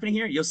what's happening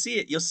here? You'll see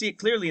it. You'll see it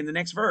clearly in the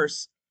next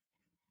verse.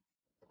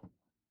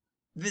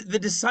 The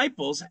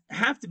disciples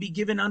have to be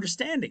given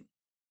understanding.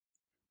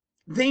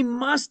 They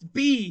must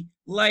be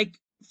like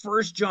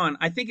 1 John.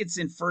 I think it's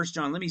in 1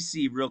 John. Let me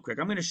see real quick.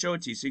 I'm going to show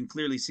it to you so you can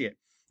clearly see it.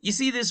 You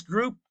see this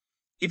group?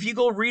 If you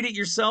go read it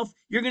yourself,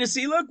 you're going to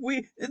see, look,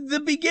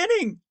 the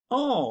beginning.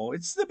 Oh,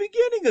 it's the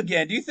beginning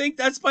again. Do you think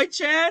that's by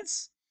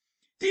chance?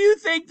 Do you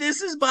think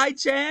this is by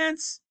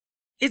chance?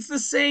 It's the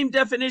same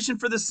definition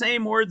for the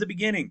same word, the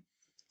beginning.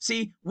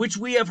 See, which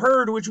we have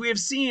heard, which we have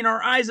seen,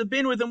 our eyes have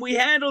been with them, we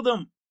handle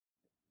them.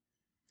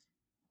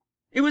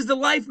 It was the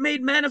life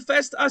made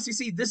manifest to us. You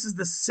see, this is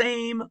the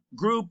same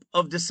group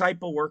of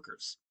disciple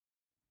workers.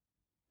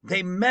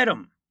 They met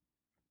him.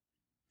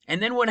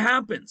 And then what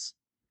happens?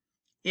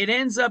 It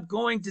ends up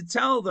going to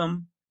tell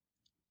them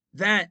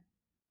that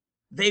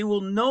they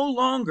will no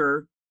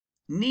longer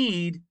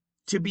need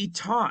to be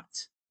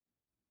taught.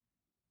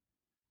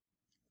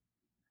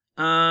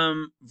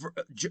 1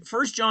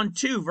 John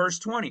 2, verse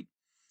 20.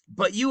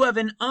 But you have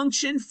an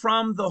unction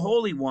from the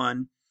Holy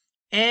One,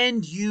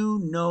 and you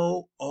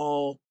know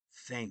all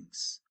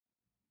things.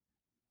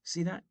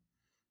 See that?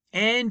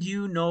 And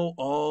you know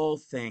all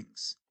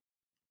things.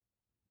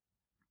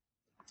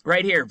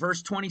 Right here,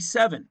 verse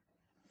 27.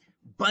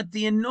 But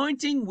the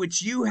anointing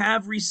which you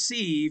have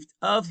received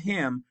of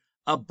him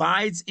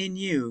abides in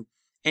you,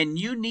 and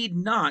you need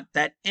not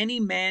that any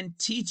man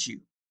teach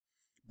you.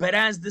 But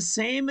as the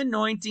same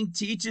anointing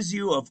teaches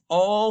you of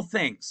all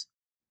things.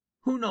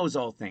 Who knows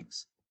all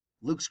things?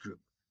 Luke's group.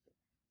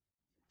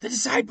 The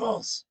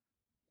disciples.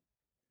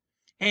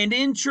 And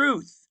in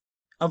truth,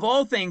 of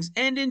all things,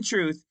 and in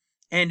truth,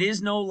 and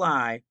is no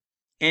lie,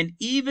 and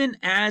even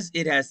as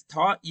it has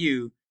taught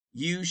you,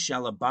 you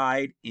shall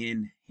abide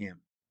in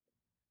him.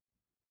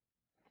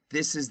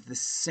 This is the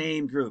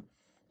same group.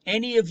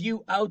 Any of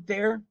you out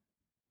there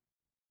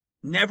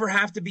never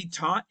have to be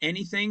taught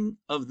anything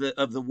of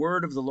the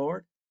word of the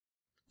Lord?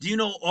 Do you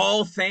know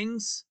all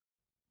things?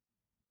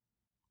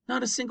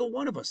 Not a single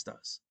one of us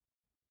does.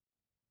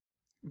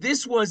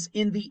 This was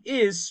in the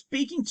is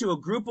speaking to a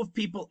group of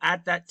people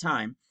at that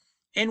time,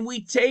 and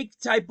we take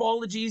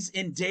typologies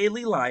in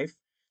daily life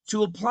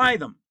to apply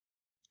them.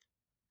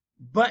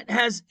 But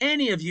has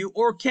any of you,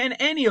 or can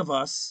any of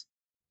us,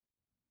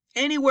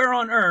 anywhere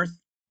on earth,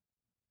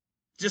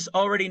 just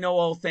already know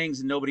all things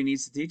and nobody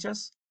needs to teach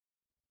us?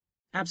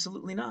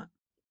 Absolutely not.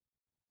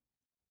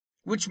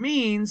 Which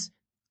means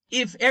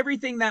if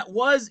everything that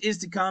was is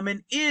to come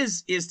and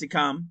is to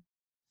come,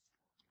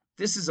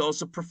 this is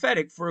also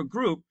prophetic for a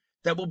group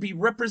that will be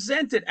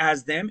represented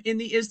as them in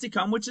the is to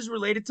come, which is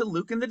related to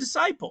Luke and the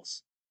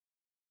disciples.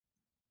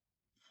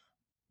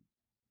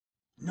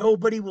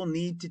 Nobody will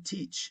need to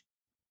teach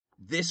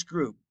this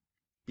group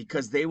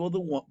because they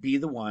will be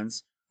the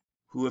ones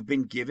who have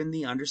been given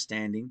the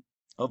understanding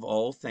of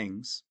all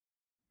things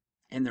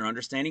and their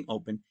understanding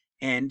open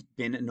and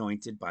been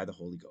anointed by the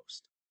Holy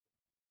Ghost.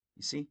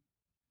 You see?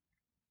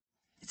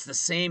 It's the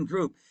same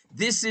group.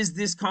 This is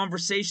this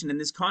conversation in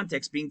this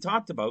context being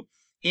talked about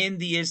in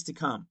the is to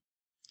come.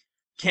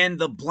 Can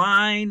the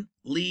blind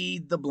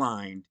lead the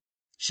blind?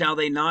 Shall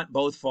they not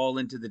both fall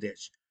into the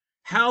ditch?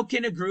 How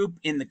can a group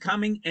in the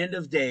coming end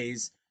of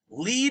days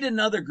lead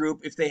another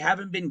group if they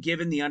haven't been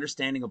given the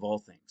understanding of all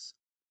things?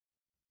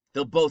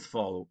 they'll both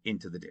fall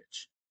into the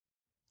ditch.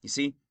 You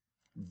see,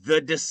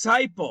 the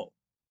disciple,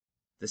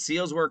 the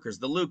seals workers,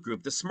 the Luke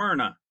group, the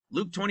Smyrna,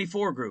 Luke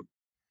 24 group,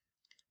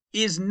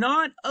 is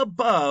not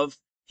above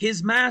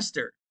his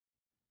master.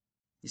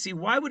 You see,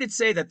 why would it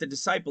say that the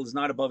disciple is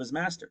not above his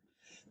master?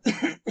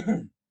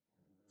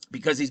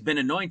 Because he's been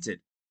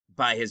anointed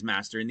by his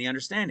master in the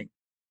understanding.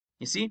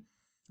 You see,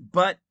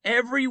 but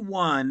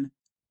everyone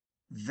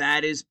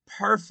that is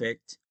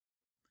perfect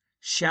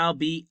shall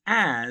be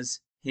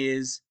as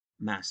his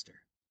master.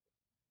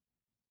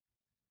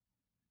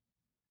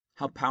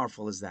 How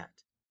powerful is that?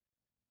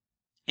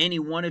 Any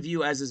one of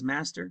you as his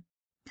master?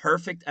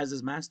 Perfect as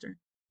his master?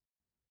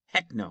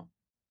 Heck no.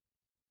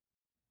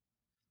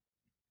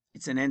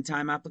 It's an end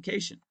time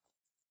application.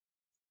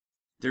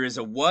 There is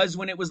a was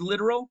when it was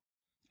literal,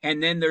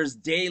 and then there's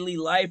daily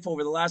life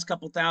over the last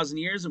couple thousand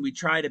years, and we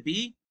try to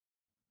be,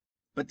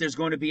 but there's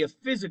going to be a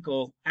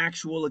physical,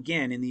 actual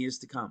again in the years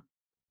to come.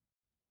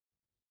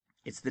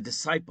 It's the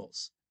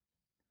disciples.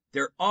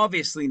 They're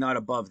obviously not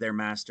above their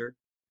master,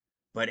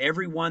 but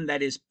everyone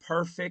that is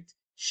perfect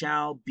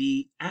shall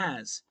be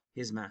as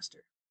his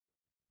master.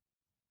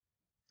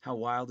 How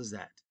wild is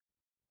that?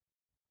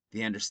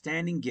 The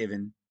understanding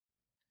given,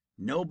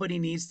 nobody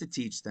needs to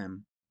teach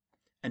them,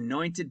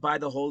 anointed by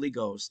the Holy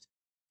Ghost,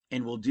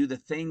 and will do the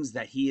things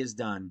that he has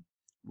done,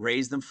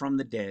 raise them from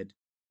the dead,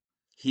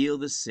 heal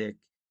the sick,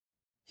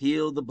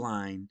 heal the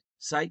blind,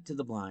 sight to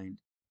the blind.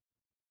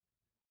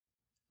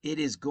 It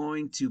is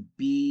going to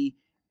be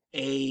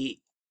a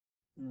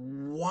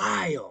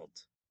wild,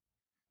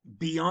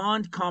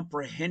 beyond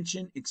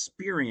comprehension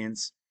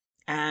experience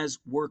as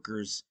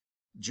workers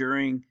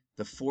during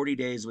the 40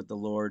 days with the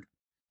Lord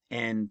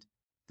and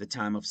the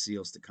time of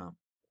seals to come.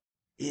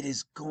 It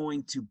is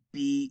going to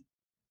be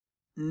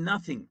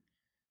nothing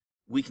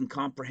we can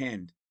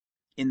comprehend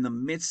in the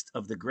midst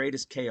of the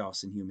greatest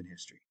chaos in human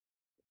history.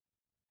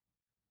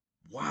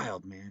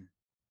 Wild, man.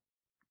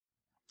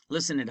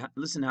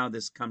 Listen how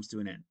this comes to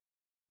an end.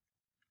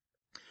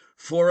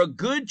 For a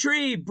good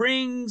tree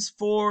brings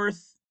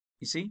forth,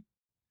 you see,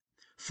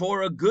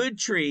 for a good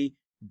tree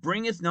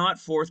bringeth not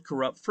forth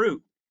corrupt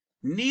fruit,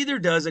 neither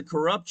does a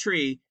corrupt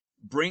tree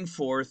bring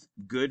forth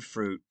good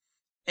fruit.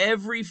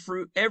 Every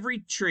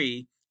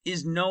tree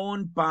is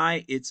known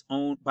by his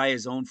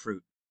own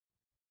fruit.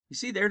 You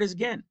see, there it is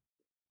again.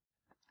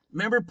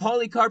 Remember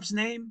Polycarp's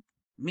name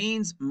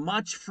means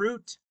much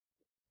fruit.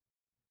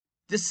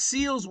 The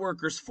seals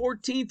workers,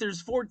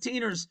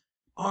 14ers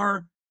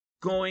are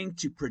going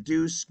to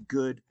produce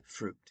good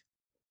fruit.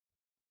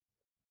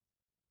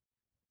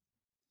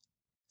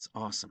 It's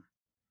awesome.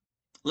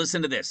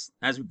 Listen to this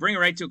as we bring it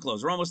right to a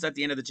close. We're almost at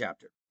the end of the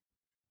chapter.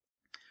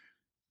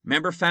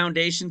 Remember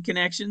foundation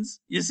connections?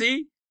 You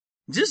see?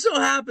 Just so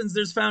happens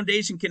there's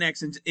foundation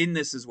connections in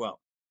this as well.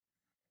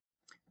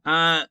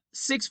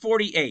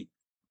 648.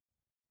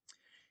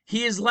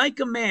 He is like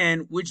a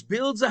man which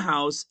builds a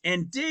house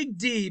and dig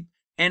deep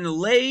and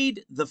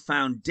laid the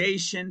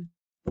foundation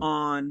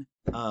on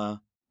a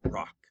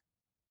rock.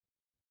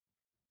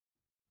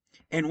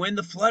 And when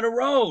the flood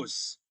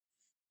arose,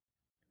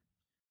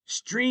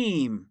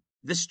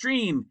 the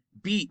stream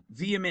beat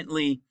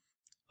vehemently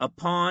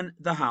upon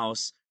the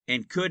house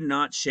and could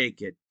not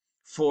shake it,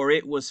 for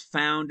it was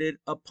founded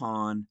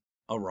upon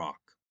a rock.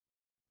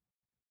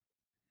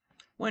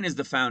 When is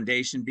the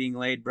foundation being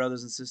laid,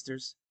 brothers and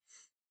sisters?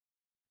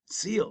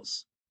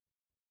 Seals.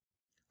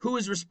 Who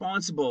is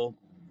responsible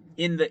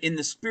in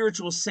the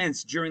spiritual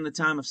sense during the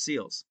time of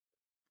seals?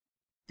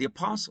 The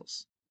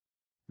apostles.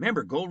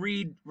 Remember, go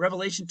read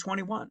Revelation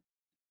 21.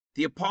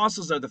 The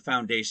apostles are the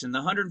foundation. The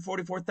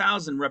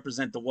 144,000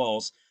 represent the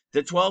walls.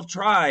 The 12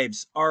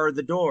 tribes are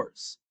the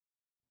doors.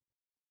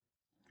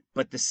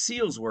 But the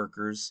seals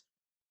workers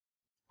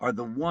are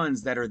the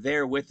ones that are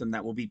there with them,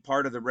 that will be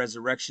part of the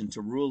resurrection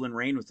to rule and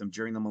reign with them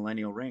during the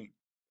millennial reign.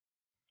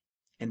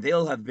 And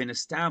they'll have been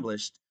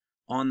established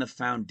on the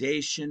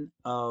foundation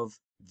of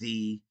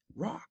the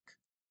rock.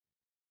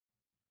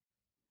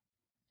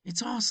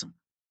 It's awesome.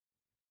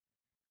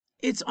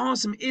 It's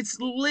awesome. It's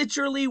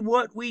literally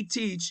what we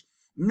teach,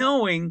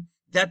 knowing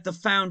that the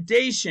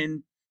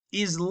foundation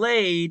is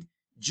laid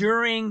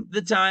during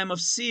the time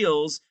of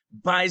seals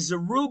by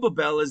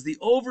Zerubbabel as the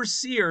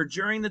overseer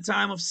during the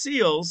time of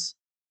seals.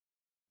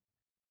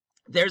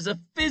 There's a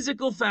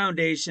physical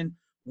foundation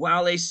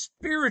while a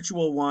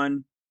spiritual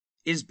one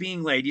is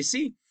being laid. You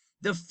see,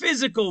 the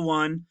physical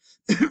one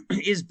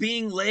is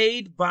being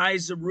laid by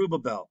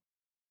Zerubbabel,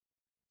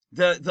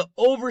 the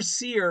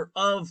overseer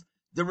of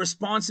the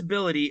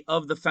responsibility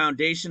of the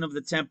foundation of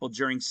the temple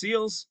during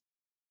seals,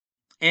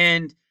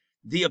 and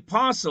the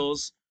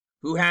apostles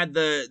who had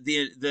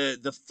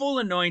the full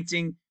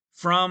anointing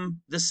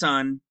from the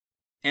Son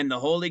and the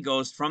Holy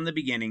Ghost from the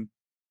beginning.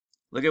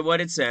 Look at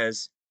what it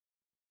says.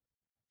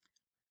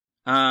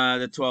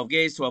 The 12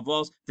 gates, 12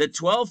 walls, the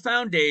 12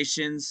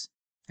 foundations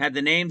had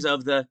the names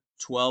of the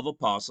 12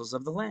 apostles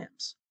of the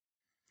lambs.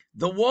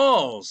 The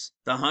walls,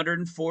 the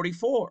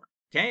 144,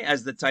 okay,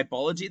 as the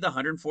typology, the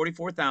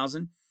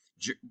 144,000,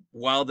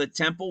 while the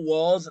temple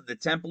walls of the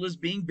temple is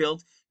being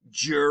built,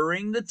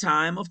 during the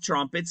time of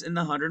trumpets, and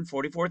the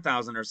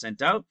 144,000 are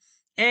sent out.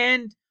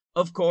 And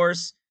of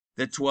course,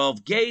 the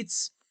 12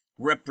 gates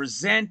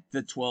represent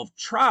the 12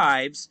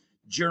 tribes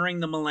during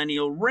the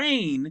millennial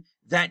reign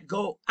that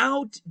go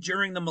out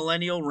during the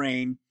millennial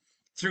reign,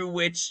 through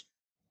which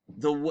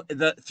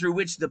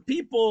the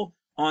people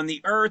on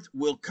the earth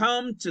will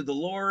come to the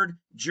Lord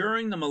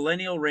during the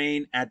millennial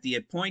reign at the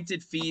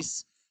appointed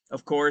feasts,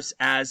 of course,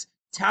 as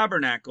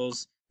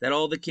tabernacles, that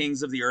all the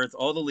kings of the earth,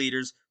 all the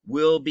leaders,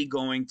 will be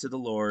going to the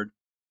Lord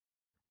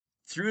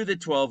through the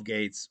 12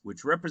 gates,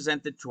 which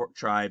represent the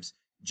tribes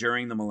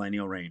during the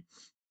millennial reign.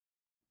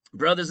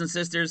 Brothers and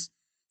sisters,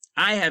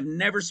 I have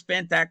never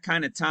spent that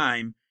kind of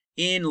time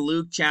in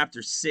Luke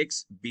chapter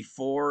 6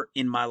 before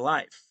in my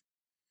life.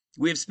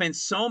 We have spent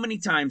so many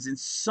times in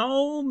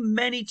so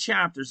many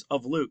chapters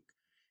of Luke.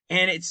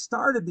 And it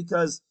started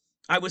because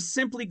I was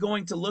simply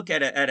going to look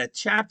at a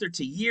chapter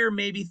to year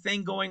maybe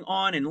thing going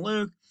on in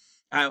Luke.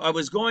 I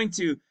was going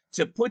to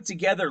put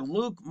together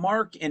Luke,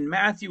 Mark, and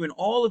Matthew, and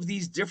all of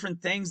these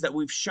different things that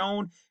we've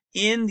shown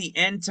in the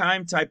end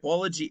time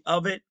typology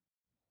of it.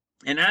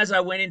 And as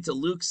I went into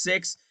Luke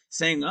 6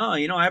 saying, oh,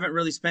 you know, I haven't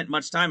really spent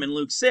much time in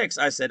Luke 6,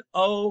 I said,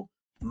 oh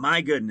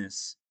my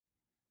goodness.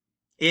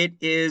 It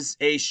is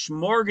a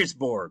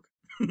smorgasbord.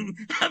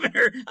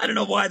 I don't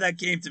know why that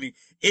came to me.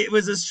 It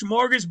was a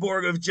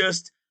smorgasbord of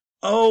just,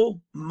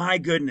 oh my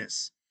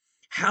goodness.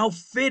 How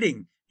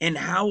fitting and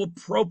how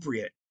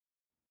appropriate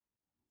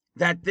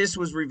that this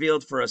was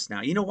revealed for us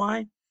now. You know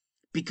why?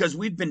 Because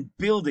we've been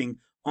building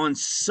on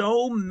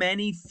so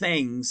many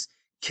things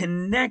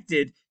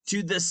connected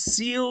to the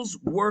seals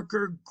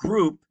worker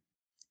group.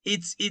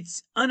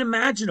 It's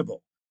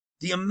unimaginable.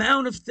 The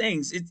amount of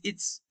things,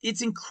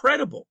 it's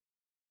incredible.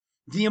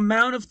 The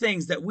amount of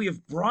things that we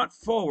have brought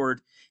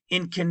forward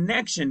in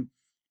connection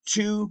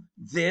to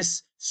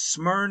this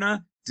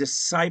Smyrna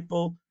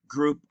disciple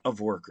group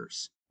of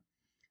workers.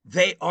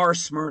 They are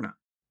Smyrna.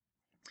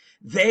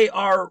 They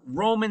are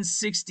Romans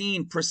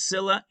 16,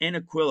 Priscilla and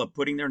Aquila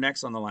putting their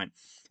necks on the line.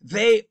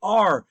 They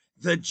are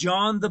the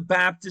John the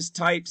Baptist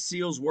type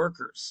seals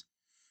workers.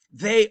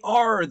 They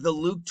are the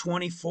Luke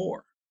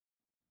 24.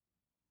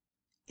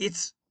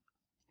 It's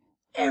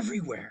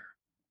everywhere.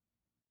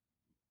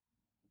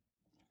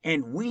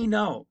 And we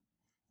know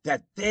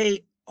that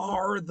they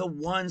are the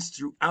ones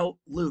throughout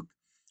Luke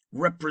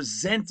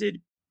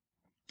represented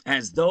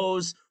as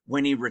those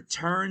when he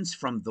returns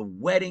from the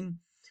wedding,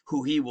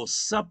 who he will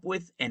sup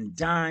with and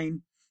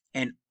dine,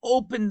 and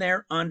open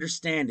their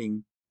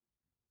understanding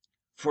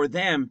for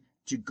them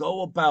to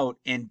go about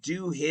and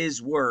do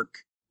his work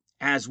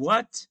as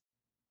what?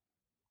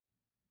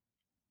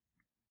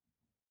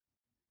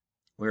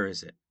 Where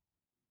is it?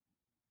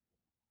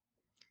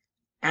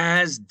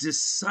 As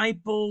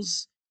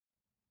disciples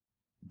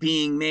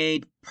being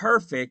made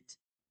perfect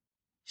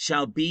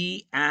shall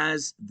be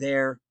as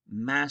their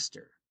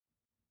master.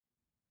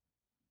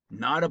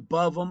 Not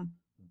above him,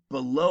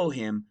 below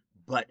him,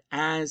 but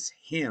as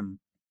him,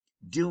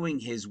 doing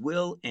his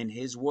will and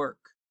his work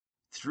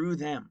through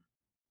them,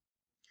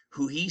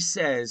 who he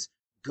says,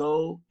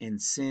 go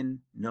and sin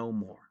no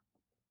more,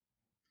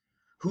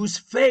 whose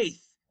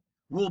faith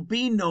will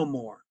be no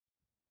more,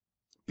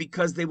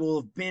 because they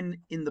will have been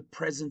in the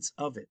presence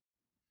of it,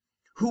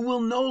 who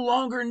will no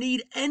longer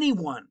need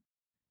anyone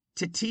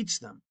to teach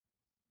them,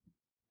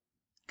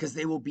 because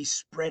they will be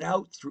spread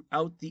out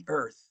throughout the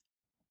earth,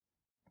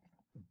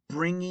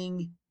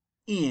 bringing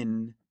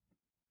in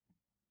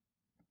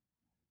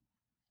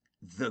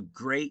the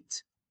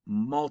great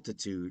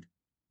multitude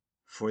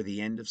for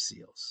the end of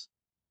seals.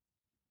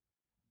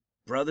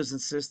 Brothers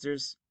and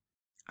sisters,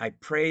 I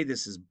pray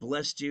this has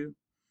blessed you.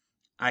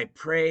 I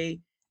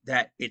pray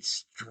that it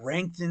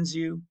strengthens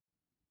you,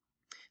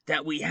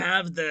 that we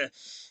have the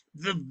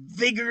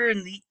vigor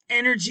and the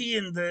energy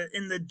and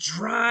the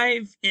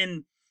drive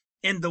and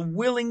the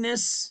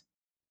willingness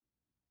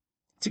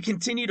to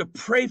continue to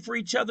pray for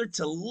each other,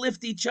 to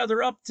lift each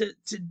other up, to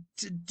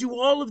do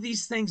all of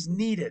these things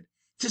needed,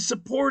 to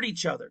support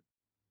each other,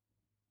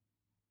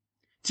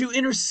 to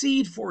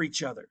intercede for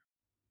each other,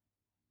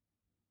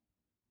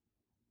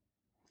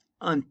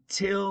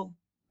 until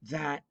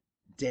that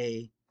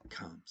day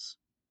comes.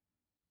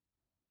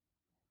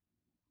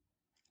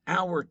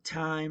 Our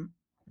time,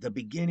 the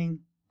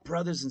beginning,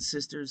 brothers and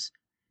sisters,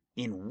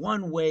 in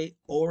one way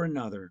or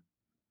another,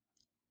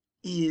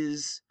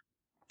 is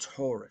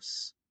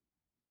Taurus.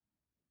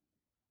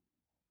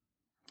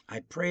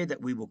 I pray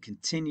that we will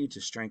continue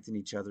to strengthen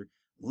each other,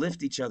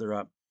 lift each other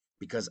up,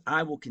 because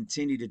I will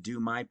continue to do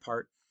my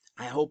part.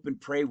 I hope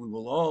and pray we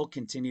will all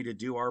continue to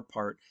do our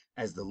part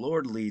as the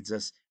Lord leads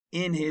us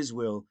in his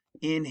will,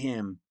 in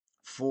him,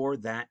 for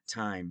that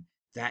time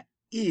that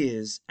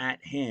is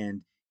at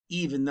hand,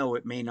 even though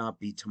it may not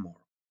be tomorrow.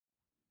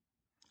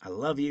 I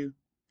love you.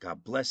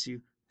 God bless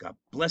you. God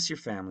bless your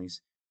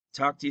families.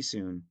 Talk to you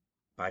soon.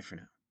 Bye for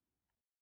now.